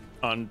down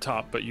on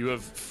top. But you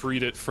have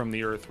freed it from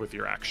the earth with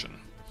your action.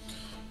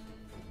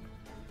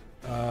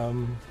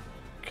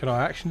 Can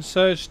I action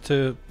surge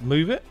to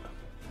move it?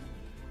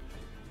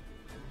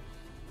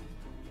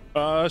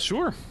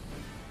 Sure.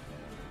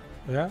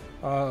 Yeah.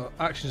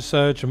 Action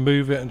surge and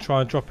move it and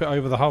try and drop it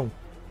over the hole.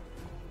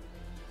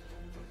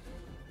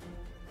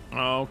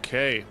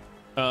 Okay.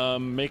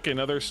 Make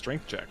another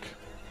strength check.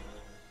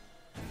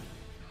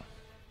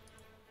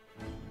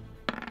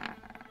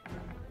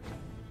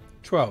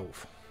 $12.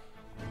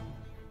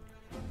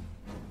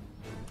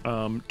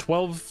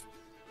 12.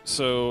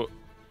 So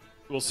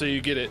we'll say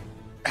you get it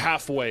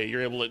halfway.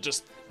 You're able to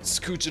just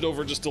scooch it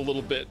over just a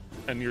little bit,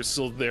 and you're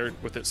still there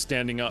with it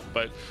standing up.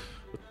 But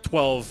with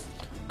 12,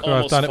 Could I have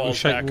almost done it with falls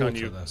shape back on water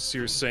you. then? So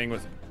you're saying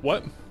with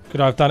what?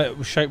 Could I have done it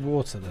with Shape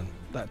Water then?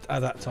 At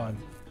that time.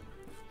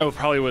 Oh,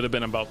 probably would have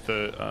been about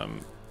the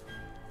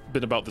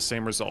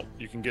same result.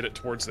 You can get it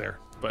towards there,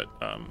 but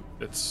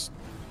it's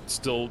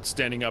still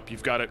standing up.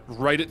 You've got it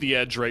right at the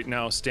edge right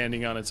now,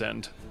 standing on its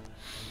end.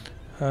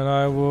 And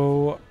I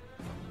will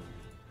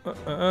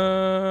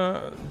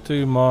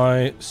do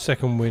my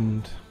second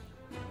wind.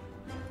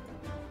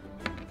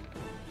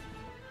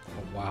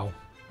 Oh, wow.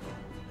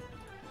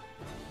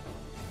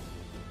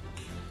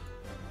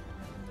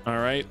 All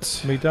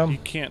right. Me done. He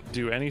can't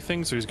do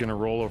anything, so he's going to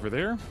roll over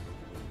there.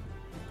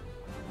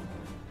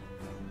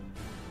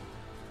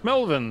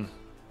 Melvin.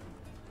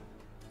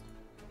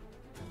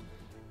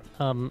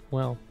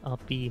 Well, I'll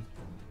be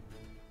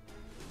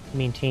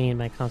maintaining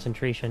my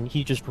concentration.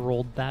 He just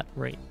rolled that,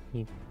 right?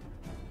 He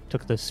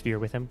took the sphere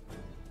with him.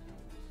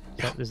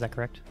 Is that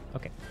correct?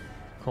 Okay,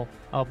 cool.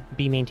 I'll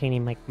be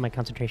maintaining my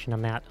concentration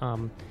on that.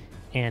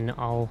 And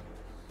I'll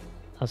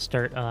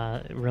start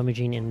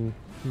rummaging in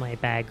my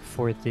bag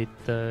for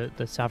the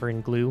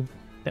sovereign glue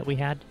that we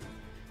had.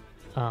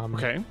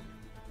 Okay.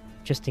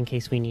 Just in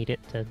case we need it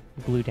to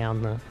glue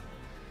down the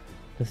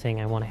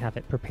thing. I want to have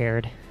it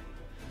prepared,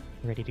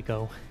 ready to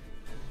go.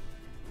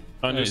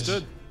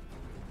 Understood.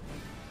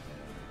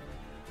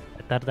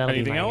 That'll be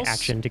Anything my else?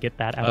 action to get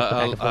that out of the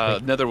bag of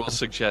holding. Nether will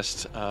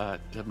suggest to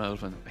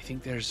Melvin, I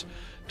think there's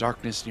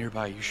darkness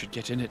nearby. You should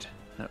get in it.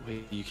 That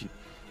way you can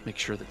make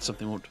sure that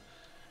something won't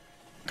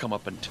come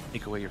up and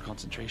take away your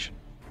concentration.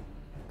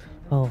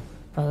 Oh,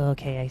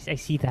 okay. I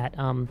see that.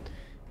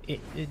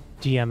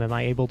 GM, am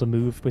I able to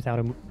move without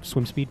a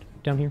swim speed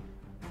down here?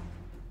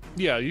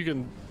 Yeah, you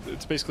can.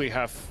 It's basically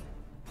half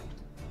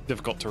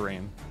difficult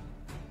terrain.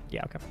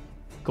 Yeah. Okay.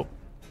 Cool.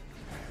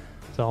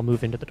 So I'll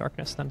move into the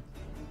darkness then.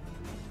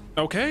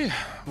 Okay,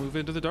 move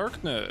into the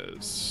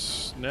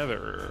darkness.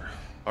 Nether.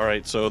 All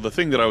right, so the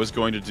thing that I was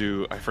going to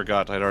do, I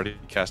forgot. I'd already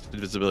cast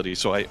invisibility,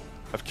 so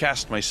I've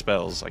cast my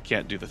spells. I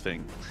can't do the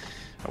thing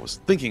I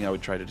was thinking I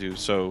would try to do.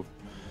 So,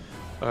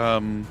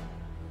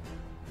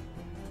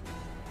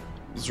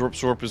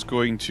 Zorp is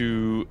going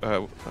to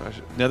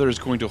Nether is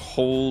going to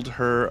hold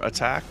her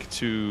attack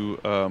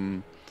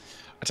to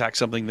attack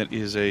something that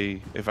is a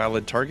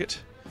valid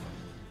target.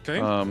 Okay.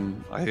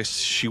 I guess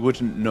she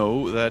wouldn't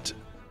know that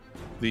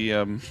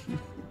the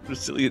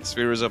resilient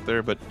sphere is up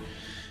there, but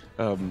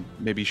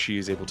maybe she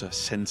is able to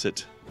sense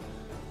it.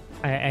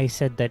 I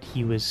said that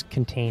he was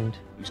contained.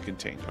 He's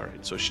contained. All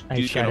right, so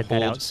I shouted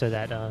that out so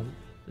that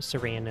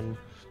Saran and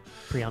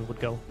Prion would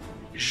go.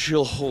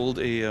 She'll hold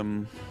a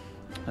an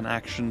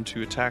action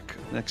to attack.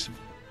 Next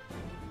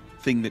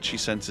thing that she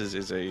senses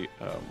is a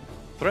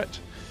threat.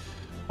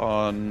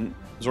 On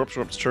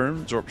Zorp's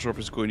turn, Zorp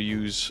is going to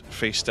use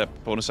face step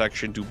bonus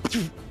action to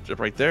step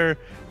right there,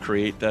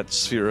 create that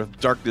sphere of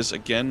darkness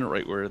again,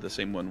 right where the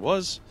same one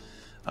was,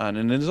 and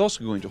then it is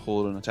also going to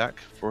hold an attack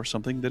for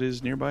something that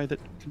is nearby that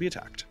can be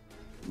attacked.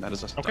 And that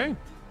is us. Okay.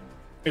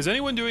 Is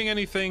anyone doing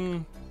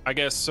anything? I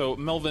guess so.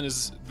 Melvin,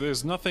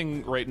 there's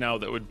nothing right now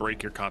that would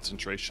break your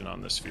concentration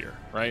on the sphere,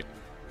 right?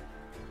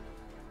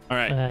 All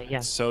right.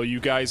 Yeah. So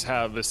you guys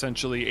have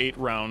essentially 8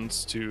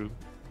 rounds to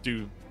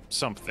do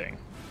something.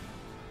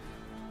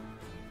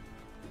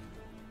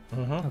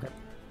 Okay.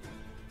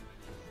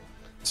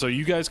 So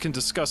you guys can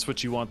discuss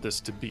what you want this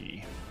to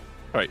be.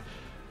 All right.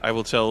 I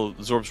will tell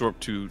Zorp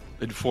to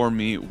inform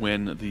me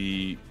when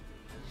the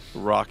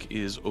rock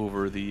is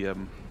over the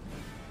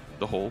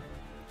hole.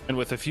 And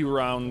with a few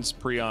rounds,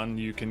 Prion,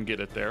 you can get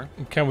it there.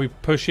 Can we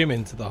push him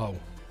into the hole?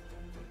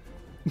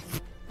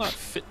 Not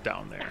fit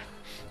down there.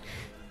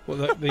 Well,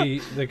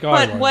 the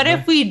guy. But what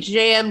if we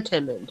jammed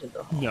him into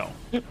the hole? No.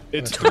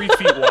 It's 3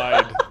 feet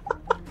wide.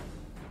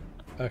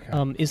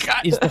 Okay. Is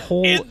the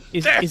hole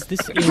is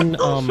this in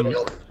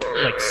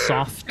like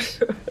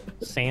soft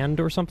sand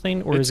or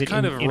something, or It's is it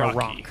kind in, of in rocky. a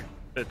rock?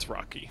 It's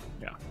rocky,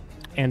 yeah.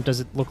 And does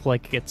it look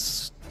like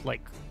it's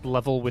like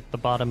level with the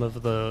bottom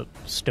of the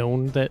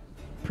stone that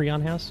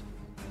Prion has?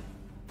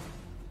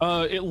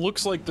 It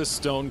looks like the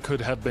stone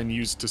could have been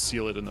used to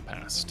seal it in the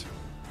past.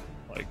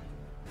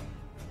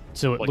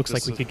 So it Like looks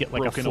like this we is could get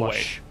like a broken away.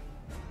 flush.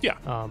 Yeah.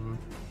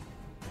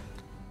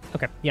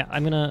 Okay. Yeah,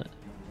 I'm gonna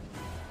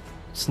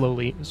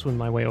slowly swim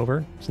my way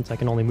over since I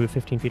can only move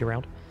 15 feet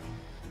around.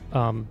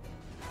 And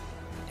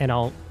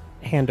I'll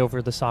hand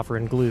over the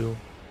sovereign glue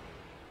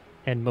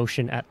and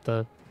motion at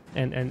the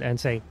and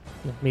say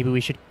maybe we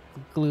should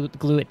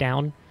glue it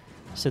down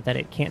so that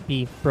it can't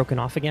be broken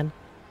off again.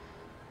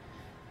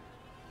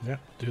 Yeah,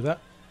 do that.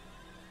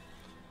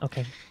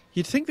 Okay.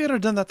 You'd think they'd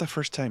have done that the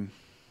first time.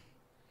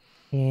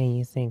 Yeah,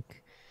 you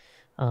think.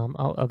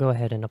 I'll go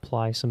ahead and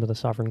apply some of the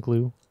sovereign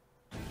glue.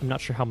 I'm not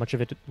sure how much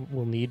of it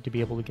we'll need to be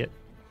able to get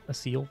a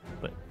seal,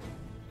 but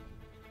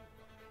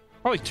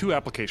Probably 2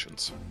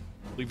 applications.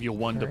 Leave you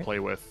 1 to Alright. play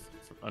with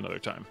for another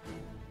time.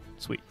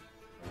 sweet.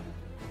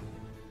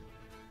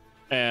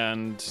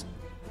 And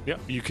yeah,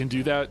 you can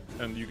do that,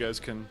 and you guys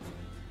can,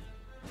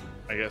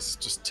 I guess,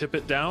 just tip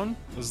it down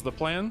is the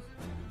plan.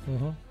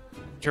 Mm-hmm.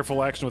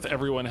 Careful action with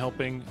everyone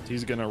helping.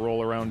 He's gonna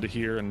roll around to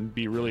here and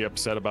be really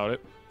upset about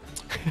it.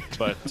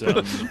 But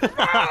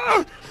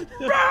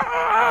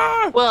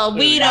Well,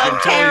 we You can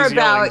don't tell care he's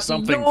yelling about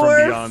something from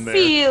your beyond there.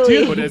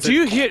 feelings. But as Do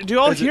you hear? Do you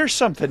all as it- hear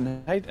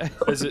something?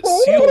 as it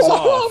seals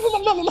off,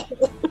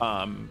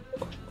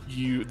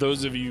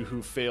 those of you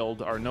who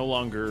failed are no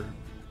longer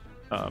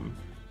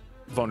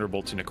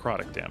vulnerable to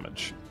necrotic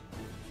damage.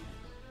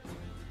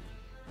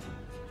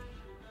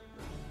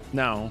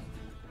 Now,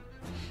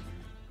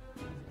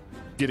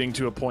 getting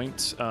to a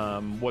point,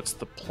 what's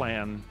the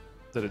plan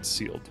that it's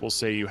sealed? We'll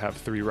say you have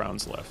 3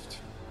 rounds left.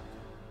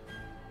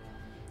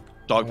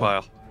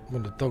 Dogpile.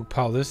 I'm gonna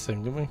dogpile this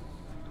thing, don't we?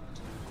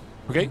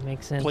 Okay,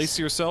 Makes sense. place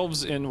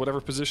yourselves in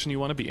whatever position you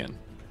want to be in.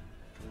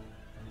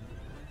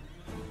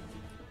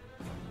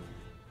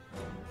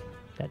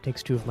 That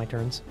takes 2 of my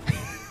turns.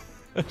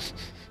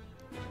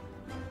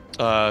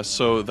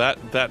 So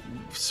that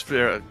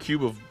sphere,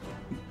 cube of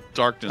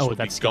darkness will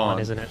that's be gone,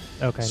 isn't it?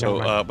 Okay. So,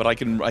 never mind. but I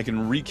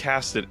can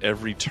recast it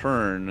every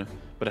turn,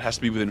 but it has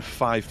to be within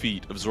 5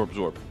 feet of Zorb.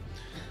 No,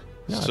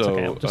 it's so,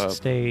 okay. I'll just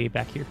stay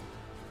back here.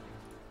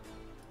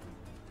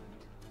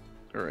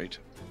 All right.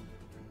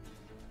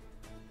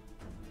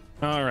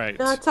 All right.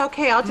 No, it's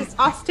okay.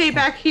 I'll stay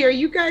back here.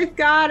 You guys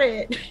got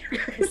it. You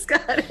guys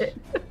got it.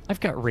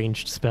 I've got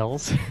ranged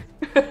spells.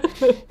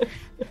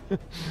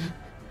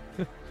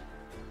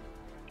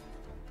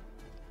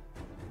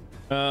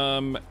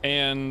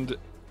 And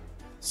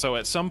so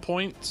at some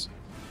point,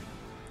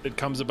 it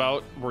comes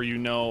about where you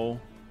know,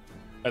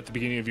 at the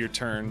beginning of your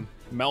turn,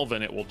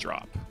 Melvin, it will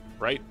drop,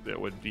 right? It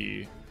would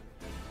be.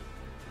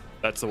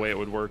 That's the way it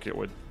would work. It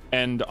would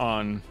end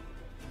on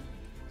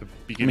the I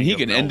beginning. mean, he of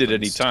can end it any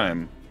Melvin's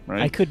time,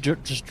 right? I could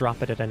just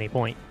drop it at any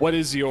point. What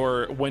is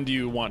your? When do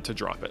you want to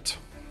drop it?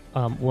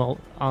 Well,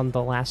 on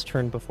the last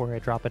turn before I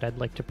drop it, I'd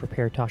like to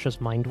prepare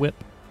Tasha's Mind Whip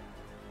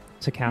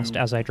to cast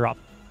as I drop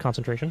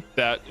concentration.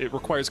 That it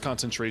requires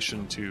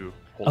concentration to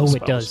hold Oh, a it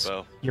spell. does.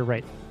 spell. You're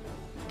right.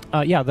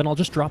 Yeah, then I'll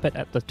just drop it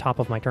at the top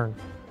of my turn.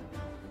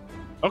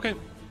 Okay.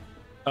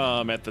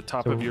 At the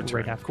top So of your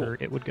turn. right after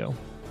it would go.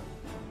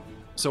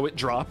 So it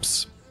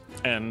drops,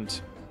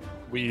 and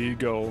we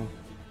go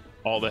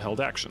all the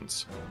held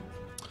actions.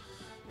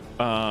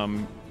 I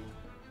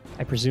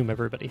presume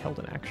everybody held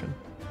an action.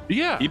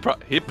 Yeah,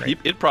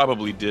 It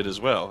probably did as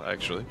well,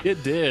 actually.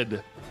 it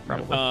did.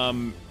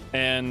 Probably.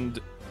 And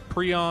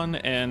Prion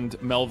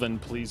and Melvin,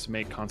 please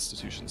make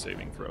Constitution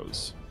saving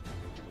throws.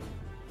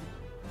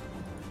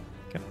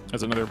 Okay.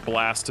 As another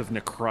blast of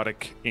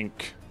necrotic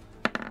ink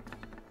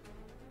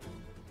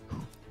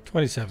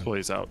 27.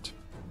 plays out.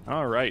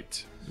 All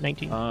right.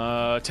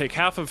 19. Take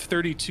half of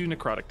 32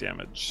 necrotic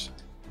damage.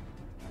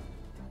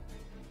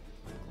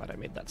 Glad I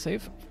made that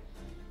save.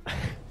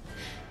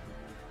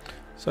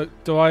 So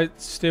do I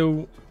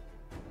still,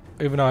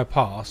 even though I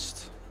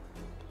passed,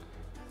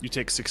 You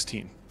take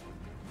 16.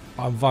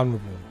 I'm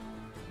vulnerable?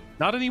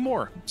 Not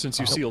anymore, since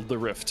you sealed the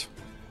rift.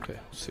 Okay,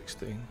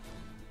 16.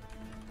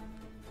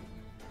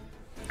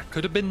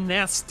 Could have been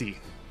nasty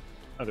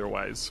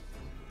otherwise.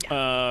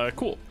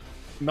 Cool.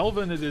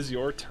 Melvin, it is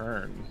your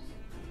turn.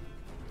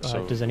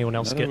 Does anyone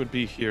else Nether get would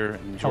be here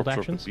and held Zorpthorpe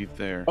actions? would be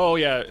there. Oh,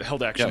 yeah,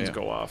 held actions yeah.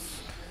 go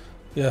off.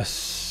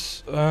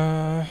 Yes.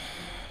 I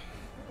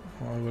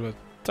will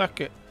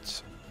attack it.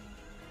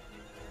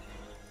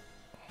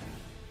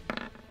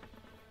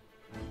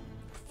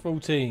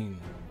 14.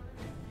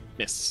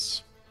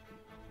 Miss.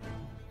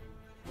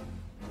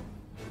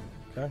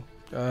 Okay.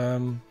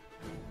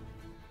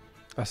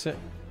 That's it.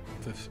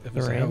 If it's a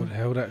Lorraine?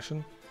 held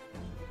action.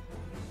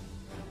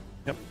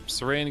 Yep.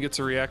 Serene gets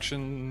a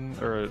reaction,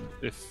 or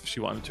if she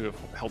wanted to have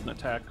held an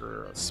attack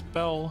or a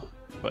spell,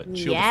 but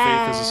Shield of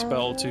Faith is a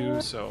spell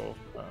too, so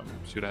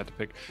she would have had to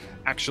pick.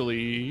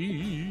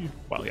 Actually,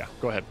 well, yeah,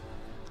 go ahead.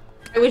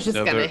 I was just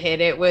Another- gonna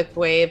hit it with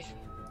wave.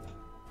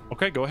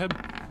 Okay, go ahead.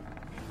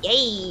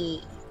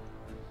 Yay!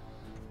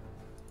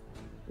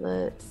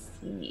 Let's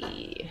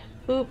see.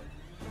 Boop.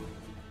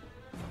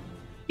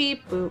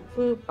 Beep boop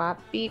boop bop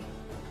beep.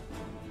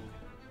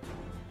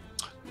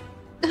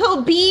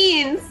 Oh,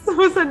 beans!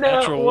 Was a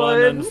Natural one,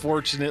 one.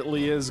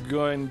 unfortunately, is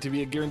going to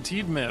be a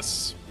guaranteed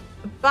miss.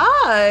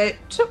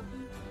 But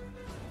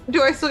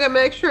do I still get my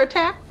extra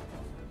attack?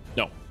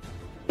 No.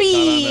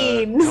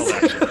 Beans. Not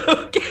on a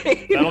held action.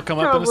 Okay. That'll come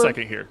up in a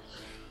second here.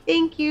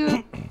 Thank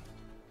you.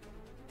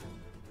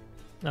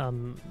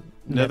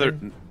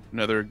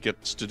 Nether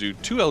gets to do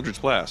 2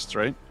 Eldritch Blasts,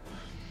 right?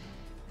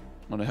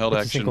 On a held It's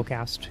a action. single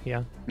cast?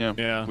 Yeah,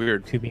 Yeah.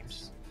 Weird. 2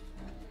 beams.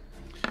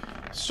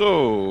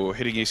 So,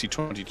 hitting AC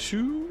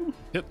 22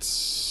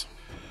 Hits.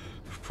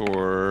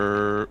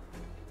 for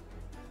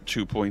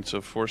 2 points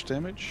of force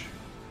damage.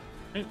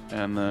 Okay.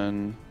 And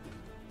then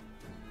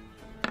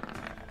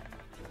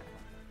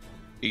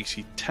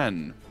AC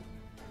 10.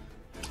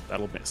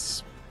 That'll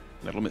miss.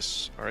 That'll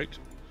miss. All right.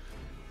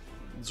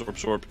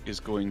 Zorp is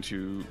going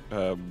to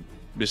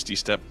Misty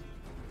Step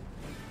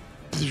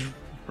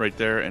right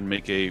there and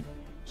make a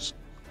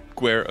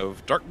square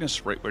of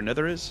darkness right where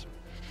Nether is.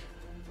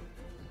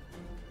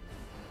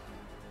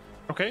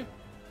 Okay.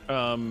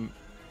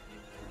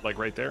 Like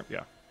right there?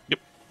 Yeah. Yep.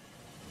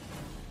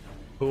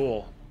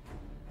 Cool.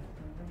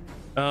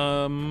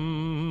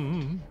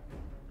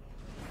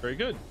 Very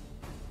good.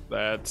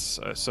 That's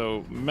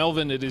so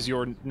Melvin, it is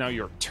now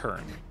your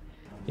turn.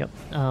 Yep.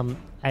 I'm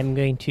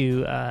going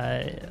to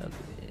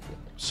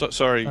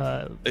Sorry,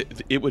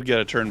 it would get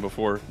a turn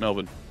before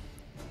Melvin.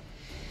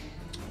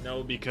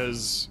 No,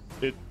 because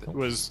it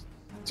was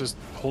just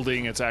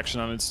holding its action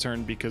on its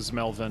turn because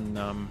Melvin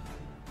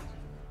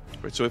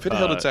Right, so if it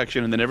held its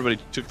action and then everybody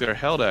took their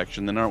held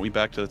action, then aren't we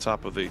back to the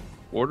top of the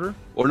order?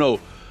 Or no,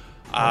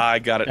 I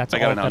got it. That's I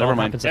got all- it now. that Never all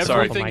mind. happens at the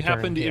Sorry. top of my everything turn,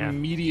 happened yeah.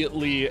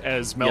 immediately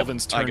as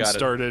Melvin's I turn got it.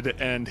 started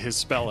and his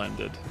spell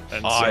ended.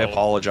 And I so,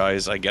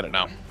 apologize. I get it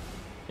now.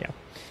 Yeah.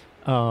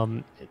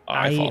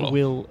 I follow.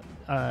 will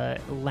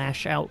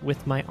lash out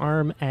with my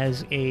arm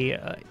as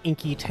a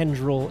inky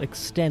tendril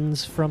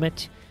extends from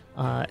it,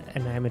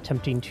 and I'm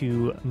attempting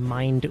to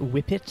mind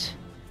whip it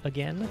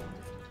again.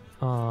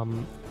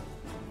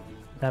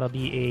 That'll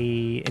be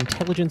a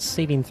intelligence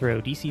saving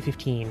throw, DC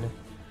 15.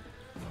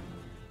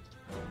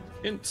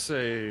 Int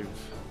save.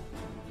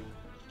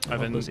 I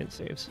love those int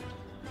saves.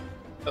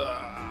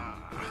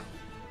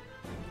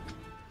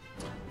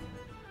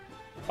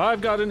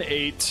 I've got an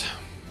 8.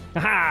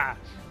 Haha!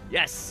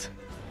 Yes!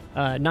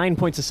 9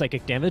 points of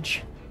psychic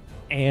damage.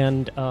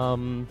 And,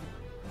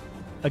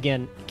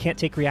 again, can't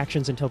take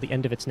reactions until the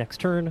end of its next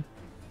turn.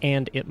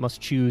 And it must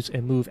choose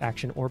a move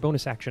action or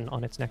bonus action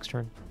on its next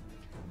turn.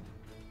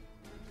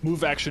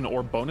 Move action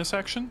or bonus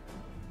action?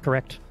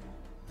 Correct.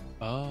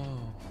 Oh.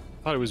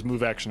 I thought it was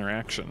move action or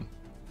action.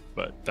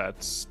 But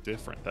that's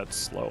different. That's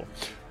slow.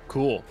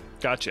 Cool.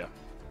 Gotcha.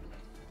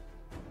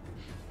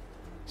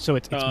 So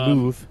it's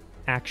move,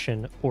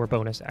 action, or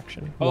bonus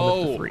action. One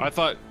of the three. I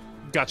thought...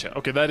 Gotcha.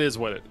 Okay, that is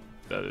what it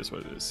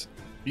is.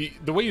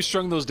 The way you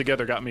strung those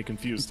together got me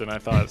confused, and I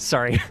thought...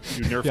 Sorry.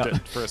 You nerfed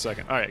it for a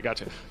second. All right,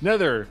 gotcha.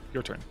 Nether,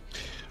 your turn.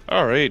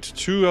 All right,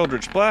 2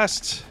 Eldritch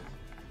Blast.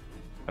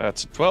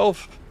 That's a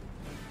 12.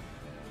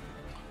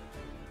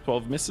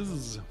 12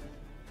 misses.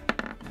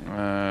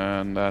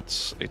 And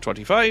that's a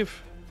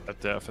 25. That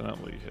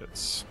definitely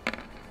hits. I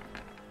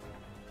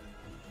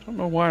don't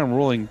know why I'm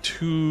rolling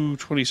 2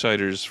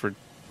 20-siders for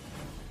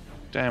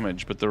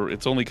damage, but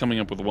it's only coming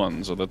up with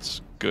 1, so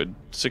that's good.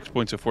 6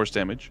 points of force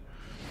damage.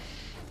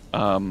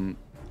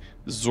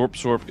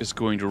 Zorp is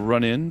going to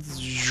run in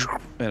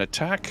and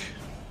attack.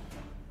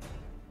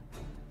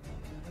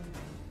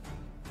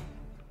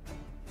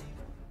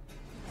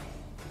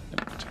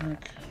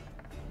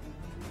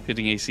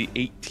 Hitting AC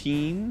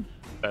 18.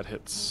 That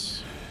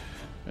hits.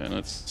 And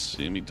let's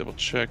see, let me double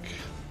check.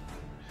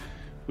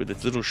 With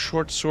its little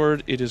short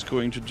sword, it is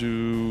going to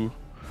do...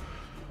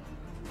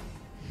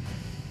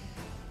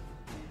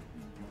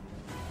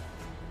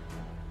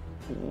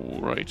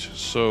 Right,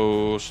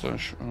 so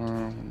slash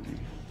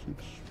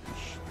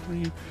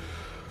 /3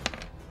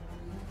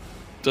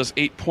 does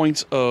 8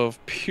 points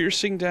of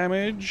piercing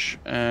damage,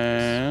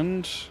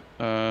 and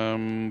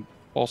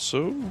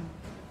also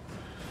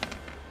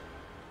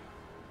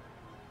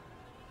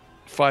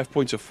 5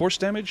 points of force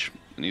damage.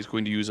 And he's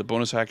going to use a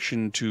bonus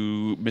action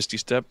to Misty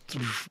Step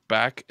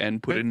back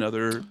and put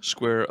another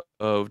square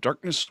of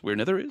darkness where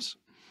Nether is.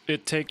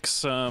 It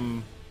takes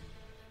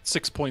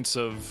 6 points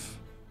of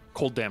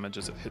cold damage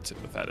as it hits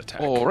it with that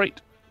attack. All right,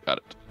 got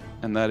it.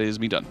 And that is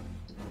me done.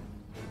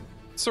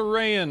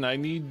 Sarayan, I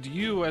need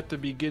you at the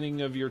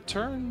beginning of your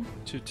turn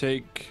to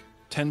take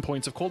 10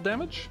 points of cold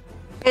damage.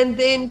 And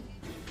then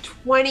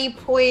 20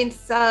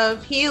 points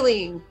of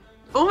healing.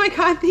 Oh my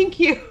god, thank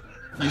you.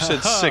 You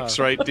said 6,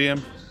 right,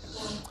 DM?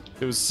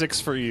 It was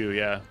 6 for you,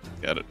 yeah.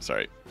 Got it,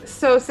 sorry.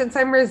 So since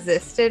I'm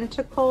resistant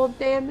to cold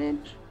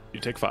damage...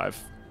 You take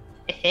 5.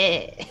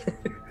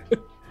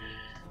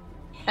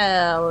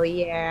 Hell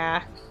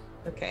yeah.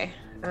 Okay.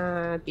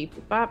 Beep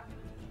boop bop.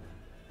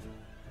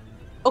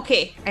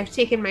 Okay, I've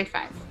taken my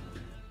 5.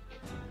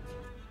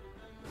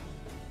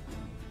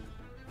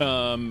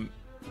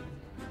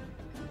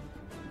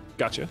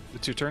 Gotcha.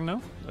 It's your turn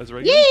now? As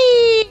regular?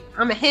 Yay!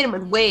 I'm gonna hit him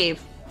with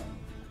wave.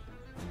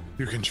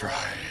 You can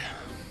try.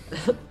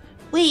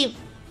 Wave,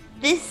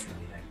 this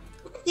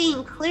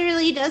thing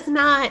clearly does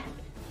not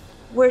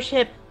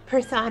worship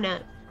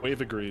Persona.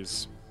 Wave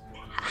agrees.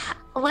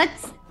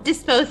 Let's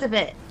dispose of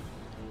it.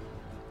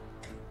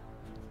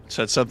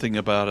 Said something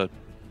about a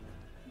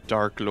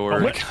dark lord. Oh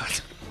my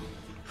god.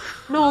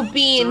 No,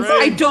 Beans,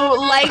 Right. I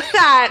don't like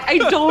that. I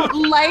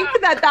don't like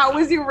that that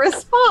was your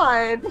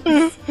response.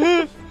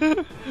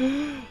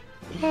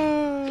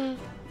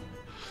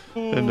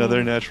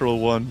 Another natural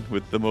one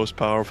with the most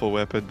powerful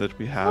weapon that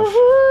we have.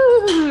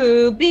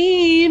 Woohoo,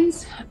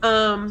 Beans.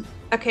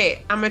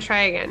 Okay, I'm gonna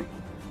try again.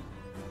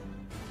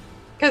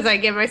 Because I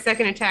get my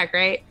second attack,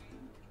 right?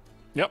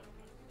 Yep.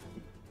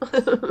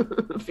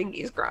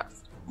 Fingers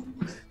crossed.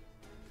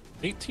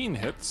 18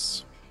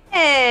 hits.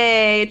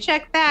 Hey,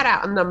 check that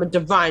out. And I'm a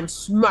divine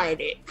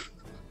smite it.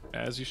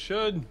 As you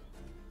should.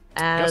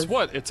 Guess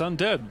what? It's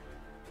undead.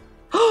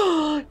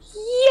 Yay!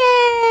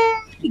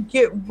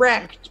 Get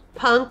wrecked,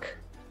 punk.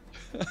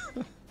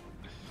 You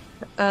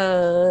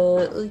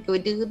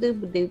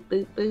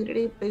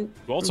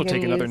also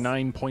take another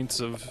 9 points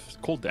of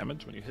cold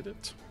damage when you hit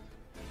it.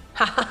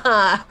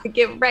 Haha,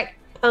 get wrecked,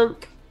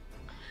 punk.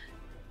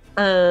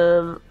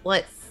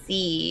 Let's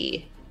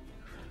see.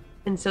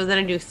 And so then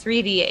I do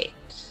 3d8,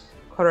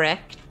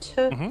 correct?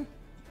 Mm-hmm.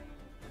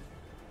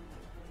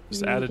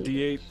 Just add a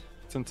d8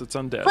 since it's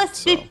undead. Plus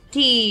so.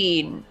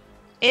 15.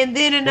 And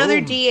then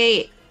another Boom.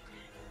 d8.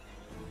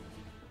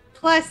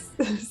 Plus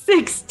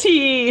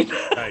 16.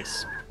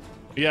 Nice.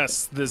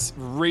 Yes, this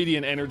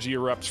radiant energy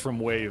erupts from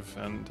Wave,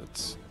 and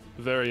it's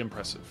very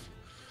impressive.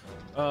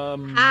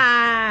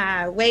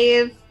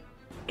 Wave.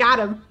 Got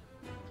him.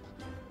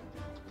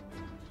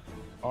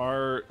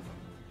 Our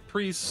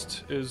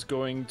priest is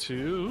going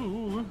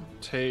to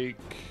take...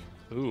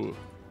 Ooh.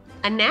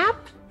 A nap?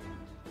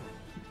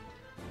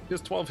 He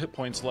has 12 hit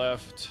points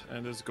left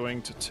and is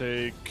going to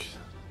take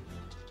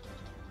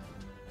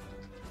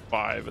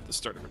 5 at the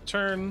start of her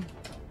turn.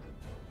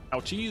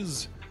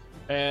 Ouchies.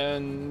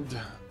 And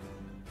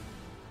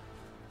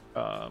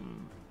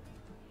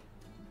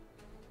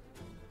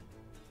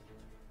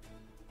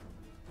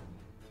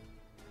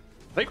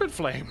Sacred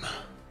Flame.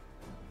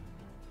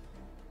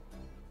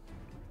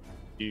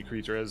 The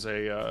creature has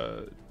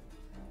a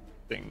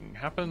thing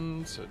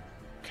happens, a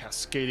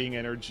cascading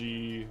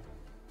energy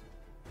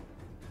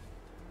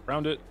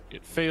around it.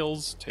 It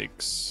fails,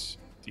 takes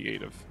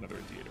another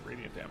D8 of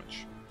radiant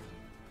damage.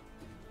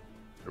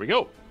 There we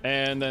go.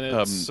 And then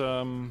it's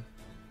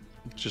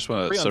just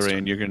want to,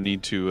 Sarain, you're going to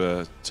need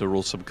to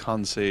roll some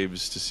con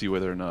saves to see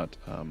whether or not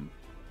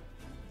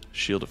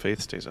Shield of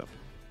Faith stays up.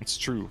 It's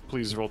true.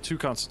 Please roll 2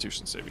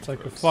 Constitution saving throws.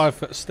 Take a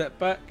 5-foot step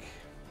back.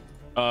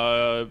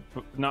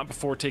 Not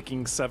before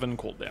taking 7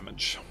 cold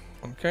damage.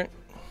 Okay.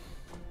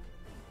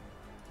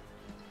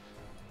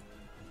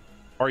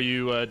 Are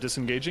you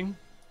disengaging?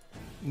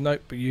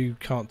 Nope, but you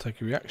can't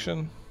take a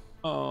reaction.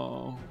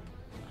 Oh.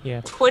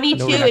 Yeah. 22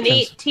 No and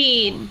reactions.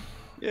 18.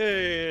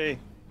 Yay!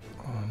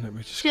 Oh, let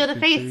me just Shield of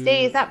quickly Faith do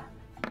stays up.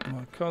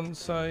 My con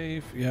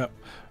save. Yeah.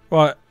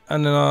 Right,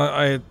 and then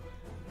I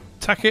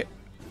attack it.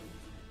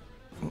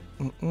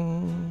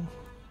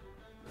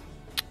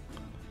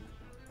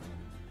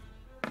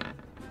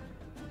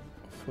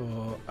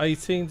 For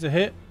 18 to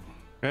hit.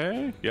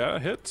 Okay. Yeah,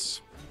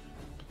 hits.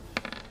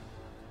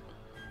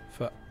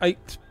 For 8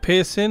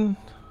 piercing.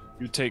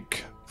 You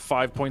take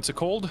 5 points of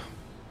cold.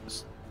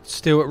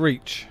 Still at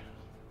reach.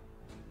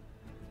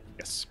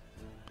 Yes.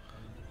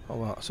 Oh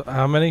wow. So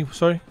how many?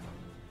 Sorry.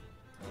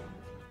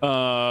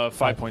 5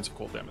 points of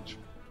cold damage.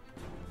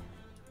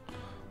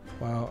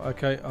 Wow.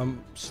 Okay.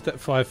 Step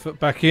 5 foot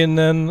back in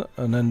then,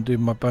 and then do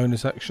my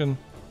bonus action.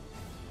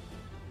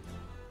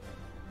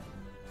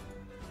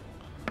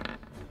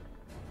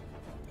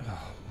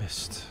 Oh,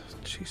 missed.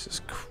 Jesus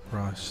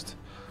Christ.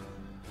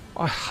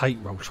 I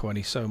hate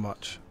Roll20 so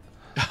much.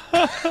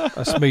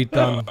 That's me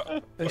done.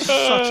 It's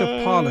such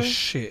a pile of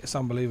shit. It's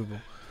unbelievable.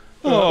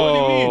 What do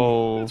you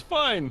mean? It's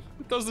fine.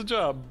 It does the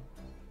job.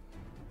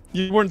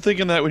 You weren't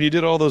thinking that when you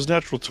did all those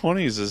natural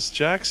 20s as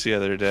Jax the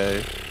other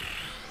day.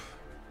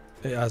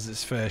 It has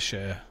its fair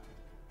share.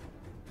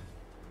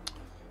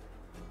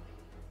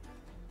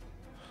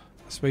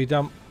 That's me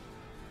done.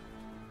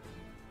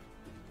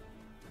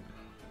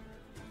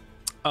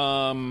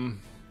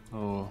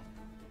 Oh.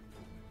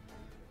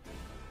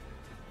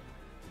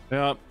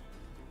 Yeah.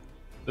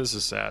 This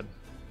is sad.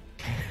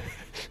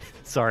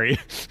 Sorry.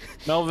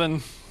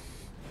 Melvin.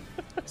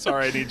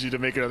 Sorry, I need you to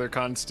make another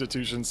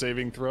Constitution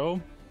saving throw.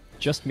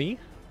 Just me?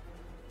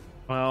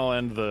 Well,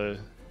 and the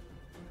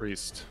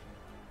priest.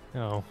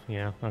 Oh,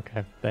 yeah,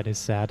 okay. That is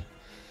sad.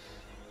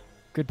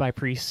 Goodbye,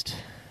 priest.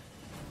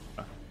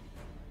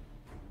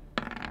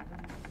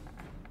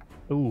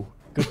 Ooh,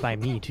 goodbye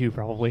me too,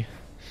 probably.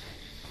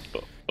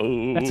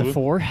 Oh. That's a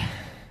 4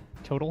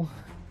 total.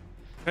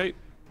 Okay.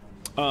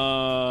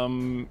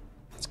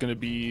 It's gonna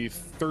be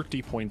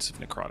 30 points of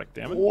necrotic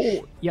damage.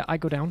 Oh, yeah, I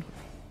go down.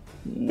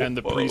 And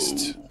the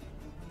priest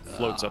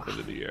floats up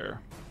into the air.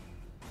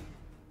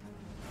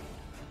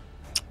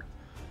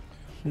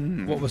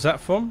 What was that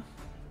from?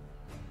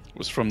 It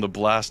was from the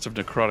blast of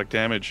necrotic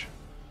damage.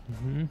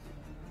 Mm-hmm.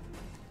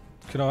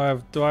 Do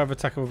I have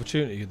attack of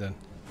opportunity then?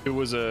 It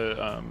was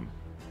a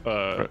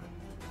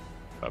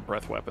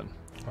breath weapon.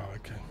 Oh,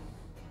 okay.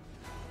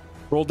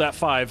 Rolled that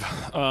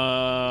 5.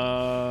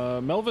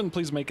 Melvin,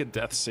 please make a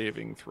death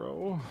saving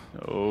throw.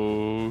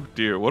 Oh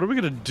dear, what are we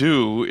gonna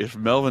do if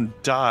Melvin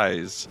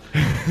dies?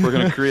 We're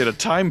gonna create a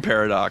time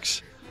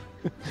paradox.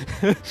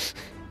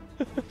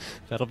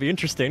 That'll be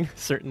interesting,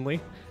 certainly.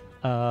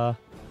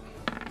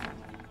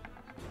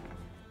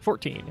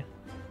 14.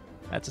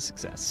 That's a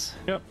success.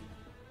 Yep.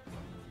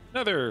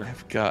 Nether.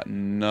 I've got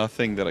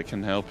nothing that I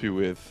can help you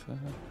with.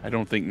 I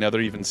don't think Nether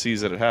even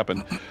sees that it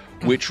happened.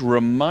 Which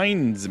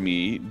reminds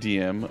me,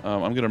 DM,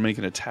 I'm going to make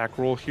an attack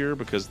roll here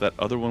because that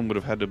other one would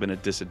have had to have been a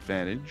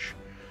disadvantage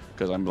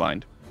because I'm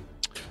blind.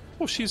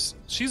 Oh, she's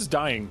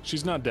dying.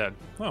 She's not dead.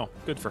 Oh,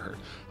 good for her.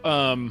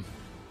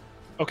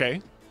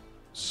 Okay.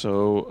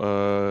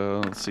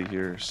 So, let's see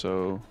here.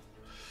 So,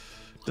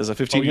 does a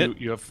 15 hit?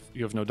 You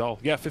have no doll.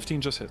 Yeah,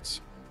 15 just hits.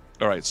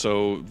 All right,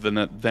 so then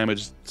that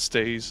damage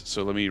stays.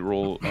 So let me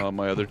roll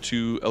my other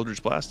 2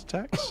 Eldritch Blast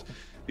attacks.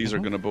 These are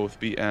going to both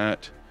be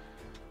at...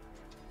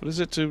 What is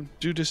it to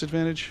do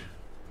disadvantage?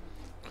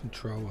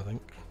 Control, I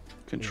think.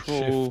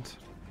 Control Shift.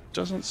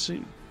 doesn't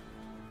seem...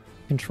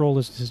 Control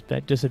is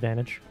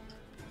disadvantage.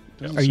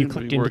 doesn't Are you seem to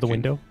clicked be into the working.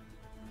 window?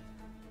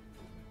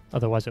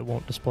 Otherwise, it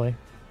won't display.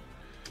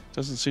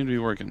 Doesn't seem to be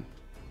working.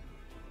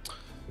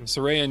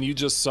 Sarayan, you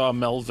just saw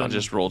Melvin I'll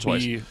just roll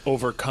twice. be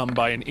overcome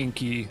by an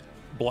inky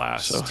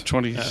blast. So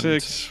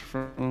 26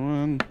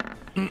 from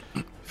 1.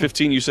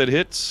 15 you said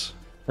hits?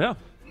 Yeah.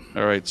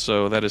 All right,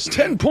 so that is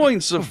 10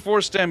 points of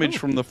force damage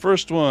from the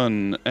first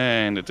one,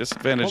 and a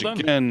disadvantage Well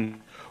done.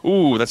 again.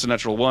 Ooh, that's a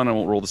natural 1. I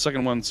won't roll the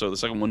second one, so the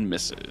second one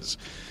misses.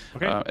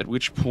 Okay. At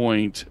which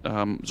point,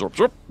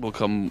 Zorp will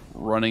come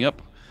running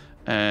up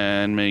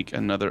and make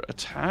another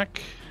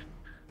attack.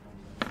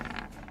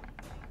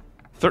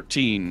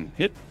 13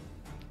 hit.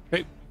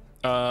 Okay.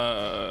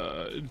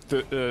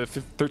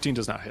 13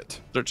 does not hit.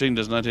 13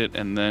 does not hit,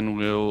 and then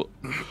we'll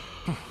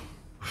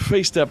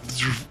face step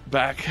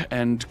back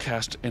and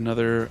cast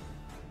another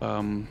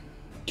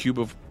cube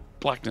of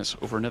blackness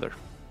over another.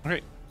 All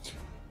right.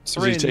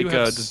 Does he take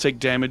does it take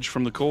damage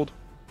from the cold?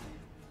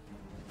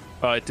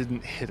 It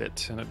didn't hit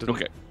it, and it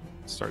didn't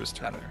start his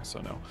turn there,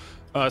 so no.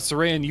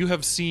 Sarayan, you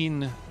have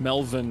seen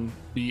Melvin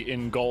be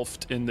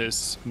engulfed in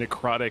this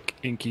necrotic,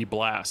 inky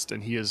blast,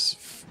 and he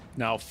is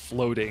now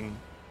floating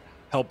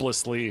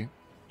helplessly,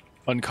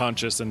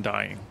 unconscious and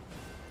dying.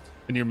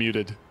 And you're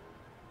muted.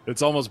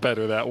 It's almost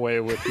better that way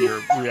with your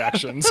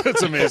reactions.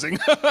 It's amazing.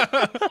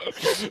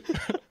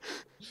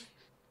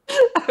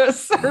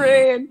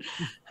 Sarayan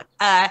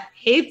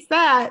hates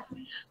that.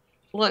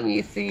 Let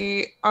me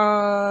see.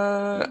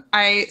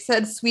 I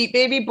said sweet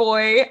baby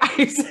boy.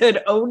 I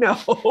said, oh no.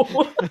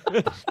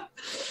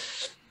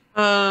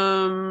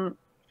 Boop,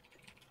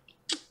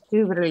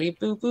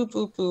 boop,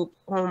 boop, boop.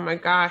 Oh my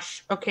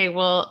gosh. Okay,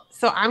 well,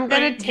 so I'm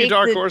gonna take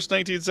Dark Horse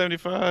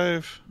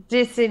 1975.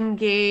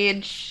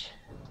 Disengage.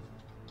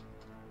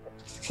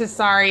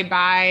 Sorry,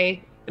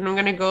 bye. And I'm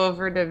gonna go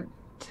over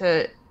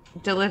to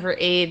deliver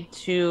aid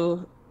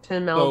to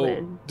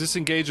Melvin. So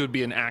disengage would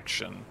be an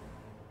action,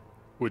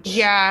 which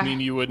mean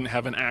you wouldn't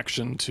have an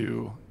action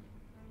to,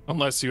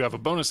 unless you have a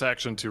bonus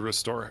action to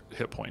restore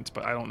hit points.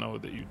 But I don't know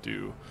that you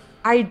do.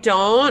 I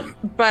don't,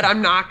 but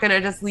I'm not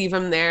gonna just leave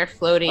him there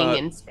floating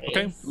in space.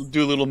 Okay,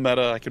 do a little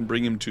meta. I can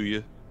bring him to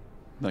you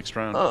next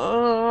round.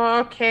 Oh,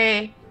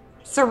 okay.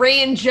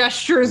 Sarayan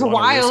gestures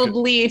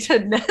wildly to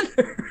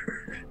Nether.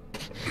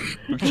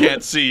 We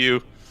can't see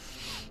you.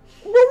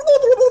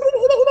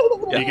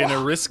 Are you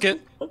gonna risk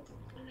it?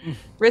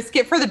 Risk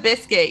it for the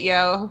biscuit,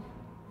 yo.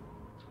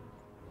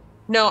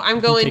 No, I'm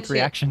going take to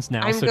reactions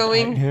now. I'm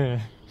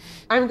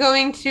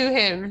going to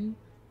him.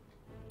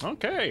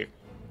 Okay.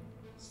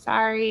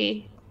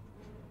 Sorry.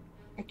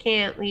 I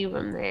can't leave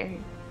him there.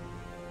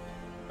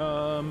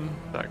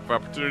 Attack of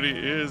opportunity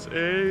is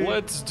a.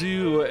 Let's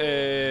do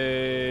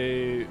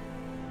a.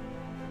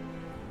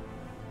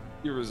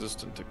 You're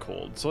resistant to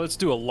cold, so let's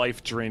do a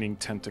life-draining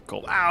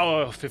tentacle.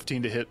 Ow!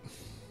 15 to hit.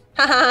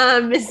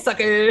 Haha, miss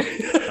sucker.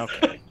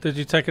 Okay. Did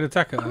you take an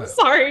attack at I'm that?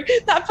 sorry.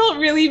 That felt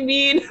really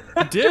mean.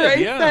 Did, after I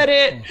yeah. said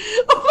it.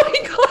 Oh my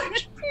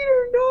gosh,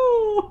 Peter,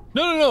 no.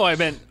 No. I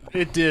meant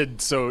it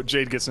did. So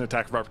Jade gets an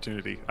attack of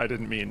opportunity. I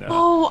didn't mean.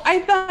 Oh, I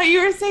thought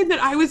you were saying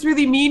that I was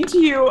really mean to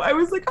you. I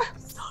was like, I'm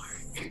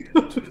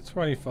sorry.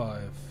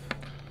 25.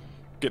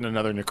 Getting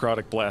another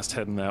necrotic blast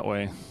heading that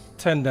way.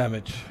 10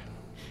 damage.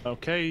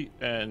 Okay,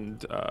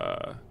 and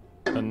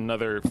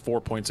another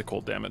 4 points of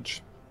cold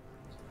damage.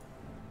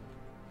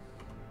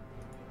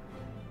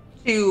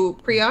 To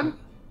Prion?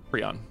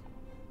 Prion.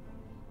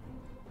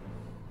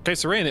 Okay,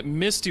 Sarayan, it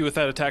missed you with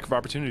that attack of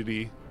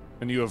opportunity,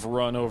 and you have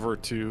run over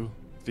to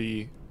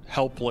the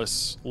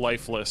helpless,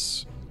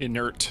 lifeless,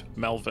 inert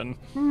Melvin.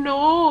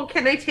 No,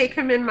 can I take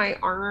him in my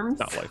arms?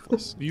 Not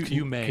lifeless.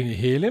 You may. Can you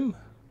heal him?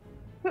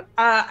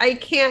 I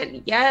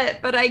can't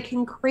yet, but I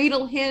can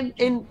cradle him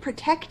and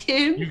protect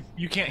him.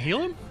 You can't heal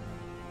him?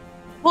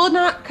 Well,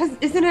 not because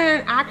isn't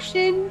it an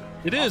action?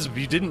 It is.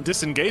 You didn't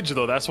disengage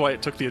though. That's why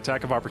it took the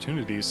attack of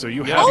opportunity. So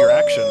you have your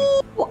action.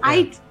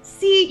 I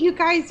see. You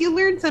guys, you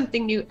learn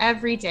something new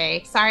every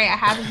day. Sorry, I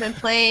haven't been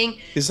playing.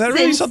 Is that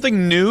really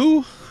something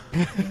new?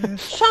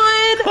 Sean,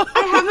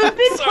 I haven't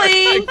been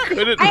playing.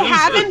 I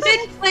haven't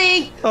been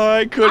playing.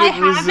 I couldn't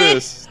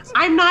resist.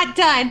 I'm not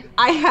done.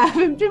 I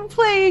haven't been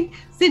playing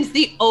since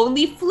the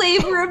only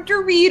flavor of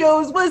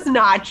Doritos was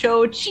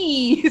nacho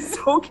cheese.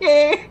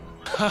 Okay.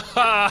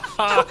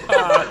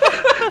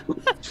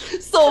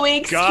 So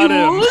excuse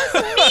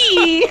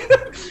me.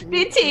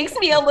 It takes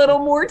me a little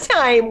more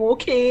time,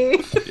 okay?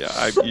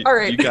 Yeah, all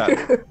right. You got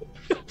it.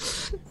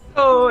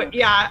 Oh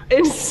yeah,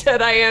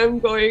 instead I am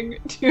going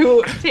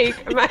to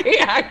take my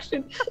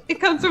action. It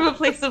comes from a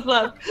place of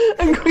love.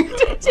 I'm going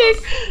to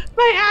take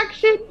my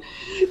action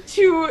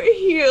to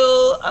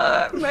heal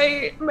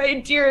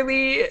my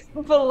dearly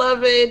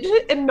beloved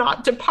and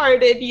not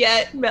departed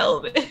yet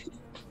Melvin.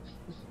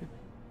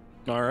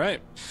 All right.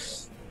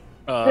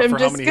 I'm for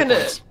just how many gonna.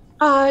 hit points?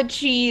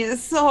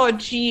 Oh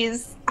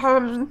geez.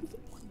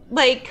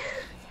 Like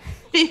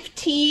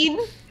 15.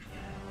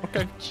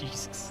 Okay.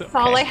 Jesus. That's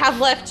all I have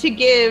left to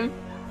give.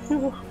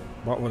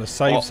 Might want to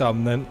save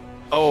some then.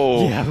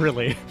 Oh. Yeah,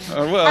 really.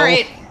 Well. All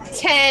right,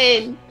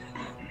 10.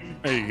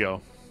 There you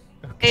go.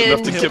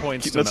 And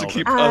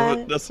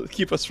That's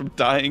keep us from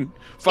dying.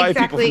 5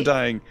 people from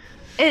dying.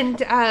 And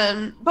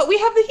but we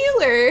have the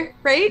healer,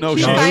 right? No,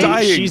 she's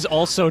dying. She's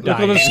also dying.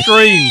 Look on the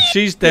screen.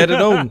 She's dead at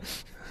home.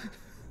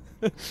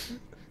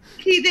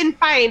 Okay, then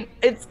fine.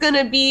 It's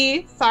gonna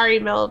be. Sorry,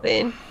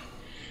 Melvin.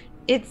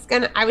 It's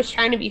gonna. I was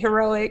trying to be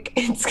heroic.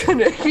 It's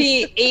gonna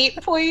be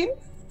 8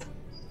 points.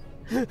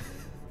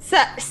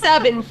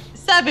 7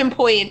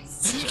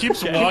 points. She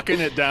keeps walking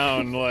it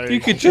down like.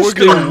 You could just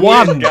do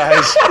one,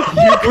 guys.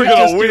 We're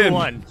gonna win.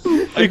 one.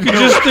 You could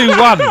just do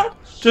one.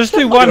 Just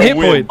do one hit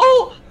point.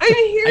 Oh, I'm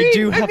hearing. I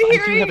do have a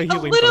healing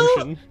little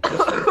potion.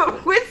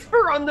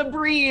 whisper on the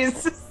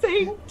breeze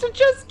saying to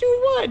just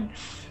do one.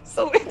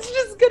 So it's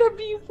just gonna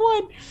be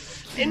one.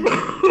 And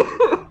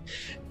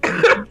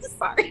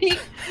sorry.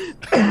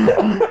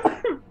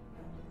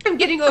 I'm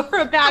getting over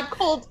a bad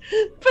cold,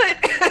 but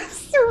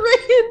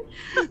Sarayan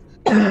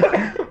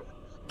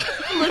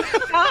looks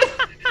down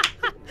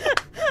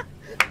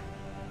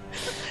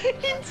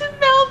into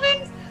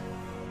Melvin's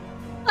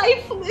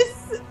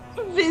lifeless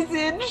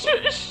visage.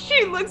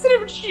 She looks at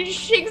him, she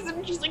shakes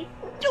him, she's like,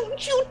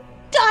 "Don't you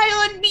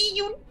die on me,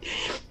 you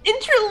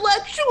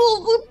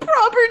intellectual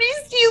property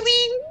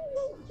stealing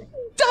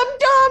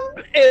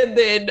dum-dum!" And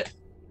then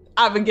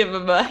I'm gonna give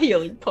him a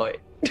healing point.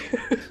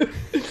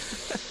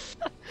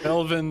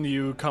 Melvin,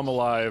 you come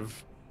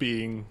alive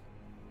being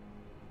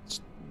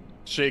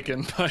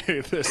shaken by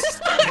this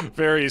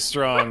very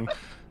strong,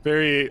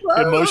 very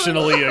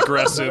emotionally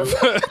aggressive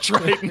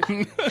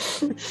Triton.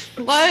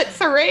 What?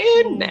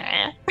 Sarayan?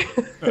 Nah.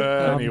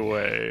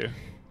 Anyway,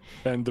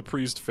 and the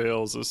priest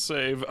fails a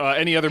save.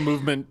 Any other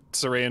movement,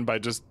 Sarayan,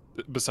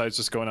 besides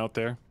just going out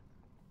there?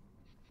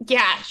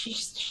 Yeah, she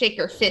just shake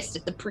her fist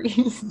at the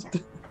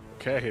priest.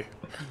 Okay.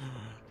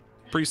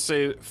 Priest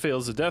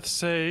fails a death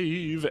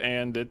save,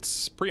 and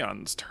it's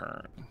Prion's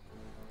turn.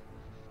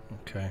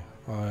 Okay,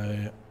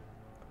 I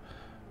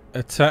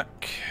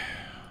attack.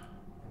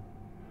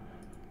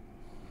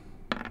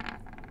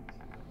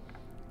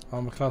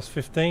 Armor class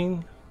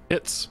 15.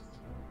 Hits.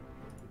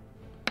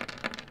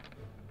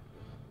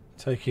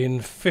 Taking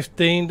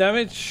 15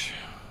 damage.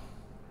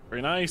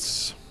 Very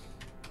nice.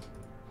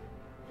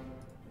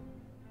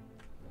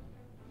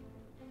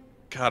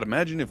 God,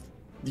 imagine if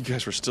you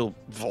guys were still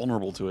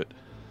vulnerable to it.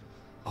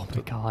 Oh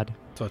my god.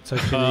 So I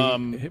take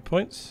any hit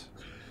points.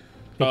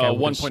 I think I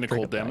would've 1 point of straight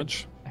cold up died,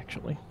 damage.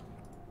 actually.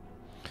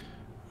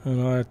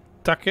 And I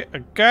attack it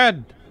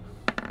again.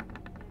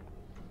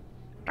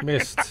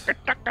 Missed.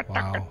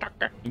 Wow.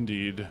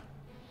 Indeed.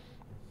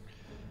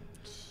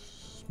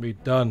 It's me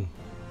done.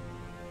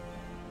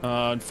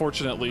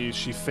 Unfortunately,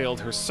 she failed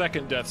her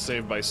second death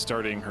save by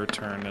starting her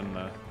turn in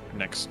the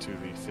next to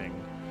the thing.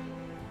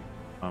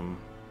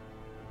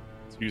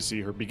 So you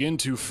see her begin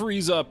to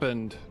freeze up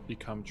and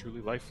become truly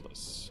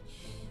lifeless.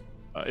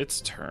 Its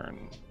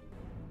turn.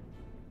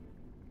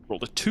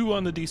 Rolled a 2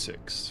 on the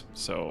d6,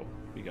 so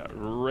we got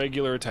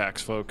regular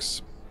attacks,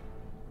 folks.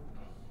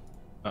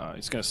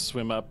 He's gonna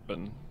swim up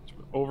and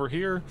over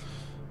here.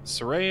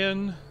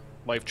 Sarayan,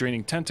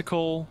 life-draining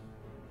tentacle,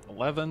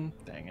 11.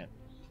 Dang it.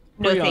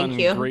 No, thank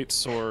you. Great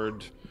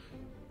sword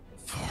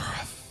for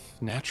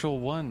a natural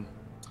 1.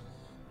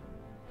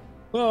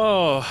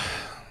 Oh,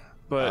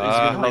 but he's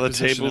gonna how the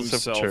reposition tables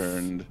have himself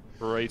turned.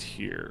 right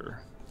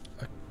here.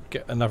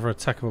 Get another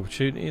attack of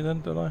opportunity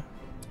then, don't I?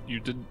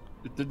 It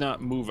did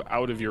not move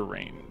out of your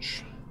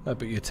range. No,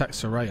 but you attack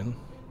Sarayan.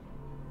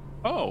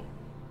 Oh,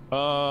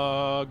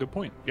 good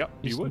point. Yep,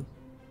 you would.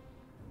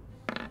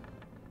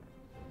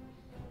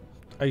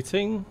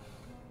 18.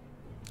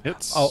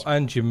 Hits. Oh,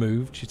 and you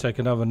moved. You take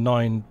another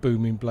 9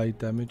 booming blade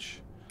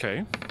damage.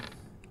 Okay.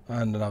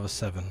 And another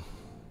 7.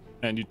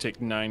 And you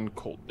take 9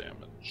 cold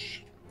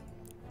damage.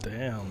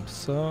 Damn,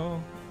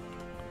 so...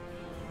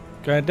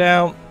 Going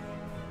down.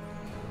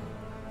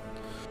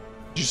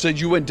 You said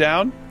you went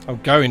down?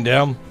 I'm going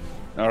down.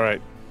 All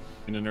right.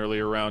 In an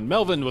earlier round,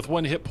 Melvin, with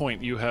 1 hit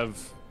point, you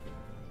have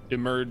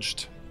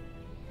emerged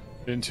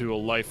into a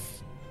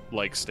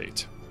life-like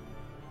state.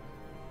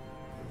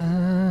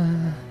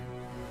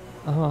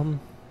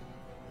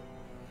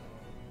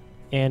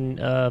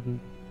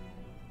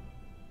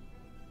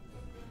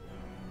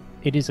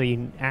 It is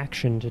an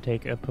action to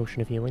take a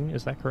potion of healing,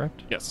 is that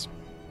correct? Yes.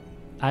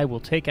 I will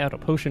take out a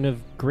potion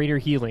of greater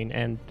healing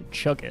and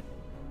chug it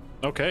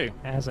Okay.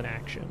 as an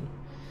action.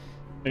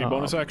 Any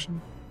bonus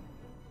action?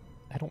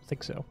 I don't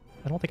think so.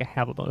 I don't think I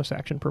have a bonus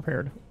action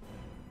prepared.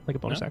 Like a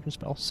bonus No? action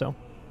spell, so...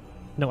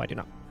 No, I do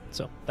not.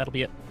 So, that'll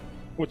be it.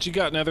 What you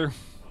got, Nether?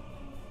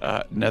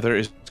 Nether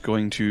is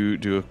going to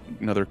do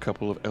another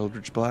couple of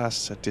Eldritch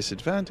Blasts at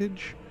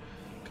disadvantage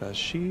because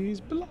she's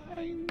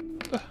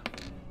blind.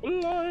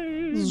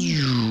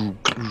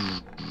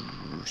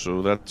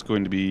 So that's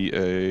going to be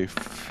a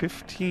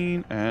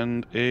 15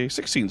 and a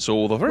 16.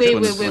 So the first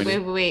one is going to...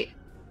 Wait.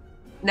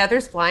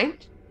 Nether's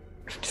blind?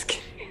 I'm just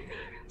kidding.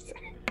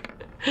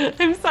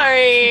 I'm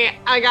sorry.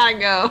 I gotta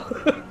go.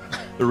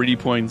 30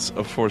 points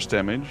of force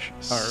damage.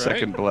 All right.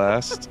 Second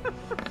blast.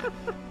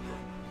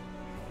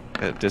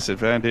 At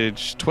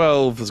disadvantage.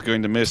 12 is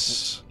going to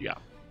miss. Yeah.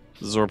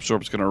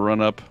 Zorp's going to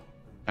run up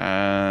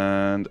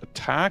and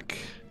attack.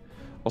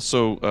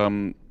 Also,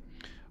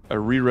 I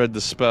reread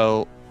the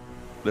spell.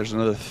 There's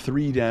another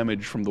 3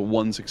 damage from the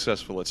 1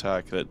 successful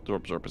attack that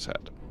Zorp has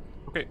had.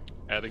 Okay,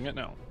 adding it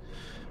now.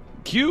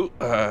 Q,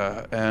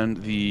 and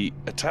the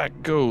attack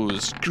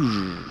goes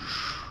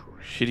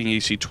hitting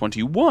AC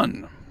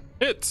 21.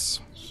 Hits.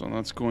 So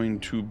that's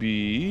going to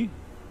be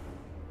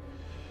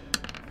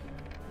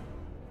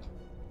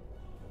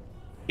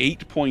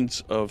 8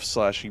 points of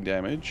slashing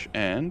damage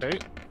and Okay.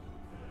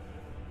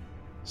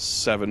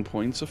 7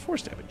 points of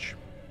force damage.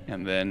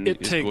 And then It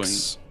is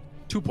takes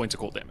 2 points of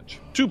cold damage.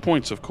 2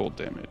 points of cold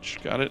damage.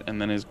 Got it. And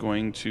then is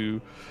going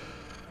to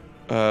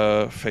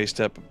phase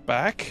step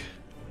back.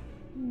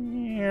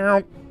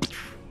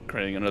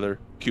 Creating another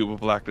cube of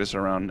blackness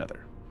around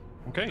Nether.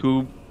 Okay.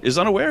 Who is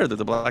unaware that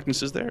the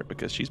blackness is there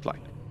because she's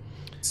blind.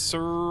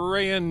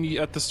 Sarayan,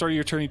 at the start of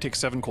your turn, you take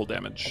 7 cold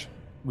damage.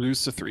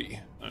 Reduce to 3.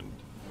 And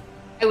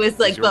I was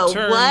like, your well,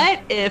 turn. what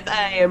if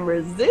I am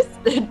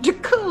resistant to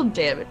cold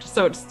damage?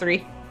 So it's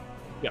 3.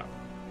 Yeah.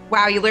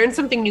 Wow, you learn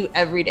something new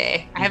every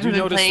day. I haven't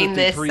been playing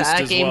this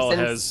game since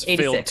has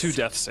failed 86. 2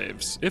 death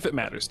saves, if it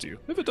matters to you.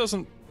 If it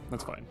doesn't,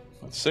 that's fine.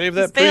 Save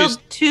that Failed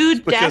priest 2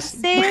 death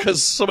saves?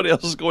 because somebody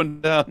else is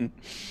going down.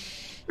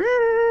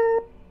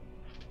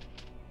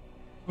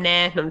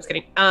 Nah, no, I'm just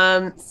kidding.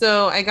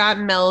 So I got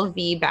Mel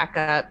V back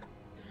up.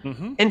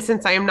 Mm-hmm. And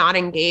since I am not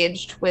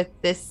engaged with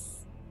this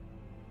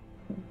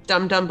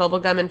dumb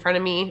bubblegum in front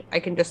of me, I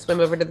can just swim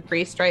over to the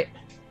priest, right?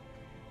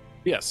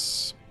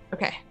 Yes.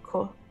 Okay,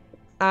 cool.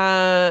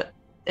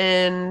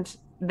 And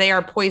they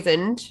are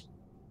poisoned.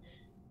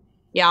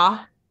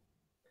 Yeah.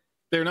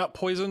 They're not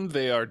poisoned,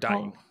 they are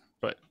dying.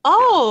 But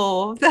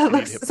Oh, that Need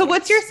looks hit so.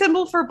 What's points. your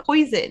symbol for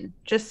poison?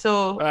 Just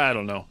so. I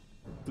don't know.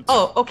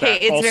 Oh, okay.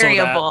 That- It's also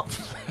variable.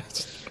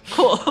 that.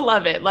 Cool.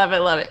 Love it. Love it.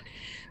 Love it.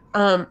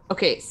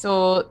 Okay.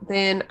 So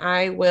then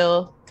I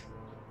will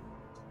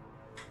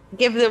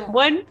give them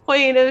 1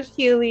 point of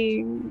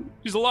healing.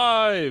 She's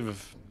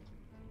alive.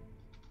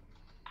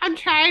 I'm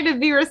trying to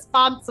be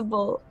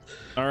responsible.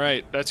 All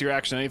right, that's your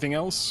action. Anything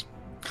else?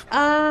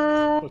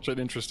 Such an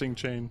interesting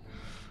chain.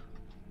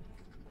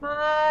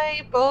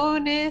 My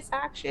bonus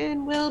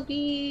action will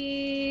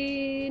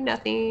be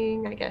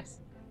nothing, I guess.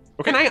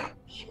 Okay.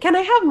 Can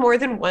I have more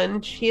than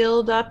one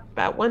shield up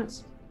at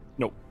once?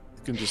 Nope.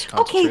 You can just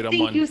concentrate on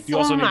thank one. you so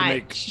also need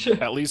much. to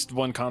make at least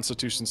one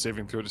Constitution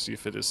saving throw to see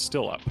if it is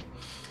still up.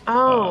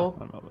 Oh.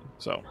 On Melvin.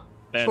 So,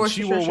 and Sure,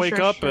 she sure, will sure, wake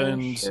sure, up sure,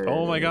 and sure.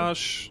 oh my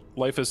gosh,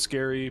 life is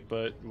scary,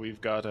 but we've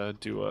got to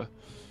do a.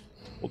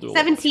 We'll do a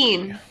 17.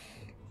 level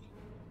 3.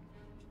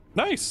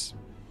 Nice.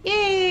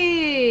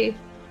 Yay!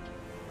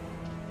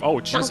 Oh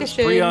Jesus!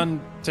 Dankeschön. Prion,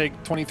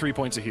 take 23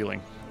 points of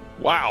healing.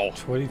 Wow.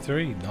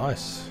 23,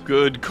 nice.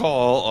 Good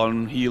call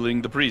on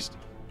healing the priest.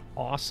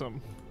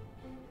 Awesome.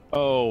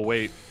 Oh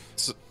wait.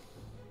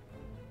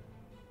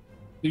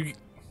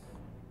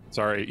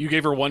 Sorry, you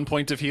gave her 1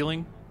 point of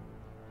healing.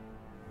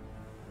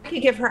 I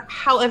could give her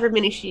however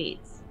many she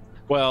needs.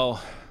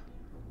 Well,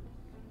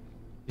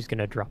 She's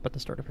gonna drop at the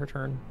start of her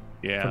turn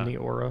yeah. from the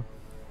aura.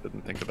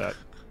 Didn't think of that.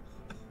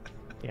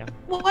 Yeah.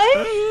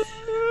 What?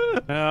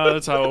 No,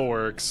 that's how it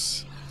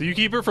works. You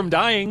keep her from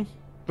dying,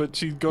 but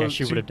she goes. Yeah,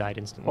 she would have died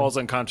instantly. Falls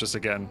unconscious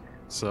again.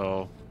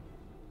 So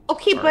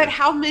Okay, Sorry. but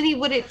how many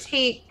would it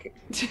take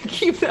to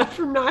keep that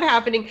from not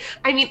happening?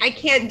 I mean, I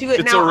can't do it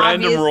It's now. a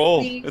random roll.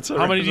 obviously. It's a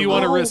how many do you random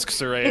want to roll. risk, It's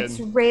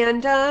Sarayan?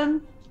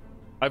 random.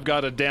 I've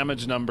got a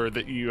damage number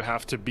that you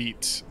have to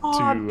beat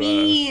Oh, to.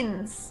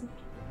 beans.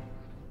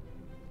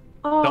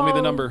 Oh, Tell me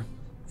the number.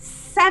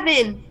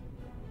 7.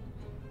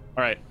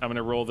 All right, I'm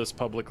gonna roll this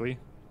publicly.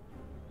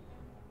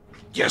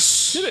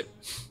 Yes. Did it?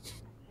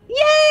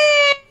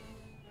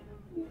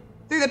 Yay!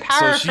 Through the power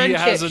So of she friendship,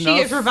 has she enough-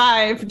 is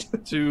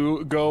revived.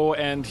 To go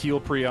and heal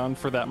Prion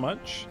for that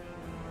much,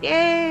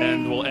 Yay!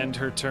 and we'll end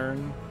her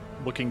turn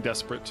looking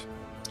desperate.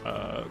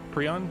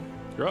 Prion,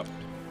 you're up.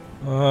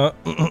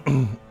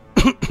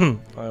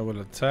 I will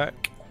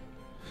attack.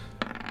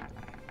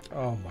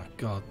 Oh my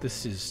god,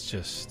 this is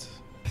just...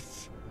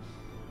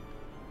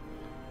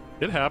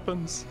 It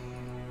happens.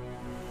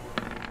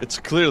 It's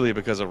clearly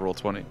because of roll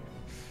 20.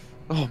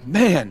 Oh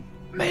man,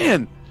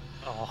 man.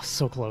 Oh,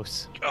 so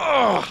close.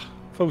 Oh.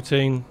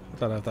 14. I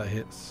don't know if that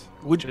hits.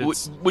 Would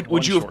It's would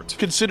one you have short.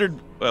 considered?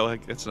 Well,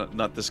 like, it's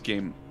not this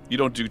game. You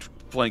don't do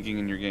flanking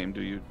in your game,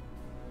 do you,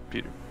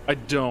 Peter? I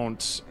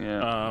don't.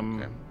 Yeah.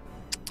 Okay.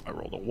 I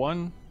rolled a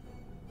 1.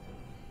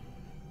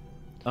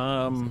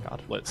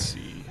 God. Let's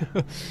see.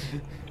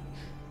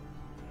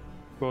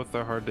 Both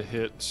are hard to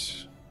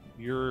hit.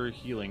 You're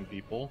healing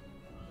people.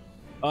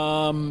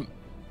 All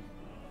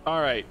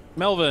right,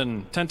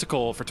 Melvin,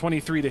 tentacle for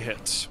 23 to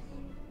hit.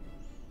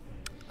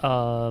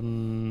 Yeah,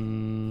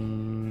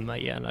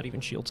 not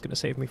even shield's gonna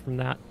save me from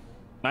that.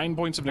 9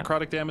 points of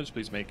necrotic damage.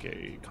 Please make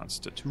a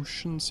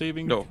Constitution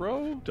saving No.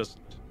 throw. Just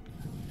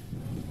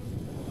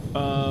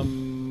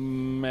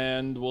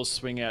And we'll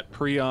swing at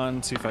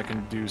Prion. See if I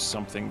can do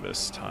something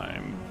this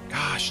time.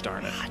 Gosh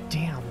darn it. God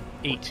damn.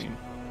 8.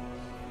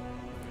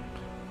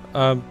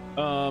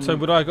 14. So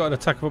would I got an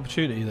attack of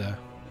opportunity there?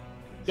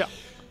 Yeah.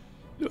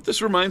 You know what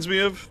this reminds me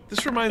of?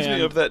 This reminds me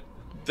And- of that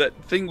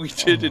thing we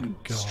did Oh in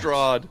God.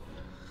 Strahd,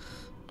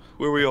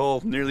 where we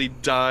all nearly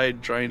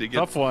died trying to get.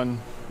 Tough one.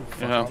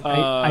 Yeah.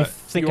 I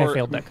think I your-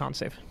 failed that con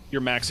save.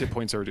 Your max hit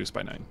points are reduced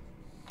by 9.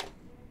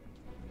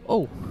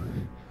 Oh.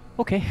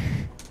 Okay.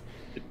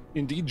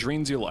 Indeed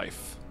drains your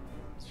life.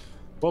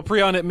 Well,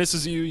 Prion, it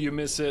misses you. You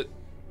miss it.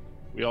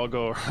 We all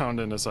go around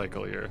in a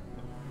cycle here.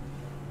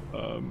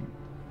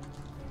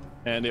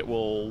 And it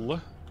will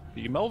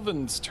be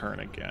Melvin's turn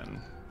again.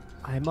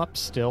 I'm up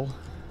still,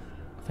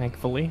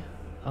 thankfully.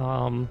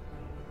 Um,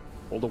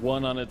 Rolled a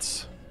 1 on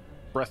its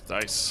breath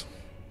dice.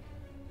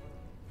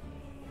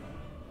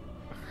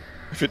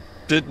 If it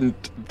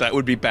didn't, that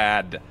would be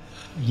bad.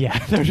 yeah,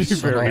 that would be So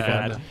very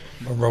bad. bad.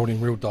 I'm rolling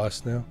real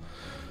dice now.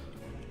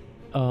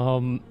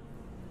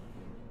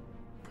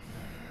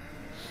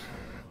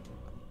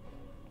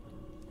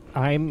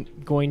 I'm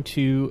going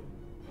to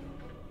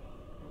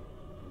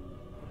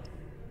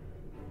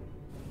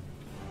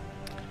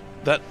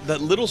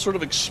That little sort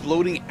of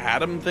exploding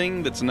atom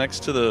thing that's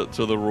next to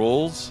the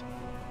rolls,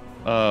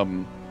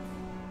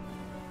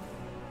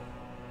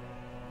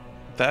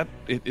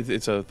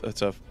 it's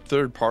a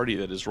third party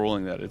that is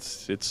rolling that.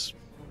 It's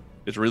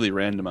really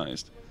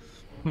randomized.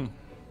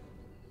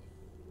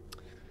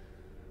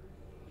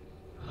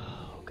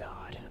 Oh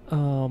God.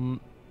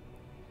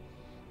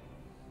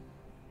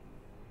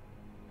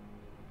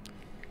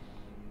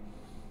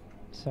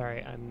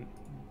 Sorry, I'm.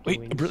 Wait,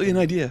 doing a brilliant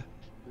some idea.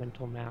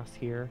 Mental math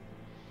here.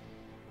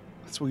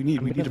 That's what we need.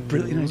 I'm We need a gonna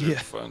brilliant move. idea.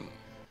 Fun.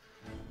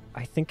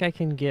 I think I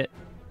can get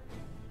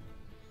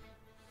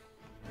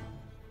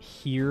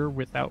here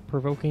without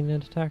provoking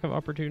an attack of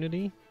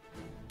opportunity.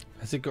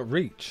 Has it got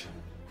reach?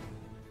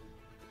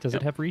 Does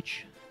it have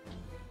reach?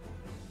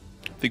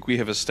 I think we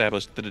have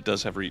established that it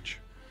does have reach.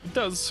 It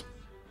does.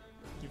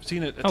 You've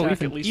seen it Oh, attack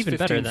even- at least even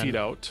 15 better then. feet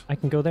out. I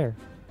can go there.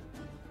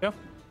 Yeah.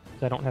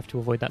 So I don't have to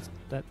avoid that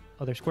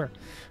other square.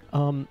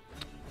 And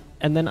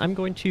then I'm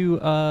going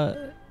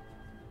to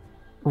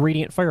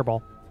radiant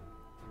fireball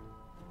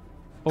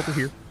over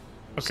here,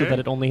 so Okay. that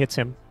it only hits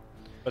him.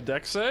 A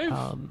dex save?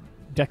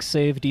 Dex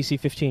save DC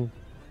 15.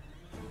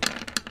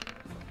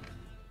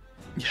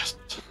 Yes.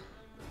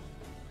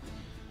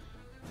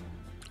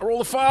 I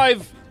roll a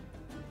 5.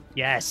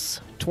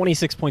 Yes,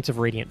 26 points of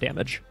radiant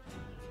damage.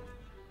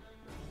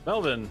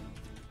 Melvin,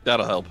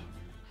 That'll help.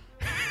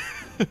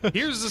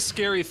 here's the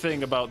scary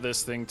thing about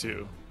this thing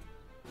too.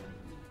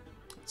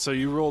 So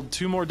you rolled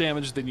 2 more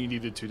damage than you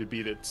needed to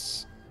beat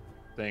its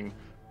thing.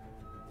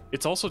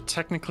 It's also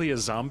technically a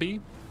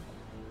zombie.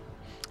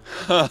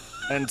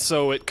 And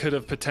so it could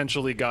have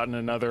potentially gotten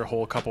another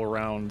whole couple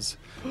rounds.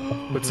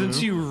 But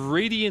since you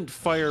radiant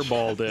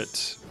fireballed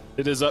it,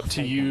 it is up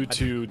to you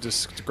to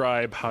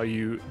describe how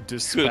you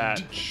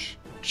dispatch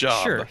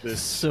Job. Sure.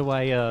 this So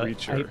I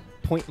creature.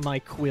 point my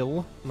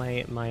quill,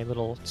 my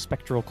little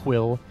spectral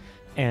quill,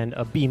 and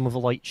a beam of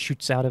light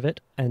shoots out of it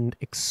and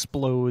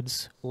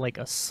explodes like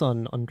a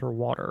sun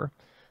underwater,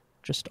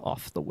 just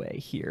off the way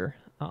here.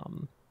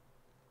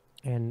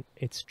 And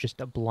it's just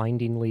a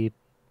blindingly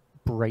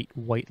bright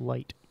white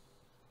light.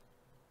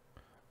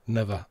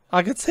 Never.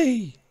 I can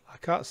see. I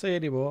can't see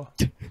anymore.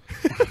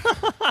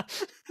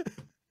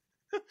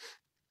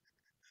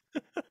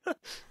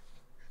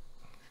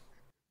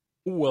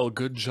 Well,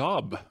 good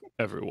job,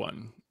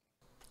 everyone.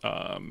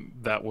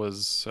 That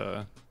was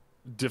a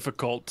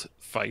difficult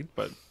fight,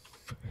 but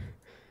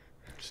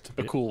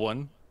a cool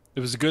one. It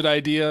was a good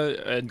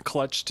idea and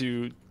clutch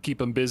to keep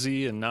them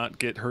busy and not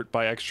get hurt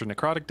by extra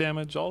necrotic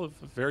damage. All of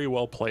very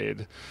well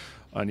played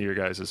on your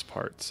guys'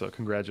 part. So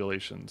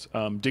congratulations.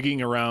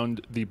 Digging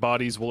around, the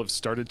bodies will have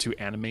started to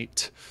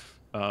animate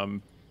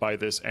by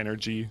this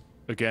energy.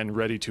 Again,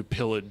 ready to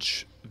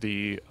pillage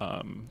the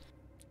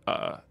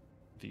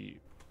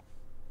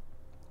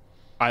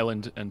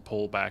island and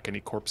pull back any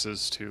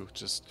corpses to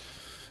just,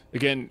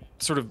 again,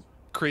 sort of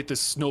create this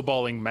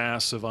snowballing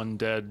mass of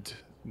undead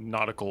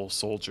nautical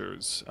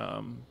soldiers.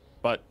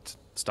 But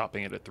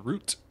stopping it at the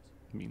root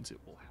means it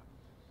will happen.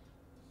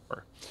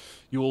 Or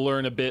you will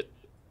learn a bit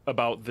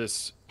about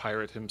this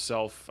pirate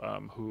himself,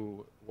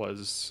 who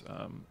was,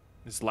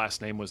 his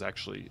last name was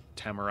actually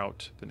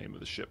Tammerout, the name of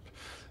the ship.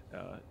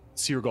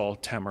 Sirgal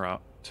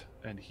Tammerout,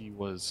 and he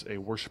was a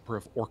worshiper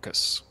of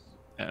Orcus.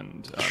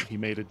 And he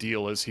made a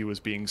deal as he was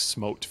being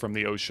smote from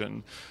the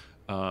ocean,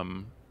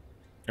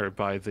 or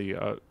by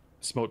the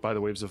smote by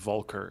the waves of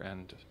Vulcar,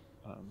 and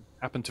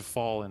happened to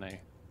fall in a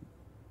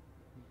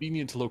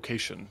convenient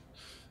location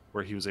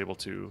where he was able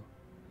to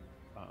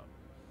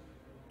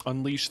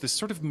unleash this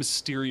sort of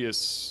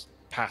mysterious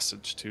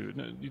passage to,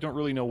 you don't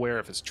really know where,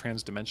 if it's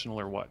transdimensional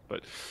or what,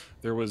 but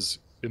there was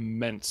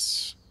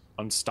immense,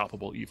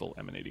 unstoppable evil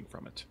emanating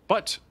from it.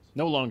 But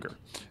no longer.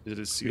 It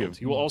is sealed.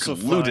 You will also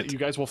find, you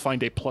guys will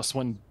find a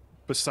 +1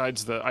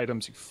 besides the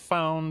items you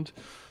found.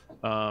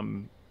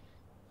 You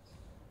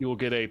will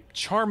get a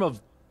charm of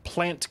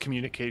plant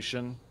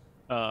communication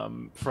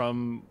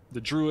from the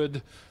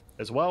druid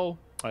as well.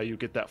 You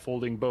get that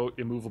folding boat,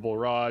 immovable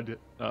rod.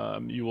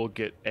 You will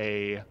get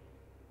a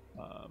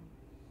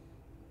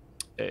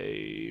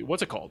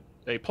what's it called?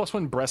 A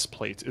 +1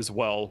 breastplate as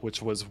well,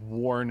 which was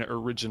worn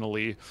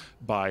originally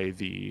by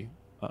the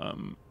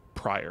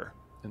prior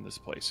in this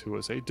place, who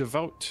was a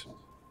devout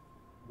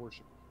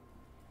worshiper.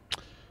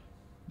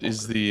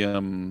 Is the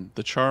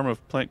charm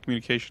of plant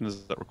communication,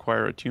 does that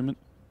require attunement?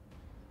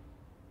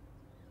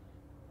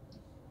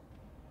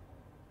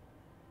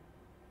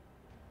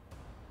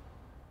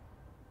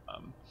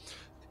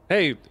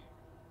 Hey,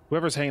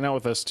 whoever's hanging out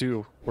with us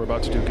too, we're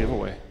about to do a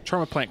giveaway.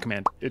 Charm of Plant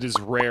Command. It is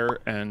rare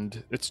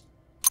and it's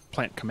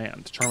plant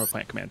command, charm a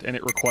plant command, and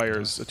it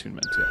requires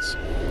attunement. Yes.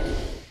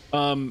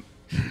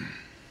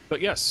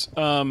 But yes,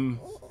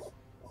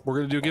 we're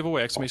gonna do a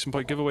giveaway! Exclamation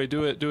point giveaway!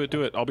 Do it! Do it!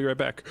 Do it! I'll be right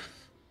back.